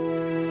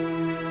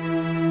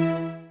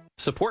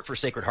 Support for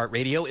Sacred Heart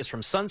Radio is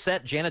from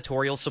Sunset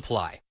Janitorial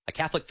Supply, a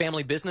Catholic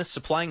family business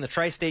supplying the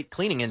tri-state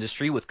cleaning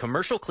industry with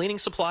commercial cleaning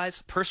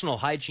supplies, personal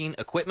hygiene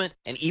equipment,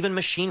 and even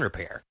machine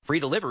repair. Free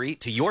delivery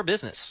to your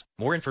business.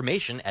 More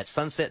information at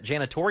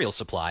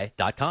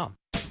sunsetjanitorialsupply.com.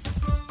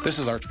 This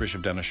is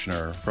Archbishop Dennis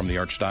Schnurr from the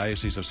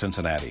Archdiocese of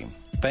Cincinnati.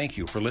 Thank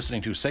you for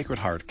listening to Sacred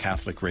Heart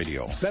Catholic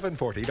Radio.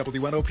 740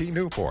 WNOP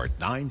Newport,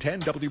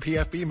 910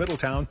 WPFB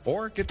Middletown,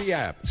 or get the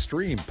app,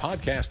 stream,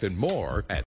 podcast, and more at